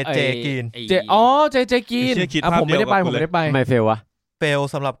เจกีนเจกีนผมไม่ได้ไปไม่เฟลวะเฟล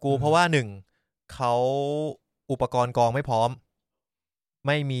สำหรับกูเพราะว่า1เขาอุปกรณ์กองไม่พร้อมไ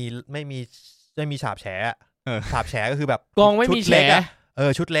ม่มีฉาบแฉก็คือแบบกองไม่มีแฉ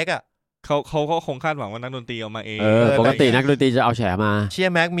ชุดเล็กอ่ะเขาก็คงคาดหวังว่านักดนตรีเอามาเองปกตินักดนตรีจะเอาแฉมาเชีย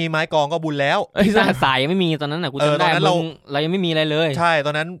ร์แม็กมีไม้กองก็บุญแล้วสายยังไม่มีตอนนั้นกูจำได้เรายังไม่มีอะไรเลยใช่ต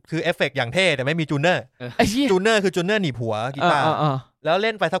อนนั้นคือเอฟเฟกต์อย่างเท่แต่ไม่มีจูเนอร์จูเนอร์คือจูเนอร์หนีบหัวกีตาร์แล้วเ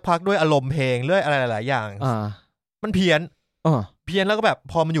ล่นไปสักพักด้วยอารมณ์เพลงเรื่อยอะไรหลายๆอย่างมันเพี้ยนแล้วก็แบบ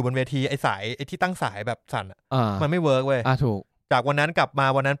พอมันอยู่บนเวทีไอ้สายไอ้ที่ตั้งสายแบบสั่นมันไม่เวิร์กเว้ยถูกจากวันนั้นกลับมา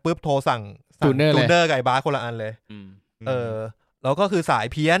วันนั้นปุ๊บโทรสั่งจูเนอร์กับไอ้บาสคนละอันเลยแล้วก็คือสาย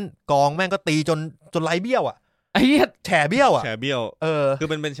เพี้ยนกองแม่งก็ตีจนไหลเบี้ยวอ่ะไอ้แฉเบี้ยวคือ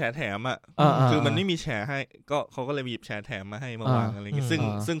มันเป็นแฉแถมอ่ะคือมันไม่มีแฉให้ก็เขาก็เลยหยิบแฉแถมมาให้มาวางอะไรอย่างงี้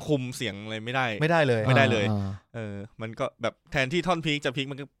ซึ่งคุมเสียงอะไรไม่ได้เลยมันก็แบบแทนที่ท่อนพีคจะพีค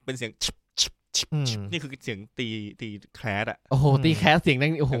มันก็เป็นเสียงนี่คือเสียงตีแคสอ่ะโอ้โหตีแคสเสียงนั่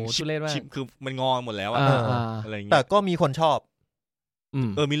งโอ้โหทุเรศมากคือมันงอหมดแล้วอะไรอย่างเงี้ยแต่ก็มีคนชอบ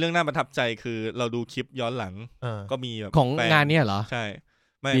มีเรื่องน่าประทับใจคือเราดูคลิปย้อนหลังก็มีแบบของงานนี้เหรอใช่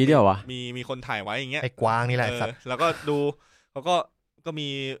มีเดียววะมีคนถ่ายไว้อย่างเงี้ยไอ้กวางนี่แหละแล้วก็ดูเขาก็มี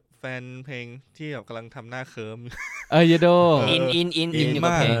แฟนเพลงที่แบบกำลังทำหน้าเคิร์มเยโดอินม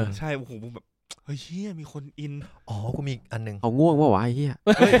ากใช่โอ้โหแบบ เฮ้ยเฮียมีคนอินกูมีอันนึงเอาง่วงว่าวะไอ้เหี้ย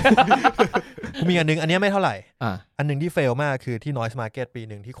กูมีอันนึงอันนี้ไม่เท่าไหร่อันนึงที่เฟลมากคือที่ Noise Market ปี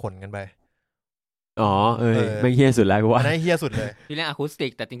นึงที่ขนกันไปไม่เฮี้ยสุดแล้วกูว่าอันนั้นเฮี้ยสุดเลยที่เล่นอะคูสติ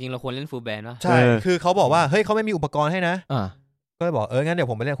กแต่จริงๆเราควรเล่นฟูลแบนด์วะใช่คือเขาบอกว่าเฮ้ยเขาไม่มีอุปกรณ์ให้นะก็เลยบอกงั้นเดี๋ยว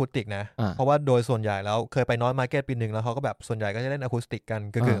ผมไปเล่นอะคูสติกนะเพราะว่าโดยส่วนใหญ่แล้วเคยไป Noise Market ปีนึงแล้วเขาก็แบบส่วนใหญ่ก็จะเล่นอะคูสติกกัน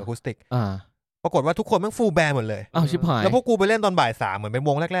กึ่งอะคูสติกปรากฏว่าทุกคนแม่งฟูลแบนด์หมดเลยชิบหายแล้วพวกกูไปเล่นตอนบ่าย3เหมือนเป็นว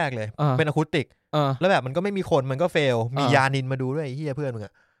งแรกๆเลยเป็นอะคูสติกแล้วแบบมันก็ไม่มีคนมันก็เฟลมียานินมาดูด้วยไอ้เหี้ยเพื่อนมึงอ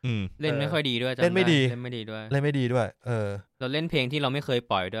ะเล่นไม่ค่อยดีด้วยเล่นไม่ดีด้วยเราเล่นเพลงที่เราไม่เคย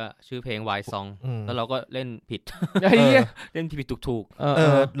ปล่อยด้วยชื่อเพลง Y Song แล้วเราก็เล่นผิดเล่นผิดถูก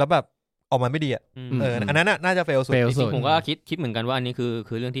แล้วแบบออกมาไม่ดีอันนั้นน่าจะเฟลสุดจริงๆผมก็คิดเหมือนกันว่าอันนี้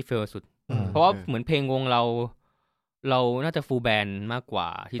คือเรื่องที่เฟลสุดเพราะว่าเหมือนเพลงวงเราน่าจะฟูลแบนด์มากกว่า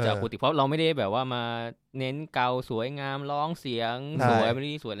ที่จะคูติเพราะเราไม่ได้แบบว่ามาเน้นเกาสวยงามร้องเสียงสวยไม่ได้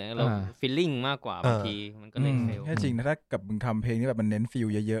สวยอะไรเราฟีลลิ่งมากกว่าบางทีมันก็เลยเฟลแค่จริงนะถ้ากับมึงทำเพลงที่แบบมันเน้นฟีล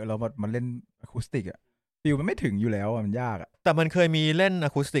เยอะๆแล้วมันเล่นอะคูสติกอะฟีลมันไม่ถึงอยู่แล้วมันยากอะแต่มันเคยมีเล่นอ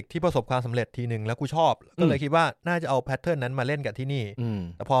ะคูสติกที่ประสบความสำเร็จทีนึงแล้วกูชอบก็เลยคิดว่าน่าจะเอาแพทเทิร์นนั้นมาเล่นกับที่นี่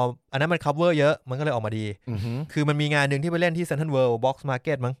แต่พออันนั้นมันคัฟเวอร์เยอะมันก็เลยออกมาดีคือมันมีงานนึงที่ไปเล่นที่ Central World Box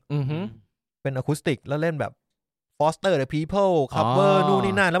Market มั้งเป็นอะคูสติกแล้วเล่นแบบFoster the People cover นู่น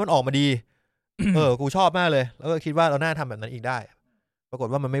นี่นั่นแล้วมันออกมาดีกูชอบมากเลยแล้วก็คิดว่าเราน่าทำแบบนั้นอีกได้ปรากฏ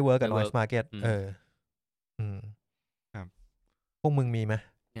ว่ามันไม่เวิร์กกับ Noise Market ครับพวกมึงมีไหม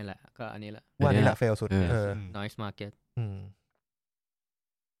นี่แหละก็อันนี้แหละว่านี่แหละเฟลสุดNoise Market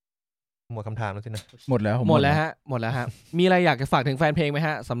หมดคำถามแล้วสินะหมดแล้วฮะมีอะไรอยากจะฝากถึงแฟนเพลงไหมฮ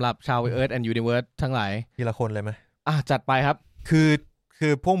ะสำหรับชาว Earth and Universe ทั้งหลายทีละคนเลยไหมจัดไปครับคื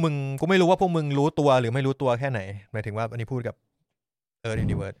อพวกมึงกูไม่รู้ว่าพวกมึงรู้ตัวหรือไม่รู้ตัวแค่ไหนหมายถึงว่าอันนี้พูดกับ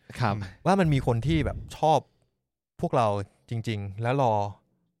Universe ครับว่ามันมีคนที่แบบชอบพวกเราจริงๆแล้วรอ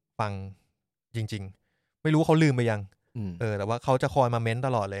ฟังจริงๆไม่รู้เขาลืมไปยังแต่ว่าเขาจะคอยมาเม้นต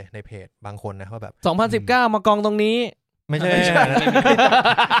ลอดเลยในเพจบางคนนะว่าแบบ2019มากองตรงนี้ไม่ใช่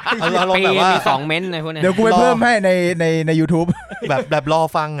อารมณ์แบบว่ามี2เม้นในพวกนี้เดี๋ยวกูไปเพิ่มให้ใน YouTube แบบรอ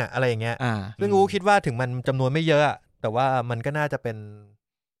ฟังอะไรอย่างเงี้ยซึ่งกูคิดว่าถึงมันจำนวนไม่เยอะแต่ว่ามันก็น่าจะเป็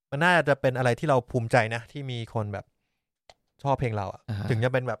นอะไรที่เราภูมิใจนะที่มีคนแบบชอบเพลงเราถึงจะ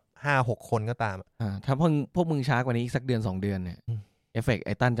เป็นแบบ 5-6 คนก็ตามถ้าพวกมึงช้ากว่านี้อีกสักเดือน 2 เดือนเนี่ยเอฟเฟกต์ไ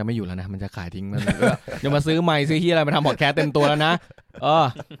อ้ตั้นจะไม่อยู่แล้วนะมันจะขายทิ้งมันจะมาซื้อไมค์ซื้อเฮียอะไรมาทำพอดแคสต์เต็มตัวแล้วนะ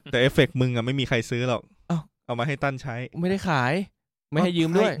แต่เอฟเฟกต์มึงไม่มีใครซื้อหรอกเอามาให้ตั้นใช้ไม่ได้ขายไม่ให้ยืม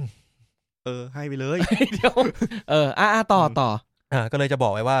ด้วยให้ไปเลยเดี๋ยวต่อก็เลยจะบ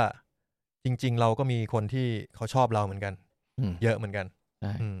อกไว้ว่าจริงๆเราก็มีคนที่เขาชอบเราเหมือนกันเยอะเหมือนกัน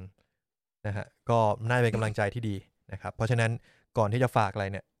นะฮะก็น่าเป็นกำลังใจที่ดีนะครับเพราะฉะนั้นก่อนที่จะฝากอะไร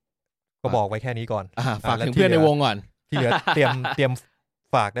เนี่ยก็บอกไว้แค่นี้ก่อนฝากถึงเพื่อนในวงก่อนที่เหลือเตรียม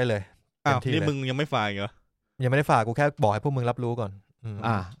ฝากได้เลยนี่มึงยังไม่ฝากเหรอยังไม่ได้ฝากกูแค่บอกให้พวกมึงรับรู้ก่อน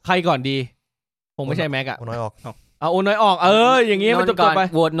ใครก่อนดีคงไม่ใช่แม็กโอน้อยออกโอน้อยออกอย่างงี้มันจบไป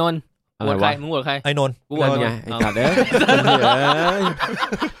โหวตนนโหวตใครมึงโหวตใครไอ้นนกูโหวตไงไอ้กัด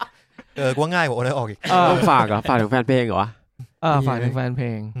กูว่าง่ายกว่าโอน้อยออกอีกต้องฝากเหรอฝากถึงแฟนเพลงเหรอฝากถึงแฟนเพล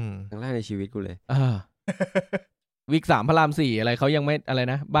งครั้งแรกในชีวิตกูเลยวิก3พระราม4อะไรเขายังไม่อะไร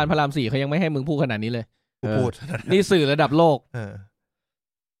นะบ้านพระราม4เขายังไม่ให้มึงพูดขนาดนี้เลยพูดนี่สื่อระดับโลก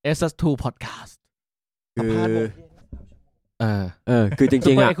SS2 Podcast คือจ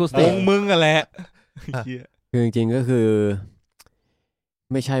ริงๆวงมึงอะแหละคือจริงๆก็คือ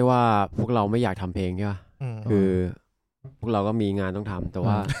ไม่ใช่ว่าพวกเราไม่อยากทำเพลงใช่ป่ะคือพวกเราก็มีงานต้องทำแต่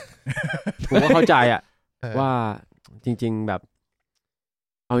ว่าผมก็เข้าใจว่าจริงๆแบบ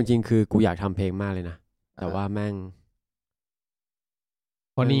เอาจริงๆคือกูอยากทำเพลงมากเลยนะแต่ว่าแม่ง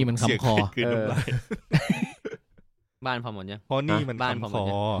พอนี่มันคำคอบ้านผ่อนหมดยังพอนี่มันบ้านผ่อน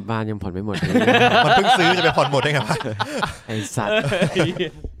บ้านยังผ่อนไม่หมดมันเพิ่งซื้อจะไปผ่อนหมดได้ไงวะไอสัตว์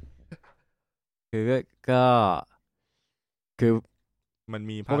คือมัน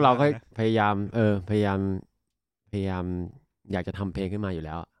มีพวกเราก็พยายามพยายามอยากจะทำเพลงขึ้นมาอยู่แ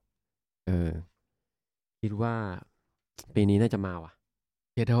ล้วคิดว่าปีนี้น่าจะมาว่ะ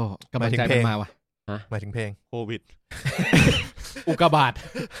เยโดกำลังใจมันมาว่ะหมายถึงเพลงโควิดอุกกาบาต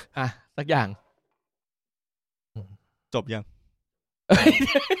สักอย่างจบยัง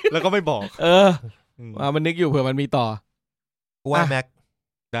แล้วก็ไม่บอกมันนึกอยู่เผื่อมันมีต่อว่าแม็ก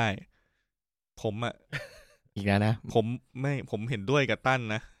ได้ผมอีกแล้วนะผมเห็นด้วยกับตั้น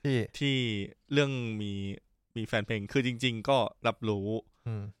นะที่เรื่องมีแฟนเพลงคือจริงๆก็รับรู้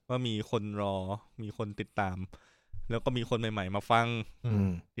ว่ามีคนรอมีคนติดตามแล้วก็มีคนใหม่ๆมาฟัง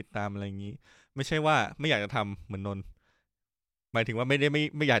ติดตามอะไรอย่างนี้ไม่ใช่ว่าไม่อยากจะทำเหมือนนน หมายถึงว่า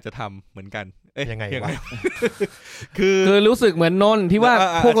ไม่อยากจะทำเหมือนกันยังไงวะ คือรู้สึกเหมือนนนที่ว่า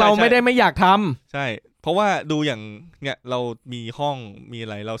พวกเราไม่อยากทำใช่เพราะว่าดูอย่างเนี่ยเรามีห้องมีอะ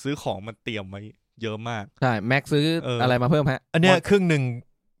ไรเราซื้อของมาเตรียมไว้เยอะมากใช่แม็กซื้ออะไรมาเพิ่มฮะอันเนี้ยครึ่งนึง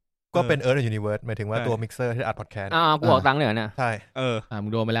ก็เป็น Earth Universe หมายถึงว่าตัวมิกเซอร์ที่อัดพอดแคสต์กูออกตังค์เลยเนี่ยใช่มึ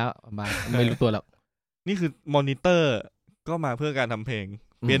งโดนไปแล้วบายไม่รู้ตัวหรอกนี่คือมอนิเตอร์ก็มาเพื่อการทำเพลง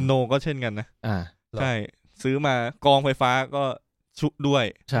เปียโนก็เช่นกันนะใช่ซื้อมากองไฟฟ้าก็ชุบด้วย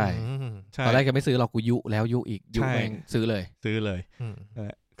ใช่ตอนแรกก็ไม่ซื้อเรากูยุแล้วยุอีกยุเองซื้อเลย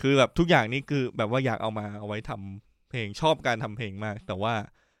คือแบบทุกอย่างนี่คือแบบว่าอยากเอาไว้ทำเพลงชอบการทำเพลงมากแต่ว่า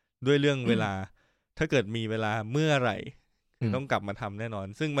ด้วยเรื่องเวลาถ้าเกิดมีเวลาเมื่อไหร่ต้องกลับมาทำแน่นอน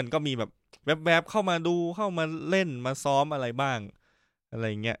ซึ่งมันก็มีแบบแวบๆเข้ามาดูเข้ามาเล่นมาซ้อมอะไรบ้างอะไร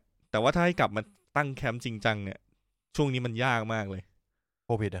เงี้ยแต่ว่าถ้าให้กลับมาตั้งแคมป์จริงจังเนี่ยช่วงนี้มันยากมากเลยโค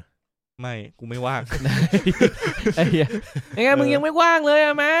วิดไม่กูไม่ว่างไอ้เหี้ยยังไงมึงยังไม่ว่างเลยอ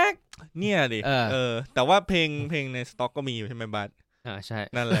ะแม็กเนี่ยดิแต่ว่าเพลงในสต็อกก็มีอยู่ใช่ไหมบัสใช่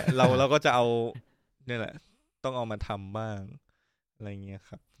นั่นแหละเราก็จะเอาเนี่ยแหละต้องเอามาทำบ้างอะไรเงี้ยค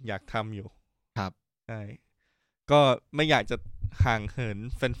รับอยากทำอยู่ครับใช่ก็ไม่อยากจะห่างเหิน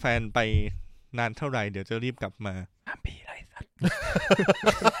แฟนๆไปนานเท่าไหร่เดี๋ยวจะรีบกลับมาปีไรสัตว์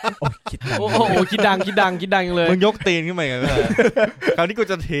โอ้คิดดังยังเลยมึงยกตีนขึ้นมาอย่างเงี้ยคราวนี้กู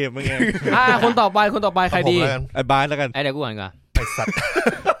จะเทมึงไงคนต่อไปใครดีไอ้บาสแล้วกันไอ้เดี๋ยวกูก่อนไอ้สัตว์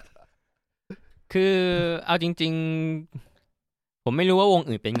คือเอาจริงๆผมไม่รู้ว่าวง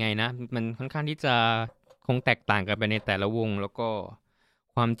อื่นเป็นไงนะมันค่อนข้างที่จะคงแตกต่างกันไปในแต่ละวงแล้วก็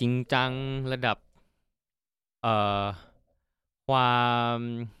ความจริงจังระดับความ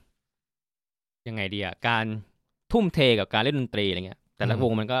ยังไงดีอ่ะการทุ่มเทกับการเล่นดนตรีอะไรเงี้ยแต่ละว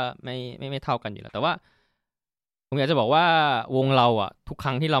งมันก็ไม่เท่ากันอยู่แล้วแต่ว่าผมอยากจะบอกว่าวงเราอ่ะทุกค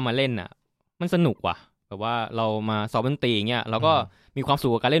รั้งที่เรามาเล่นอ่ะมันสนุกว่ะแบบว่าเรามาซ้อมดนตรีอย่างเงี้ยเราก็มีความสุ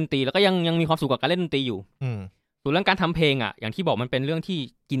ขกับการเล่นดนตรีแล้วก็ยังมีความสุขกับการเล่นดนตรีอยู่ส่วนเรื่องการทำเพลงอ่ะอย่างที่บอกมันเป็นเรื่องที่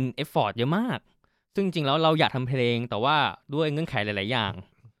กินเอฟฟอร์ตเยอะมากซึ่งจริงๆแล้วเราอยากทำเพลงแต่ว่าด้วยเงื่อนไขหลายๆอย่าง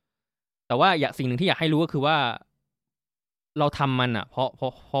แต่ว่าสิ่งหนึ่งที่อยากให้รู้ก็คือว่าเราทำมันอ่ะเพ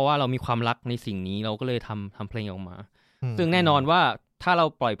ราะว่าเรามีความรักในสิ่งนี้เราก็เลยทำเพลงออกมาซึ่งแน่นอนว่าถ้าเรา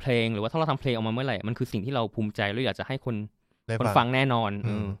ปล่อยเพลงหรือว่าถ้าเราทำเพลงออกมาเมื่อไหร่มันคือสิ่งที่เราภูมิใจแล้วอยากจะให้คนฟังแน่นอน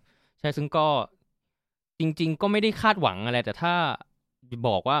ใช่ซึ่งก็จริงๆก็ไม่ได้คาดหวังอะไรแต่ถ้าบ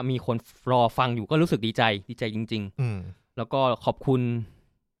อกว่ามีคนรอฟังอยู่ก็รู้สึกดีใจจริงๆแล้วก็ขอบคุณ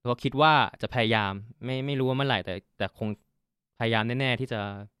แล้วก็คิดว่าจะพยายามไม่รู้ว่าเมื่อไหร่แต่คงพยายามแน่ๆที่จะ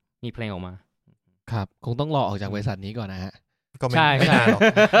มีเพลงออกมาครับคงต้องรอออกจากบริษัทนี้ก่อนนะฮะก็ไม่นานหรอก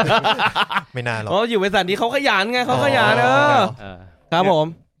ไม่นานหรอกเพราะอยู่บริษัทนี้เขาขยันไงเขาขยันครับผม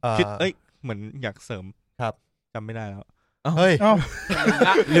คิดเหมือนอยากเสริมครับจำไม่ได้แล้วเฮ้ย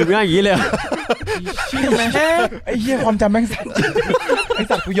ลืมง่ายอย่างนี้เลยเชี่ยแม่ไอ้เหี้ยความจำแม่งสั้นจริงไอ้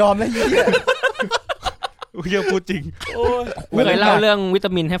สัตว์กูยอมแล้วเหี้ยกูยังพูดจริงเคยเล่าเรื่องวิต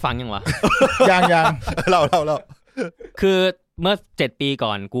ามินให้ฟังยังวะยังเล่าคือเมื่อ7 ปีก่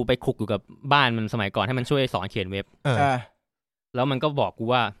อนกูไปคลุกอยู่กับบ้านมันสมัยก่อนให้มันช่วยสอนเขียนเว็บแล้วมันก็บอกกู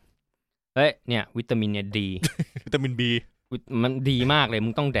ว่าเฮ้ยเนี่ยวิตามินเนี่ยดีวิตามิน B มันดีมากเลยมึ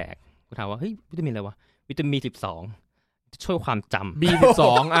งต้องแดกกูถามว่าเฮ้ยวิตามินอะไรวะวิตามินB12ช่วยความจำ B12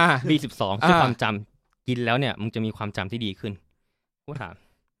 B12 ช่วยความจำกินแล้วเนี่ยมึงจะมีความจำที่ดีขึ้นกูถาม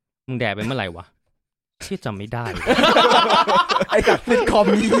มึงแดกไปเมื่อไหร่วะเชี่ยจำไม่ได้ไอ้กับซิทคอม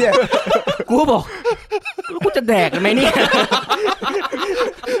นี้เนี่ยกูบอกกูจะแดกไหมเนี่ย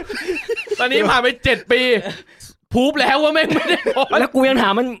ตอนนี้ผ่านไป7 ปีพูบแล้วว่าแม่งไม่ได้แล้วกูยังถา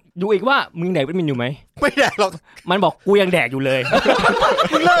มมันอยู่อีกว่ามึงแดกวิตามินอยู่ไหมไม่แดกหรอกมันบอกกูยังแดกอยู่เลย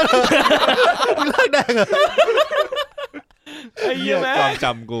มึงเลิกแดกเหรอไอ้เหี้ยความจ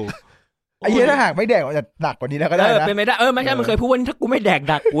ำกูไอ้เหี้ยถ้าหากไม่แดกมันจะหนักกว่านี้แล้วก็ได้นะเป็นไม่ได้ไม่ใช่มันเคยพูดว่าถ้ากูไม่แดก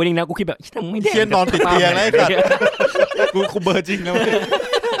ดักกูเองนะกูคิดแบบถ้ามึงไม่แดกเชี่ยนอนติดเตียงไอ้สัตว์กูเบอร์จริงนะ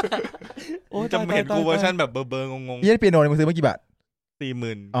จำเห็นกูเวอร์ชันแบบเบอร์งงๆเหี้ยเปียโนมึงซื้อมากี่บาท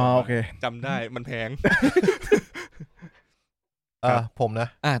40,000โอเคจำได้มันแพงผมนะ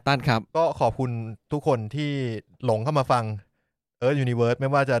ตั้นครับก็ขอบคุณทุกคนที่หลงเข้ามาฟังEarth Universe ไม่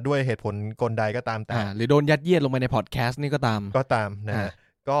ว่าจะด้วยเหตุผลกลใดก็ตามแต่หรือโดนยัดเยียดลงไปในพอดแคสต์นี่ก็ตามนะฮะ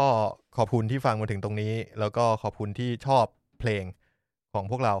ก็ขอบคุณที่ฟังมาถึงตรงนี้แล้วก็ขอบคุณที่ชอบเพลงของ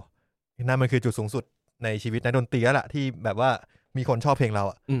พวกเรานั่นมันคือจุดสูงสุดในชีวิตนักดนตรีแล้วล่ะที่แบบว่ามีคนชอบเพลงเรา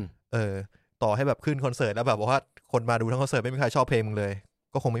ต่อให้แบบขึ้นคอนเสิร์ตแล้วแบบว่าคนมาดูทั้งคอนเสิร์ตไม่มีใครชอบเพลงมึงเลย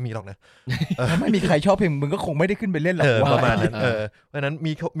ก็คงไม่มีหรอกนะไม่มีใครชอบเพลงมึงก็คงไม่ได้ขึ้นไปเล่นหรอกประมาณนั้นเพราะฉะนั้น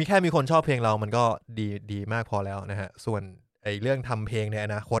มีแค่มีคนชอบเพลงเรามันก็ดีมากพอแล้วนะฮะส่วนไอ้เรื่องทำเพลงในอ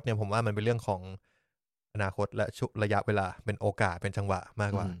นาคตเนี่ยผมว่ามันเป็นเรื่องของอนาคตและระยะเวลาเป็นโอกาสเป็นจังหวะมา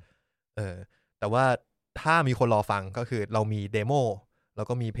กกว่าแต่ว่า ถ้ามีคนรอฟังก็คือเรามีเดโมแล้ว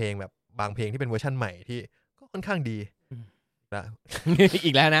ก็มีเพลงแบบบางเพลงที่เป็นเวอร์ชั่นใหม่ที่ก็ค่อนข้างดีนะ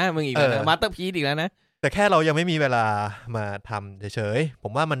อีกแล้วนะมึงอีกแล้วนะมาสเตอร์พีซอีกแล้วนะแต่แค่เรายังไม่มีเวลามาทำเฉยๆผ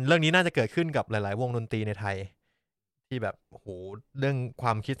มว่ามันเรื่องนี้น่าจะเกิดขึ้นกับหลายๆวงดนตรีในไทยที่แบบโอ้โหเรื่องคว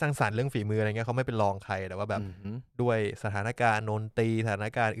ามคิดสร้างสรรค์เรื่องฝีมืออะไรเงี้ยเขาไม่เป็นรองใครแต่ว่าแบบด้วยสถานการณ์ดนตรีสถาน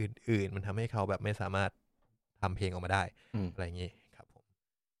การณ์อื่นๆมันทำให้เขาแบบไม่สามารถทำเพลงออกมาได้อะไรอย่างนี้ครับผม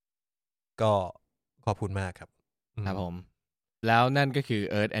ก็ขอบคุณมากครับครับผมแล้วนั่นก็คือ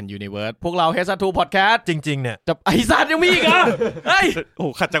Earth and Universe พวกเรา HSR2 Podcast จริงๆเนี่ยจะไอสัตว์ยังมีอีกเหรอเฮ้ยโอ้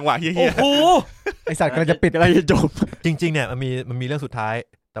ขัดจังหวะเฮี้ยโอ้โหไอสัตว์กำลังจะปิดอะไรจะจบจริงๆเนี่ยมันมีเรื่องสุดท้าย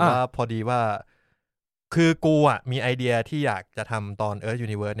แต่ว่าพอดีว่าคือกูอ่ะมีไอเดียที่อยากจะทำตอน Earth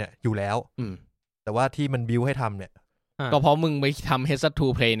Universe เนี่ยอยู่แล้วแต่ว่าที่มันบิวให้ทำเนี่ยก็เพราะมึงไปทำ HSR2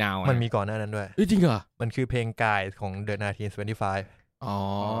 Play Now มันมีก่อนหน้านั้นด้วยจริงเหรอมันคือเพลงกายของ The 1925อ๋อ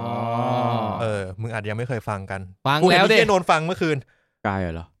มึงอาจยังไม่เคยฟังกันฟังแล้วดิโนนฟังเมื่อคืนกาย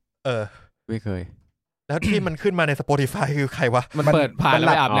เหรอไม่เคยแล้วที่มันขึ้นมาใน Spotify คือใครวะมันเปิดผ่านแล้วไ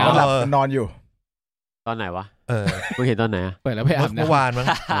ปอาบน้ำมันนอนอยู่ตอนไหนวะมึงเห็นตอนไหนเปิดแล้วไปอาบน้ำเมื่อวานมั้ง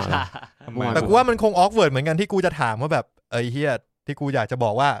แต่กูว่ามันคงออกเวิร์ดเหมือนกันที่กูจะถามว่าแบบไอ้เหี้ยที่กูอยากจะบ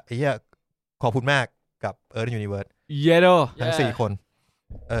อกว่าไอ้เหี้ยขอบคุณมากกับ Earth Universe เยโดทั้ง4คน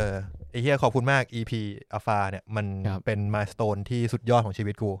ไอ้เหี้ยขอบคุณมาก EP อัลฟาเนี่ยมันเป็นมายสโตนที่สุดยอดของชี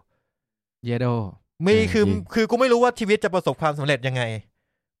วิตกูเยโดไม่คือกูไม่รู้ว่าชีวิตจะประสบความสำเร็จยังไง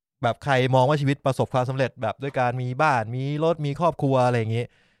แบบใครมองว่าชีวิตประสบความสำเร็จแบบด้วยการมีบ้านมีรถมีครอบครัวอะไรอย่างงี้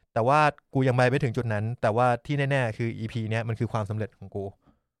แต่ว่ากูยังไปไม่ถึงจุดนั้นแต่ว่าที่แน่ๆคือ EP เนี้ยมันคือความสำเร็จของกู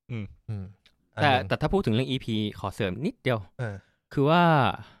แต่ถ้าพูดถึงเรื่อง EP ขอเสริมนิดเดียวคือว่า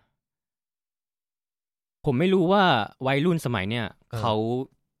ผมไม่รู้ว่าวัยรุ่นสมัยเนี้ยเขา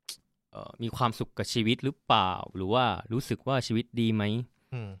มีความสุขกับชีวิตหรือเปล่าหรือว่ารู้สึกว่าชีวิตดีไหม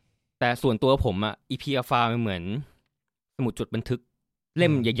แต่ส่วนตัวผมอ่ะ EP อัลฟามันเหมือนสมุดจดบันทึกเล่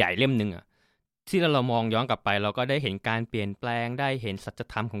มใหญ่ๆเล่มนึงอ่ะที่เรามองย้อนกลับไปเราก็ได้เห็นการเปลี่ยนแปลงได้เห็นสัจ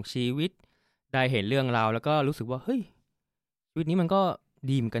ธรรมของชีวิตได้เห็นเรื่องราวแล้วก็รู้สึกว่าเฮ้ยชีวิตนี้มันก็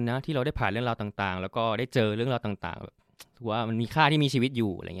ดีเหมือนกันนะที่เราได้ผ่านเรื่องราวต่างๆแล้วก็ได้เจอเรื่องราวต่างๆแบบถือว่ามันมีค่าที่มีชีวิตอ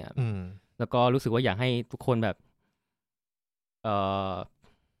ยู่อะไรเงี้ยแล้วก็รู้สึกว่าอยากให้ทุกคนแบบ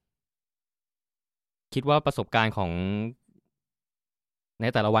คิดว่าประสบการณ์ของใน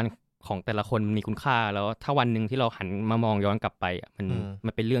แต่ละวันของแต่ละคนมีคุณค่าแล้วถ้าวันหนึ่งที่เราหันมามองย้อนกลับไปอ่ะมั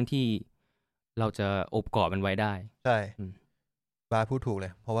นเป็นเรื่องที่เราจะโอบกอดมันไว้ได้ใช่บาพูดถูกเล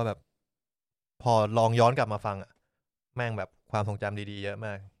ยเพราะว่าแบบพอลองย้อนกลับมาฟังอ่ะแม่งแบบความทรงจำดีๆเยอะม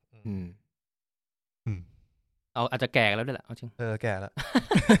ากเอาอาจจะแก่แล้วด้วยแหละเอาจริงแก่แล้ว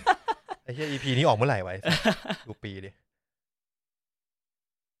ไอ้เหี้ย EP นี้ออกเมื่อไหร่ไว้ดูปีดิ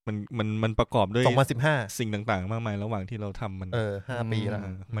มันประกอบด้วย2015สิ่งต่างๆมากมายระหว่างที่เราทำมัน5 ปีแล้ว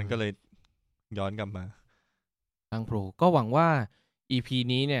มันก็เลยย้อนกลับมาทางโปรก็หวังว่า EP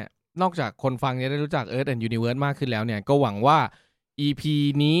นี้เนี่ยนอกจากคนฟังจะได้รู้จัก Earth and Universe มากขึ้นแล้วเนี่ยก็หวังว่า EP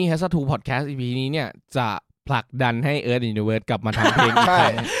นี้ HSR2 Podcast EP นี้เนี่ยจะผลักดันให้ Earth and Universe กลับมาทำเพลงอีกครั้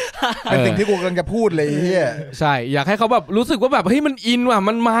งเป็นสิ่งที่กูกำลังจะพูดเลยเฮียใช่อยากให้เขาแบบรู้สึกว่าแบบเฮ้ยมันอินว่ะ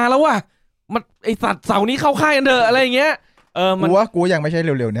มันมาแล้วว่ะมันไอสัตว์เสาร์นี้เข้าค่ายกันเถอะอะไรอย่างเงี้ยกูยังไม่ใช่เ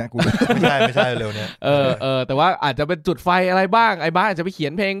ร็วๆเนี่ยกูไม่ใช่เร็วๆเนี่ยแต่ว่าอาจจะเป็นจุดไฟอะไรบ้างไอ้บ้าอาจจะไปเขีย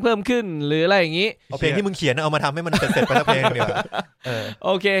นเพลงเพิ่มขึ้นหรืออะไรอย่างงี้เอาเพลงที่มึงเขียนเอามาทำให้มันเสร็จไปแล้วเพลงเดียวโอ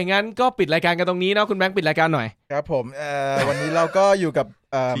เคงั้นก็ปิดรายการกันตรงนี้เนาะคุณแบงค์ปิดรายการหน่อยครับผมวันนี้เราก็อยู่กับ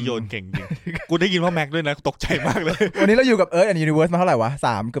ที่โยนเก่งจริงกูได้ยินว่าแม็กด้วยนะตกใจมากเลยวันนี้เราอยู่กับ Earth and Universe มาเท่าไหร่วะ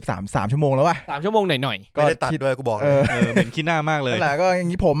เกือบ3 ชั่วโมงแล้ววะ3 ชั่วโมงหน่อยๆก็ได้ตัดด้วยกูบอกเป็นขี้หน้ามากเลยนั่นแหละก็อย่า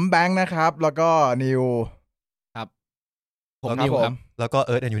งนี้ผมแบงค์นะครับแล้วก็นิวครับผมนิวครับแล้วก็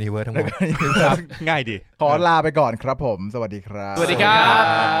Earth and Universe ทั้งหมดง่ายดิขอลาไปก่อนครับผมสวัสดีครับสวัสดีครั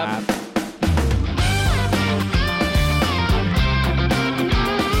บ